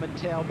in the game at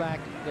tailback.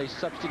 They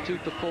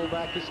substitute the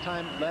fullback this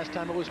time. Last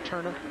time it was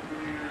Turner.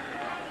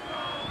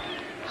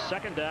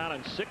 2nd down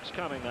and 6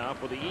 coming now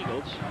for the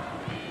Eagles.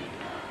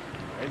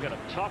 They've got a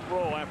tough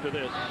roll after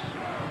this.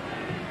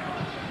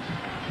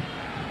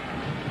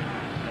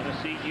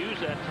 Tennessee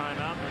used that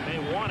timeout and may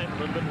want it a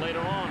little bit later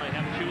on. They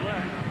have 2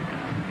 left.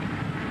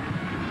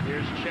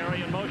 Here's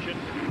Cherry in motion.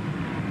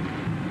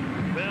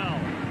 Bell.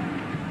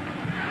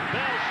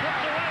 Bell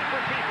slips away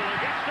from people and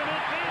gets to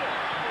midfield.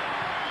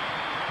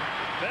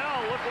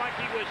 Bell looked like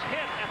he was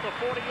hit at the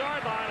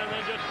 40-yard line and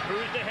then just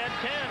cruised ahead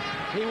 10.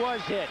 He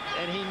was hit,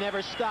 and he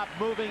never stopped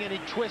moving, and he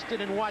twisted,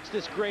 and watched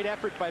this great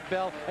effort by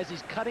Bell as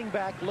he's cutting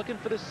back, looking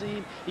for the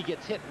seam. He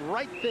gets hit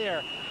right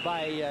there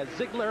by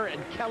Ziegler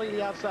and Kelly,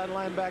 the outside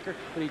linebacker,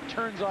 but he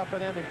turns off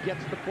of them and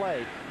gets the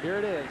play. Here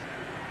it is.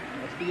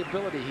 That's the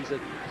ability. He's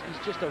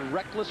just a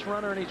reckless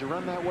runner, and he's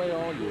run that way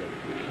all year.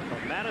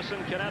 From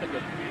Madison,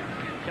 Connecticut,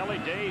 Kelly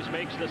Days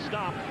makes the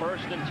stop.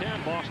 1st and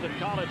 10, Boston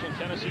College in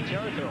Tennessee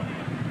territory.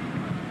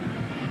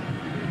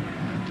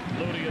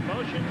 Flutie in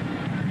motion.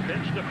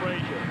 Pitch to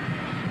Frazier.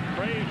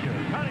 Frazier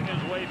cutting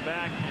his way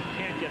back and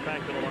can't get back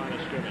to the line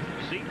of scrimmage.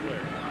 Ziegler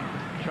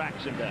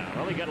tracks him down.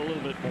 Well, he got a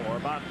little bit more,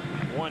 about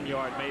 1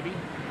 yard maybe.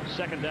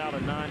 2nd down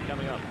and 9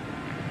 coming up.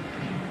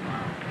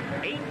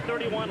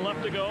 8:31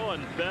 left to go,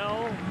 and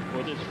Bell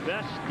with his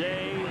best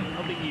day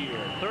of the year.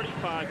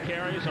 35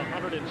 carries,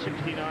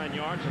 169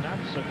 yards, and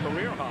that's a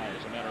career high,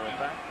 as a matter of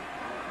fact.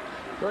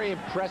 Very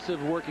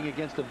impressive working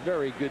against a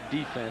very good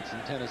defense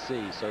in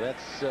Tennessee. So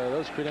that's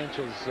those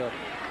credentials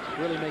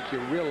really make you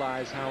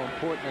realize how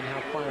important and how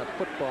fine a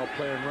football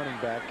player and running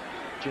back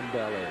Jim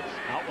Bell is.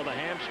 Out with a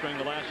hamstring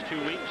the last 2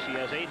 weeks. He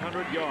has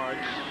 800 yards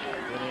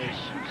in his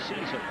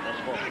season thus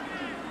far.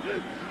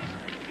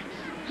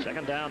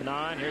 2nd down,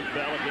 9. Here's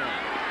Bell again.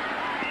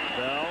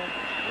 Bell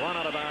run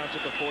out of bounds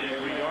at the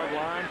 43-yard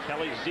line.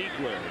 Kelly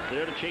Ziegler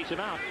there to chase him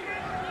out.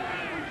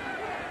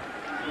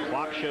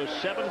 Clock shows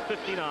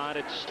 7:59.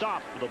 It's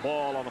stopped with the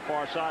ball on the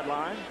far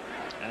sideline.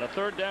 And a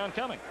 3rd down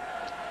coming.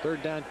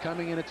 3rd down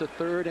coming, and it's a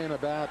 3rd and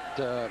about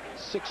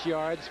 6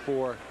 yards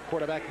for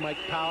quarterback Mike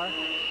Power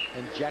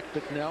and Jack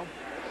Bicknell.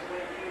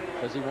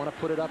 Does he want to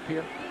put it up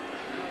here?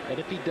 And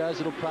if he does,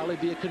 it'll probably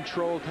be a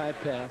control type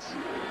pass.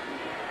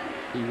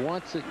 He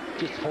wants to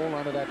just hold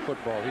on to that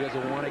football. He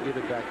doesn't want to give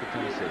it back to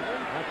Tennessee.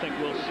 I think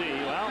we'll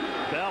see. Well,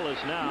 Bell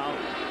is now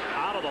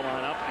out of the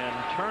lineup, and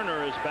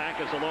Turner is back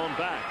as a lone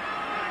back.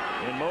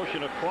 In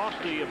motion across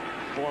the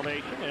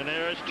formation, and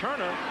there is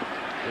Turner.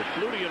 With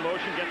Flutie in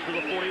motion, gets to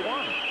the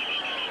 41.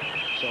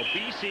 So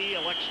BC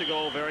elects to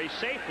go very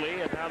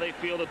safely, and now they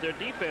feel that their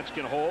defense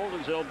can hold,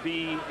 as they'll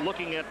be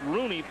looking at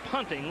Rooney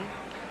punting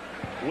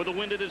with the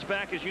wind at his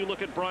back as you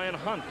look at Brian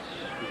Hunt,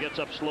 who gets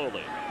up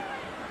slowly.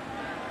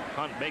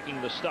 Hunt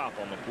making the stop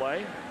on the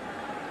play.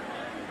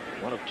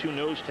 One of 2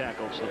 nose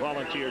tackles the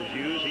Volunteers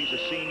use. He's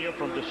a senior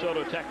from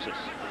DeSoto, Texas.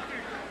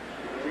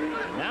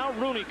 Now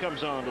Rooney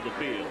comes onto the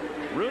field.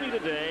 Rooney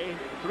today,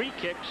 3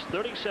 kicks,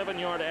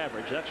 37-yard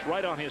average. That's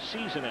right on his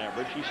season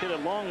average. He's hit a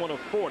long one of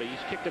 40.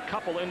 He's kicked a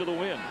couple into the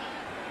wind.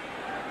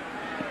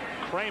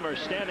 Kramer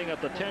standing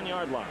at the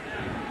 10-yard line.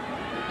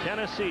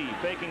 Tennessee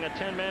faking a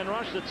 10-man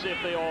rush. Let's see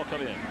if they all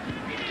come in.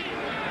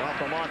 Off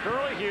the mark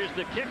early. Here's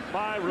the kick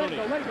by Rooney.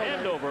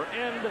 End over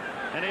end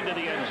and into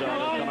the end zone.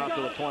 It'll come out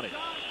to the 20.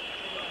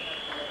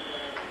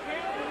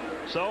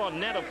 So a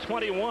net of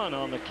 21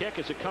 on the kick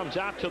as it comes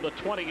out to the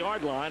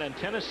 20-yard line, and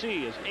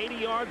Tennessee is 80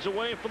 yards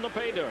away from the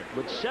pay dirt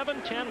with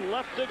 7:10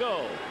 left to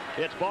go.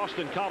 It's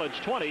Boston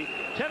College 20,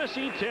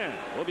 Tennessee 10.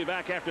 We'll be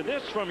back after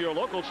this from your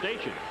local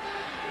station.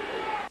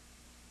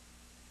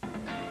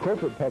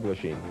 Corporate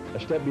publishing, a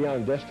step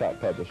beyond desktop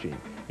publishing.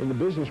 In the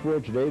business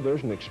world today,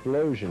 there's an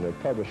explosion of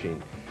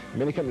publishing.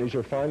 Many companies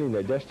are finding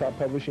that desktop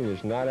publishing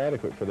is not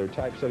adequate for their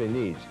typesetting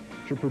needs.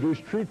 To produce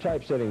true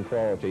typesetting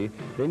quality,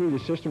 they need a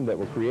system that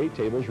will create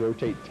tables,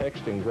 rotate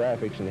text and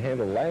graphics, and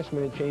handle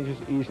last-minute changes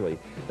easily.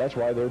 That's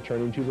why they're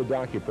turning to the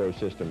DocuPro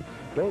system.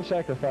 Don't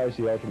sacrifice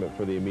the ultimate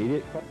for the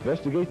immediate.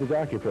 Investigate the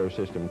DocuPro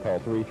system. Call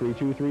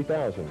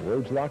 332-3000.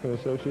 Rhodes Lock &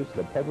 Associates,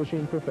 the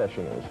publishing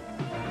professionals.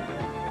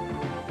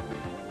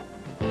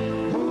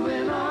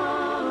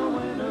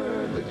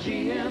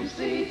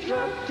 GMC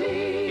Truck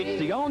Team. It's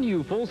the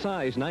all-new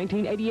full-size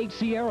 1988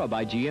 Sierra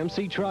by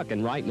GMC Truck,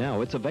 and right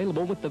now it's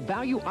available with the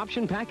value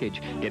option package.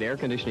 Get air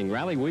conditioning,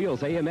 rally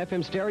wheels,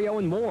 AM/FM stereo,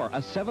 and more.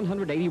 A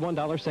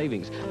 $781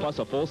 savings, plus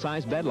a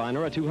full-size bed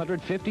liner, a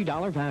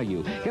 $250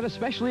 value. Get a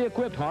specially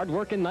equipped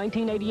hard-working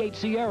 1988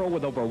 Sierra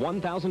with over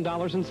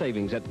 $1,000 in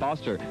savings at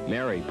Foster,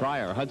 Mary,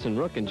 Pryor, Hudson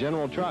Rook, and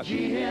General Truck.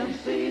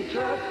 GMC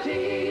Truck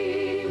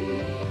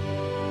Team.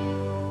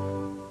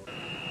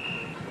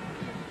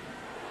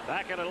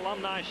 Back at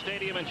Alumni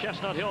Stadium in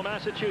Chestnut Hill,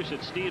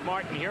 Massachusetts. Steve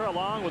Martin here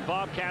along with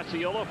Bob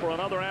Cassiola for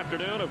another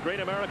afternoon of great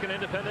American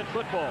independent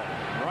football.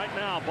 Right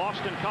now,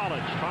 Boston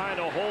College trying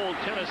to hold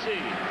Tennessee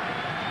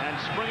and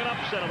spring an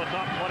upset of a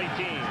top 20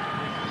 team.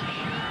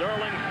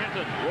 Sterling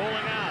Hinton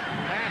rolling out.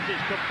 Pass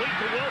is complete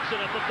to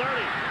Wilson at the 30,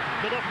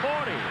 to the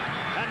 40,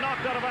 and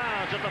knocked out of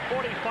bounds at the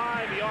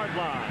 45-yard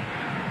line.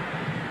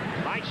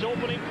 Nice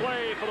opening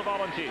play for the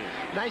Volunteers.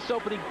 Nice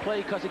opening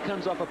play because it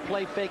comes off a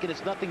play fake, and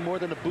it's nothing more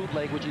than a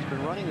bootleg, which he's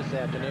been running this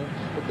afternoon.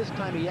 But this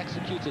time he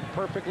executes it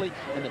perfectly,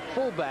 and the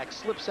fullback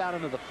slips out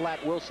into the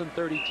flat. Wilson,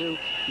 32,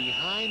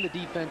 behind the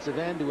defensive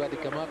end, who had to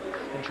come up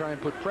and try and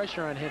put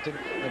pressure on Hinton,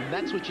 and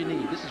that's what you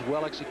need. This is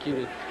well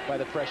executed by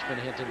the freshman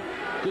Hinton.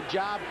 Good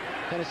job.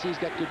 Tennessee's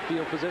got good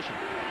field position.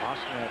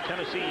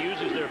 Tennessee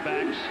uses their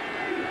backs,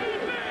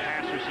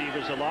 pass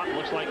receivers a lot.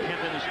 Looks like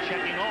Hinton is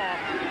checking off.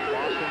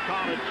 Boston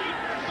College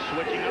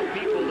switching up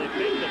people. They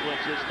fake the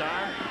blitz this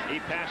time. He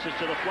passes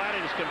to the flat.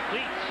 It is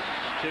complete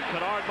to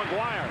Kennard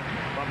McGuire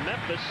from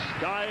Memphis.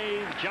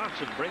 Dave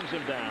Johnson brings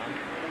him down.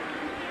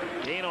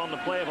 Gain on the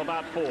play of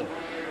about 4.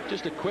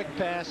 Just a quick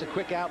pass, a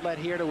quick outlet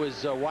here to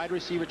his wide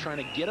receiver, trying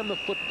to get him the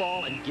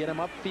football and get him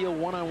upfield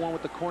one-on-one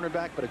with the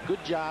cornerback, but a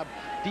good job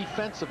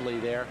defensively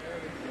there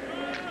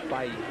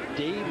by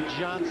Dave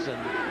Johnson,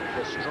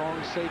 the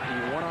strong safety,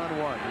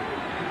 one-on-one.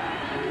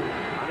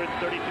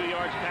 132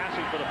 yards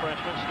passing for the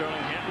freshman,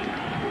 Sterling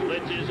Hinton.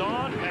 Blitz is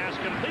on, pass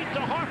complete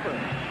to Harper.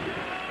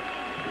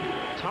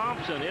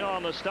 Thompson in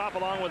on the stop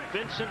along with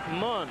Vincent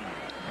Munn.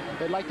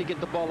 They'd like to get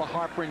the ball to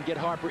Harper and get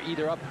Harper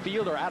either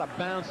upfield or out of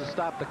bounds to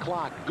stop the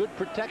clock. Good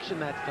protection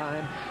that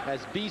time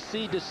as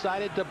BC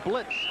decided to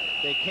blitz.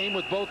 They came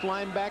with both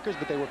linebackers,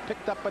 but they were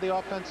picked up by the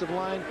offensive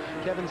line.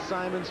 Kevin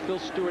Simons, Phil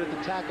Stewart at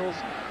the tackles,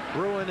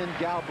 Bruin and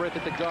Galbraith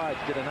at the guards.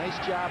 Did a nice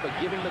job of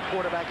giving the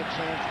quarterback a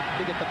chance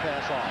to get the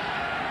pass off.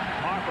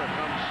 Harper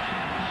comes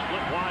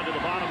split wide to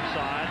the bottom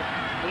side.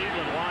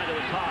 Cleveland wide to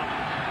the top.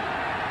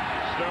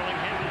 Sterling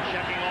Hinton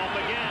checking off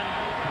again.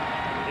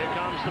 Here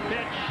comes the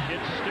pitch.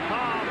 It's to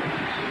Cobb.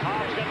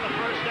 Cobb's got the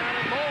first down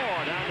and more.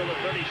 Down to the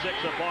 36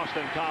 of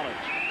Boston College.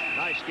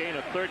 Nice gain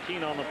of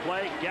 13 on the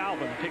play.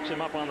 Galvin picks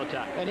him up on the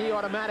tackle. And he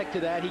automatic to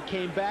that. He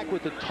came back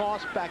with the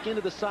toss back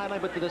into the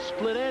sideline, but to the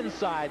split end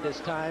side this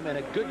time. And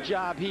a good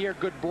job here.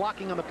 Good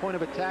blocking on the point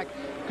of attack.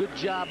 Good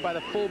job by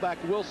the fullback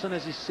Wilson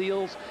as he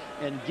seals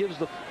and gives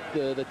the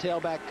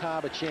tailback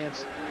Cobb a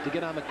chance to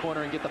get on the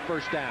corner and get the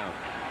first down.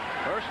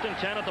 1st and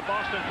 10 at the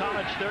Boston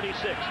College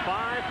 36.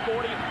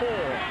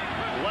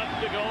 5:44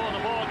 left to go in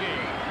the ball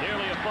game.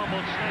 Nearly a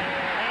fumbled snap.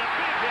 And a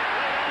big hit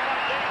laid on by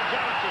Dave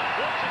Johnson.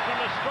 Wilson from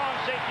the strong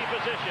safety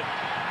position.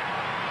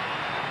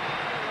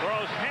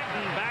 Throws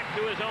Hinton back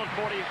to his own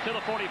 40 to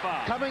the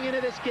 45. Coming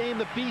into this game,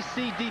 the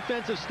BC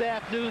defensive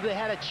staff knew they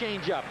had a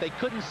change-up. They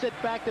couldn't sit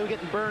back. They were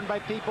getting burned by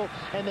people,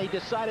 and they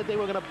decided they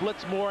were going to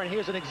blitz more, and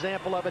here's an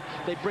example of it.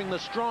 They bring the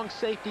strong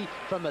safety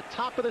from the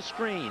top of the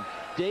screen.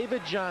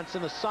 David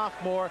Johnson, a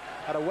sophomore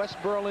out of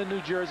West Berlin, New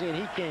Jersey, and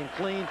he came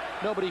clean.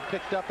 Nobody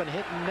picked up, and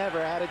Hinton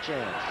never had a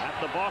chance. At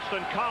the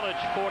Boston College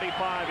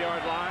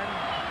 45-yard line.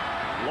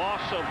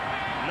 Loss of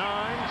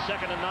 9,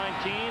 2nd and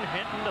 19.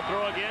 Hinton to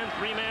throw again.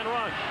 3-man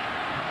rush.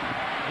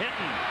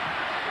 Hinton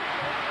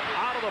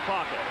out of the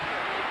pocket.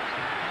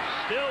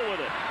 Still with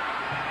it.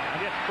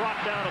 And gets brought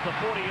down at the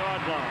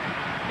 40-yard line.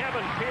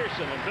 Kevin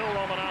Pearson and Bill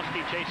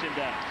Romanowski chase him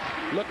down.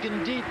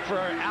 Looking deep for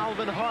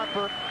Alvin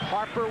Harper.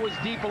 Harper was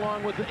deep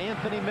along with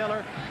Anthony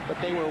Miller,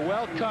 but they were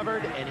well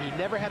covered, and he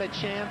never had a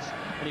chance.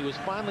 and he was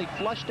finally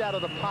flushed out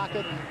of the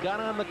pocket,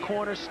 got on the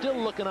corner, still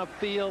looking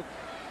upfield.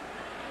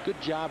 Good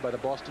job by the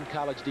Boston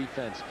College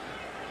defense.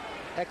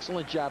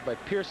 Excellent job by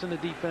Pearson, the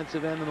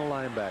defensive end, and the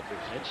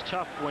linebackers. It's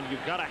tough when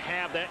you've got to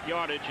have that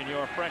yardage and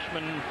you're a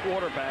freshman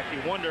quarterback.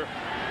 You wonder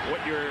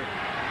what your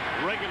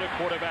regular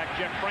quarterback,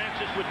 Jeff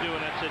Francis, would do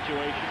in that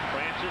situation.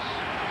 Francis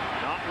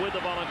not with the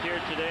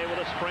Volunteers today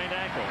with a sprained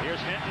ankle. Here's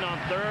Hinton on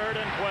 3rd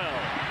and 12.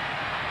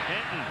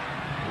 Hinton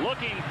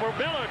looking for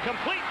Miller,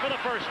 complete for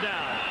the first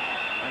down.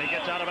 And he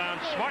gets out of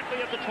bounds smartly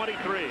at the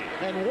 23.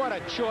 And what a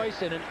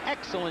choice and an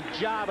excellent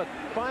job of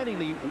finding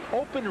the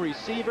open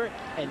receiver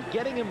and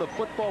getting him the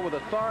football with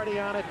authority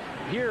on it.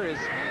 Here is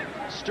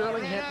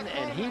Sterling Hinton,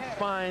 and he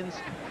finds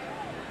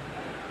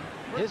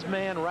his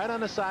man right on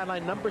the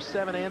sideline, number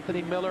 7,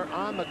 Anthony Miller,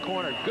 on the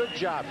corner. Good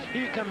job.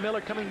 Here you come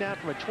Miller coming down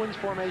from a twins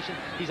formation.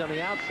 He's on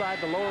the outside,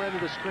 the lower end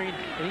of the screen,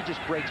 and he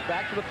just breaks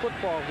back to the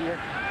football here.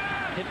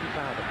 Hinton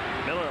found him.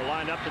 Miller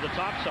lined up to the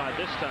top side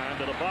this time.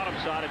 To the bottom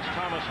side, it's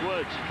Thomas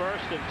Woods.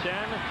 1st and 10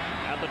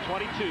 at the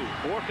 22.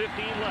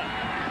 4:15 left.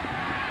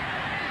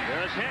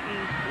 There's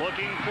Hinton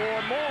looking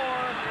for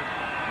more.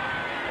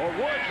 Or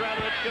Woods,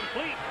 rather. It's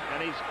complete.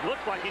 And he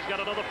looks like he's got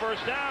another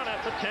first down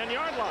at the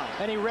 10-yard line.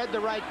 And he read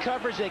the right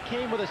coverage. They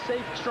came with a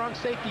strong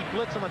safety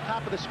blitz on the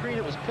top of the screen.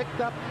 It was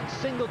picked up.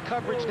 Single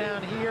coverage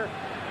down here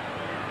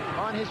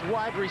on his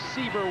wide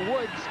receiver,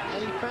 Woods,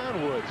 and he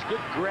found Woods.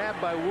 Good grab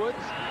by Woods.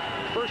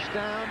 First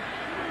down.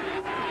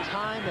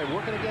 Time. They're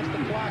working against the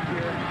clock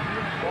here.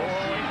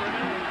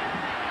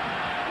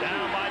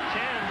 Down by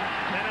 10.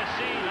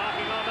 Tennessee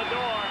knocking on the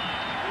door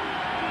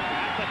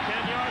at the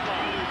 10-yard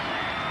line.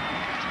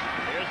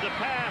 Here's the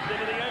pass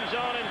into the end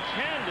zone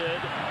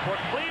intended for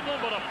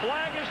Cleveland, but a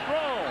flag is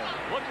thrown.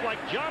 Looks like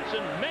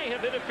Johnson may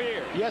have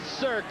interfered. Yes,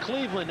 sir.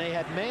 Cleveland. They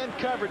had man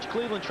coverage.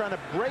 Cleveland trying to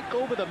break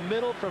over the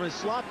middle from his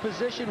slot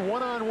position,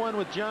 one-on-one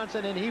with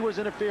Johnson, and he was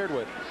interfered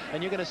with.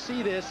 And you're going to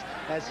see this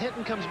as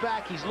Hinton comes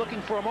back. He's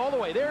looking for him all the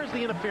way. There's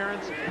the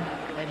interference,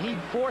 and he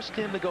forced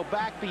him to go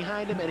back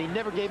behind him, and he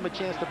never gave him a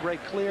chance to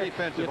break clear.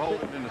 Defensive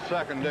hold in the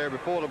secondary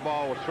before the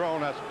ball was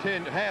thrown. That's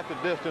half the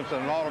distance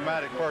and an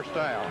automatic first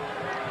down.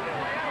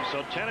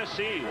 So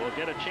Tennessee will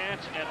get a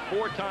chance at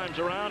 4 times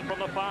around from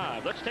the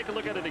 5. Let's take a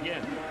look at it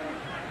again.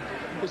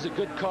 It was a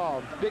good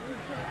call. Big,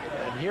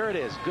 and here it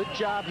is. Good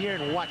job here,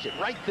 and watch it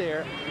right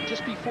there.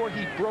 Just before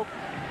he broke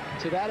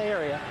to that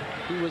area,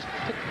 he was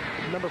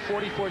number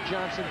 44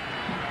 Johnson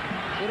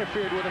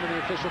interfered with him, and the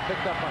official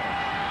picked up on it.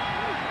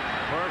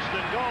 1st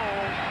and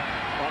goal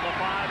on the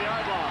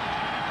 5-yard line.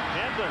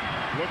 Hinton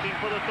looking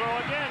for the throw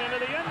again into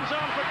the end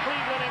zone for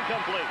Cleveland,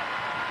 incomplete.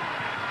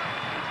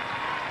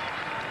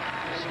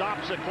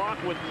 Stops the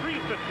clock with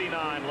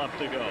 3:59 left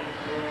to go.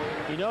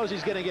 He knows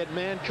he's going to get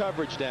man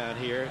coverage down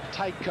here,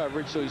 tight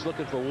coverage, so he's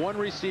looking for one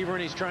receiver,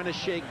 and he's trying to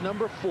shake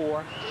number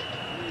 4,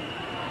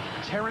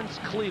 Terrence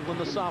Cleveland,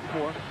 the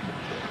sophomore.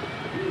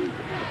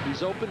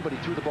 He's open, but he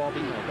threw the ball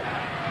behind him.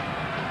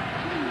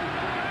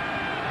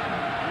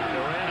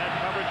 Duran had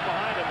coverage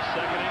behind him.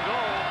 2nd and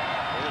goal.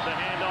 Here's a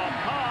handoff.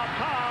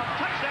 Cobb,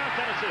 touchdown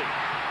Tennessee.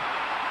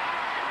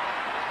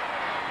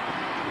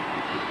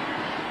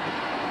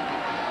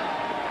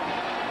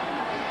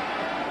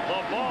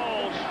 The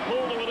ball's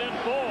pulled to within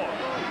 4.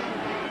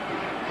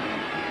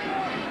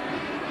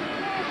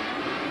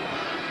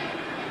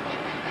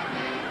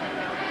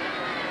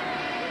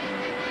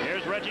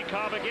 Here's Reggie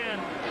Cobb again.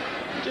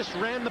 Just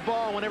ran the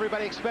ball when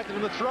everybody expected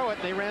him to throw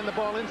it. They ran the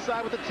ball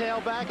inside with the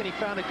tailback, and he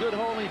found a good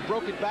hole, and he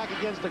broke it back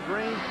against the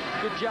grain.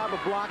 Good job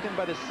of blocking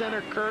by the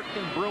center, Kirk,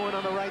 and Bruin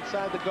on the right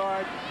side, the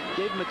guard.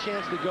 Gave him a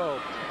chance to go.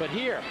 But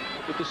here,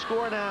 with the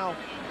score now,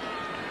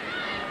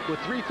 with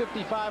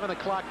 3:55 on the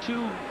clock,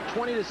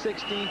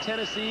 20-16,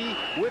 Tennessee,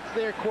 with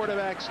their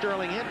quarterback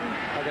Sterling Hinton,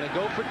 are going to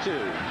go for 2.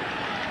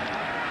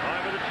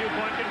 Time for the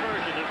 2-point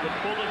conversion. It would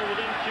pull them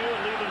within 2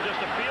 and leave them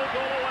just a field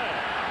goal away.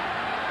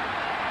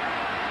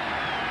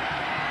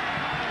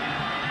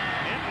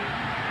 Hinton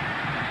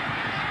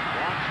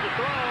wants to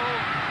throw,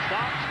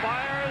 stops,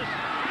 fires.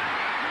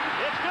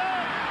 It's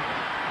good.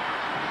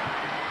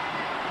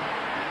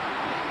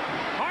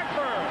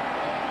 Harper,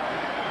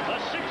 the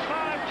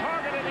 6'5"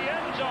 target in the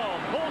end zone,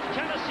 pulls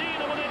Tennessee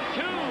to within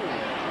 2.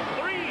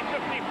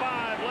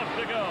 3:55 left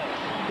to go.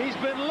 He's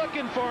been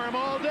looking for him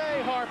all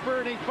day, Harper,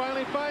 and he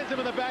finally finds him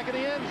in the back of the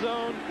end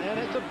zone, and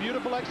it's a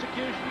beautiful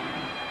execution.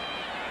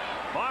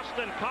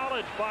 Boston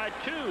College by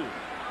 2.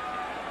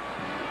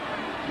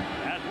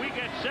 As we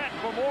get set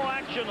for more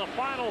action, the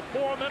final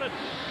 4 minutes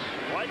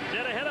right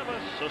dead ahead of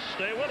us, so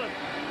stay with us.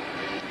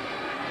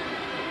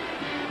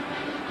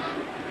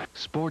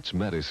 Sports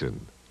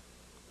Medicine.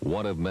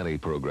 One of many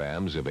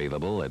programs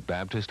available at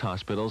Baptist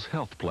Hospital's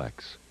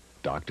HealthPlex.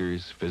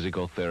 Doctors,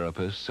 physical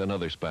therapists, and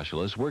other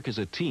specialists work as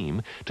a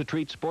team to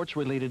treat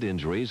sports-related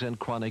injuries and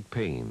chronic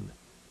pain.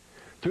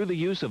 Through the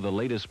use of the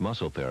latest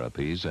muscle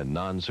therapies and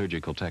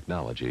non-surgical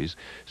technologies,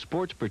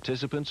 sports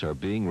participants are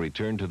being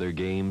returned to their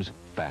games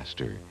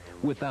faster,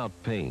 without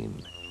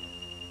pain.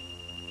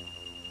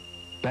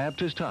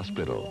 Baptist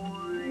Hospital,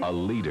 a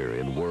leader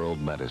in world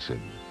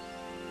medicine.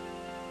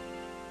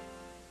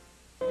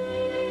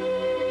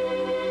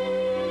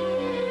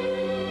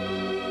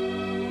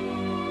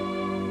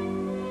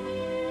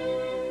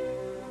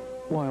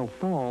 While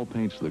fall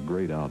paints the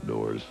great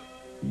outdoors,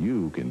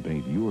 you can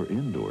paint your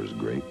indoors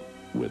great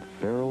with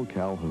Farrell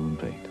Calhoun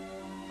paint.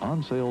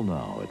 On sale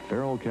now at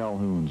Farrell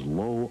Calhoun's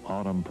low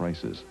autumn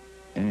prices,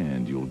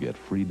 and you'll get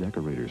free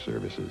decorator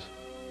services.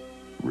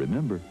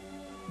 Remember,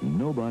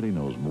 nobody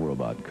knows more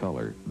about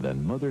color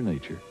than Mother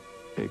Nature,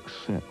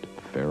 except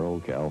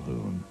Farrell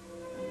Calhoun.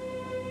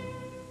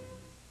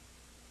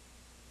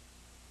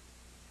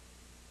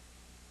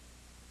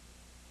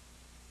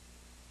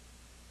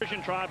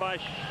 Try by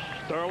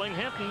Sterling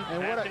Hinton,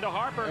 passing to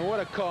Harper. And what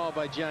a call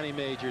by Johnny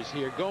Majors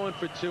here, going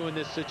for two in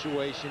this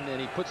situation, and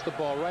he puts the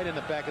ball right in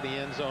the back of the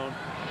end zone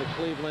to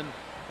Cleveland,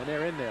 and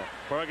they're in there.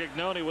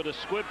 Bergignoni with a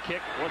squib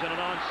kick. Wasn't an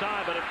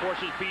onside, but it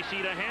forces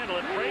BC to handle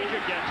it.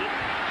 Frazier gets it,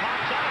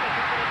 pops out of it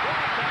to the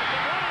drop back,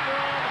 the running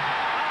room,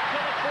 out to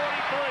the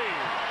 43.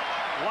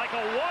 Like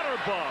a water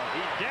bug,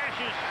 he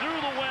dashes through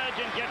the wedge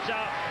and gets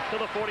out to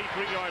the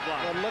 43-yard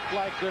line. What looked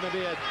like going to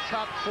be a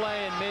tough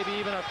play and maybe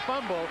even a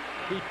fumble,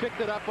 he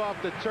picked it up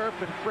off the turf,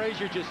 and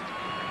Frazier just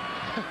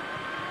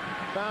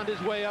found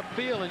his way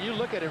upfield. And you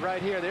look at it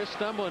right here, they're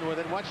stumbling with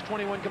it. Watch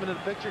 21 come into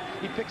the picture.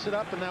 He picks it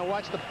up, and now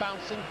watch the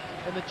bouncing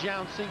and the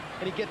jouncing,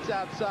 and he gets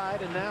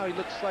outside, and now he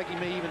looks like he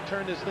may even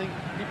turn this thing.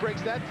 He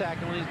breaks that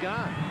tackle, and he's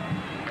gone.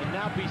 And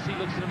now BC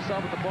looks at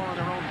himself with the ball on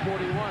their own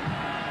 41.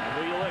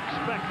 And we'll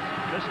expect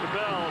Mr.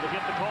 Bell to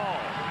get the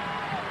call.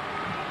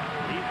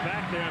 He's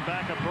back there and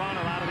back up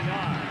Bronner out of the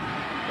eye.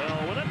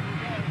 Bell with it.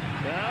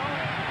 Bell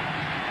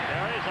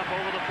carries up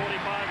over the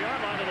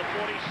 45-yard line to the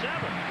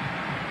 47.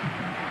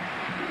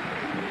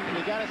 And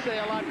you got to say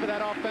a lot for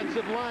that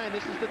offensive line.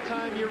 This is the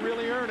time you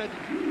really earn it.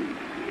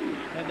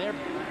 And they're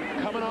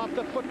coming off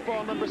the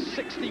football. Number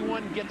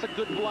 61 gets a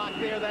good block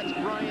there. That's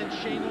Brian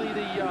Shanley,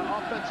 the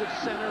offensive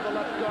center, the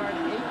left guard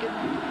Aiken,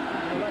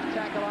 and the left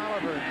tackle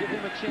Oliver. Give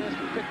him a chance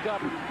to pick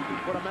up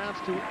what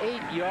amounts to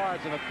 8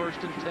 yards on the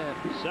 1st and 10.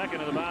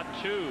 Second and about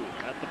 2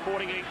 at the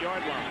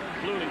 48-yard line.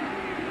 Flutie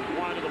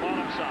wide to the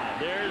bottom side.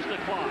 There's the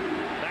clock.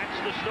 That's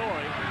the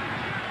story.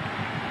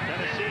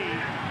 Tennessee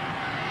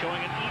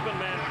showing an even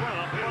man front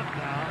up front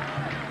now.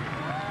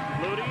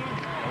 Flutie,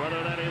 or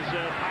whether that is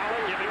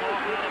Powell, giving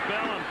off now to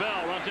Bell, and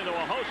Bell runs into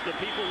a host of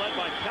people led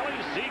by Kelly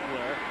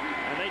Ziegler,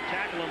 and they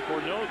tackle him for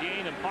no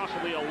gain and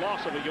possibly a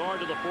loss of a yard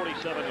to the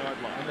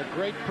 47-yard line. And the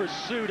great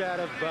pursuit out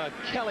of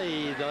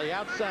Kelly, the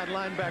outside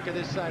linebacker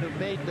this side, who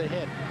made the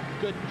hit.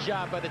 Good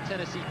job by the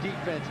Tennessee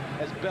defense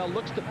as Bell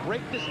looks to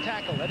break this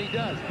tackle, and he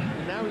does.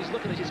 And now he's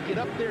looking to just get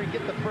up there and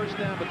get the first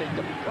down, but they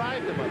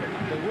deprived him of it.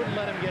 They wouldn't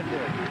let him get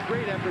there.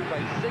 Great effort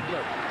by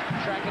Ziegler,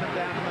 tracking him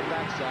down on the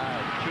backside.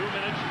 2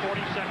 minutes,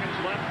 40 seconds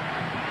left.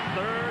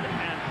 3rd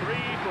and 3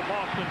 for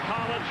Boston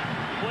College.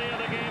 Play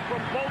of the game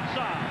from both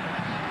sides.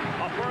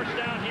 A first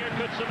down here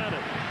could cement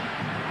it.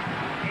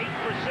 8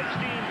 for 16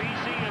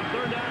 BC in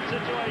 3rd down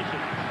situation.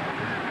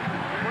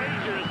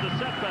 Frazier is the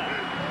setback.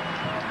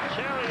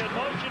 Cherry in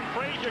motion.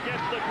 Frazier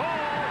gets the call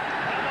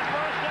and the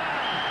first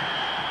down.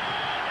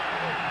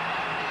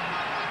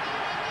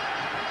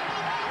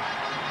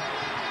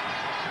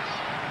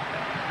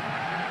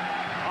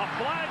 A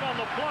flag on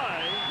the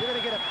play. You're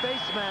going to get a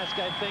face mask,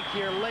 I think,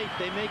 here late.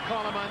 They may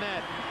call him on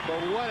that. But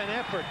what an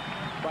effort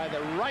by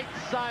the right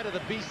side of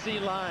the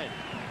BC line.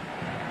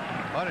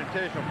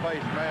 Unintentional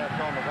face mask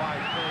on the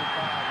wide 5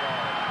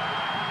 yards.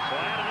 So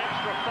add an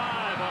extra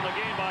 5 on the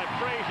game by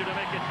Frazier to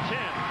make it 10.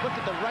 Look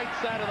at the right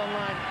side of the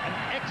line. An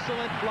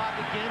excellent block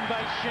again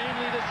by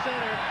Shanley, the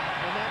center.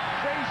 And that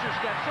Frazier's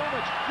got so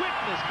much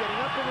quickness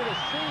getting up into the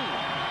seam.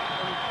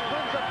 And he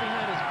runs up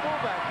behind his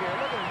fullback here.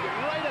 Look at him get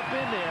right up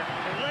in there.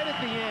 And right at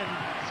the end,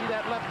 see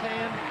that left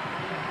hand?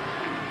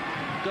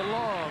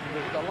 DeLong,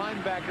 the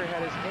linebacker,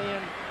 had his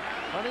hand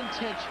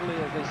unintentionally,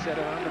 as they said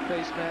it, on the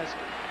face mask.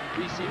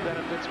 BC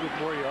benefits with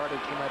more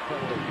yardage from that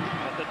penalty.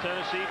 At the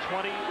Tennessee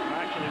 20,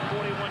 actually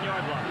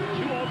 41-yard line.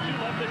 2:02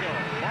 left to go.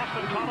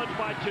 Boston College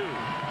by 2.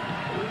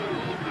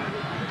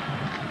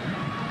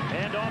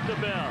 Hand off to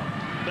Bell.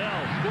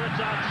 Bell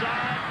squirts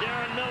outside.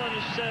 Darren Miller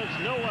just says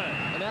no way.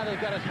 And now they've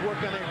got to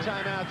work on their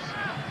timeouts.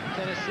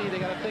 Tennessee, they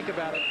got to think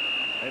about it.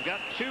 They've got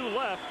 2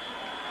 left.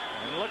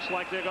 And it looks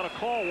like they're going to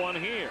call one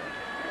here.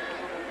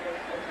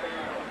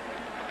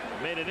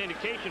 Made an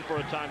indication for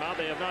a timeout.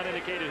 They have not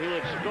indicated who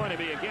it's going to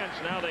be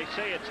against. Now they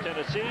say it's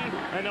Tennessee,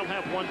 and they'll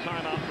have 1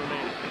 timeout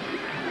remaining.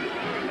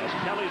 As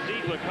Kelly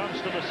Ziegler comes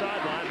to the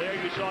sideline, there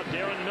you saw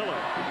Darren Miller.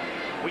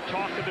 We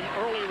talked to him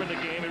earlier in the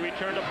game. He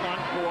returned a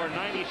punt for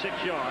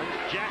 96 yards.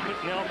 Jack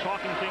McNell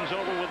talking things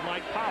over with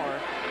Mike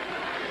Power.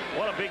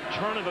 What a big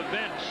turn of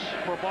events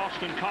for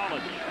Boston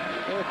College.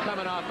 They were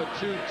coming off of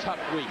 2 tough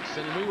weeks,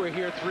 and we were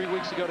here 3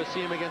 weeks ago to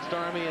see them against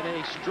Army, and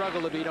they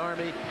struggled to beat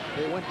Army.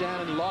 They went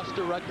down and lost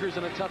to Rutgers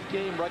in a tough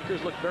game.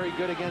 Rutgers looked very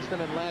good against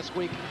them, and last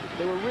week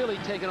they were really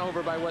taken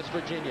over by West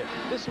Virginia.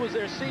 This was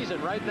their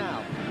season right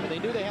now, and they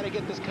knew they had to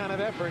get this kind of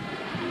effort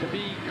to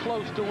be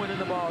close to winning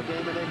the ball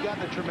game, and they've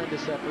gotten a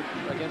tremendous effort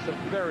against a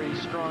very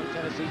strong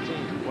Tennessee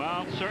team.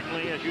 Well,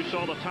 certainly, as you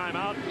saw the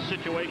timeout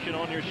situation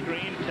on your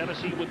screen,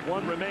 Tennessee with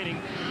 1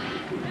 remaining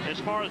As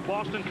far as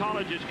Boston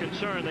College is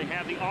concerned, they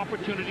have the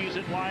opportunities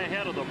that lie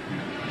ahead of them.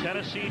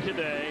 Tennessee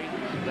today,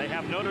 they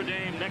have Notre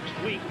Dame next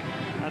week,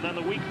 and then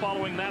the week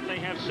following that they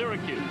have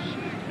Syracuse.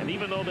 And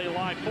even though they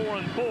lie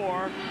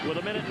 4-4 with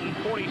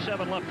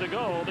 1:47 left to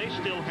go, they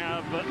still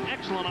have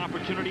excellent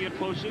opportunity at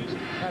postseason.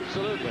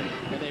 Absolutely,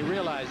 and they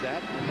realize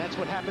that, and that's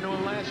what happened to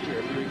them last year.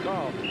 If you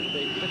recall,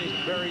 they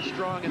finished very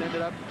strong and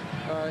ended up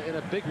in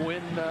a big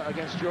win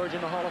against Georgia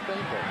in the Hall of Fame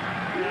Bowl.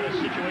 He had a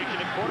situation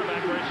at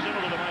quarterback very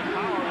similar to Mike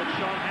Power with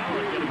Sean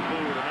Howard getting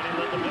booed, and then he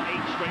led them to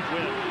 8 straight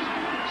wins.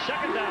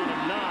 Second down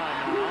and 9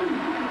 now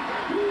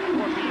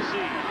for BC.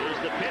 Is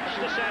the pitch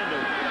to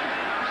Sanders.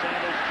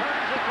 Sanders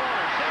turns the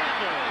corner.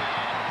 Sanders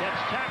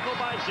gets tackled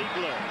by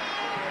Ziegler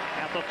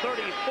at the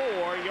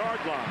 34-yard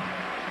line.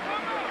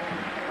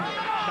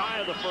 Shy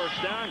of the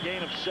first down,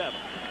 gain of 7.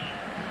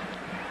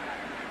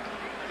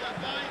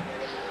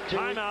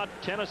 Timeout,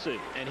 Tennessee.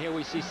 And here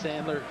we see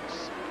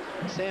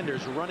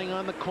Sanders running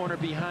on the corner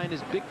behind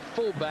his big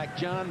fullback,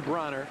 John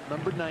Bronner,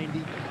 number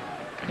 90,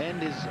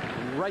 and his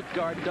right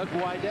guard, Doug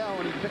Weidel,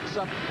 and he picks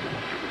up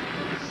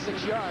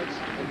 6 yards.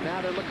 And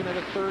now they're looking at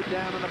a 3rd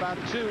down and about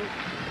 2.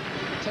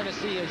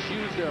 Tennessee has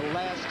used their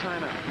last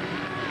timeout.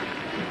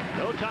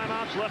 No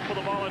timeouts left for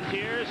the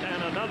Volunteers,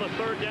 and another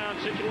 3rd down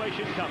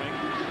situation coming.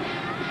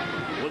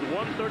 With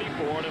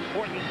 1:34, an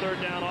important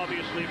 3rd down,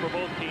 obviously, for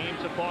both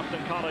teams. If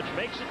Boston College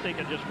makes it, they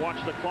can just watch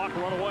the clock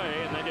run away,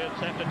 and they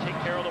just have to take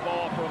care of the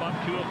ball for about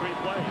 2 or 3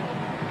 plays.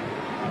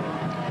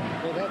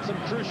 They've had some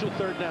crucial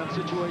 3rd down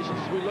situations.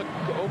 We look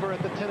over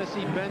at the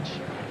Tennessee bench.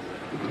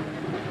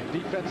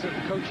 Defensive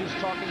coaches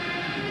talking.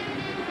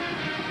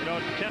 You know,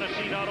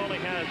 Tennessee not only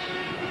has...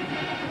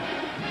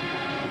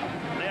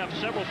 They have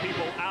several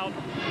people out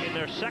in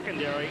their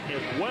secondary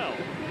as well.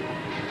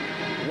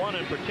 One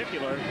in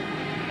particular,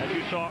 as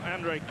you saw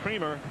Andre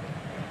Creamer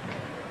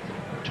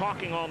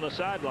talking on the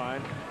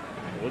sideline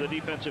with the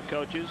defensive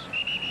coaches.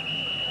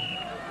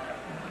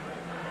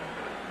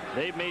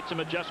 They've made some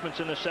adjustments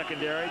in the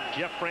secondary.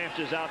 Jeff France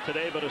is out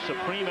today, but a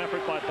supreme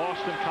effort by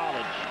Boston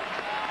College.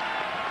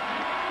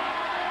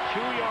 2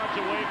 yards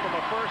away from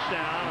a 1st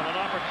down and an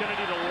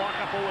opportunity to lock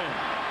up a win.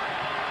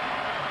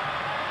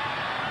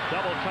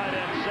 Double tight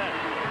end set.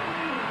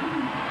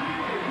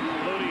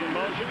 Flutie in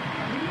motion.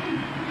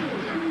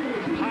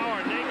 Power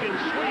naked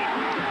sweep.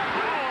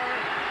 Power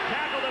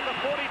tackled at the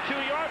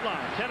 42-yard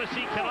line.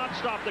 Tennessee cannot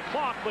stop the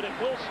clock, but it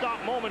will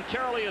stop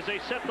momentarily as they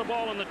set the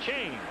ball in the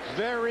chains.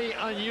 Very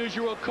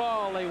unusual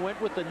call. They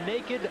went with the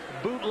naked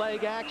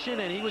bootleg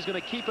action, and he was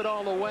going to keep it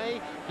all the way.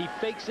 He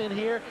fakes in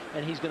here,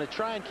 and he's going to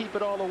try and keep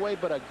it all the way,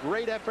 but a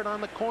great effort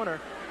on the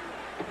corner.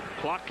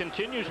 Clock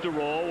continues to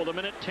roll with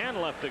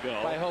 1:10 left to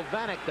go. By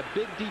Hovanek, the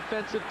big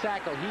defensive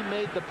tackle. He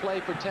made the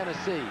play for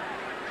Tennessee.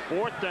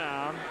 4th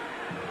down.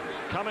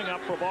 Coming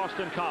up for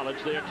Boston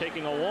College. They are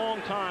taking a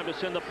long time to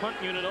send the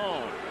punt unit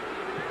on.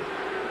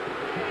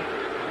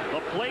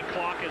 The play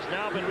clock has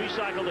now been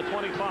recycled to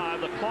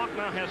 25. The clock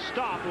now has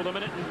stopped with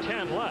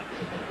 1:10 left.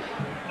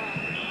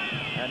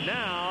 And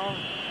now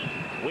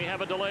we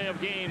have a delay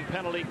of game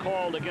penalty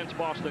called against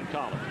Boston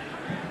College.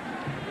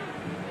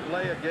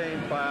 Delay of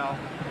game foul,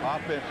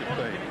 offensive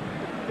fade.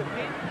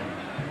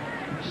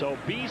 So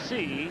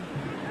BC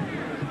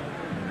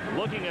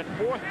looking at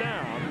 4th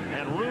down,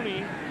 and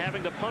Rooney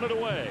having to punt it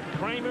away.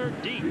 Kramer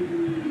deep.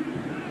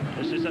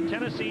 This is a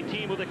Tennessee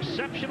team with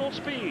exceptional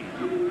speed.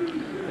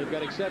 They've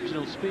got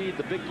exceptional speed.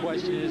 The big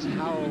question is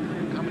how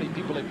many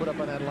people they put up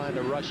on that line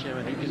to rush him,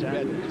 and you can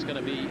bet it's going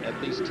to be at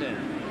least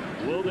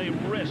 10. Will they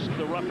risk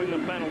the roughing the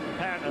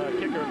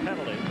kicker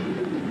penalty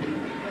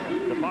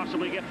to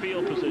possibly get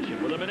field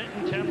position with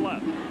 1:10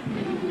 left?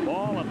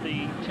 Ball at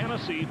the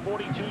Tennessee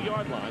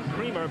 42-yard line.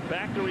 Kramer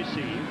back to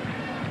receive.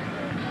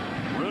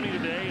 Rooney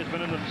today has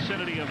been in the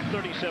vicinity of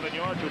 37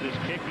 yards with his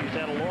kick. He's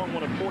had a long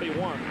one of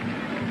 41.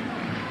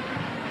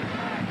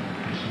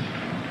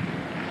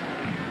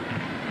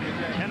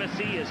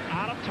 Tennessee is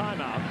out of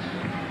timeouts.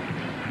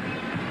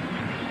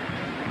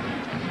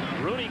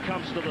 Rooney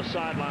comes to the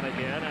sideline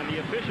again, and the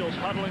officials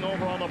huddling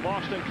over on the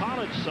Boston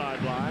College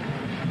sideline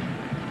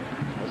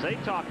as they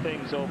talk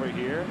things over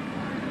here.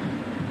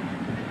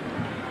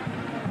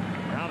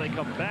 Now they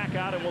come back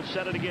out and will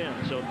set it again.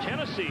 So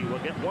Tennessee will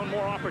get one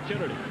more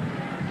opportunity.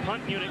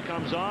 Punt unit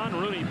comes on.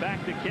 Rooney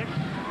back to kick.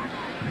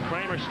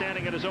 Kramer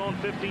standing at his own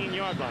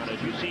 15-yard line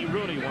as you see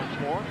Rooney once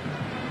more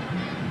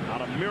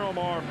out of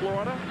Miramar,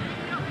 Florida.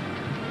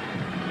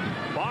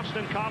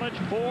 Boston College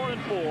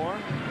 4-4.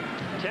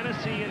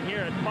 Tennessee in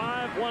here at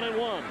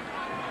 5-1-1.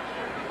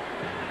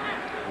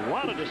 A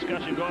lot of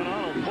discussion going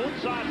on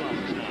both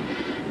sidelines now.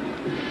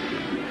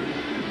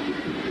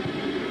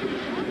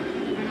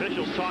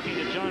 Officials talking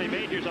to Johnny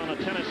Majors on the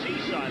Tennessee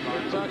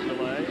sideline.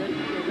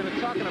 They're going to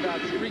talking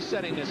about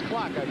resetting this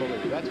clock, I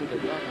believe. That's what they're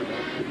talking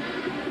about.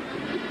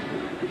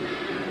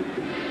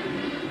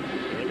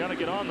 They got to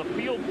get on the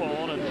field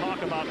phone and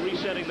talk about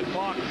resetting the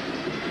clock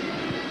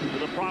to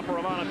the proper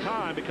amount of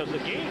time, because the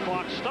game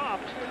clock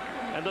stopped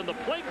and then the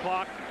play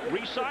clock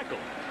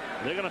recycled.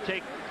 They're going to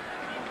take...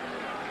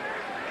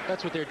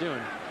 That's what they're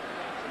doing.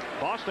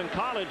 Boston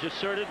College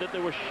asserted that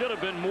there should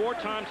have been more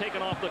time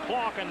taken off the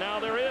clock, and now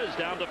there is,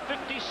 down to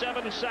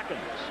 57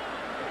 seconds.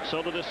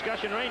 So the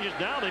discussion ranges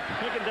now. They've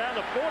taken down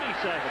to 47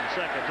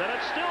 seconds, and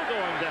it's still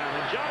going down.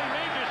 And Johnny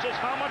Majors says,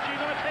 how much are you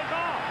going to take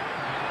off?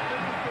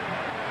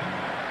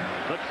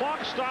 The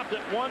clock stopped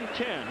at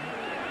 1:10.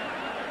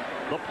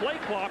 The play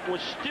clock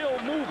was still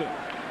moving.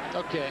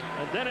 Okay.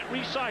 And then it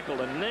recycled,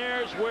 and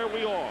there's where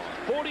we are.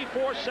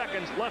 44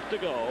 seconds left to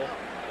go.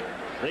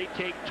 They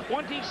take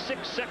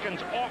 26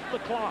 seconds off the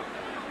clock.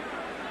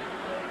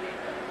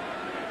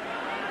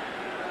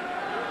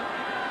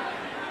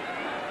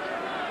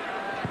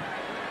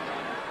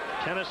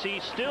 Tennessee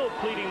still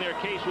pleading their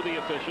case with the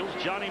officials.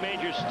 Johnny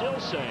Majors still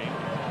saying,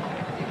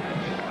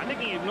 I think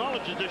he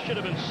acknowledges there should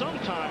have been some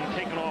time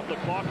taken off the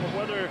clock, but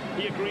whether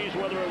he agrees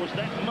whether it was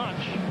that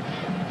much.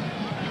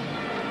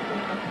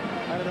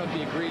 I don't know if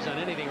he agrees on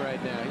anything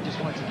right now. He just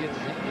wants to get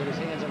his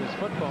hands on his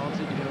football and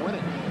see if he can win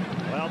it.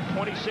 Well,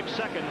 26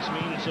 seconds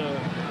means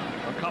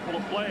a couple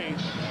of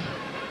plays.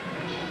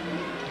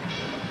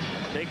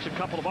 Takes a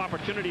couple of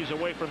opportunities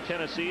away from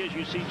Tennessee as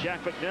you see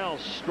Jack McNeil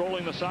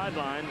strolling the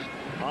sidelines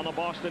on the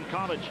Boston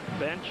College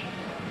bench.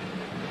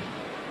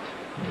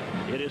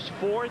 It is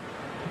 4th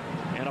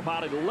and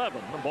about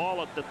 11. The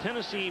ball at the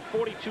Tennessee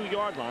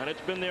 42-yard line.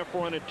 It's been there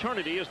for an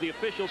eternity as the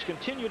officials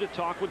continue to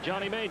talk with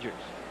Johnny Majors.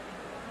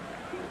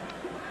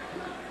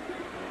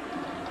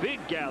 Big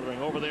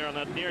gathering over there on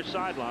that near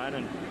sideline,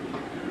 and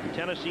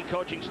Tennessee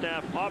coaching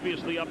staff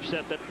obviously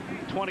upset that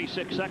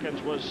 26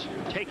 seconds was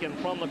taken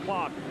from the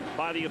clock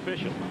by the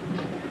official.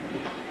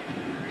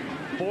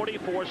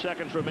 44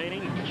 seconds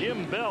remaining.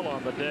 Jim Bell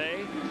on the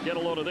day. Get a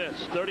load of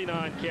this.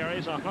 39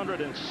 carries,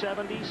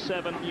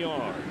 177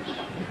 yards.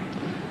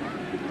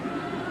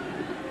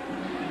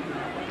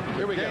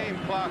 Here we go. Game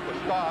clock was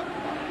stopped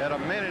at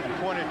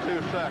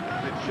 1:22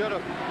 seconds. It should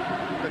have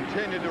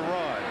continued to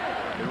run.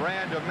 It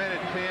ran to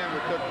 1:10. We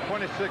took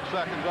 26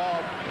 seconds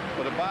off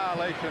for the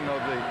violation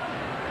of the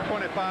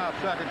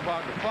 25-second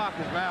clock. The clock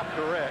is now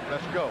correct.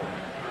 Let's go.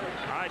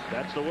 All right,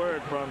 that's the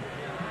word from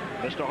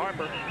Mr.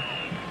 Harper.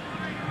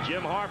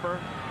 Jim Harper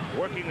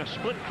working a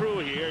split crew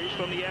here. He's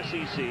from the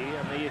SEC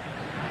and the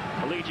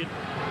Collegiate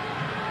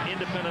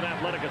Independent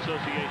Athletic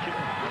Association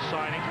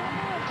assigning.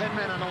 10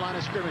 men on the line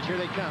of scrimmage. Here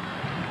they come.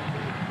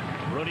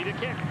 Rooney to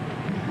kick.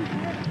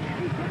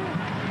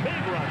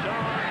 Big rush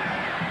on.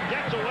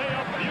 Gets away,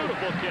 a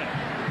beautiful kick.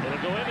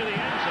 It'll go into the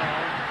end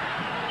zone.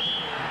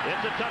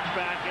 It's a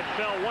touchback. It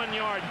fell 1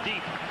 yard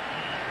deep.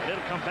 And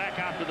it'll come back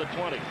out to the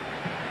 20.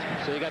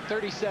 So you got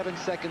 37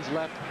 seconds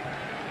left.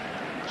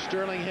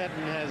 Sterling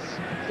Henton has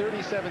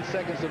 37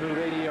 seconds to move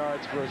 80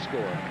 yards for a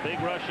score. Big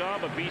rush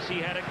on, but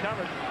BC had it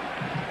covered.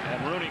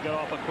 And Rooney got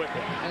off a quick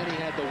one. And he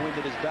had the wind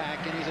at his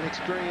back, and he's an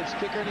experienced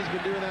kicker, and he's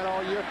been doing that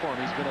all year for him.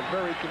 He's been a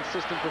very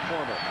consistent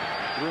performer.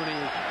 Rooney,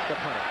 the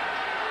punter.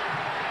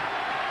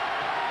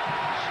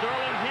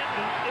 Sterling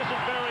Hinton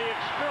isn't very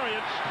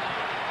experienced,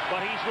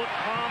 but he's looked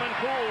calm and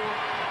cool.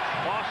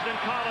 Boston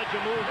College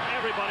will move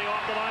everybody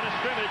off the line of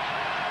scrimmage.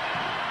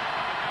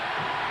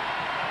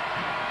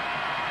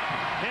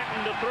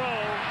 Hinton to throw.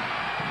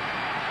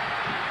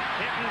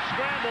 Hinton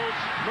scrambles.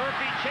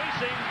 Murphy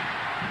chasing.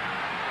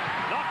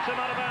 Knocks him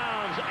out of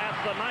bounds at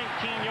the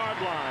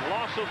 19-yard line.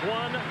 Loss of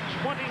 1,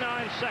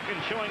 29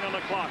 seconds showing on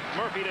the clock.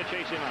 Murphy to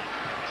chase him out.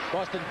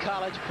 Boston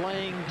College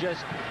playing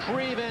just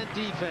prevent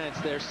defense.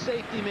 Their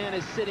safety man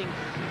is sitting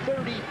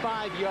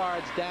 35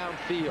 yards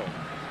downfield.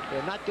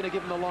 They're not going to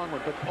give him the long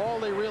one, but all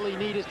they really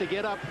need is to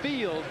get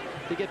upfield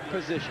to get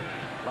position.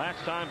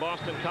 Last time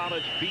Boston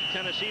College beat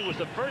Tennessee was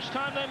the first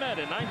time they met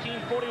in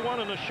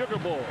 1941 in the Sugar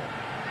Bowl.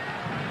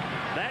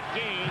 That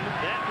game,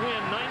 that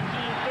win,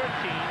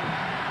 1913,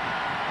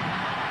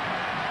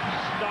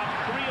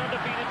 stopped 3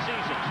 undefeated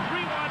seasons.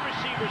 3 wide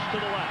receivers to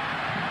the left.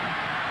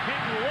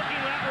 Hinton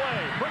looking that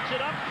way, puts it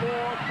up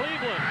for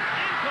Cleveland.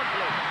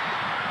 Incomplete.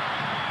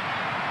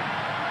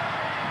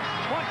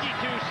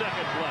 22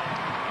 seconds left.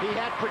 He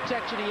had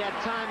protection, he had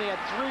time, they had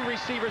 3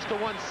 receivers to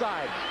one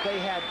side. They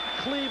had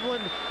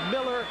Cleveland,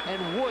 Miller,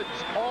 and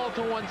Woods all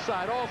to one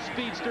side, all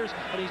speedsters,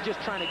 and he's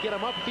just trying to get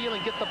them upfield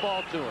and get the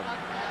ball to him.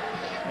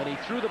 And he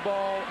threw the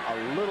ball a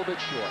little bit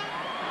short.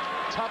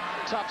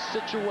 Tough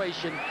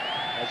situation.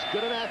 As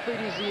good an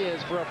athlete as he is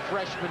for a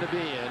freshman to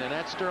be in, and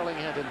that's Sterling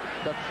Hinton,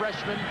 the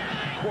freshman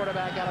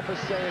quarterback out of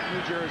Passaic,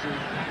 New Jersey,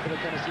 for the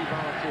Tennessee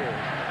Volunteers.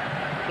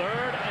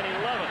 3rd and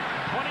 11,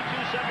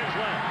 22 seconds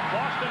left.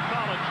 Boston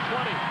College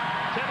 20,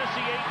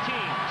 Tennessee 18,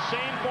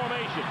 same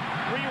formation,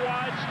 3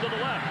 wides to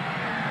the left.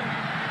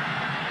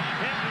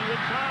 Hinton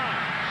with time,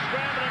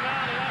 scrambling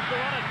out, he has to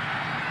run it.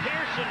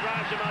 Pearson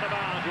drives him out of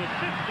bounds with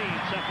 15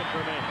 seconds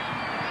remaining.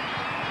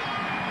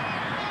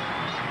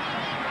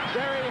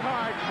 very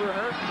hard for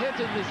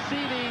Hinton to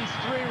see these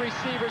three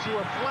receivers who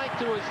are flanked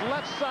to his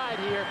left side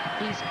here.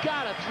 He's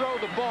got to throw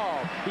the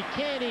ball. He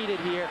can't eat it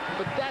here,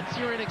 but that's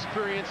your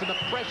inexperience and the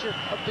pressure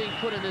of being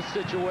put in this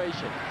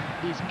situation.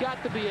 He's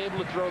got to be able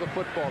to throw the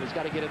football. He's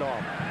got to get it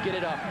off, get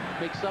it up,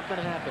 make something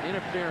happen,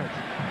 interference,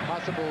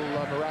 possible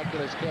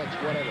miraculous catch,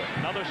 whatever.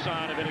 Another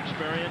sign of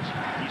inexperience.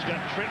 He's got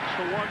tricks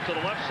for one to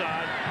the left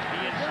side.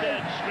 He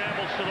instead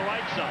scrambles to the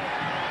right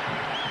side.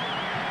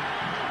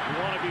 You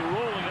want to be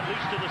rolling at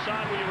least to the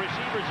side where your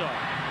receivers are.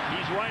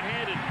 He's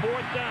right-handed,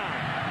 4th down.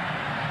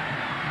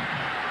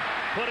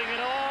 Putting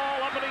it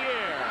all up in the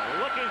air.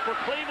 Looking for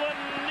Cleveland,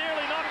 near